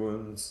sword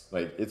wounds,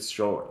 like it's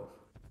showing.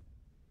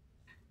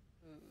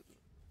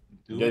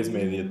 You guys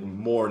made it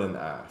more than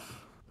half.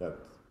 That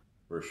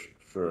for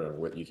sure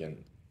what you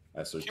can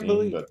ascertain,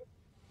 believe- but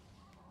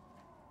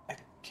I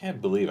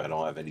can't believe I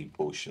don't have any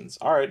potions.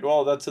 Alright,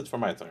 well, that's it for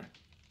my turn.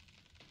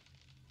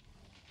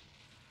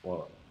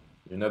 well,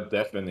 you're not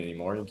deafened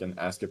anymore. You can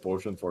ask a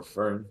potion for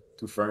Fern.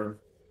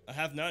 I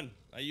have none.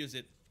 I use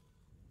it.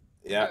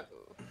 Yeah.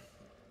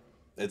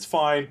 It's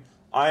fine.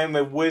 I am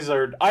a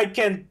wizard. I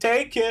can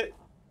take it!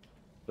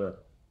 Sure.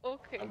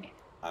 Okay.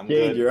 I'm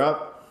Cade, good. you're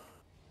up.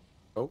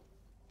 Oh,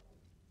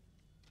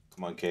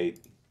 Come on,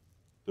 Kate.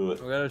 Do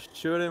it. I'm gonna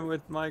shoot him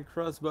with my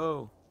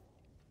crossbow.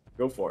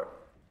 Go for it.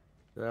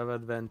 You have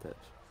advantage.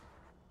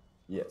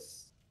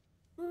 Yes.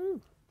 Woo.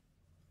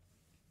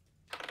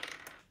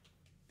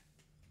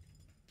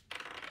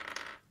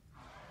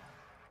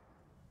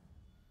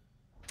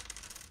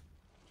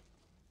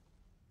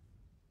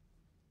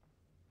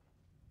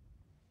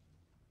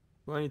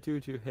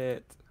 $22 to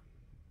hit.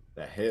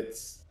 That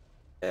hits.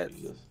 Hits.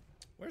 Jesus.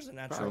 Where's the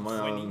natural Come 20s?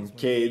 on, when we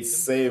Cade, need them?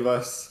 save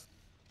us.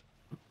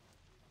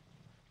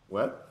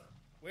 What?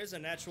 Where's the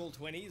natural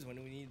 20s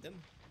when we need them?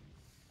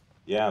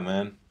 Yeah,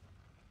 man.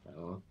 I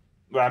don't know.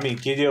 Well, I mean,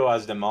 Kedio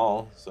has them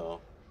all,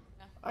 so.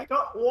 I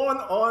got one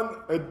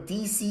on a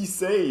DC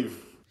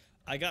save.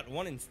 I got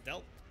one in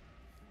stealth.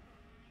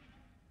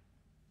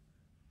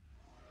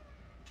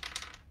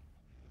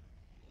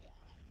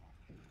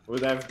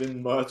 Would have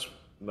been much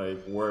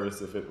like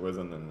worse if it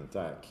wasn't an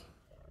attack.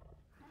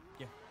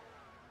 Yeah.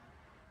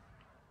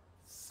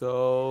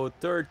 So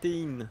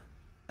 13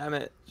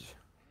 damage.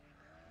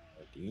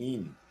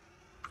 13.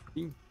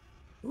 13.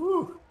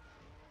 Woo.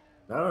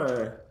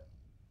 Now,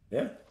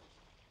 yeah.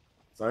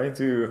 Starting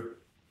to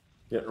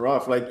get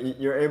rough. Like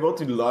you're able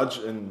to lodge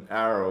an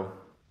arrow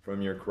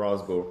from your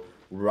crossbow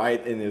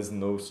right in his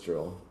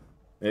nostril.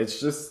 And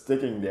it's just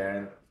sticking there,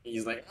 and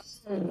he's like.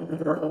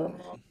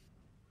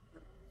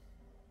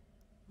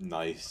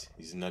 Nice.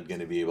 He's not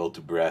gonna be able to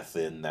breath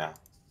in now.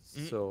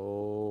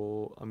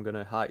 So I'm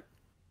gonna hide.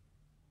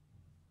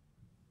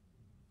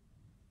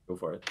 Go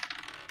for it.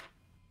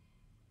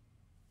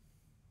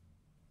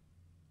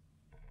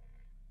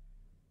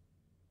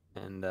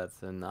 And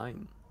that's a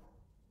 9.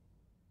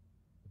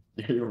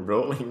 You're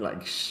rolling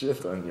like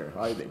shit on your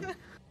hiding.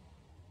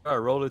 Oh, I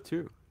rolled a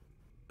 2.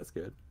 That's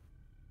good.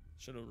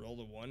 Should have rolled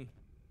a 1.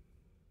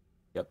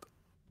 Yep.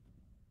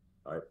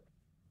 Alright.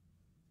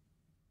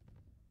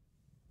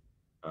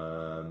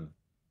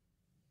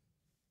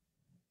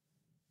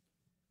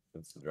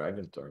 It's the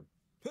dragon turn.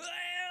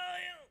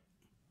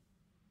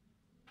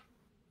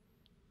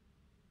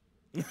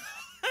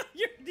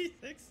 You're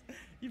D6,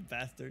 you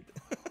bastard.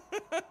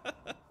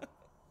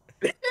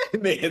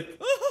 Man.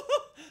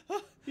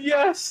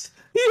 Yes!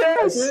 I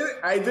Yes!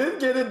 didn't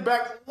get it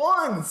back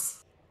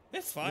once!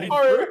 It's Are fine. you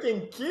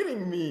freaking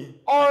kidding me?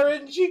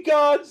 RNG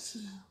gods!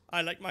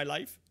 I like my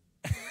life.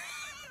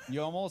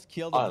 You almost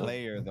killed a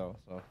player though,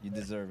 so you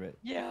deserve it.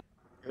 Yeah.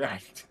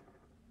 Right.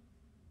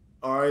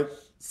 Alright,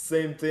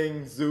 same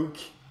thing, Zook.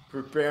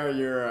 Prepare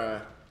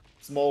your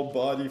small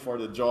body for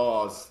the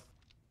jaws.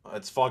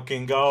 Let's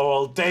fucking go,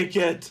 I'll take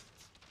it!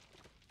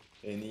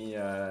 Any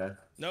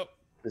Nope.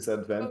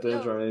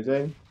 disadvantage Oh, no. or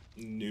anything?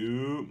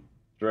 No.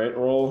 Straight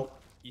roll.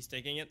 He's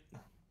taking it.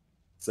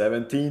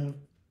 17.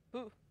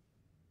 Ooh.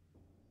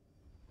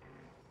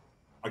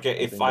 Okay,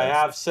 if think I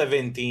that's- have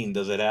 17,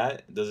 does it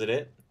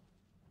hit?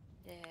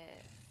 Yeah.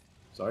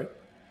 Sorry?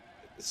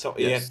 So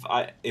Yes.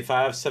 if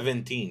I have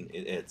 17,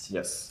 it hits.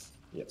 Yes.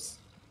 Yes.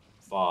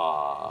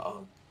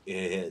 Fuck.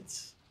 It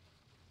hits.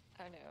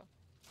 Oh no.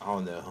 Oh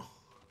no.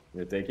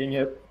 You're taking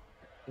it?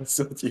 That's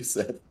what you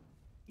said.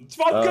 Let's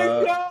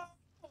fucking go!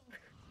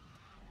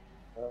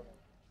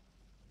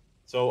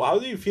 So how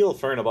do you feel,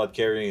 Fern, about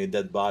carrying a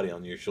dead body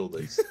on your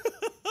shoulders?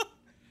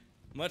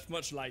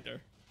 Much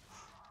lighter.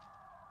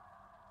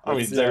 I mean,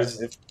 Let's see,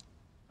 there's...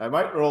 I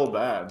might roll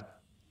bad.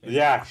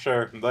 Yeah,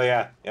 sure.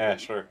 But yeah,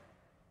 sure.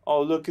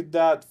 Oh, look at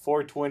that.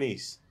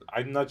 420s.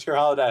 I'm not sure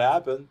how that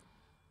happened.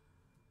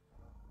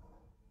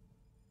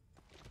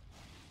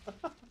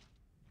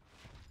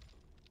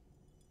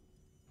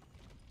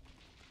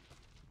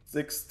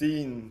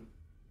 $16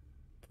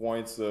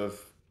 points of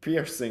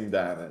piercing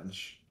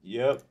damage.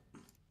 Yep.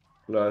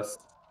 Plus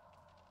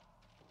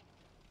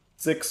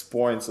 6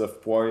 points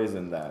of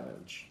poison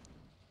damage.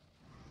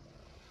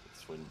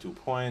 It's 22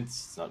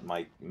 points. It's not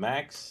my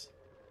max.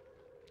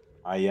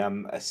 I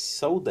am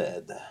so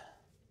dead.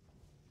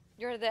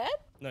 You're dead?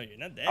 No, you're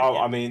not dead. Oh,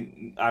 yet. I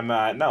mean, I'm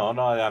no,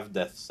 I have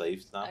death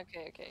saves now.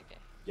 Okay.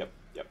 Yep.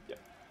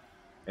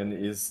 And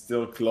is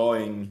still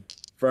clawing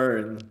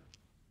Fern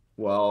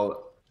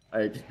while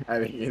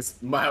having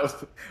his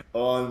mouth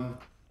on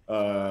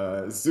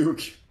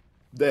Zook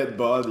dead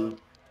body.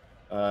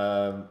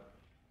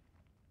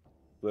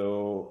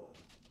 So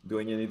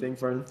doing anything,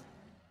 Fern?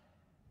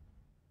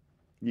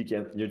 You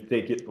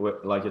take it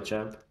like a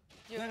champ.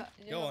 You Yeah,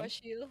 you go have on. a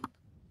shield?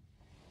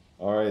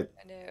 All right.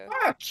 I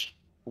know.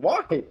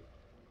 Why?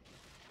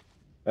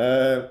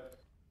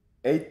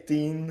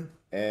 18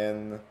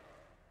 and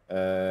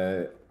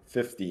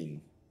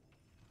 15.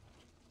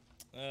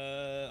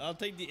 I'll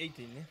take the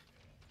 18. Yeah?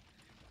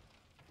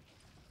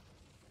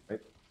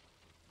 Right.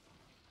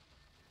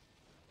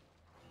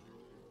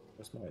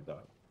 Where's my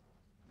die?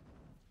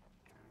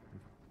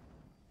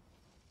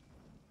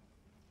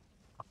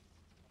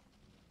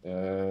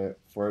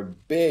 For a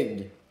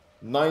big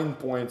 9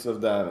 points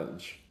of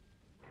damage.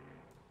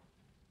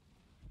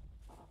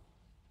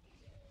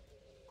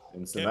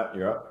 And Semath,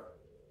 you're up.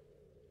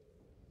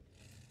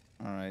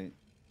 All right,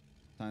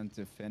 time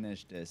to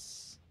finish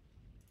this.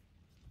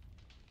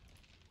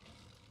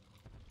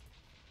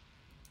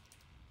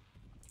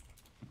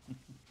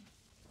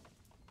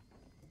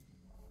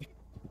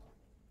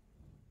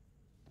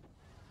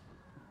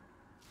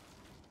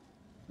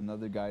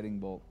 Another guiding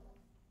bolt.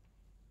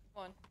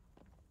 One.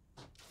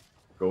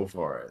 Go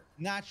for it.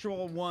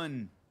 Natural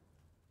one.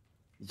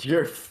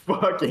 You're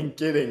fucking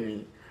kidding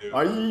me.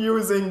 Are you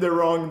using the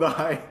wrong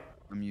die?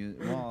 I'm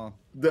using well.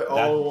 The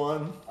all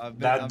one? I've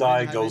That I've die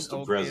having goes to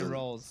okay prison.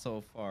 rolls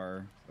so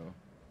far. So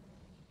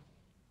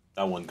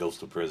That one goes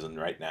to prison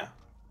right now.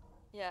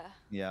 Yeah.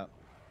 yeah.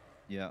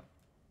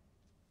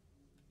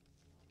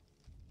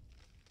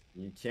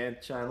 You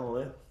can't channel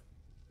it.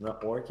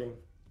 Not working.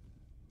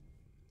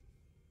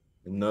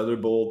 Another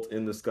bolt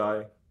in the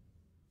sky.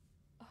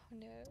 Oh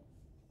no.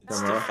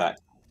 It's the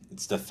fact.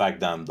 It's the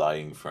fact that I'm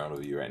dying in front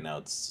of you right now.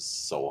 It's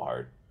just so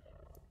hard.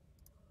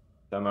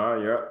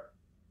 Thamara, you're up.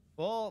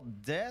 Well,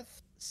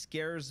 death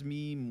scares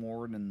me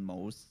more than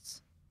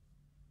most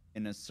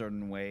in a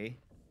certain way.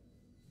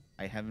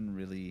 I haven't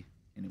really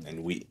anyway.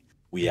 And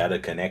we had a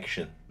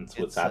connection. That's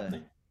what's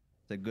happening.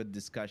 It's a good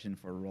discussion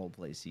for a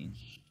roleplay scene.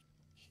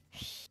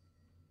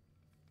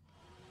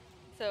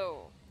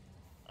 So,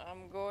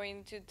 I'm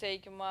going to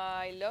take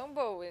my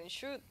longbow and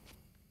shoot.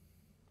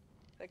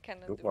 I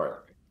cannot Go do for it.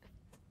 more.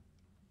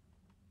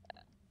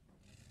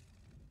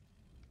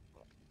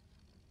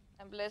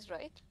 I'm blessed,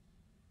 right?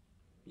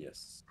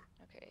 Yes.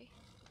 Okay.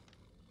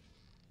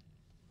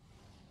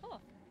 Oh.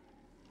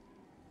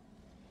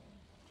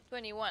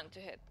 21 to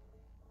hit.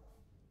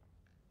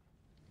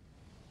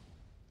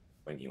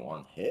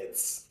 21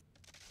 hits.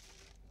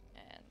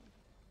 And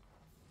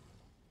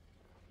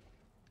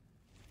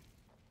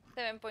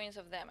 7 points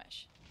of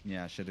damage.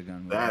 Yeah, I should have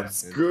gone with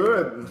That's that.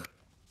 good.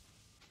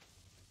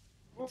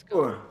 Let's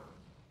go. Ooh.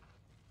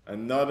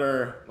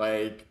 Another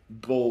like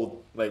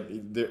bolt, like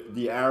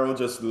the arrow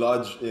just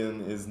lodged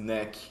in his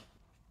neck.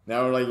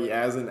 Now like he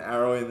has an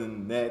arrow in the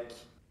neck,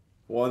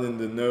 one in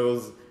the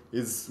nose.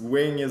 His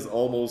wing is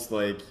almost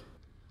like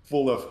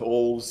full of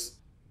holes,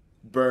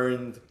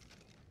 burned.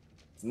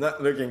 It's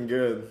not looking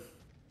good.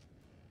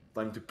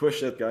 Time to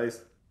push it,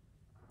 guys.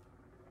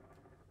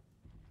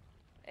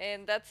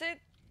 And that's it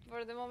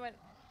for the moment.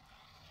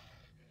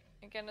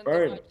 I cannot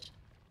Burn. do much.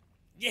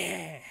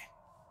 Yeah.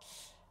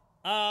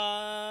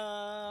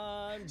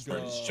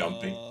 Starts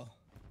jumping.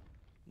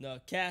 No,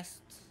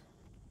 cast.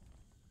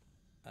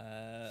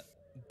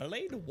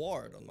 Blade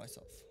Ward on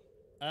myself.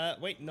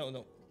 Wait,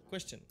 no.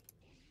 Question.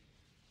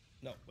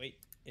 No, wait.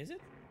 Is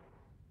it?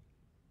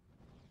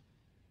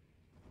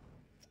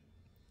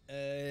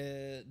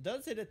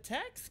 Does it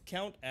attacks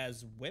count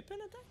as weapon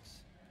attacks?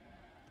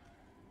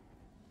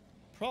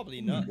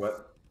 Probably not.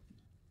 What?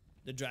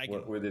 The dragon.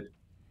 What would it?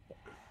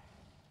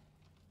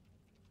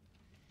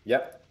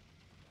 Yep.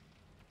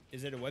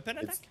 Is it a weapon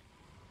It's- attack?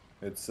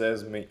 It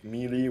says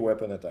melee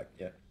weapon attack.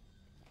 Yeah.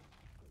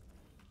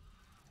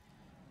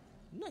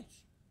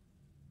 Nice.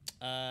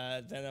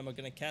 Then I'm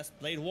gonna cast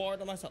Blade Ward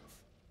on myself.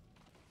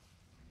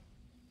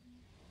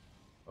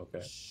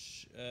 Okay.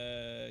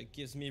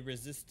 Gives me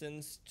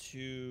resistance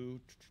to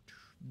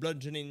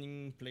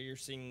bludgeoning,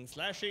 piercing,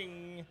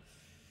 slashing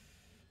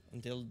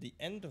until the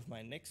end of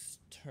my next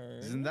turn.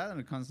 Isn't that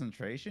a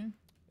concentration?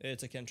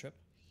 It's a cantrip.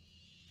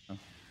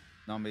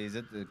 No, but is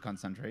it the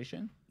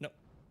concentration? No,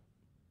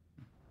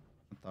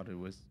 I thought it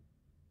was.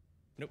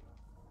 nope.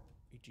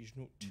 It is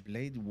not.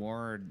 Blade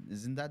Ward.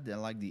 Isn't that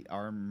like the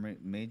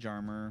mage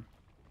armor?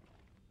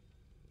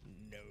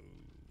 No.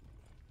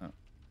 Oh.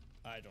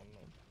 I don't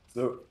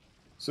know.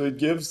 So it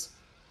gives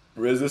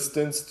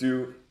resistance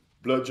to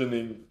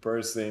bludgeoning,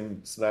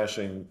 piercing,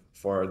 slashing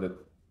for the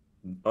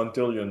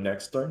until your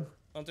next turn.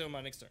 Until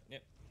my next turn. Yeah.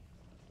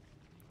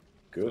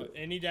 Good. So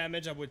any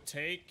damage I would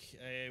take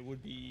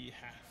would be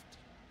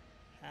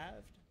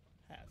halved.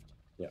 Halved.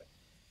 Yeah.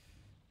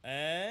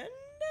 And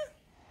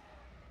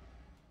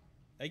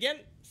again,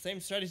 same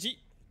strategy.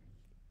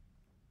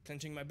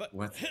 Clenching my butt.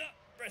 What?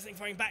 Pressing,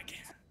 firing back.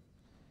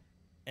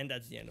 And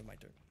that's the end of my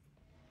turn.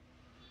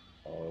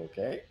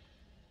 Okay.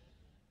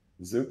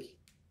 Zook.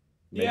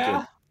 Make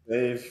Yeah. it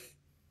save.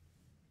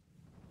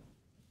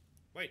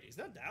 Wait, he's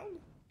not down?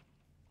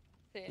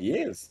 See? He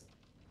is.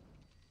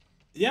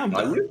 Yeah, I'm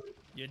Are down. you?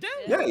 You're down?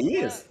 Yeah, he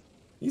is.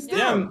 He's Yeah.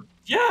 down.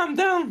 Yeah, I'm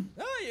down.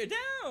 Oh, you're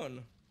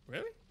down.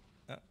 Really?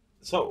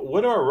 So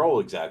what do I roll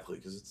exactly?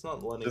 Because it's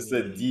not letting Just me.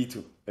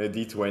 a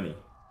D20.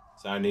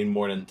 So I need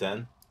more than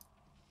 10.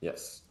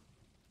 Yes.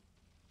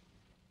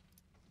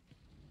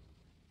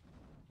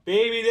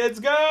 Baby, let's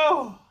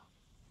go.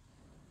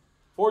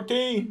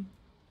 14.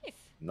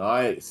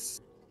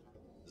 Nice.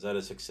 Is that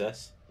a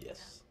success?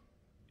 Yes.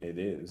 It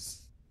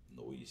is.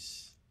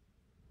 Noise.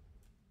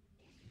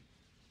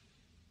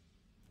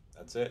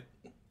 That's it.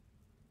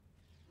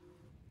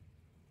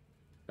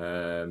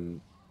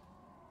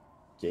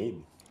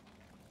 Cade.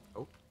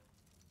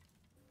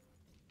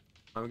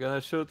 I'm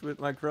gonna shoot with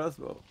my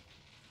crossbow.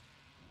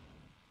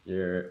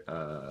 You're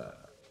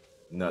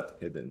not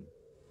hidden.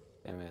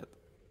 Damn it.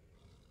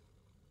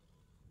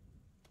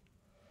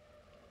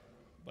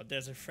 But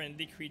there's a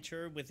friendly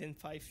creature within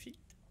 5 feet.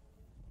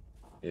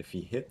 If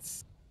he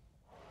hits,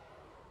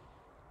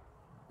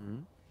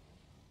 Hmm?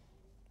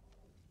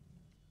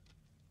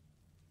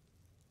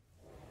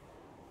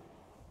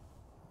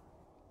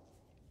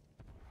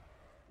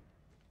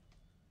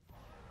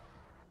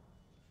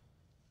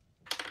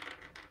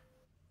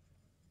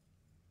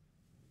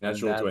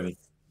 natural That's 20.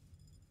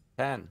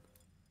 10.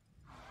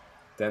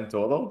 10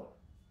 total?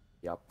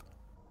 Yup.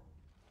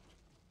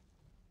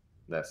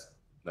 That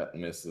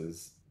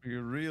misses.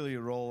 You really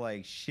roll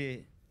like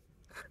shit.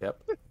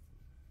 Yep.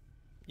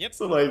 Yep.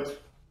 So like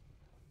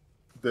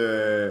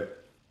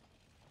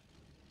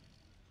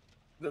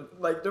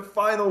the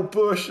final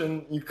push,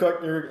 and you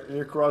cut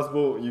your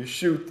crossbow, you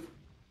shoot,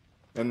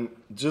 and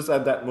just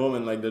at that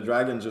moment, like the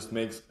dragon just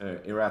makes an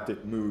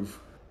erratic move.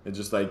 It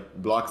just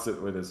like blocks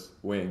it with his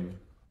wing,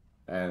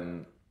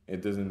 and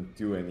it doesn't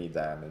do any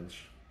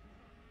damage.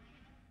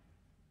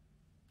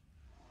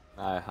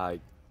 I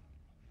hide.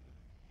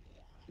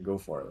 Go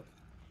for it.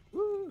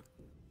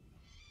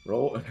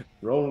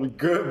 Roll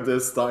good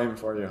this time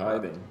for your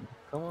hiding.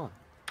 Come on.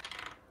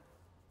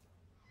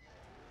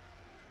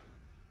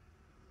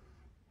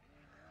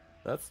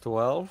 That's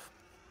 12.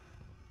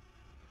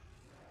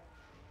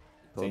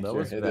 So Think that you're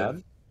was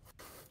hidden.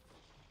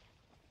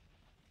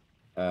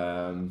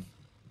 bad.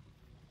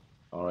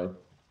 All right.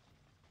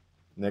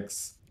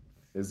 Next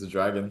is the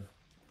dragon.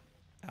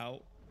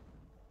 Ow.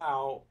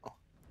 Ow.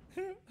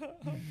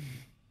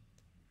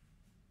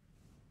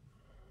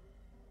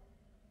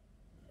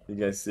 You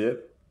guys see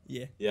it?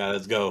 Yeah. Yeah,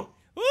 let's go.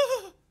 Woo!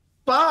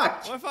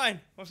 Fuck! We're fine.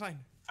 We're fine.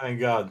 Thank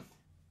God.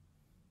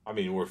 I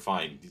mean, we're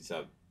fine.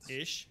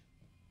 Ish.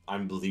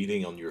 I'm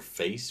bleeding on your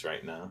face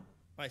right now.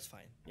 Oh, it's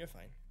fine. You're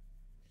fine.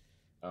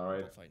 All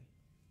right. We're fine.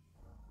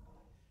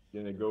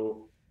 Gonna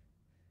go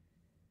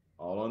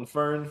all on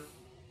Fern.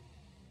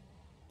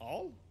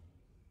 All?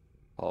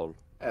 All.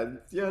 And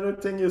the other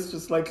thing is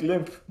just like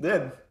limp,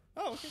 dead.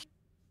 Oh, okay.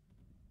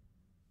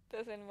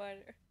 Doesn't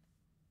matter.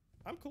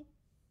 I'm cool.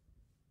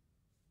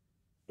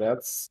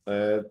 That's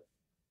a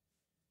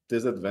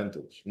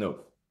disadvantage. No,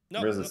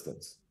 No.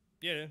 resistance.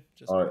 Yeah,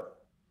 just. All right.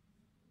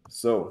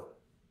 So,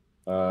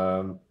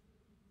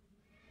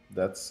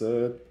 that's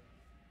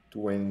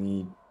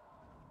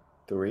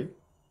 23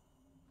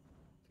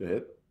 to You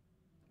hit.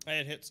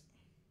 It hits.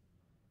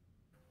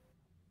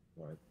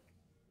 Right.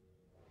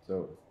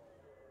 So,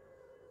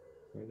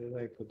 where did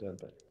I put that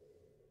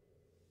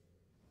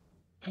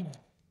back?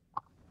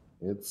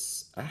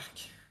 It's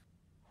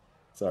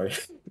sorry.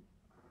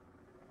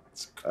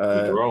 It's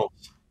good roll.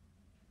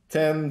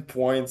 10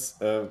 points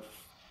of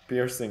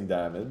piercing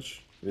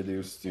damage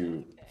reduced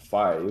to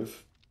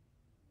 5.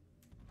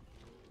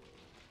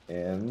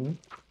 And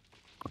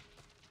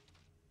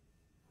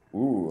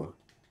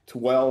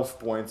 12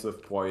 points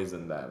of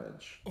poison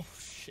damage. Oh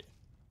shit.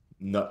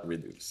 Not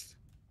reduced.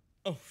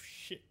 Oh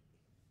shit.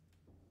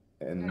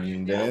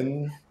 And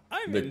then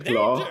I'm the in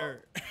claw.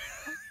 danger.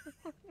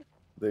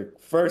 The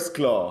first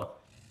claw.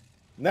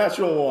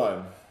 Natural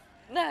 1.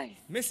 Nice.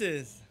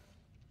 Misses.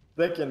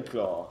 Second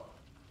claw.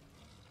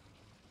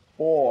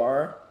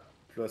 4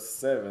 plus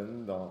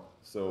 7,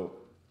 so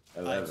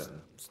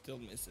 11. Still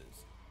misses.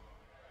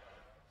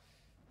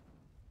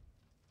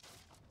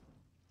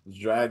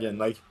 Dragon,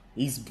 like,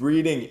 he's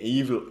breathing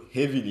evil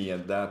heavily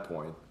at that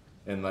point,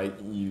 and like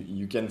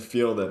you can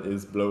feel that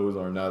his blows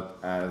are not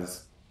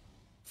as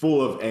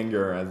full of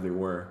anger as they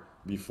were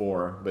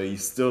before, but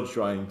he's still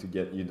trying to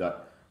get you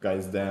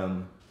guys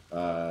down,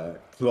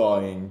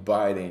 clawing,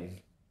 biting.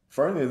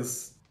 Fern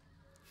is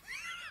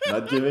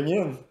not giving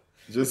in,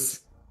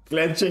 just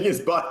clenching his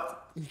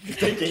butt,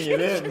 taking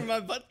it in. My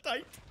butt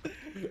tight.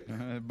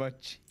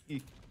 But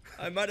cheek.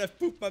 I might have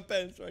pooped my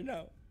pants right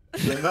now.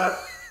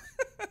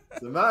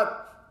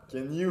 Semath,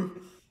 can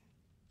you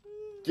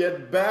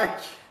get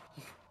back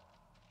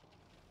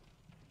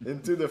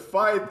into the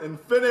fight and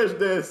finish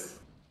this?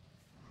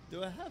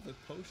 Do I have a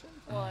potion?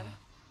 One.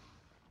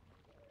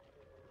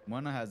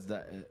 One has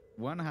that.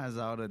 One has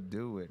how to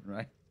do it,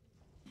 right?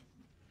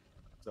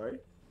 Sorry?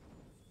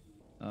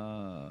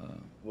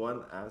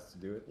 One has to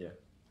do it, yeah.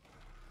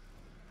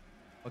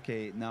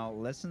 Okay, now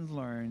lessons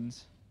learned.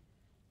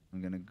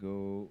 I'm gonna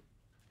go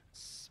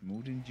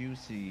smooth and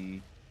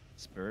juicy,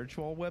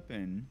 spiritual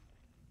weapon,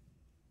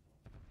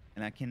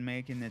 and I can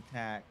make an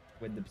attack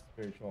with the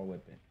spiritual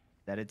weapon.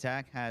 That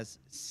attack has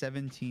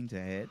 17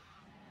 to hit.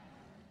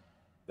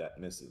 That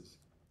misses.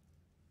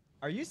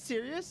 Are you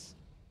serious?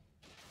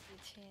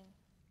 18.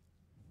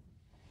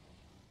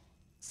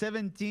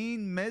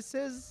 17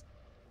 misses?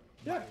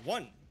 Yeah.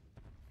 One.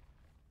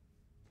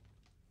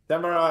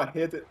 Thamara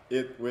hit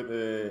it with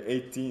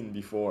 18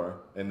 before,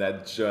 and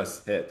that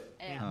just hit.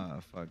 Yeah. Oh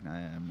fuck!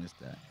 I missed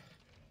that.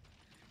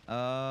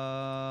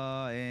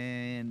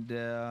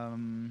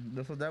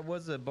 So that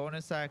was a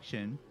bonus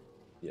action,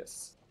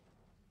 Yes.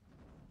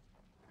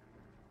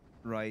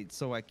 right?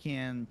 So I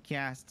can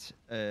cast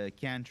a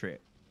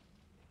cantrip,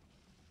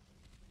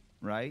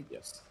 right?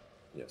 Yes.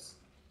 Yes.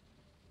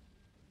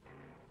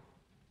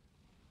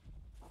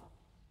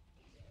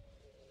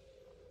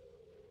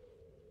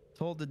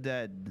 Toll the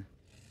dead.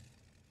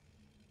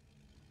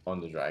 On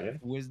the dragon.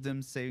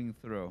 Wisdom saving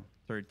throw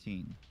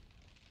 13.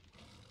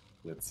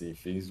 Let's see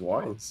if he's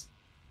wise.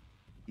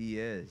 He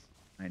is.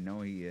 I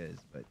know he is,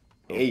 but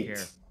don't 8.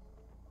 care.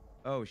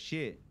 Oh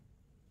shit!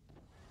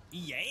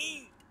 He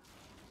ain't.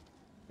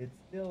 It's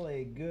still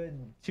a good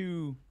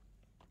two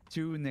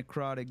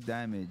necrotic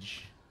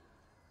damage.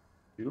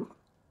 2?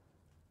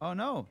 Oh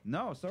no,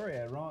 sorry,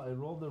 I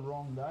rolled the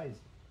wrong dice.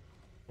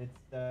 It's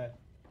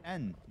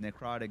 10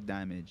 necrotic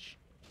damage.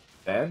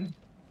 10?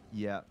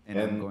 Yeah, and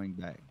I'm And- going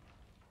back.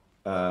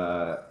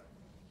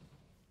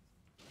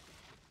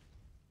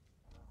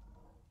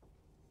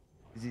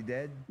 Is he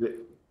dead?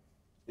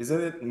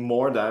 Isn't it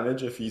more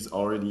damage if he's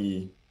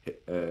already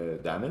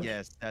damaged?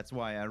 Yes, that's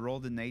why I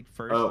rolled an 8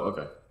 first, Oh,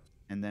 okay.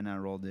 and then I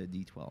rolled a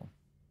d12.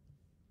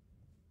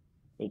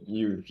 Like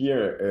you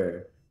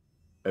hear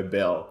a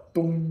bell,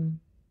 boom,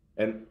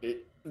 and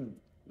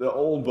the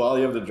whole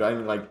body of the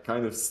dragon like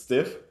kind of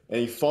stiff, and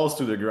he falls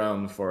to the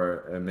ground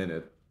for a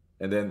minute,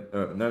 and then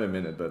not a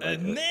minute, but A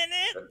like minute.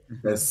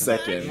 a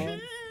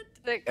second,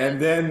 Like,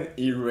 and then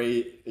he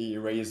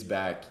raised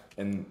back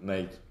and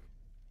like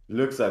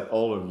looks at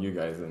all of you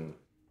guys, and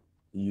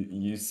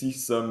you see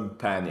some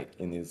panic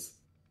in his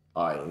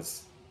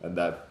eyes at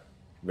that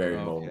very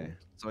moment.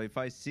 So if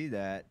I see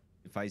that,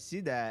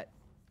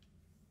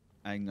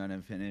 I'm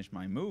gonna finish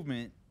my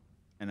movement,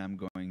 and I'm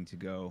going to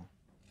go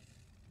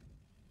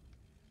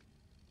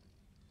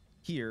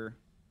here.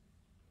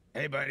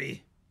 Hey,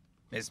 buddy,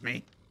 miss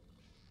me?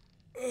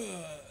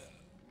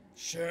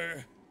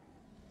 Sure.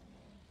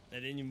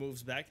 And then he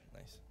moves back.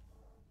 Nice.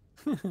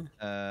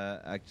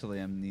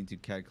 Actually, I need to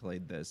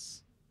calculate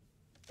this.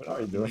 What are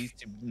you He doing? needs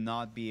to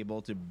not be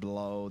able to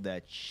blow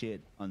that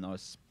shit on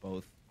us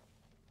both.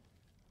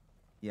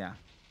 Yeah,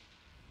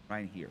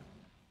 right here.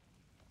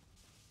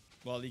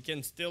 Well, he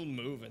can still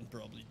move and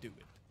probably do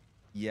it.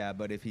 Yeah,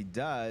 but if he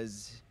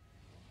does,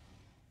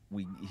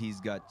 he's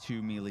got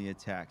 2 melee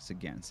attacks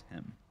against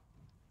him.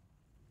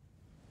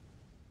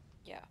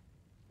 yeah.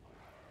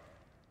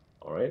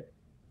 All right.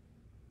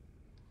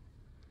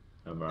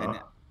 And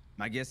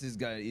my guess is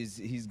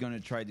he's gonna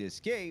try to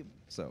escape.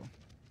 So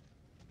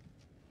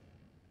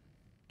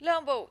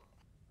Longbow.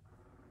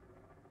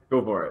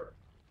 Go for it.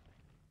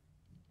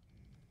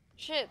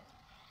 Shit.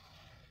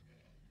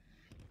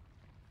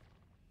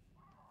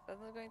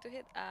 That's not going to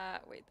hit.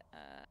 Wait.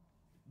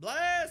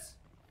 Bless!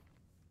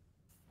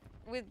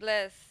 With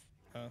bless.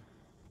 Huh?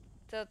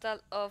 Total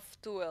of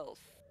 12.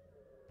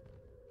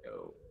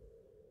 Yo.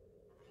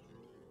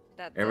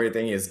 That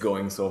Everything is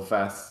going so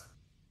fast.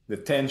 The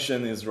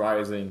tension is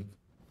rising.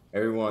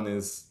 Everyone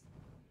is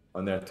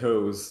on their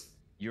toes.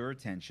 Your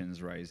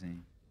tension's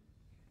rising.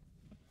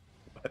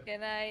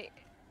 Can I?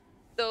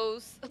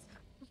 Those. I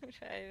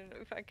don't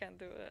know if I can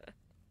do it.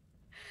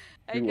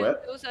 I Do can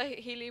what? use a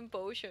healing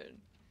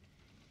potion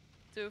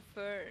to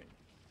Fern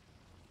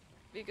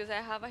because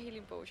I have a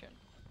healing potion,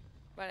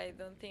 but I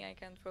don't think I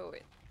can throw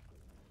it.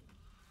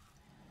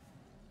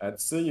 I'd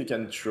say you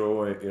can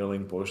throw a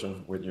healing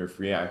potion with your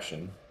free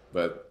action,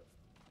 but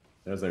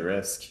there's a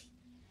risk.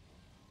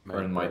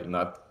 Fern might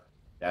not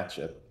catch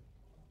it.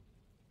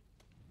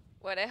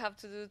 What I have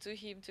to do to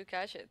him to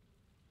catch it?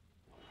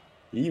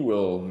 He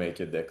will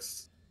make a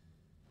dex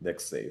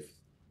save.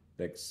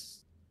 Dex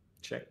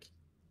check.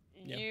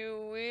 Yeah.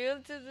 You will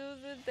to do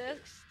the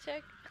dex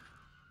check?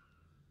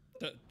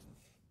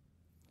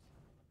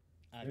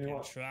 I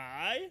can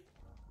try.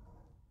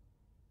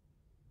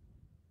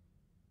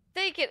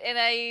 Take it and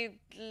I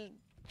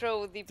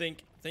throw the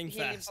Think healing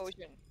fast.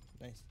 potion.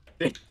 Nice.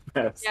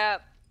 Yes. Yeah.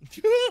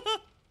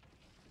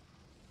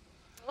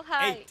 Oh,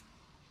 hi. 8.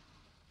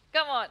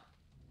 Come on.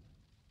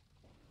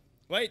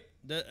 Wait,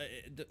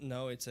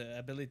 no, it's an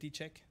ability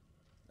check.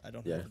 I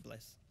don't Yeah. have the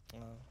bless.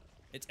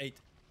 It's 8.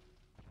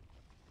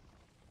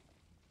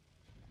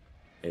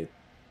 8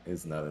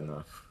 is not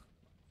enough.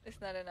 It's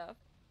not enough.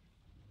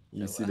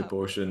 You So see what the happened?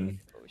 potion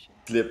Potion.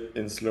 slip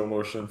in slow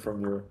motion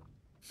from your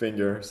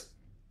fingers,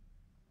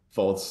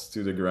 falls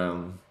to the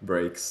ground,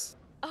 breaks.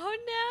 Oh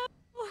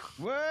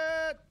no!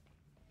 What?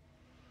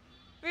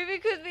 Maybe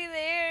it could be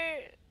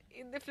there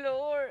in the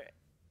floor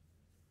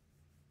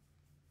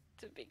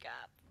to pick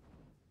up.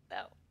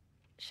 No.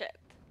 Shit.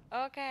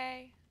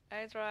 Okay.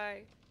 I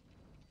try.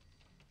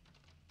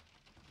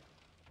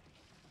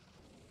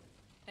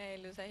 I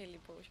lose a healing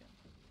potion.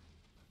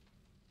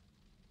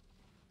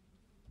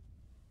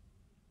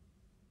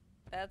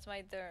 That's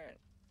my turn.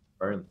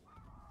 Burn.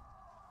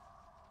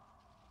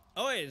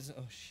 Oh,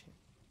 oh shit.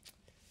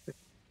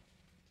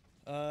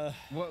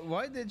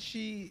 Why did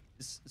she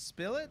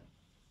spill it?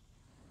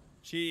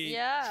 She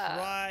Yeah.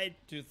 tried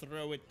to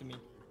throw it to me.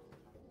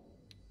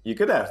 You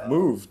could have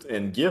moved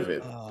and give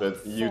it, Oh,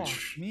 but you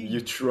fuck me. you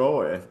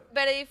throw it.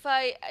 But if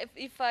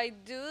I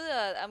do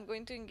that, I'm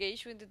going to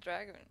engage with the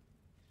dragon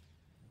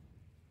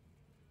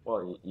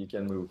Well, you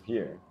can move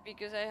here.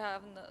 because I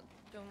have not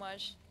too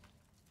much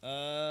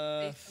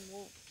Uh, space to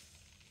move.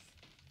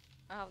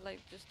 I have like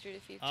just 30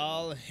 feet. to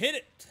I'll move. hit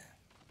it.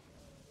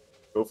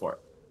 Go for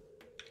it.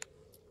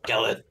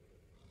 Kill it.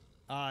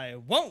 I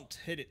won't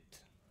hit it.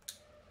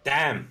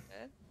 Damn.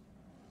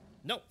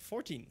 No,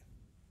 14.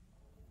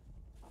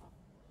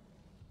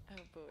 Oh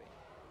boy.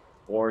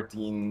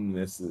 14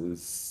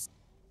 misses.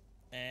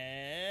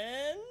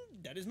 And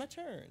that is my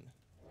turn.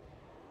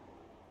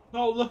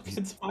 Oh, look,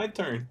 it's my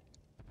turn.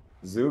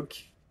 Zook.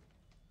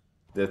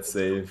 Death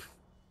save.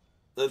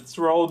 Let's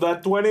roll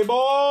that 20,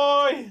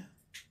 boy!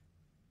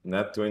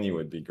 Nat 20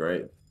 would be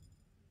great.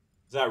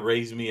 Does that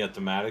raise me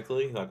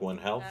automatically, like 1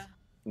 health? Yeah.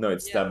 No,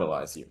 it Yeah.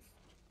 stabilize you.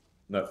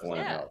 Not one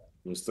Yeah. health.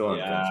 You're still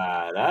unconscious.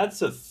 Yeah,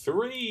 that's a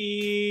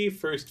 3.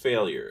 First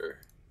failure.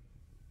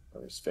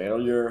 First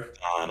failure.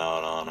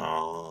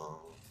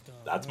 No.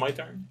 That's my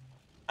turn.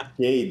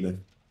 Cade.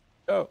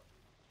 Oh.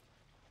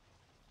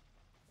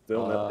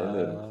 Still not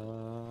ended.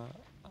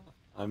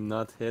 I'm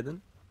not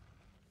hidden.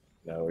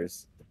 No,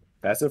 his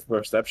passive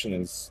perception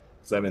is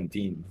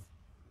 17.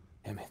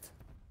 Damn it.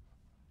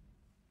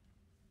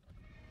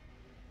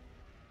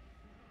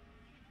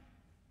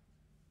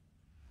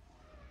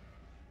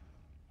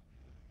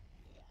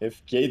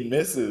 If Cade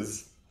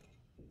misses,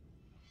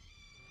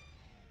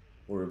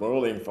 we're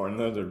rolling for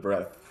another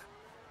breath.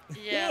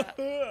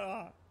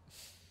 Yeah.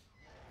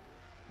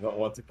 Don't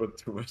want to put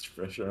too much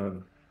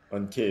pressure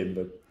on Cade,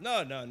 but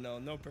No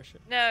pressure.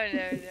 No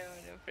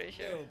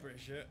pressure. No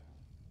pressure.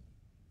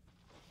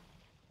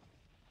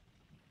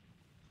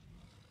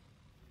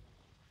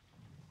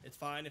 It's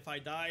fine if I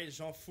die.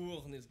 Jean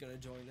Fourne is gonna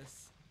join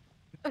us.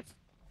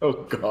 oh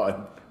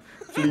god.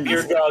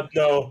 Dear Please, God,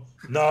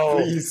 no.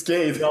 please,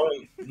 Cade.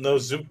 No,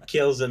 Zook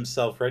kills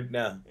himself right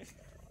now.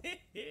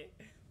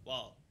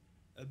 Wow,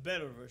 a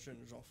better version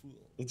of Jean Fourne.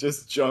 He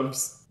just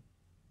jumps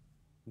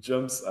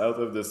out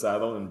of the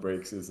saddle and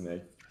breaks his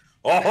neck.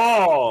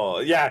 Oh,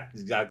 yeah,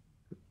 exactly.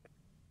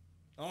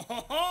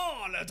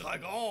 Oh, le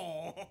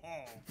dragon!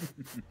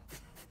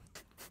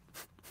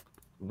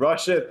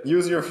 Rush it.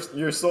 Use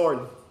your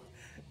sword.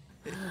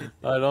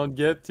 I don't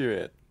get to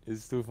it.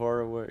 It's too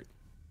far away.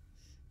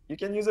 You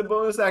can use a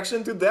bonus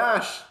action to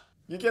dash.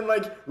 You can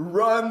like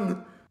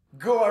run,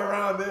 go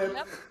around it.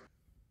 Yep. Yep.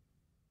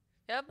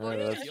 Yeah,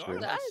 bonus that's action true.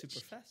 You're like dash.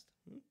 super fast.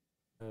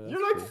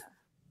 You're like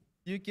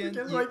You you can,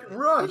 can like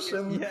rush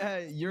and yeah,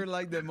 you're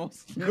like the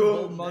most Go-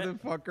 evil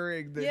motherfucker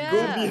in the Yeah.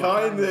 go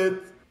behind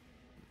it.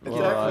 Well,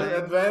 Attack I-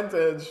 with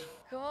advantage.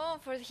 Come on,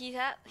 for his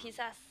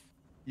ass.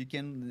 Yeah, You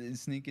can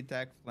sneak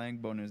attack,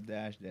 flank, bonus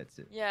dash. That's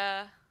it.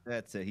 Yeah.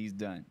 That's it. He's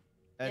done.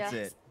 That's Yeah.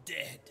 it.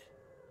 Dead.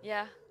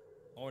 Yeah.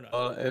 Or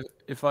not.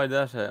 If I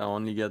dash, I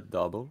only get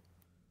double.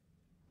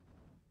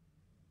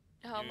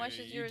 How much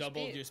is your You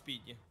doubled speed? your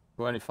speed, yeah.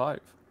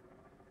 25.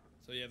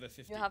 So you have a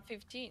 50. You have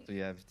 15. So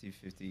you have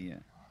 50, yeah.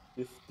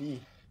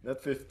 50,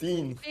 not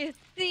 15.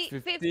 50.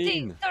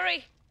 15.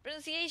 Sorry.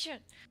 Pronunciation.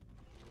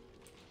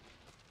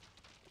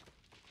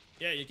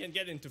 Yeah, you can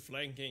get into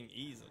flanking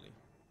easily.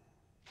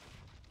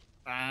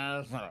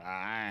 That's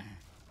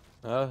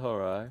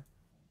alright.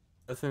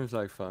 That seems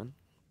like fun.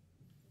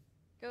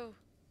 Go.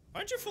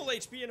 Aren't you full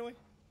HP anyway?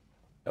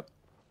 Yep.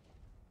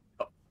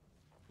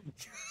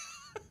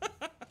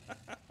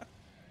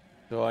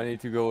 So I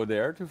need to go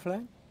there to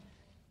flank?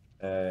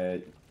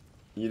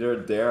 Either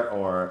there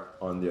or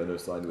on the other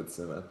side with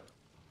Semath.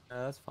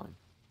 Yeah, that's fine.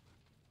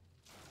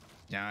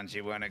 Don't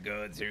you want to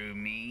go through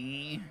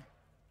me?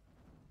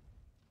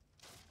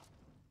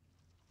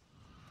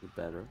 Do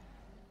better.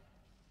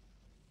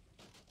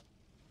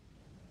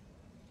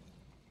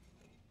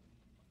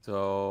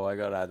 So I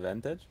got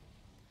advantage.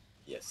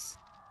 Yes.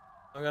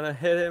 I'm gonna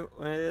hit him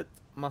with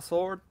my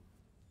sword.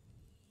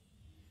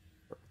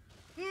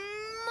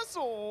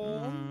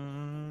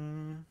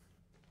 Mm.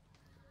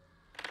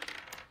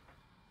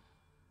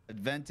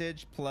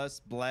 Advantage plus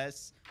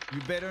bless.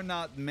 You better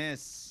not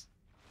miss.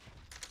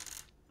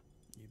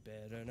 You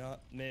better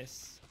not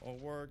miss, or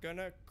we're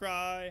gonna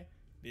cry.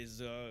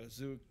 Because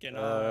Zook and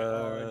I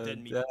are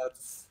dead meat.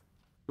 That's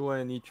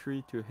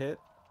 23 to hit.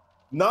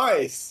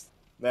 Nice!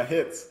 That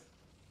hits.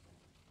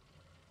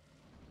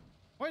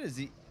 Why does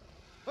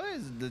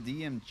the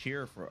DM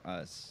cheer for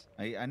us?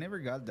 I never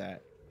got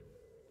that.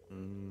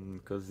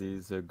 Because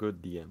he's a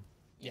good DM.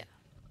 Yeah.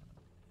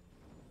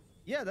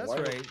 Yeah, that's Why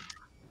would- right.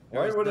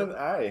 Why There's wouldn't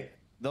I?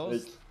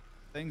 Those Like-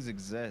 things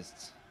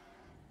exist.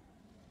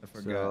 I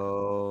forgot.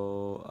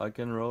 So I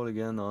can roll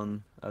again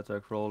on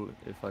attack roll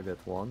if I get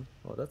one.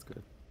 Oh, that's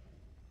good.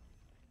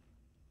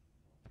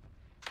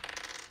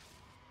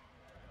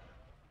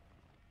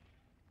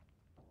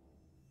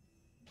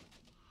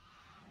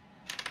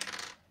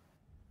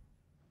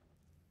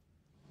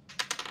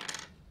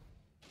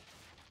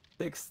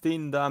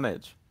 $16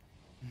 damage.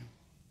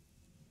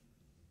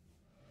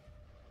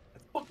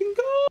 Let's fucking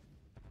go!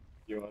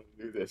 You want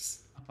to do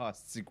this? Oh,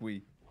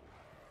 sickly.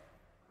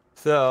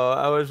 So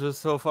I was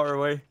just so far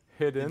away,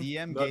 The hidden.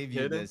 DM not gave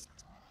you hidden. this.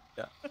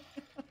 Yeah.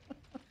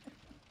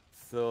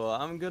 So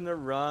I'm gonna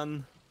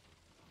run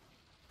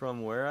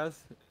from where I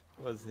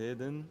was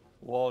hidden,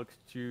 walk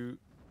to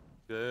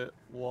the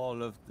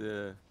wall of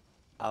the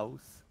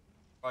house,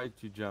 try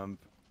to jump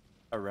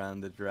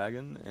around the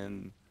dragon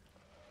and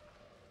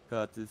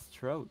cut his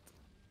throat.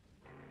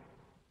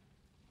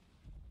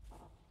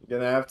 You're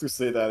gonna have to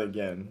say that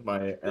again. My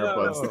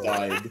AirPods No.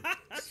 died.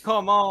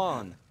 Come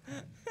on!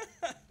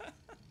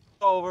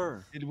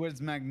 Over. It was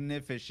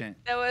magnificent.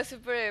 That was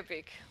super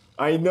epic.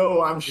 I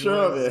know, I'm sure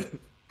of was-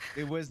 it.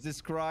 It was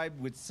described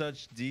with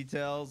such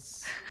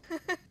details.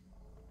 I'm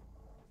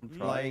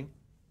Like, trying.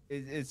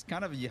 it's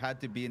kind of you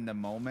had to be in the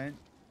moment.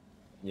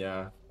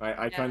 Yeah,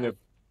 I kind Yeah. of,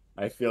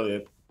 I feel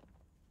it.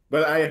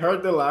 But I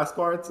heard the last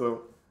part,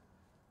 so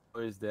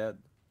Or is dead.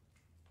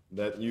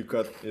 that you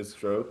cut his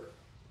throat.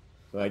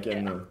 So I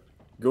can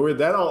go with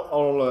that.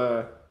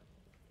 I'll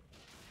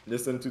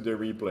listen to the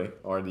replay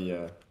or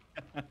the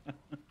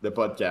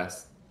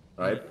podcast,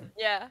 right?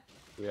 Yeah.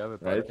 We have a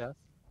Right? podcast.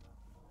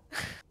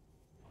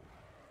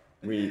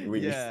 We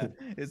Yeah,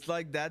 it's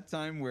like that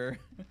time where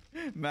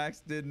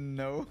Max didn't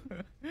know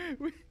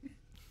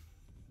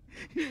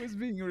he was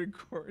being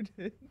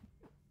recorded.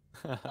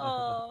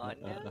 Oh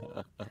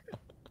no.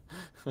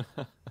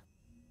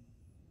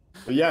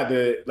 But yeah,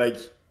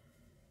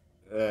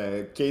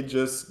 Cade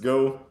just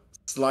go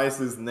slice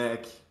his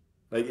neck,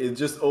 like it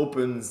just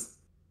opens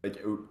like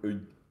a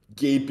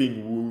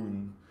gaping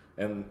wound,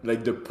 and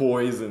like the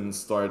poison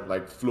start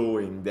like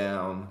flowing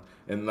down,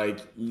 and like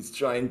he's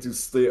trying to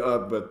stay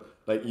up, but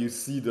like you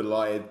see the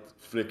light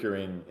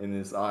flickering in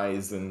his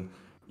eyes, and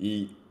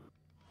he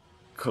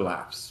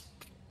collapses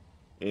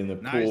in a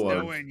Nice pool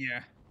of knowing you.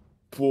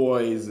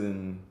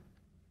 poison,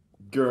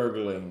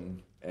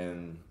 gurgling,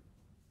 and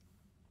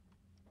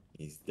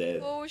he's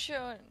dead.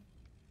 Potion.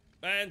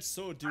 And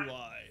so do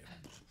I.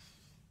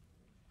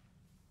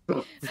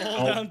 Oh,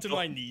 Fall down to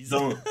my knees.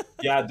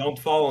 Don't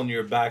fall on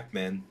your back,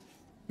 man.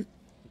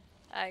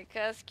 I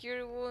cast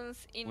Cure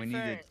Wounds in We need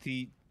Fern. a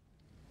teat.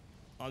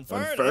 On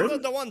Fern, Fern? I'm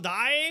not the one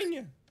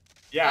dying.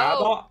 Yeah,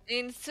 Oh,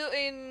 in Zook.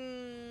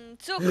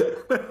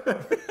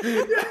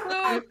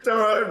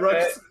 Thamara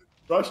rush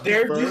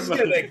they're the just Ferme.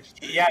 gonna,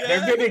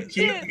 they're gonna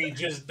keep me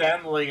just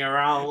dangling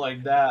around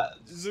like that.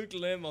 Zook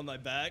limb on my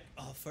back.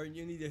 Oh, Fern,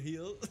 you need a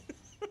heal.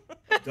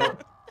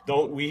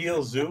 Don't we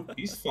heal Zook?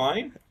 He's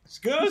fine. He's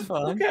good. He's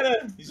fine. Look at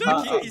him. He's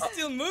Look, fine. he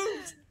still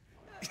moves.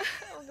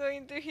 I'm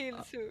going to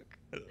heal Zook.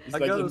 It's I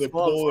like got in a the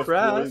small pool of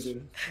scratch.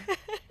 poison.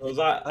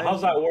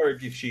 How's that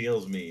work if she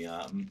heals me?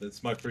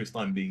 That's my first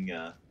time being.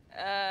 You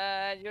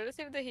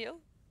receive the heal.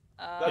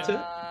 That's it?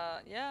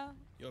 Yeah.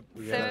 You're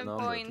We got 7 a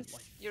number.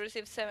 points. You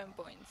receive 7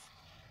 points.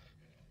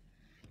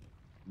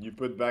 You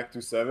put back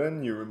to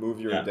 7. You remove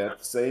your Yeah.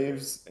 death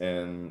saves,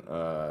 and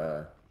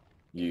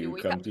you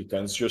wake come up. to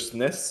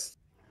consciousness.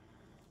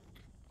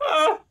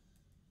 Ah!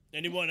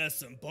 Anyone has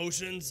some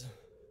potions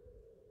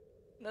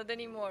Not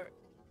anymore.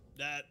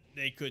 that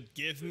they could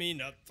give me,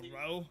 not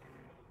throw?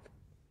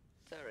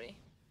 Sorry.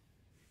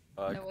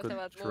 I That was could a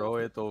bad throw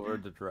move. it over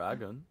the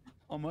dragon.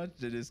 How much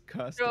did this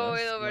cost Throw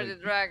us? it over the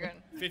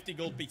dragon. 50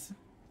 gold piece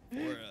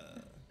for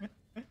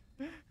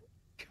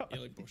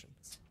healing potion.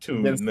 Two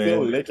You can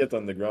still men. lick it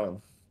on the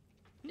ground.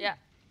 Yeah.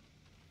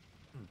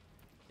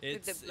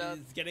 It's, the blood.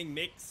 it's getting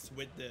mixed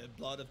with the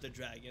blood of the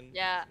dragon.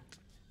 Yeah.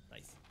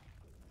 Nice.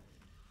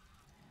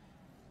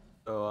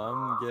 So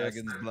I'm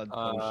guessing Dragon's blood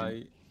potion.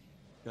 I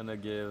gonna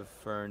give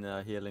Fern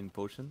a healing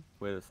potion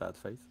with a sad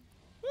face.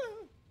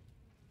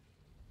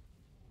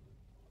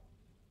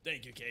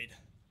 Thank you, Cade.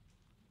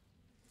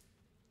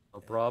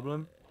 No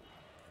problem.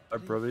 I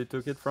probably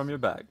took it from your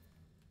bag.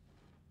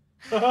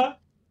 I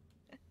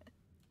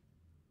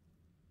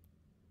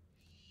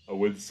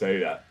wouldn't say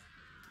that.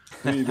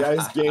 You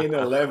guys gain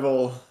a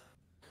level,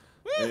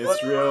 and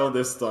it's real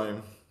this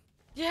time.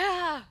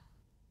 Yeah.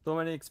 So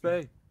many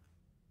XP.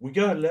 We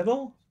got a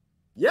level?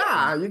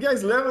 Yeah, you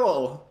guys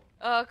level.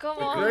 Oh, come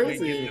on.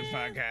 crazy. We get the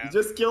fuck You out.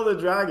 just killed a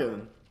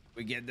dragon.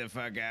 We get the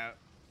fuck out.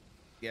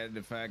 Get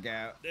the fuck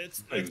out.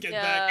 Let's get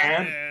Yeah. back.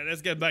 And-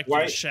 Let's get back to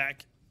Why- the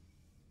shack.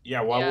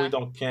 Yeah, while Yeah. we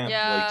don't camp,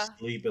 Yeah. like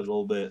sleep a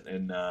little bit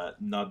and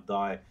not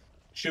die.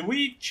 Should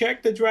we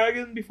check the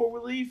dragon before we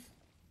leave?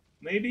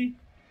 Maybe?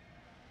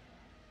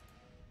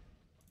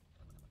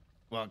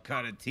 Well,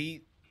 cut a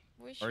teeth.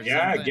 We Or should.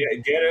 Yeah,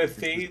 something. get a This is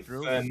thief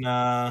true. and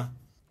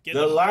Get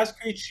the the last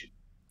creature.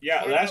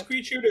 Yeah, Find last out.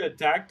 creature that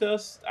attacked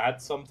us had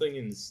something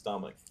in his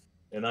stomach,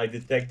 and I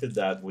detected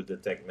that with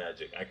detect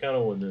magic. I kind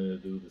of want to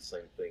do the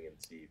same thing and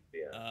see if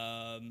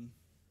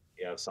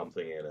you have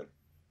something in it.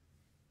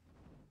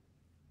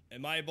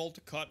 Am I able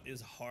to cut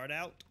his heart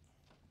out?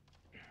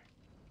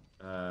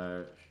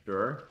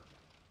 Sure.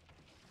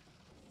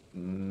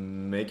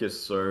 Make a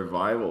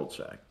survival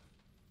check.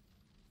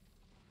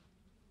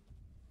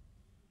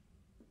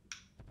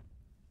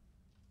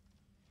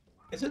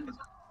 Is it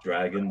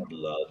dragon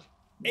blood?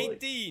 Like,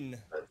 18.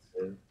 that's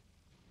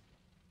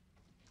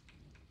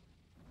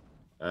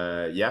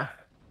it? Yeah.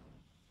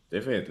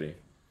 Definitely.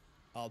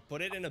 I'll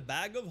put it in a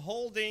bag of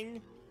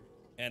holding,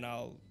 and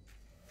I'll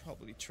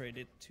probably trade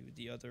it to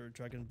the other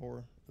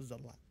Dragonborn.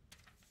 Zala.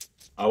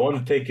 I want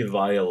to take a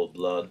vial of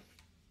blood.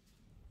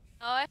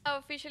 Oh, I have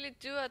officially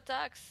 2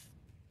 attacks.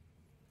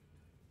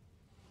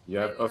 You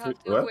I have, don't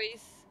have to what?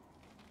 waste.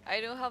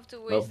 I don't have to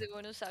Oh, waste the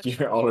bonus action.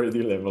 You're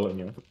already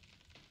leveling up.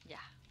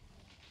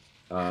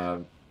 Yeah.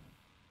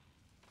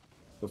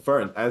 So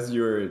Fern, as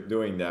you're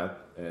doing that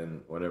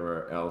and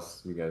whatever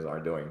else you guys are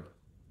doing,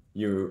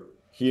 you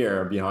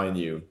hear behind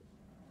you,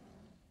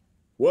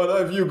 "What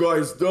have you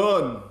guys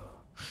done?"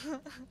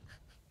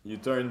 You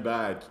turn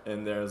back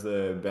and there's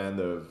a band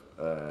of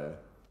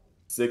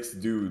 6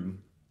 dude.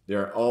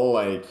 They're all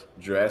like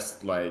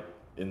dressed like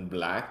in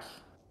black.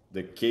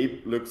 The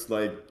cape looks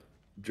like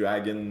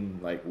dragon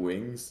like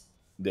wings.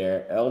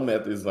 Their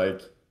helmet is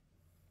like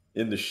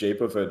in the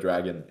shape of a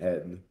dragon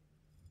head.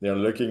 They're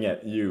looking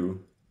at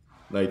you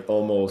like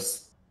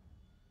almost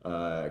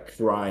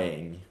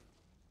crying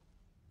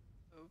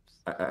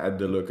at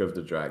the look of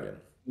the dragon.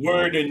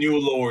 We're the new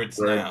lords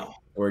now.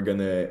 We're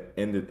gonna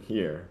end it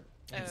here.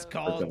 It's Oh.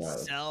 called tonight.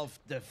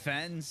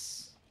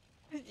 self-defense.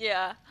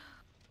 Yeah.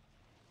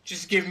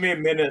 Just give me a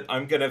minute.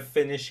 I'm gonna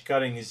finish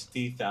cutting his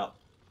teeth out.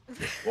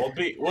 We'll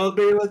be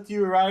with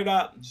you right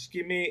up. Just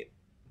give me.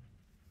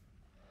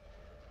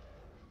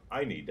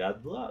 I need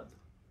that blood.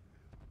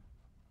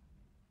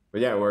 But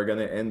yeah, we're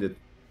gonna end it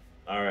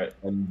All right.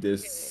 on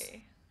this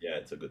Okay. Yeah,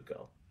 it's a good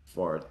call.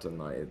 for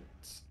tonight.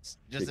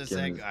 Just a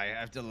Chicken. sec, I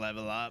have to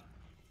level up.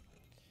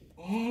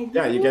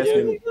 Yeah, you guys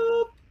can.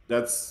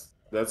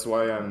 That's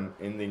why I'm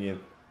ending it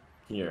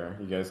here.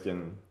 You guys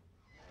can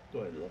Do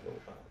I level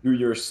up? do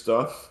your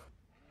stuff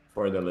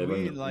for the Do we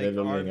leveling, like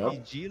leveling up.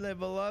 RPG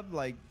level up,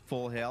 like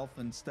full health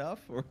and stuff,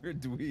 or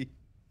do we?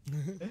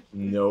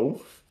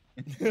 No.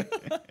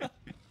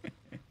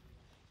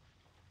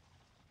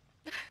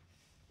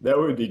 That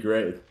would be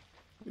great.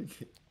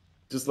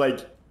 Just like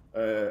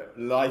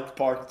light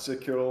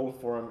particle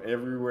from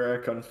everywhere,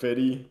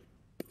 confetti.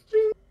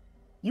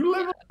 You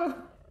level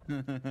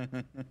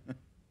up.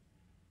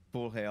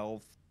 Full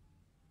health.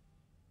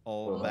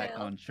 All Full back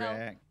health. on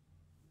track.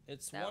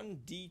 It's No.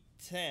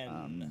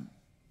 1d10.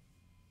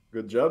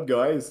 Good job,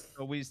 guys.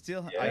 So we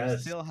still, I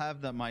Yes. still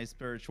have my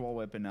spiritual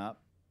weapon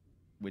up,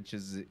 which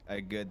is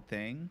a good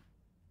thing.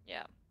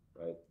 Yeah.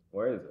 Right,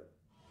 where is it?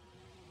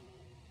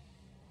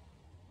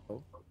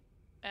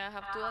 I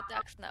have 2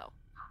 attacks now.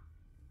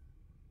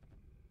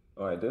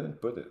 Oh, I didn't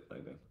put it. I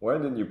didn't. Where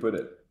did you put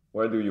it?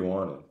 Where do you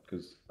want it?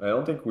 Because I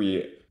don't think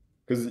we.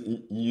 Because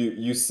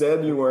you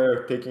said you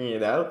were taking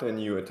it out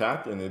and you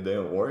attacked and it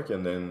didn't work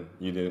and then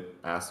you didn't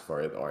ask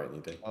for it or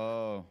anything.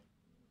 Oh,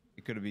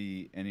 it could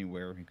be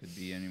anywhere. It could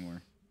be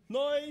anywhere.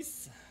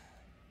 Nice.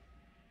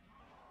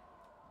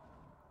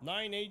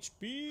 9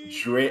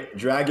 HP.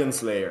 Dragon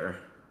Slayer.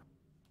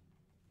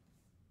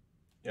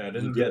 Yeah, I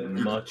didn't get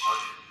much.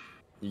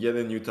 You get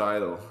a new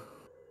title.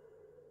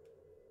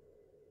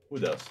 Who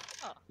does?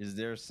 Is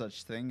there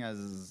such thing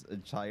as a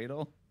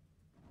title?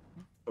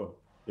 Oh,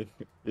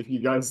 if you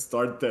guys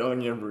start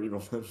telling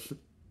everyone,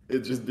 it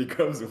just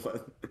becomes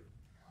one.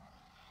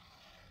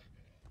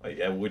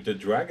 Yeah, with the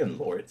Dragon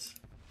Lords,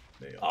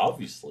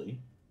 obviously.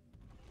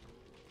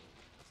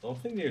 I don't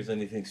think there's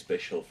anything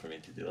special for me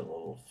to do at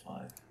level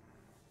 5.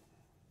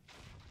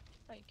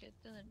 I get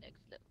to the next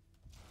level.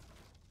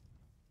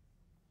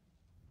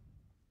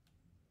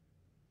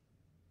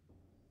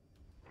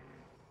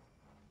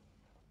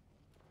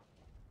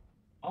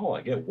 Oh,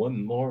 I get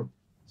one more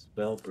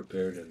spell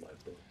prepared in my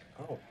book.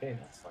 Oh, okay,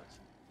 that's nice.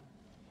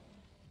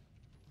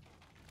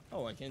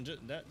 Oh, I can just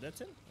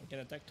that's it. I can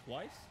attack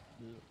twice.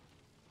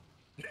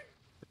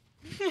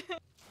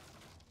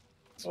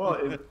 Well,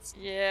 it's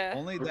Yeah.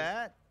 Only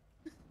that?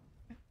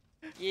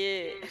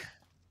 Yeah.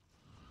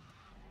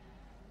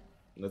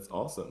 that's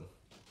awesome.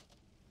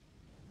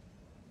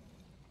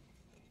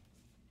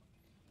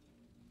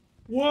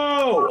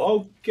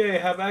 Whoa! Okay,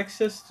 have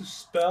access to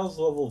spells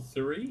level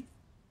 3?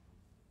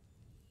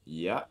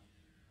 Yeah,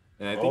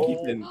 and I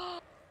think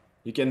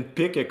you can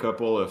pick a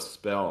couple of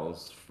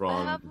spells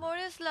I have from. more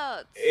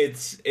slots.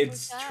 It's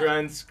that?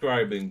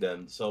 transcribing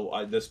them. So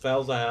the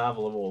spells I have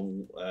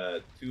level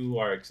 2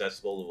 are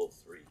accessible level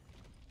 3.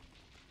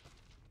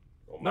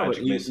 So No, but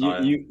magic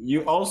missile.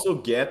 you also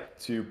get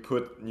to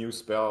put new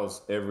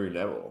spells every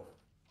level.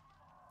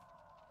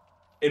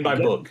 In my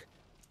get- book.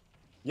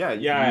 Yeah,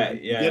 Yeah,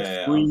 you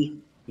get free.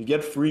 You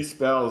get free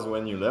spells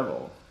when you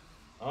level.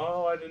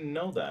 Oh, I didn't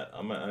know that.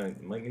 I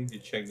might need to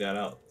check that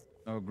out.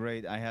 Oh,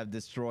 great. I have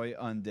Destroy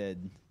Undead.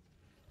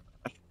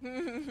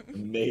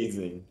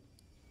 Amazing.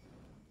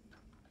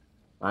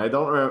 I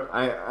don't.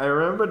 I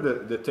remember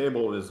the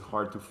table is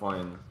hard to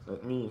find.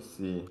 Let me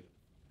see.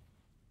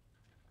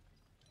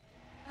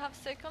 I have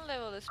second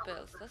level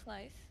spells. That's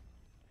nice.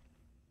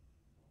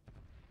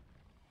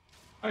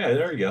 Oh yeah,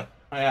 there we go.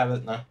 I have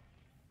it now.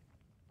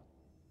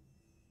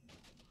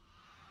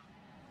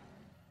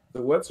 So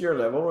what's your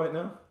level right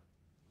now?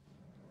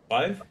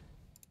 5?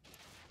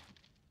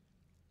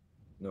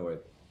 No wait.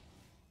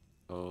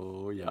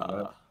 Oh yeah.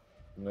 I'm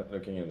not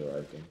looking at the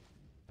right thing.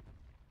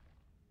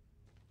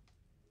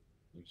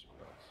 New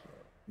spells,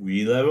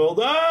 We leveled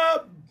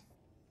up!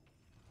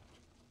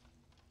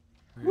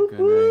 We're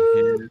gonna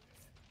hit it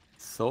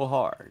so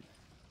hard.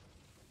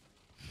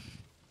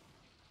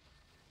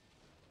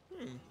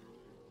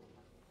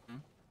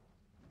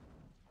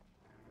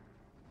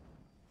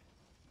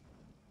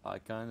 I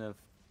kind of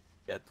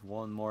get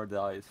one more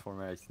dice for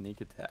my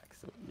sneak attack,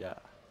 so yeah.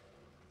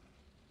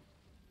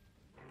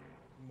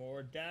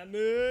 More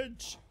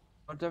damage.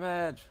 More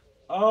damage!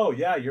 Oh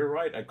yeah, you're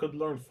right. I could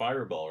learn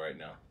Fireball right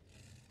now.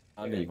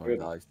 I Yeah, need more good.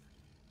 dice.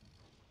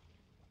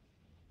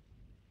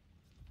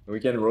 We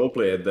can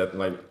roleplay it that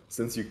like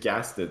since you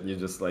cast it, you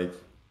just like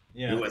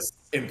Yeah. it was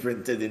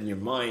imprinted in your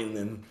mind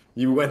and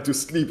you went to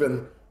sleep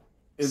and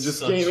it just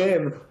Such- came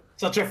in.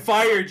 Such a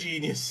fire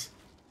genius!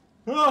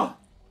 Oh!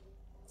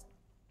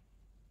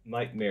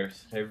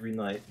 Nightmares every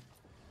night.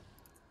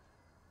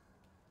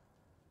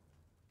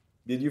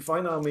 Did you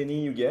find how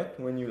many you get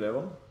when you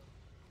level?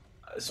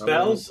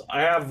 Spells,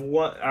 I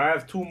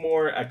have 2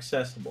 more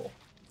accessible.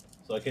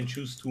 So I can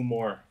choose 2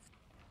 more.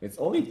 It's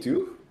only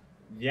 2?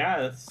 Yeah,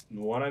 that's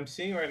what I'm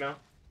seeing right now.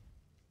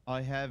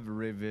 I have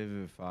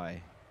Revivify.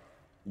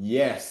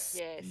 Yes.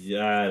 Yes.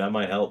 Yeah, that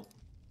might help.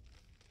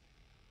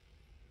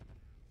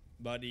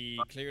 But he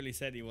clearly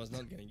said he was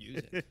not going to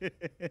use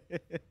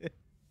it.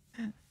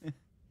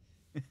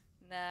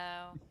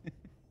 No.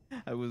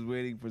 I was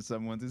waiting for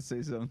someone to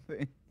say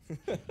something.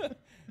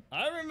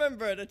 I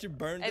remember that you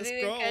burned I the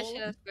didn't catch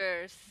scroll. it at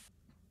first.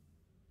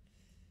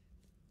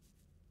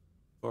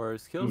 Or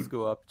skills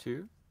go up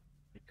too.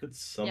 I could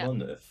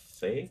summon a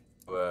Fae.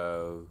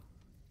 Whoa.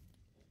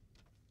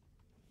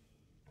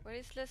 What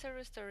is Lesser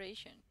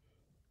Restoration?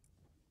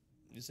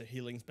 It's a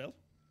healing spell.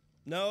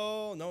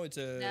 No, it's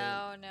a.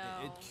 No.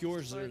 It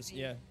cures for yours. the-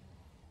 Yeah.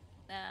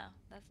 No,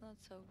 that's not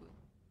so good.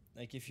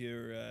 Like if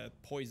you're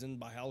poisoned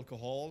by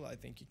alcohol, I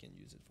think you can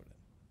use it for that.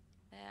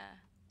 Yeah.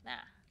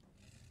 Nah.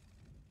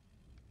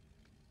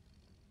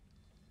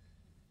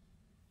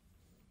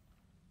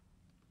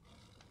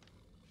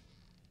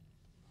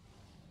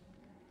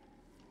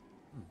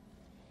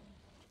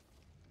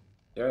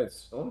 Yeah,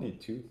 it's only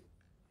 2.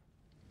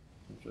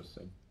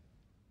 Interesting.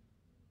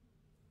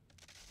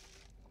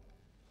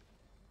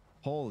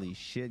 Holy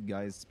shit,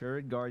 guys.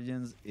 Spirit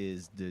Guardians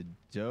is the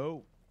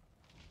dope.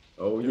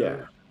 Oh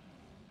yeah.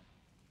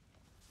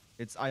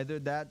 It's either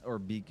that or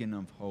Beacon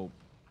of Hope.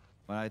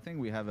 But I think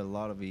we have a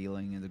lot of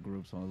healing in the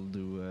group, so I'll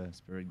do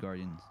Spirit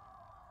Guardians.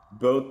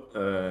 Both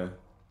So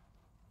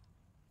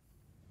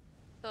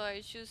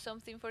I choose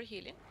something for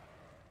healing.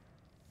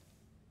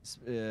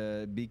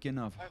 Beacon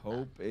of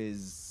Hope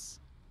is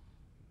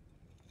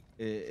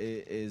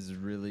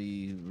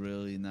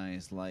really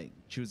nice. Like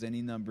choose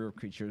any number of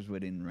creatures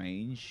within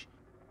range,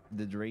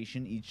 the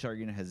duration, each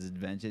target has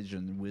advantage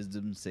on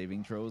wisdom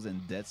saving throws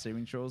and death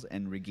saving throws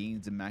and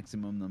regains the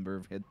maximum number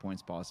of hit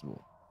points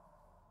possible.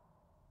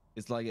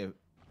 It's like a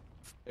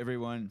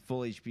everyone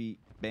full HP,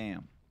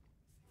 bam.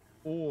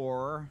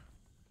 Or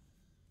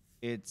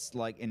it's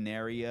like an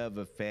area of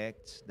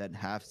effect that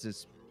halves the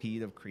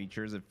speed of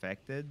creatures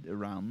affected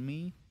around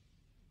me.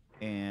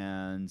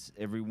 And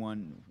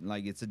everyone,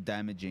 like, it's a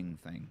damaging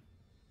thing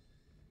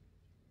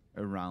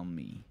around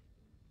me.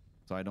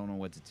 So I don't know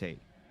what to take.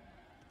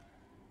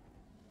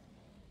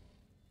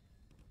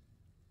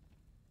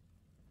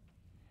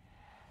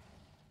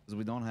 Because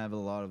we don't have a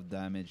lot of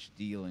damage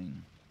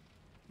dealing.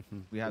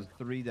 We have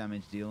 3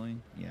 damage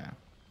dealing. Yeah.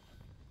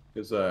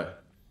 Because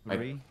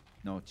 3?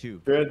 No, 2.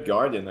 Spirit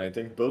Guardian, I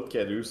think both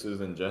Caduceus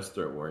and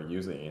Jester were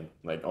using it,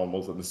 like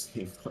almost at the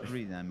same time.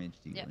 3 damage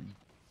dealing.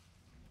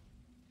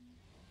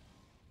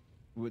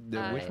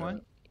 Yep. Which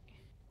one?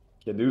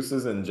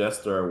 Caduceus and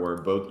Jester were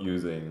both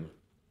using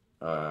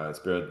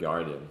Spirit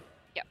Guardian.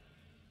 Yep.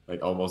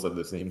 Like almost at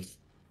the same.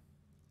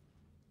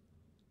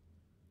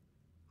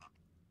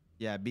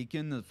 Yeah,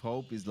 Beacon of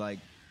Hope is like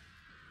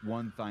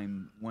one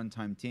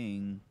time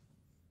thing.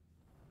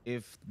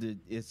 If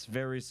it's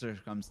very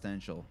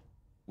circumstantial,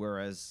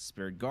 whereas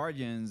Spirit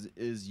Guardians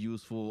is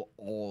useful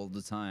all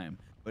the time,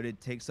 but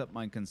it takes up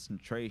my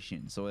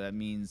concentration, so that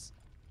means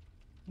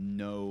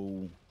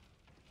no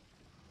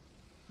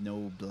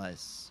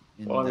bless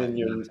in Well, I that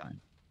mean, meantime.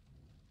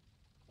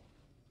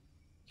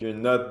 You're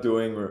not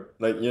doing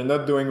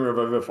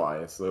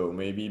Revivify, so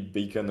maybe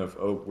Beacon of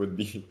Hope would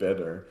be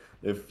better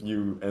if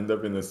you end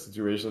up in a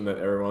situation that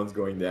everyone's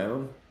going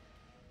down.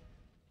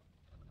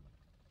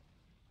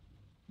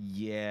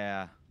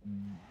 Yeah,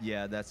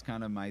 that's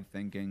kind of my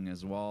thinking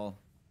as well.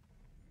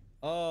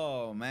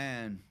 Oh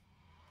man,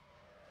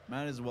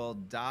 might as well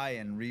die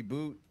and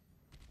reboot,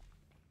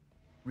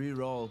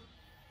 reroll.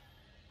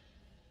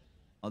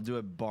 I'll do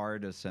a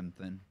bard or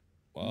something.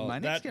 Well, My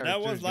next that character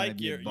was is gonna like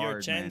be a your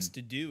bard, chance man.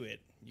 to do it.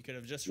 You could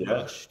have just Yeah.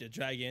 rushed the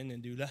dragon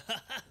and do that.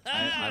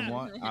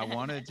 I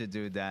wanted to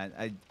do that.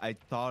 I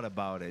thought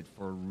about it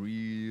for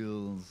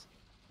reals,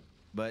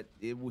 but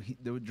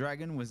the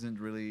dragon wasn't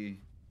really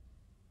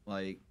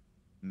like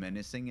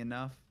menacing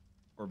enough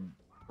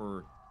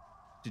for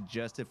to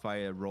justify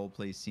a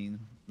roleplay scene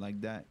like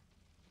that.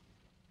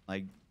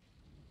 Like,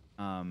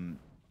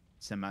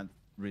 Semath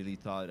really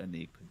thought and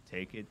they could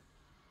take it.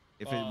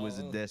 If it was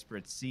a Oh.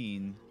 desperate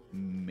scene,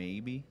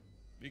 maybe.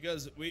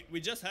 Because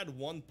we just had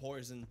one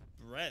poison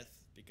breath.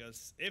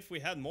 Because if we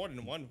had more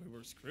than one, we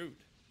were screwed.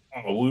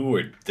 Oh, we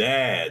were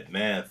dead,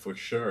 man, for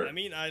sure. I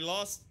mean, I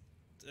lost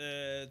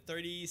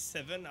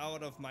 37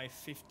 out of my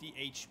 50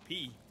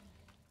 HP.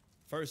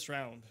 First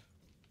round.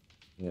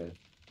 Yeah.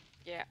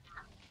 Yeah.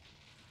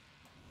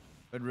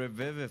 But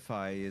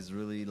Revivify is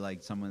really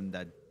like someone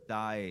that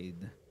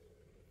died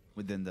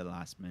within the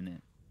last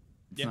minute.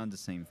 It's Yeah. not the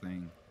same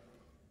thing.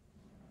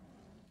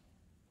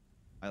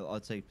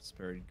 I'll take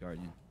Spirit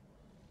Guardian.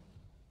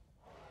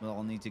 Well,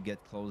 I'll need to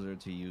get closer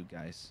to you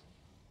guys.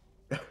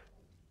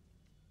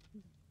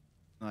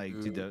 Like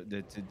to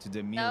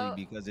the melee Now,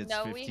 because it's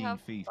now we 15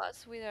 have feet.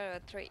 pass with our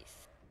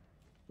trace.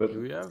 But Do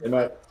we have- am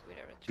I, With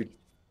our to, trace.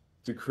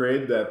 to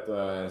create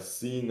that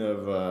scene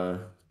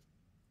of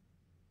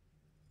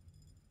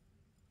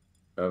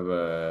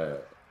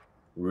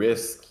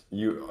risk,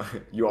 you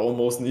you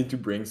almost need to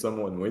bring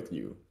someone with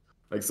you.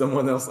 Like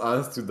someone else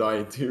has to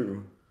die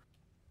too,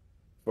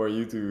 for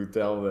you to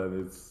tell that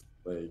it's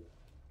like.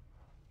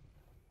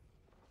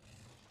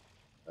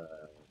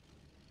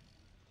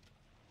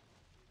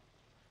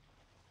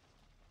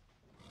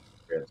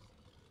 Good.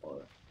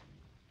 Or,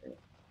 yeah.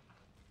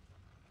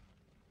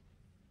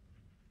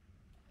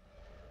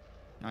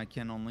 I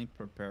can only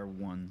prepare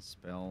one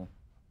spell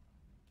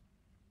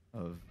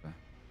of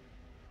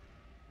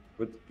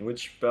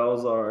Which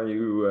spells are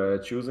you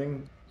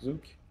choosing,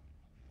 Zook?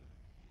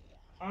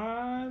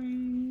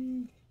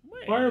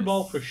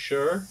 Fireball for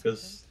sure,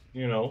 because,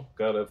 you know,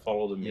 gotta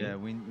follow the meme. yeah,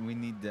 we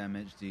need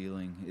damage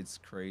dealing. It's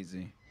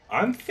crazy.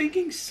 I'm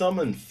thinking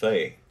Summon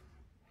Fae.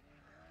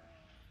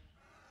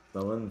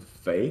 Summon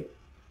Fae?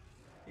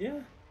 Yeah.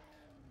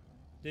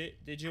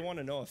 Did you want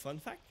to know a fun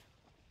fact?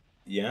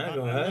 Yeah,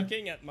 go I'm ahead.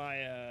 looking at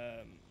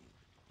my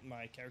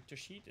my character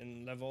sheet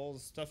and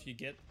levels, stuff you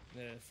get,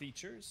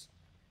 features.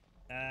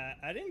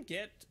 I didn't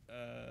get.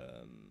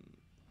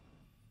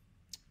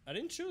 I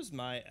didn't choose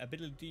my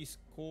ability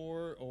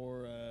score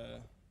or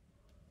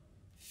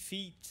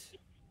feat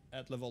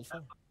at level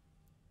 4.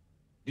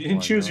 You didn't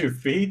Why choose not? your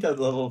feet at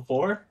level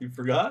 4? You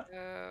forgot?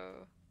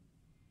 Oh.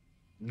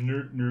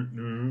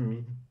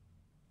 No.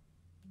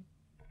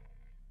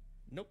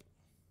 Nope.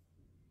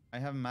 I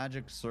have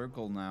magic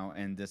circle now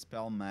and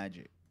dispel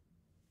magic.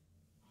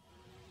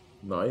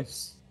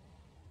 Nice.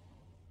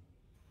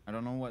 I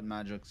don't know what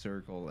magic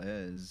circle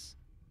is.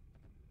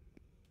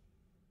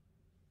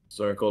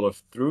 Circle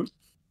of Truth.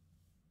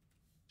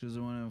 Choose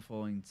one of the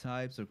following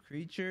types of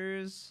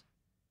creatures.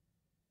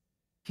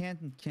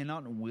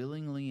 Cannot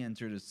willingly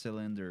enter the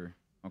cylinder.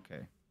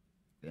 Okay.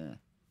 Yeah.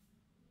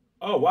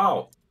 Oh,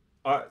 wow.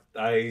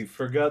 I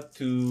forgot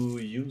to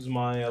use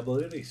my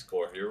ability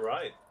score. You're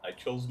right. I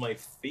chose my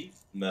feat,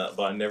 but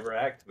I never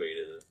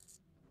activated it.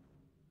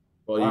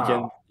 Well,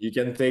 Wow. you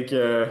can take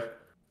the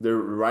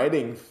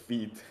riding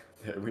feat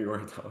that we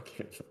were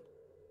talking.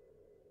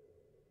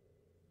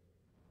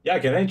 Yeah,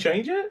 can I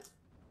change it?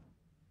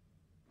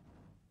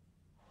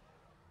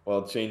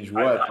 Well, change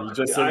what? You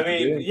just I said you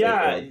mean, didn't take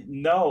yeah, one.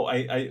 no,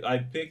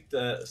 I picked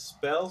a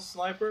spell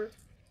sniper,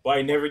 but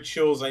I never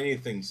chose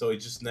anything, so it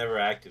just never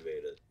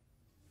activated.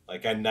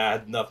 Like I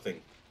had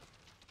nothing.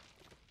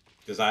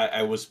 Because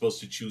I was supposed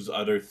to choose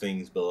other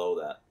things below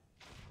that.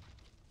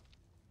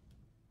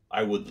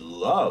 I would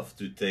love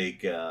to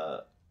take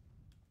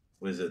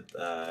was it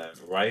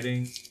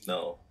writing?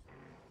 No.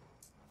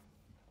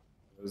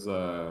 It was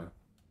a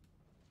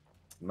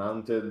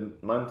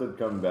mounted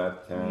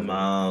combatant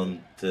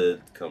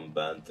Mounted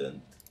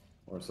combatant.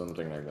 or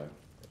something like that.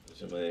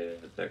 Somebody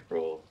attack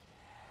roll.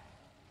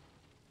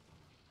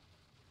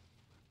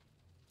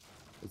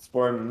 It's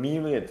for a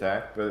melee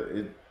attack, but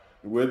it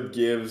would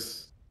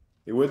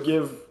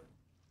give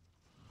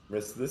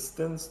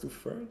resistance to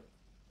Fern.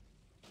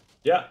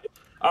 Yeah.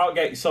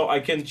 Okay, so I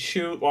can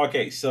choose.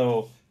 Okay,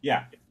 so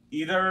yeah,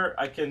 either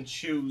I can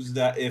choose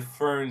that if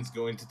Fern's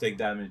going to take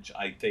damage,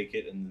 I take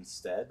it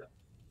instead,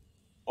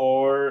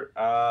 or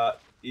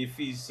if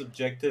he's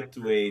subjected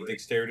to a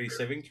dexterity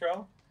saving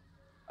throw,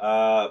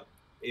 uh,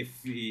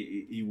 if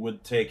he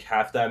would take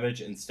half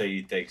damage, instead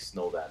he takes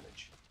no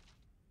damage.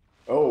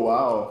 Oh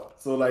wow!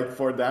 So like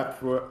for that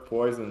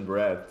poison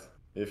breath,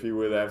 if he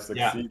would have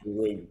Yeah. succeeded, he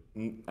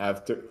would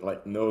have took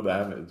like no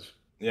damage.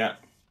 Yeah.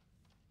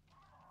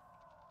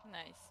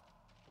 Nice.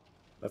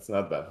 That's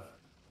not bad.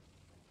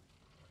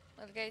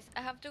 Well, guys,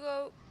 I have to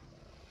go.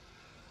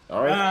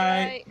 All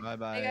right. Bye. Bye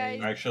bye. Bye,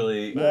 guys.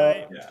 Actually,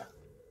 Bye. yeah.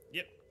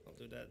 Yep, I'll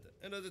do that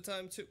another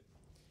time too.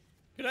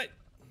 Good night.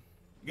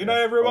 Good night,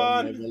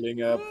 everyone.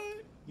 Leveling up.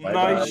 Bye. Bye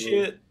Nice bye.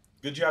 shit.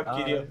 Good job,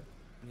 Kedio.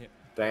 Yeah.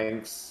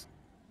 Thanks.